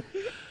here?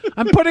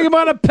 I'm putting him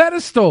on a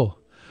pedestal.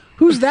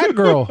 Who's that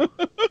girl?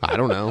 I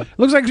don't know.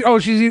 Looks like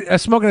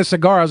she's smoking a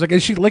cigar. I was like,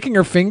 is she licking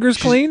her fingers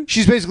clean?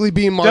 She's basically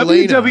being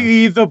Marlena.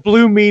 WWE The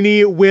Blue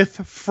Meanie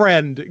with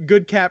friend.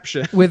 Good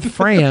caption. With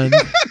friend.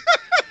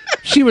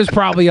 She was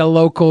probably a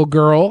local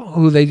girl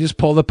who they just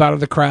pulled up out of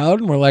the crowd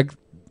and were like,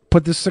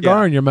 put this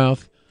cigar in your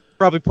mouth.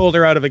 Probably pulled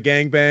her out of a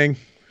gangbang.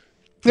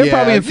 They're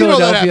probably in you know that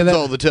Philadelphia. happens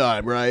all the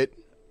time, right?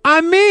 I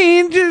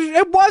mean,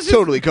 it wasn't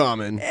Totally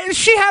common.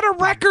 She had a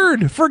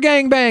record for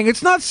gangbang.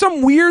 It's not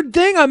some weird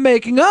thing I'm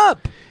making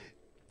up.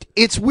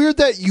 It's weird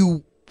that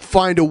you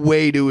find a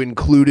way to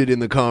include it in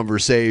the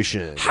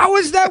conversation. How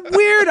is that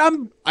weird?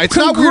 It's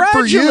not weird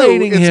for you.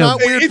 congratulating It's him. not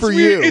weird for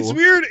you. It's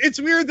weird.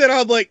 It's weird that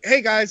I'm like,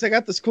 hey guys, I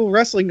got this cool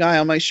wrestling guy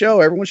on my show.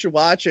 Everyone should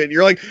watch it. And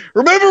you're like,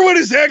 remember when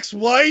his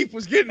ex-wife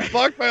was getting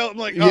fucked by? I'm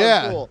like, oh,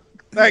 Yeah. cool.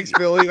 Thanks,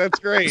 Billy. That's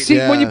great. See,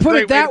 when you put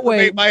Great it that to way,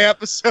 promote my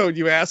episode,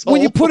 you asshole.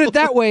 when you put it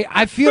that way,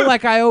 I feel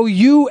like I owe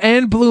you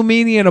and Blue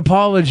Meanie an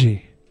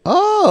apology.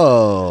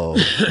 Oh.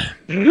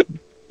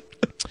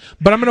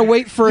 But I'm going to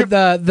wait for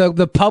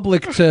the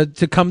public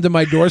to come to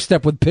my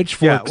doorstep with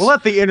pitchforks. Yeah, we'll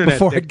let the internet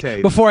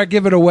dictate. Before I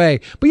give it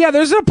away. But yeah,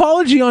 there's an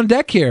apology on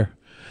deck here.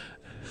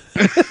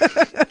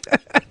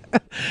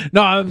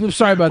 No, I'm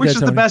sorry about Which that, is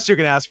the Tony. best you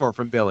can ask for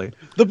from Billy.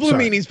 The Blue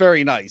Meanie's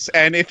very nice,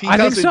 and if he I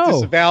think doesn't so.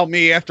 disavow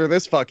me after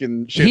this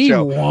fucking shit He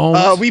show,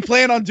 won't. we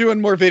plan on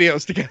doing more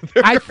videos together.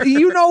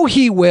 You know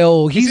he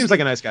will. He seems like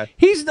a nice guy.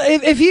 He's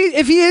if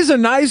he is a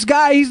nice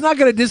guy, he's not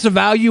going to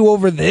disavow you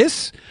over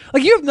this.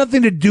 Like, you have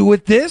nothing to do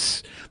with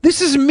this.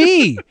 This is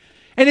me.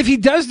 And if he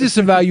does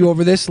disavow you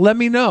over this, let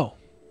me know.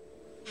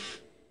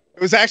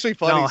 It was actually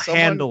funny. No,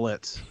 handle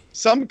it.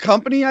 Some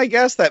company, I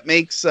guess, that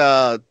makes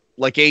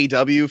like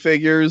AEW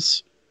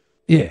figures.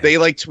 Yeah. They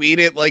like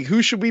tweeted like,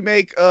 who should we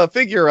make a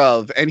figure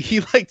of? And he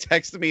like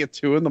texted me at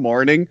 2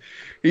 a.m.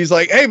 He's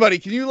like, hey buddy,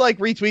 can you like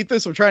retweet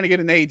this? I'm trying to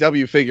get an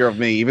AEW figure of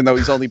me, even though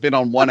he's only been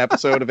on one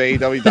episode of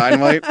AEW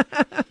Dynamite.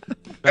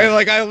 And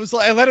like I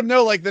let him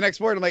know like the next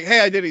morning. I'm like, hey,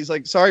 I did. He's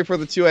like, sorry for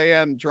the 2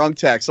 a.m. drunk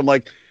text.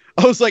 I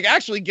was like,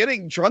 actually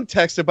getting drunk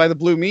texted by the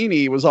Blue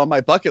Meanie was on my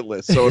bucket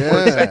list, so it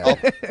works out.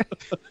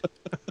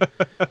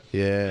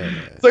 Yeah.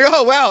 It's like,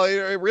 oh wow,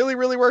 it really,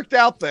 really worked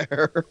out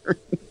there.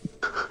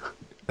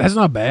 That's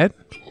not bad.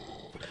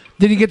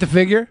 Did he get the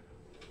figure?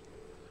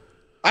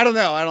 I don't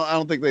know. I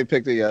don't think they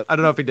picked it yet. I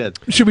don't know if he did.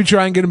 Should we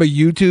try and get him a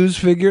U2's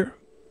figure?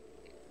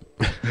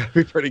 That'd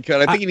be pretty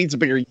good. I think he needs a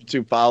bigger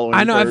YouTube following.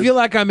 I know. First. I feel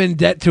like I'm in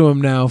debt to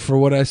him now for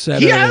what I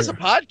said. He earlier. has a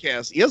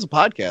podcast. He has a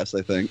podcast,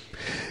 I think.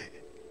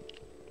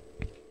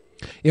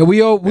 Yeah,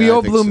 we owe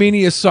Blue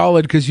Meanie a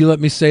solid because you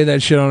let me say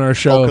that shit on our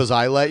show. Because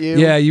I let you.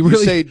 Yeah, you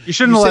really. You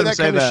shouldn't let him that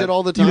say kind of that. shit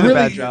all the time. You really,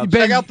 bad job.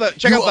 Ben,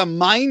 Check out the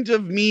Mind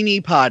of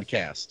Meanie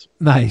podcast.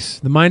 Nice,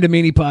 the Mind of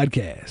Meanie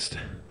podcast.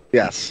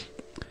 Yes.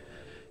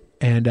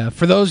 And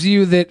for those of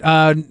you that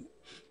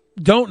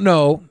don't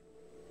know,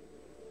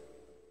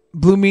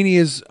 Blue Meanie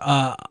is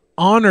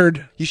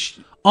honored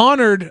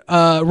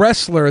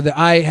wrestler that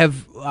I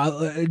have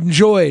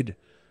enjoyed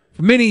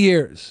for many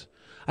years.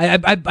 I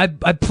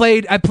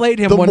played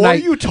him the one more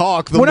night. you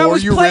talk, the more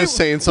you risk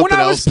saying something else. When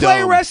I was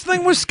play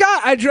wrestling with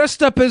Scott, I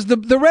dressed up as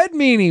the Red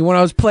Meanie when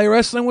I was play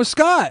wrestling with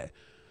Scott.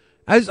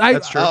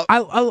 That's true. I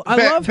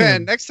love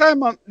him. Next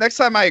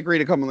time I agree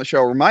to come on the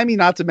show, remind me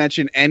not to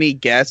mention any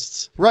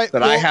guests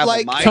that I have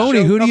on my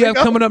Tony, show who do you have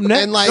coming up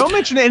next? And like, don't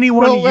mention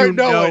anyone no one's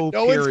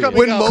coming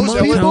when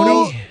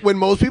up. When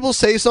most people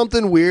say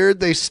something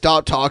weird, they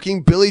stop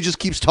talking. Billy just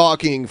keeps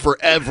talking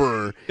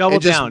forever. Double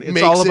It just down. It's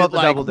makes all about it, the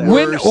like, double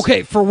down.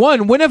 Okay, for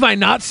one, when have I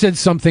not said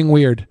something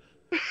weird?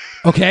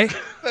 Okay,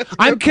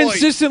 I'm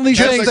consistently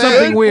saying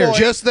something weird.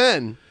 Just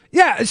then.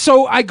 Yeah,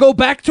 so I go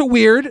back to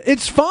weird.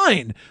 It's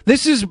fine.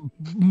 This is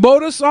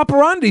modus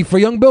operandi for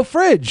young Bill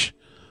Fridge.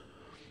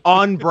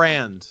 On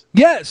brand.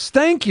 Yes,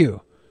 thank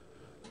you.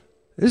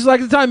 This is like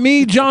the time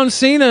me, John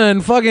Cena,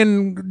 and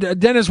fucking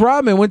Dennis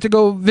Rodman went to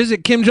go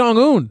visit Kim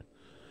Jong-un.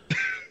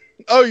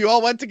 Oh, you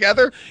all went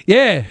together?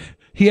 Yeah.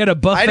 He had a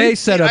buffet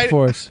set up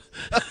for us.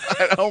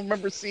 I don't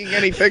remember seeing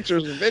any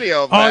pictures or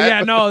video of Oh that.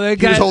 yeah, no, they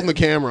He was holding the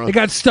camera. They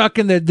got stuck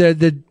in the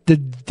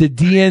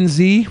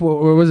DNZ. What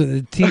was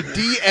it? The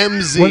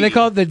DMZ. What do they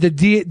call it? The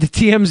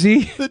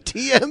TMZ. The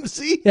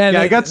TMZ.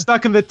 Yeah, I got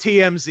stuck in the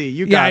TMZ.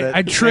 You got it.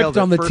 I tripped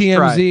on the First TMZ,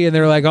 try. and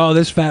they were like, "Oh,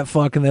 this fat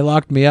fuck," and they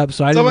locked me up.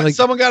 So I didn't.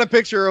 Someone got a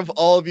picture of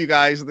all of you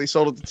guys, and they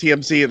sold it to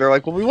TMZ. And they're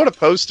like, "Well, we want to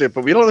post it,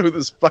 but we don't know who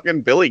this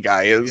fucking Billy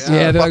guy is."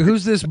 Yeah, they're like,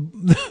 "Who's this?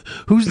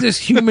 Who's this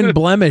human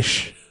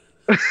blemish?"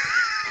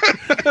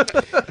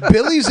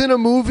 Billy's in a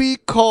movie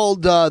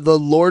called The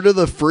Lord of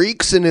the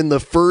Freaks, and in the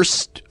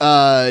first,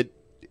 and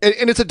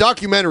it's a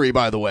documentary,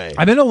 by the way.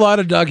 I'm in a lot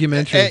of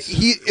documentaries.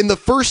 He in the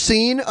first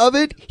scene of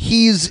it,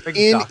 he's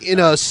in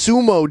a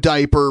sumo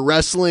diaper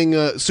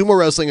sumo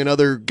wrestling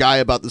another guy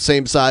about the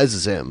same size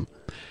as him.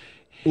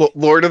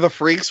 Lord of the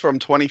Freaks from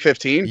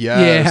 2015.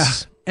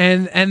 Yes.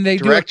 Yeah, and they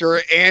director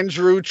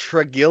Andrew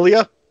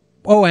Tregelia.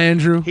 Oh,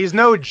 Andrew. He's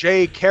no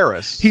Jay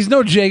Karras. He's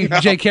no Jay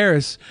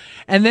Karras.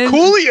 And then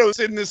Coolio's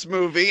in this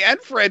movie,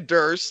 and Fred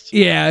Durst.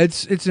 Yeah,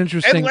 it's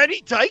interesting. And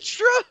Lenny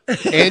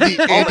Dykstra.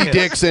 Andy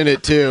Dick's in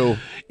it too.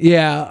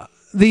 Yeah,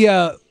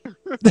 the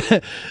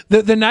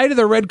night of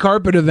the red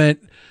carpet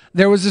event,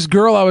 there was this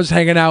girl I was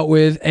hanging out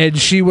with, and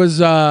she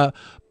was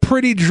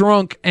pretty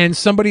drunk, and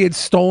somebody had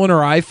stolen her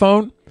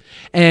iPhone,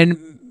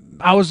 and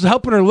I was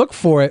helping her look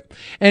for it,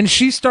 and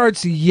she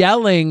starts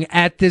yelling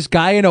at this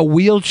guy in a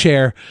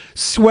wheelchair,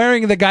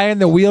 swearing the guy in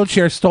the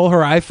wheelchair stole her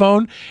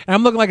iPhone, and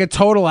I'm looking like a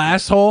total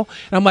asshole.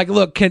 And I'm like,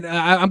 look,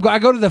 I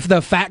go to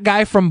the fat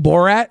guy from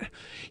Borat.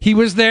 He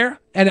was there,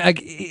 and I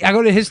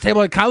go to his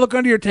table. Like, can I look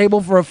under your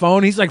table for a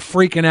phone? He's like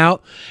freaking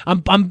out.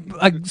 I'm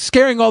like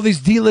scaring all these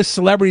D-list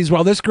celebrities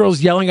while this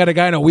girl's yelling at a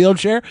guy in a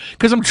wheelchair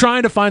because I'm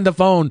trying to find the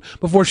phone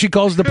before she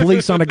calls the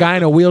police on a guy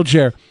in a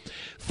wheelchair.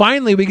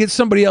 Finally, we get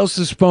somebody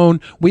else's phone.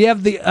 We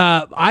have the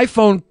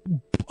iPhone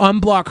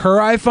unblock her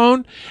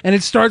iPhone, and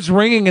it starts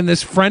ringing in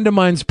this friend of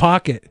mine's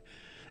pocket.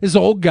 This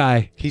old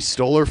guy. He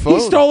stole her phone.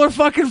 He stole her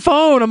fucking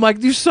phone. I'm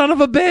like, you son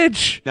of a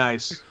bitch.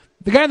 Nice.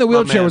 The guy in the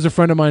wheelchair was a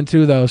friend of mine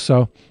too, though,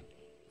 so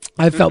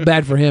I felt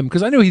bad for him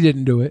because I knew he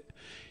didn't do it.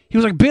 He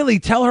was like, Billy,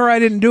 tell her I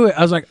didn't do it.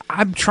 I was like,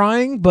 I'm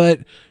trying,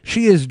 but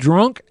she is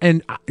drunk,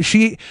 and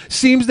she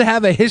seems to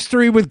have a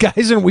history with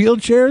guys in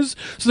wheelchairs,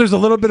 so there's a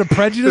little bit of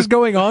prejudice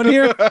going on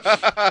here.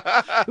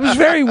 It was a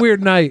very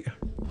weird night.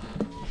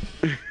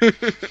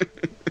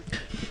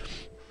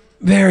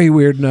 Very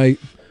weird night.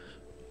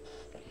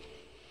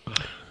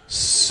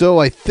 So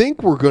I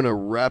think we're going to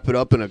wrap it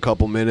up in a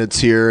couple minutes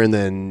here, and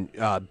then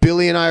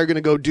Billy and I are going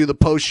to go do the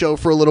post show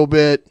for a little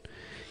bit.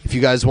 If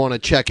you guys want to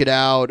check it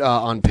out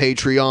on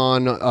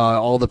Patreon,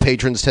 all the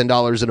patrons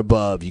 $10 and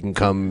above, you can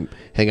come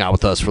hang out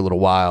with us for a little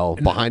while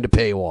behind a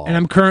paywall. And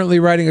I'm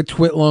currently writing a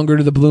twit longer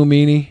to the Blue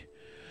Meanie.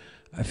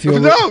 I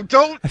feel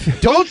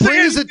don't bring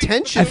his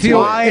attention. I feel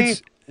Why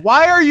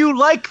Why are you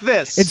like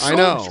this? I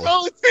know.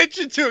 Draw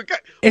attention to it.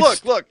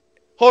 Look.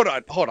 Hold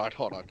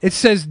on. It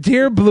says,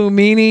 "Dear Blue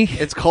Meanie."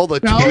 It's called a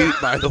tweet,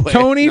 by the way.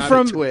 Tony not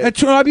from. a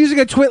twit. I'm using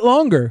a twit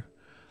longer.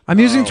 I'm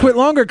using twit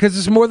longer because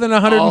it's more than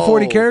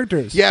 140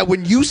 characters. Yeah,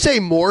 when you say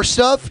more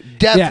stuff,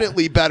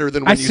 definitely better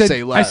than when you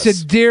say less. I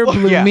said, "Dear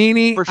Blue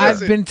Meanie, for sure. I've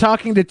been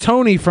talking to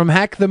Tony from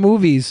Hack the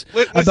Movies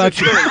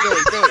about you."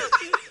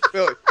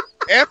 Billy.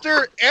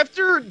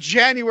 After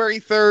January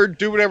 3rd,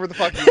 do whatever the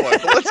fuck you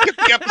want. But let's get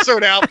the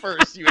episode out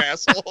first, you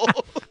asshole.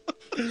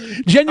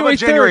 January 3rd.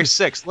 January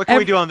 6th. What can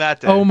we do on that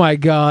day? Oh my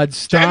God!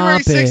 Stop January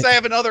 6th, it. I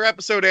have another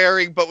episode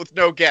airing, but with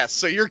no guests,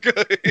 so you're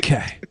good.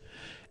 Okay.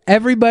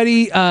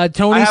 Everybody,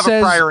 Tony I have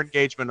says. a prior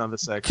engagement on the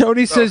 6th.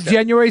 Tony says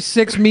January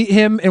 6th, meet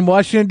him in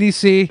Washington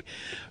D.C.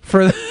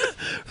 for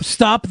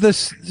stop the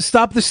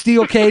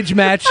steel cage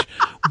match.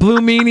 Blue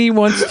Meanie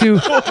wants to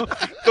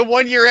the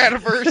 1 year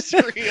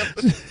anniversary of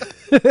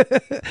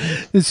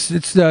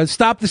it's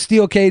stop the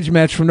steel cage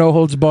match from No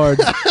Holds Barred.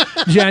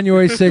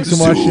 January 6th in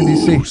Washington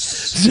D.C.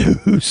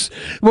 Zeus.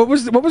 What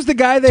was the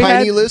guy they had?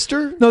 Tiny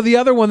Lister? No, the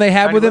other one they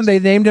had Tiny with him. Lister? They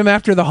named him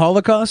after the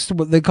Holocaust.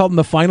 They called him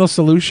the Final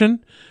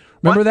Solution.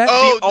 Remember that?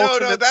 Oh, The no,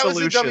 ultimate that was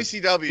solution. in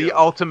WCW. The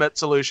ultimate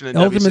solution in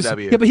Ultimate-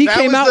 WCW. Yeah, but he That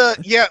came was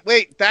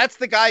out. that's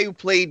the guy who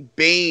played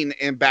Bane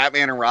in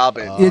Batman and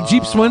Robin. Yeah,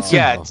 Jeep Swenson.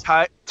 Yeah,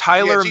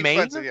 Tyler Jeep Maine.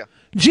 Swenson, yeah.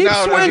 Jeep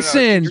No,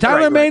 Swenson. you're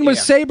Tyler right, Maine was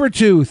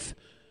Sabretooth.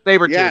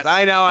 Sabretooth. Yes.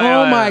 I know.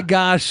 Oh my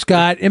gosh,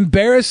 Scott.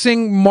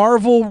 Embarrassing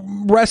Marvel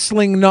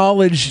wrestling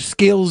knowledge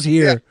skills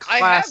here. I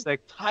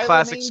Classic- have Tyler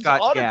classic Maine's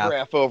Scott Gaff.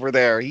 autograph over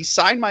there. He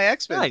signed my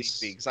X-Men Nice.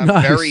 speaks. I'm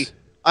Nice.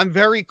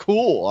 very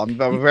cool. I'm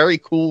a very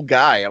cool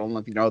guy. I don't know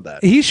if you know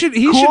that. He should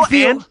Cool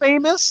feel and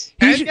famous.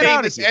 And Get out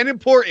of famous here. and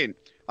important.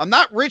 I'm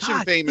not rich and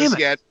God famous damn it.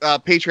 yet.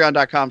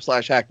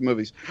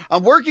 Patreon.com/hackmovies.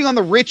 I'm working on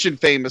the rich and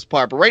famous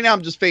part, but right now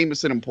I'm just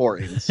famous and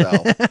important. So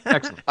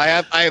Excellent.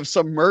 I have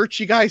some merch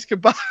you guys can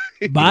buy.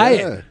 buy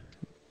it.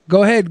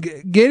 Go ahead,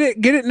 get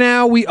it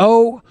now. We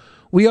owe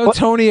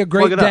Tony a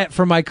great Plug it up. debt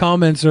for my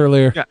comments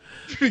earlier. Yeah.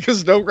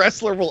 Because no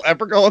wrestler will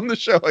ever go on the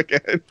show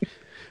again.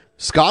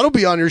 Scott will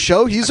be on your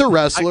show. He's a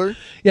wrestler.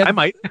 Yeah, I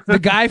might. The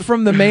guy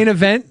from the main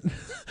event.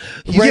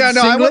 Yeah,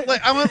 no, singlet?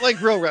 I want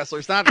like real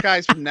wrestlers, not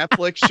guys from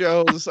Netflix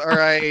shows. All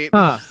right.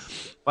 Huh.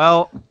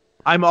 Well,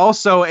 I'm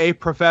also a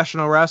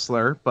professional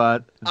wrestler,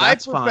 but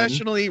that's I fine.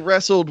 professionally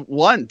wrestled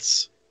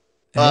once.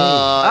 It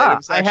I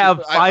was actually-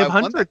 have I won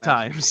 500 that match.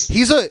 times.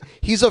 He's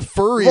a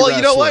furry Well, wrestler.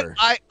 you know what?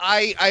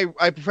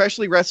 I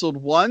professionally wrestled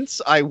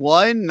once. I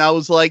won, and I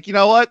was like, you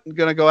know what? I'm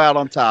gonna go out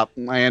on top.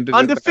 And I ended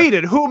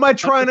Undefeated. Who am I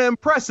trying to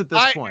impress at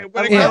this point?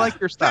 When it I comes like to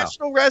your style.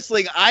 professional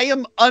wrestling, I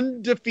am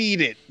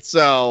undefeated.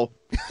 So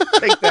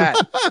take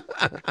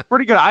that.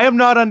 Pretty good. I am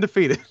not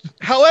undefeated.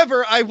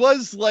 However, I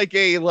was like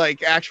a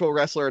actual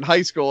wrestler in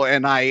high school,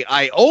 and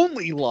I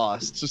only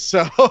lost.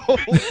 So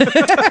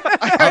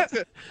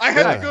I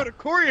had to go to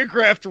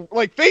choreographed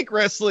like fake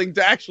wrestling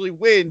to actually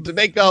win to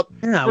make up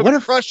for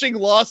the crushing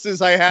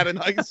losses I had in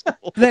high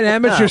school. That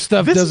amateur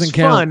stuff this doesn't is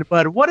count. Fun,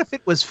 but what if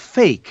it was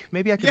fake?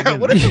 Maybe I could. Yeah,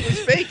 win what if this. it was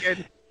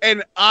fake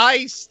and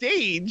I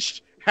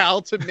staged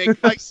how to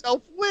make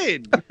myself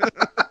win?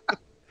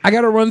 I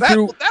got to run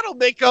through. That'll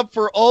make up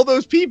for all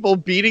those people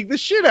beating the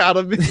shit out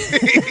of me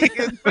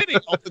and winning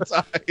all the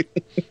time.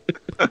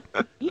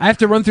 I have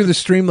to run through the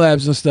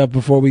Streamlabs and stuff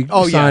before we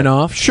sign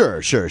off. Sure.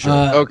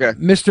 Okay.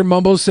 Mr.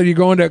 Mumbles said you're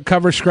going to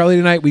cover Skrelly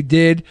tonight. We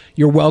did.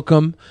 You're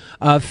welcome.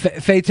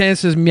 Faytan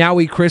says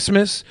Meowie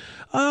Christmas.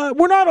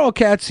 We're not all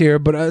cats here,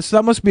 but so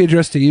that must be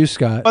addressed to you,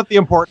 Scott. But the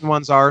important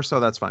ones are,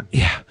 so that's fine.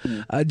 Yeah.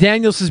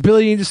 Daniel says,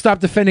 Billy, you need to stop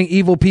defending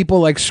evil people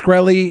like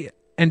Skrelly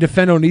and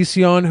defend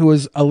Onision, who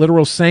is a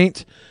literal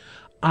saint.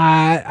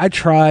 I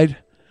tried.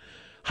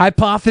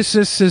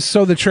 Hypothesis says,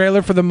 so the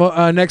trailer for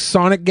the next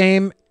Sonic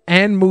game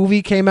and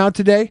movie came out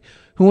today.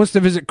 Who wants to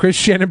visit Chris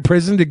Shannon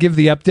prison to give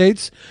the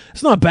updates?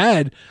 It's not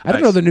bad. I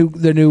don't know the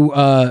new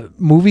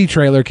movie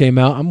trailer came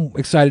out. I'm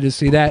excited to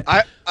see that.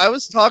 I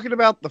was talking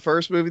about the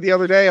first movie the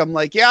other day. I'm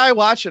like, yeah, I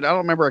watched it. I don't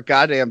remember a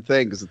goddamn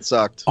thing because it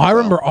sucked. I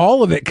remember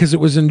all of it because it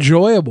was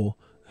enjoyable.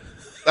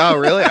 Oh,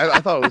 really? I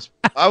thought it was.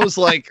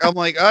 I'm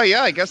like, oh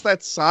yeah, I guess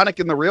that's Sonic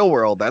in the real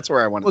world. That's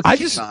where I want to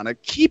see Sonic.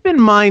 Keep in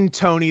mind,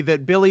 Tony,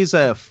 that Billy's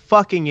a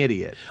fucking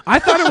idiot. I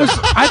thought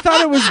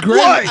it was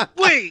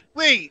great.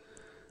 Wait.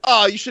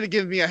 Oh, you should have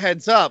given me a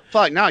heads up.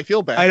 Fuck, now I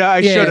feel bad.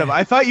 I should have.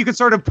 I thought you could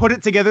sort of put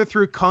it together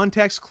through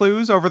context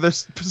clues over the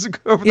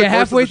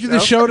halfway through the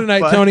show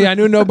tonight, Tony. I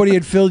knew nobody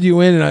had filled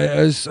you in, and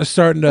I was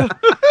starting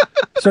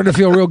to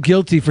feel real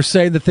guilty for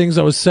saying the things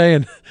I was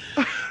saying.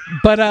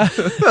 But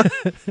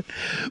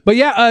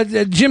yeah,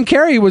 Jim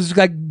Carrey was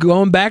like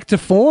going back to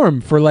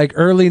form for like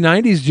early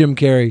 '90s Jim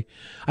Carrey.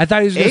 I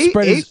thought he was going to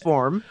spread his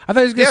form. I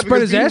thought he was going to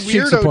spread his ass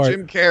cheeks apart.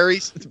 Jim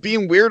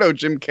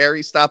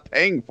Carrey stopped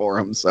paying for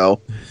him,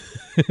 so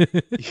you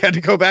had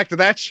to go back to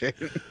that shit.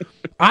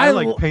 I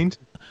like paint.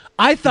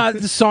 I thought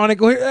the Sonic.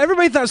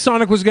 Everybody thought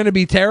Sonic was going to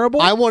be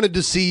terrible. I wanted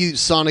to see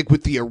Sonic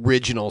with the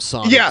original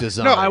Sonic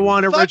design. No, I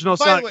want original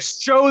Sonic.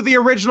 Show the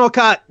original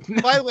cut.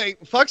 By the way,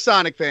 fuck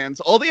Sonic fans.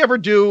 All they ever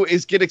do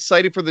is get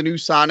excited for the new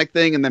Sonic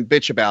thing and then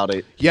bitch about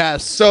it.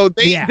 Yes. So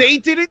they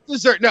didn't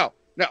deserve. No.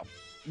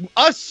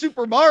 Us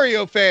Super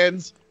Mario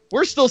fans,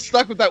 we're still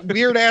stuck with that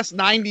weird ass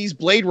 '90s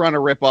Blade Runner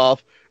ripoff.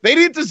 They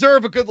didn't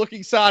deserve a good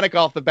looking Sonic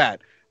off the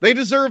bat. They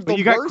deserve the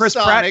you worst got Chris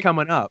Sonic. Pratt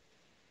coming up.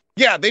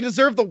 Yeah, they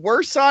deserve the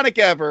worst Sonic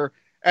ever,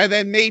 and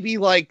then maybe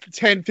like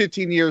 10,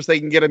 15 years they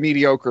can get a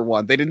mediocre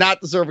one. They did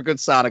not deserve a good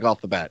Sonic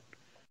off the bat.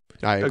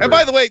 I agree. And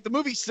by the way, the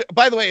movie.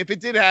 By the way, if it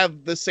did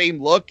have the same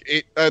look,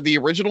 the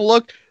original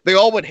look, they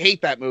all would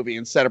hate that movie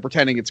instead of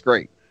pretending it's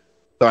great.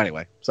 So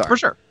anyway, sorry for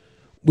sure.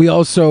 We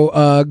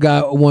also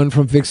got one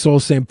from Vic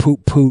Soul saying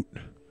poot poot.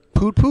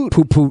 Poot poot.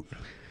 Poot poot.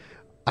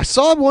 I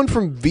saw one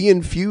from V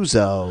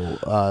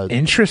Infuso.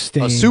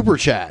 Interesting. A super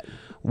chat.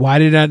 Why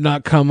did that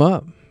not come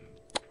up?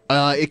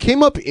 It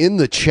came up in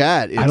the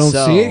chat itself. I don't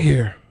see it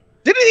here.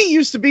 Didn't he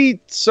used to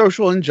be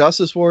social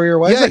injustice warrior?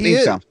 Why does that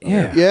name sound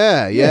familiar?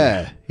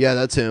 Yeah,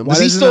 that's him. Does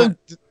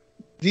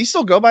he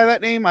still go by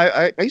that name?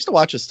 I used to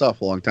watch his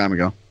stuff a long time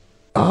ago.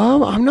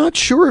 I'm not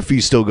sure if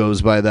he still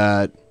goes by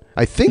that.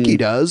 I think he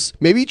does.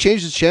 Maybe he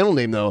changed his channel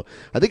name though.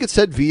 I think it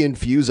said V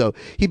Infuso.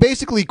 He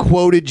basically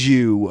quoted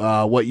you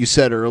what you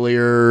said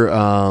earlier.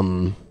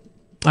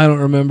 I don't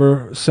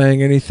remember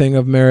saying anything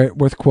of merit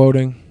worth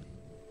quoting.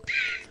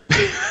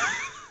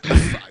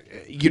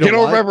 You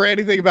don't remember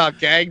anything about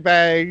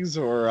gangbangs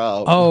or...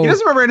 He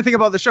doesn't remember anything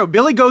about the show.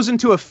 Billy goes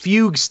into a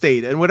fugue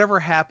state, and whatever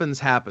happens,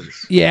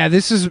 happens. Yeah,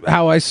 this is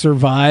how I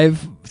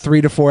survive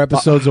 3 to 4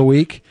 episodes a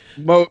week.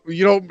 Do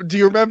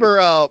you remember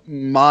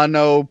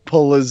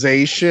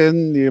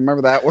monopolization? Do you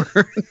remember that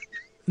word?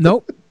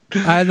 Nope.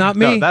 Not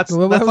me. No, that's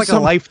like a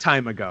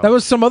lifetime ago. That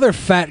was some other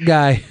fat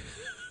guy.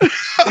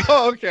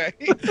 Oh, okay.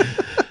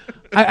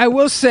 I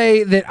will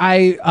say that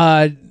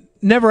I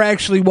never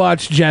actually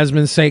watched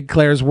Jasmine St.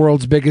 Clair's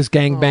World's Biggest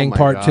Gangbang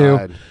Part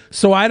 2.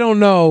 So I don't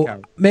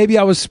know. Maybe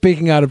I was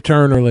speaking out of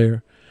turn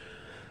earlier.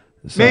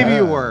 So, maybe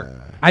you were.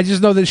 I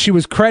just know that she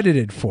was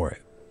credited for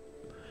it.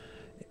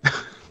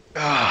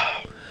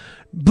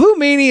 Blue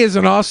Meanie is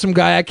an awesome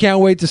guy. I can't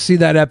wait to see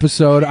that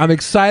episode. I'm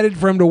excited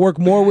for him to work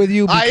more with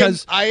you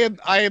because I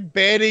am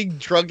banning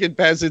drunken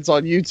peasants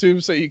on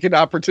YouTube, so you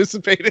cannot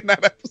participate in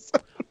that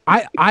episode.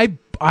 I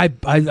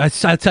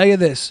tell you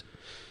this.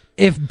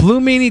 If Blue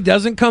Meanie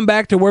doesn't come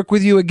back to work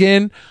with you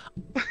again,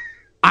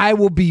 I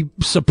will be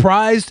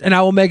surprised and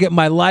I will make it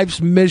my life's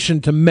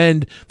mission to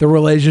mend the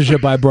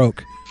relationship I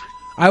broke.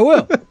 I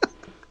will.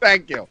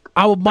 Thank you.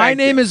 My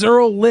name is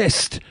Earl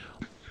List.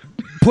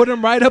 Put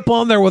him right up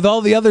on there with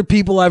all the other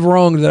people I've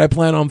wronged that I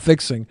plan on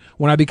fixing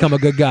when I become a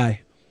good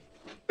guy.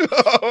 When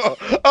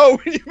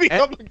you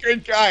become a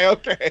good guy,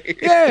 okay.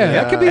 Yeah,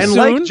 that could be and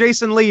soon. like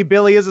Jason Lee,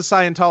 Billy is a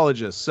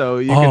Scientologist, so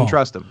you can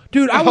trust him.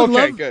 Dude, I would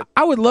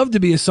love to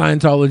be a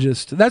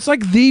Scientologist. That's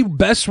like the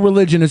best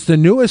religion. It's the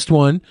newest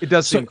one. It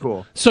does seem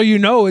cool. So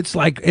it's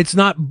like it's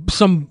not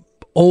some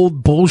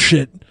old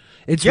bullshit.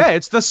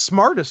 It's the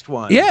smartest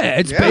one. Yeah,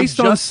 it's based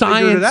on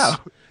science.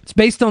 It's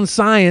based on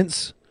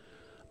science.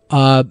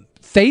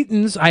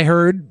 Thetans, I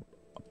heard,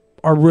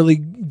 are really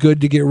good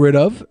to get rid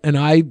of, and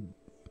I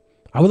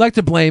would like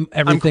to blame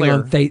everything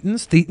on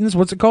Thetans. Thetans,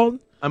 what's it called?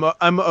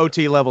 I'm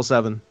OT level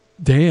 7.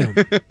 Damn.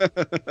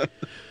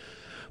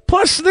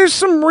 Plus, there's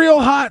some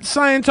real hot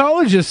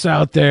Scientologists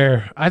out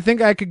there. I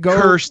think I could go.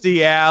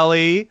 Kirstie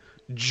Alley,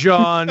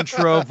 John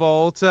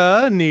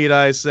Travolta. Need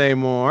I say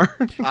more?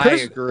 I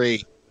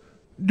agree.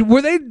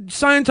 Were they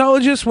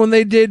Scientologists when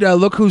they did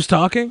Look Who's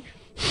Talking?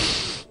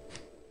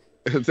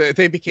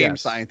 They became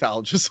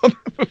Scientologists on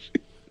the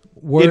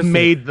movie. It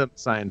made them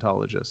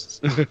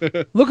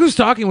Scientologists. Look Who's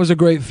Talking was a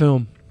great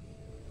film.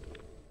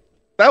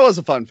 That was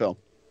a fun film.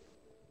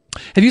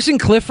 Have you seen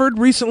Clifford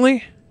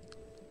recently?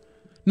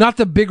 Not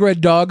the big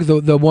red dog,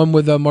 the one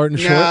with Martin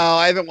Short. No,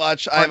 I haven't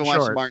watched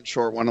the Martin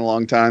Short one in a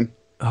long time.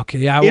 Okay,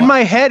 yeah. In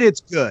my head,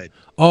 it's good.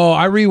 Oh,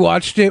 I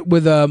rewatched it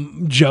with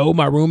Joe,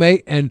 my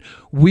roommate, and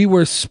we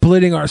were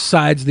splitting our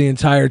sides the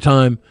entire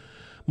time.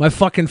 My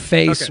fucking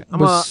face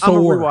was sore. I'm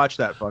gonna rewatch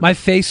that. My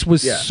face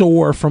was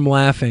sore from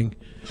laughing.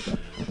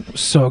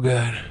 So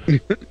good.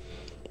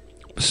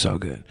 So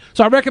good.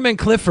 So I recommend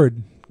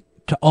Clifford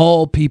to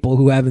all people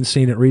who haven't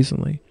seen it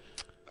recently.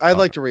 I'd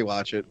like to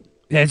rewatch it.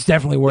 Yeah, it's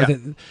definitely worth it.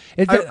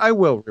 I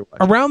will rewatch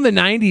it. Around the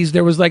 90s,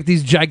 there was like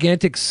these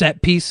gigantic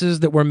set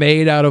pieces that were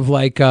made out of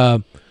like,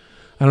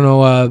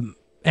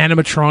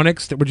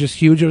 animatronics that were just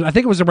huge. I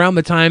think it was around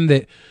the time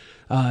that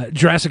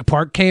Jurassic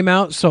Park came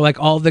out. So like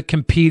all the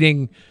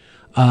competing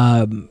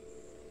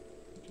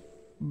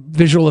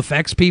visual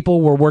effects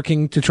people were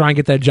working to try and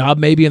get that job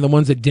maybe, and the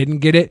ones that didn't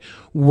get it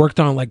worked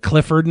on like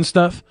Clifford and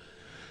stuff.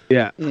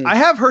 Yeah. I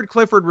have heard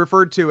Clifford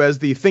referred to as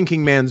the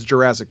thinking man's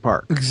Jurassic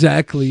Park.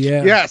 Exactly,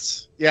 yeah.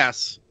 Yes. Yeah.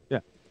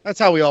 That's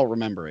how we all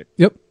remember it.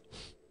 Yep.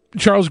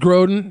 Charles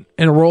Grodin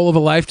in a role of a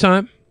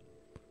lifetime.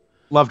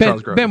 Love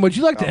Charles Grodin. Ben, would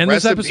you like to end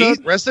this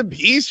episode? Rest in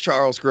peace,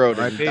 Charles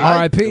Grodin.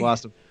 R.I.P.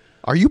 Lost him.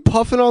 Are you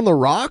puffing on the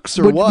rocks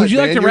or Would what? you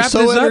like man? to wrap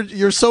this up?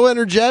 You're so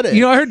energetic.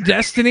 You know, I heard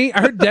Destiny,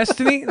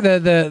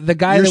 the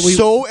guy You're that we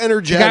so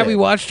energetic. The guy we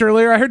watched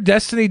earlier. I heard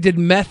Destiny did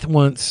meth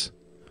once.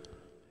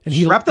 And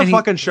he wrap the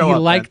fucking show he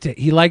up. Liked it.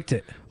 He liked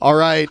it. All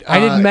right. I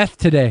did meth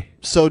today.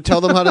 So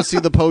tell them how to see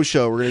the post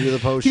show. We're gonna do the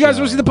post. You guys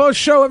want to see the post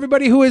show?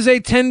 Everybody who is a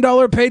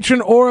 $10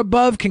 patron or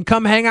above can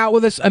come hang out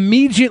with us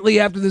immediately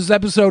after this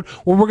episode,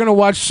 where we're going to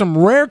watch some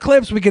rare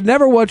clips we could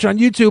never watch on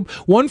YouTube.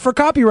 1 for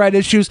copyright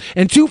issues,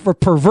 and 2 for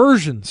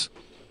perversions.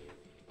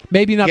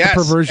 Maybe not the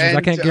perversions.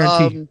 I can't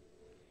guarantee.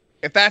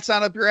 If that's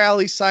not up your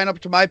alley, sign up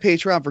to my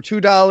Patreon for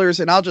 $2,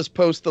 and I'll just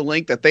post the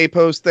link that they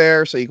post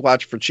there, so you can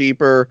watch for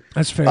cheaper.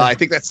 That's fair. I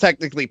think that's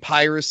technically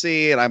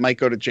piracy, and I might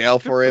go to jail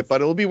for it,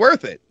 but it'll be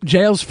worth it.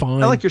 Jail's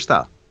fine. I like your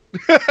style.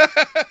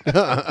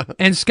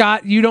 And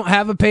Scott, you don't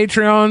have a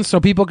Patreon, so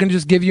people can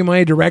just give you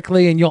money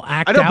directly, and you'll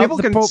act I know out. people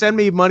can send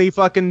me money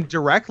fucking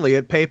directly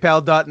at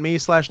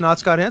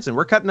paypal.me/notscotthansen.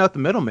 We're cutting out the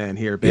middleman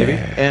here, baby.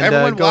 Yeah. And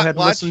Everyone go ahead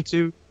and listen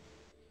to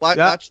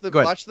watch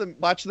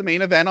the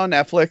main event on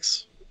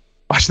Netflix.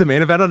 Watch the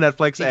main event on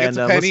Netflix and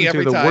listen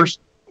to the worst.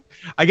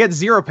 I get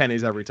 0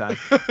 pennies every time.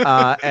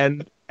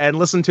 And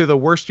listen to the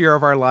Worst Year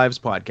of Our Lives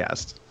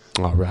podcast.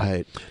 All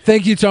right.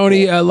 Thank you,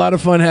 Tony. A lot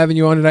of fun having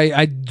you on today.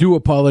 I do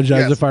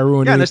apologize if I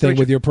ruined anything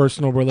with your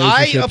personal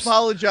relationships. I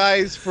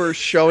apologize for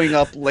showing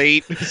up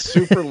late,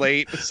 super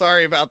late.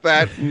 Sorry about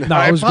that. No,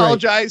 I it was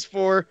apologize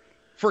for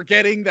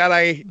forgetting that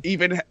I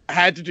even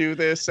had to do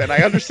this, and I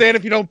understand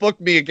if you don't book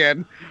me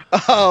again.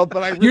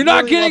 But You're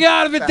not getting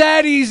out of it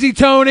that easy,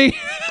 Tony.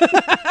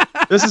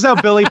 This is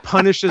how Billy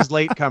punishes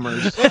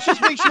latecomers. Let's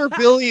just make sure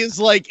Billy is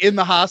like in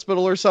the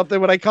hospital or something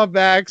when I come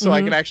back, so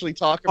I can actually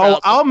talk about. Oh,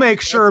 I'll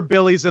make sure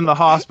Billy's in the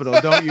hospital.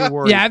 Don't you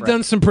worry. Yeah, I've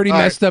done some pretty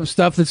messed up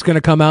stuff that's going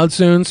to come out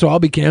soon, so I'll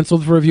be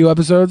canceled for a few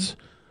episodes.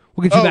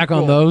 We'll get you back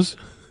on those.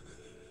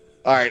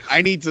 All right,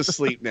 I need to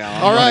sleep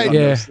now. All right.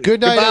 Yeah.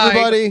 Good night,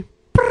 everybody.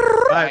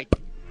 Bye.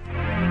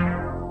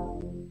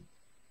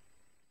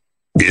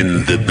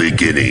 In the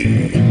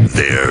beginning,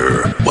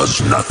 there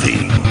was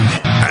nothing,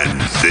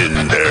 and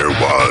then there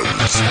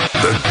was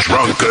the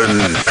Drunken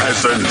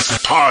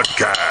Peasants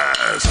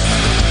Podcast.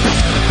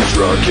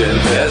 Drunken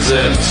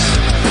Peasants,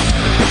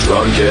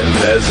 Drunken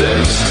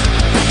Peasants,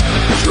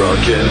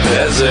 Drunken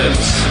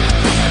Peasants,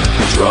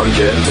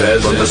 Drunken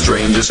Peasants. From the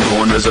strangest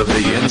corners of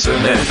the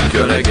internet,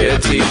 gonna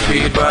get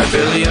TP'd by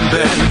Billy and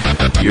Ben.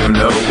 You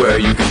know where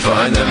you can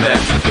find them at.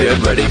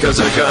 Get ready, cause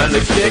they're gonna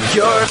kick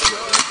your...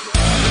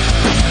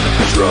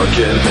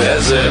 Drunken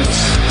Peasants,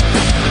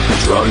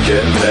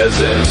 Drunken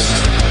Peasants,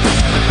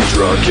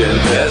 Drunken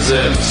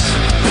Peasants,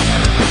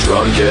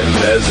 Drunken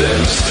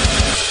Peasants.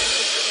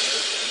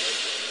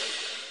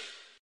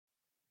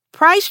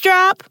 Price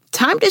drop?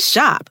 Time to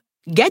shop.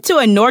 Get to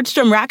a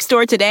Nordstrom Rack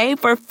store today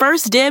for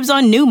first dibs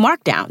on new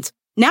markdowns.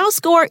 Now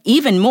score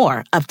even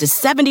more, up to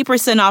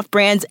 70% off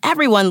brands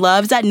everyone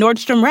loves at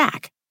Nordstrom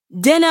Rack.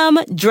 Denim,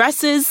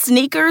 dresses,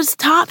 sneakers,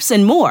 tops,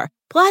 and more.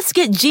 Plus,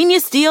 get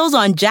genius deals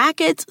on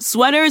jackets,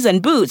 sweaters,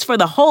 and boots for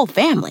the whole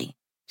family.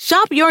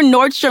 Shop your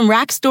Nordstrom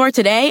Rack store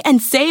today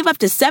and save up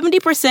to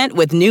 70%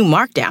 with new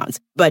markdowns.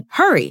 But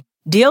hurry,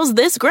 deals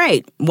this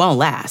great won't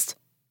last.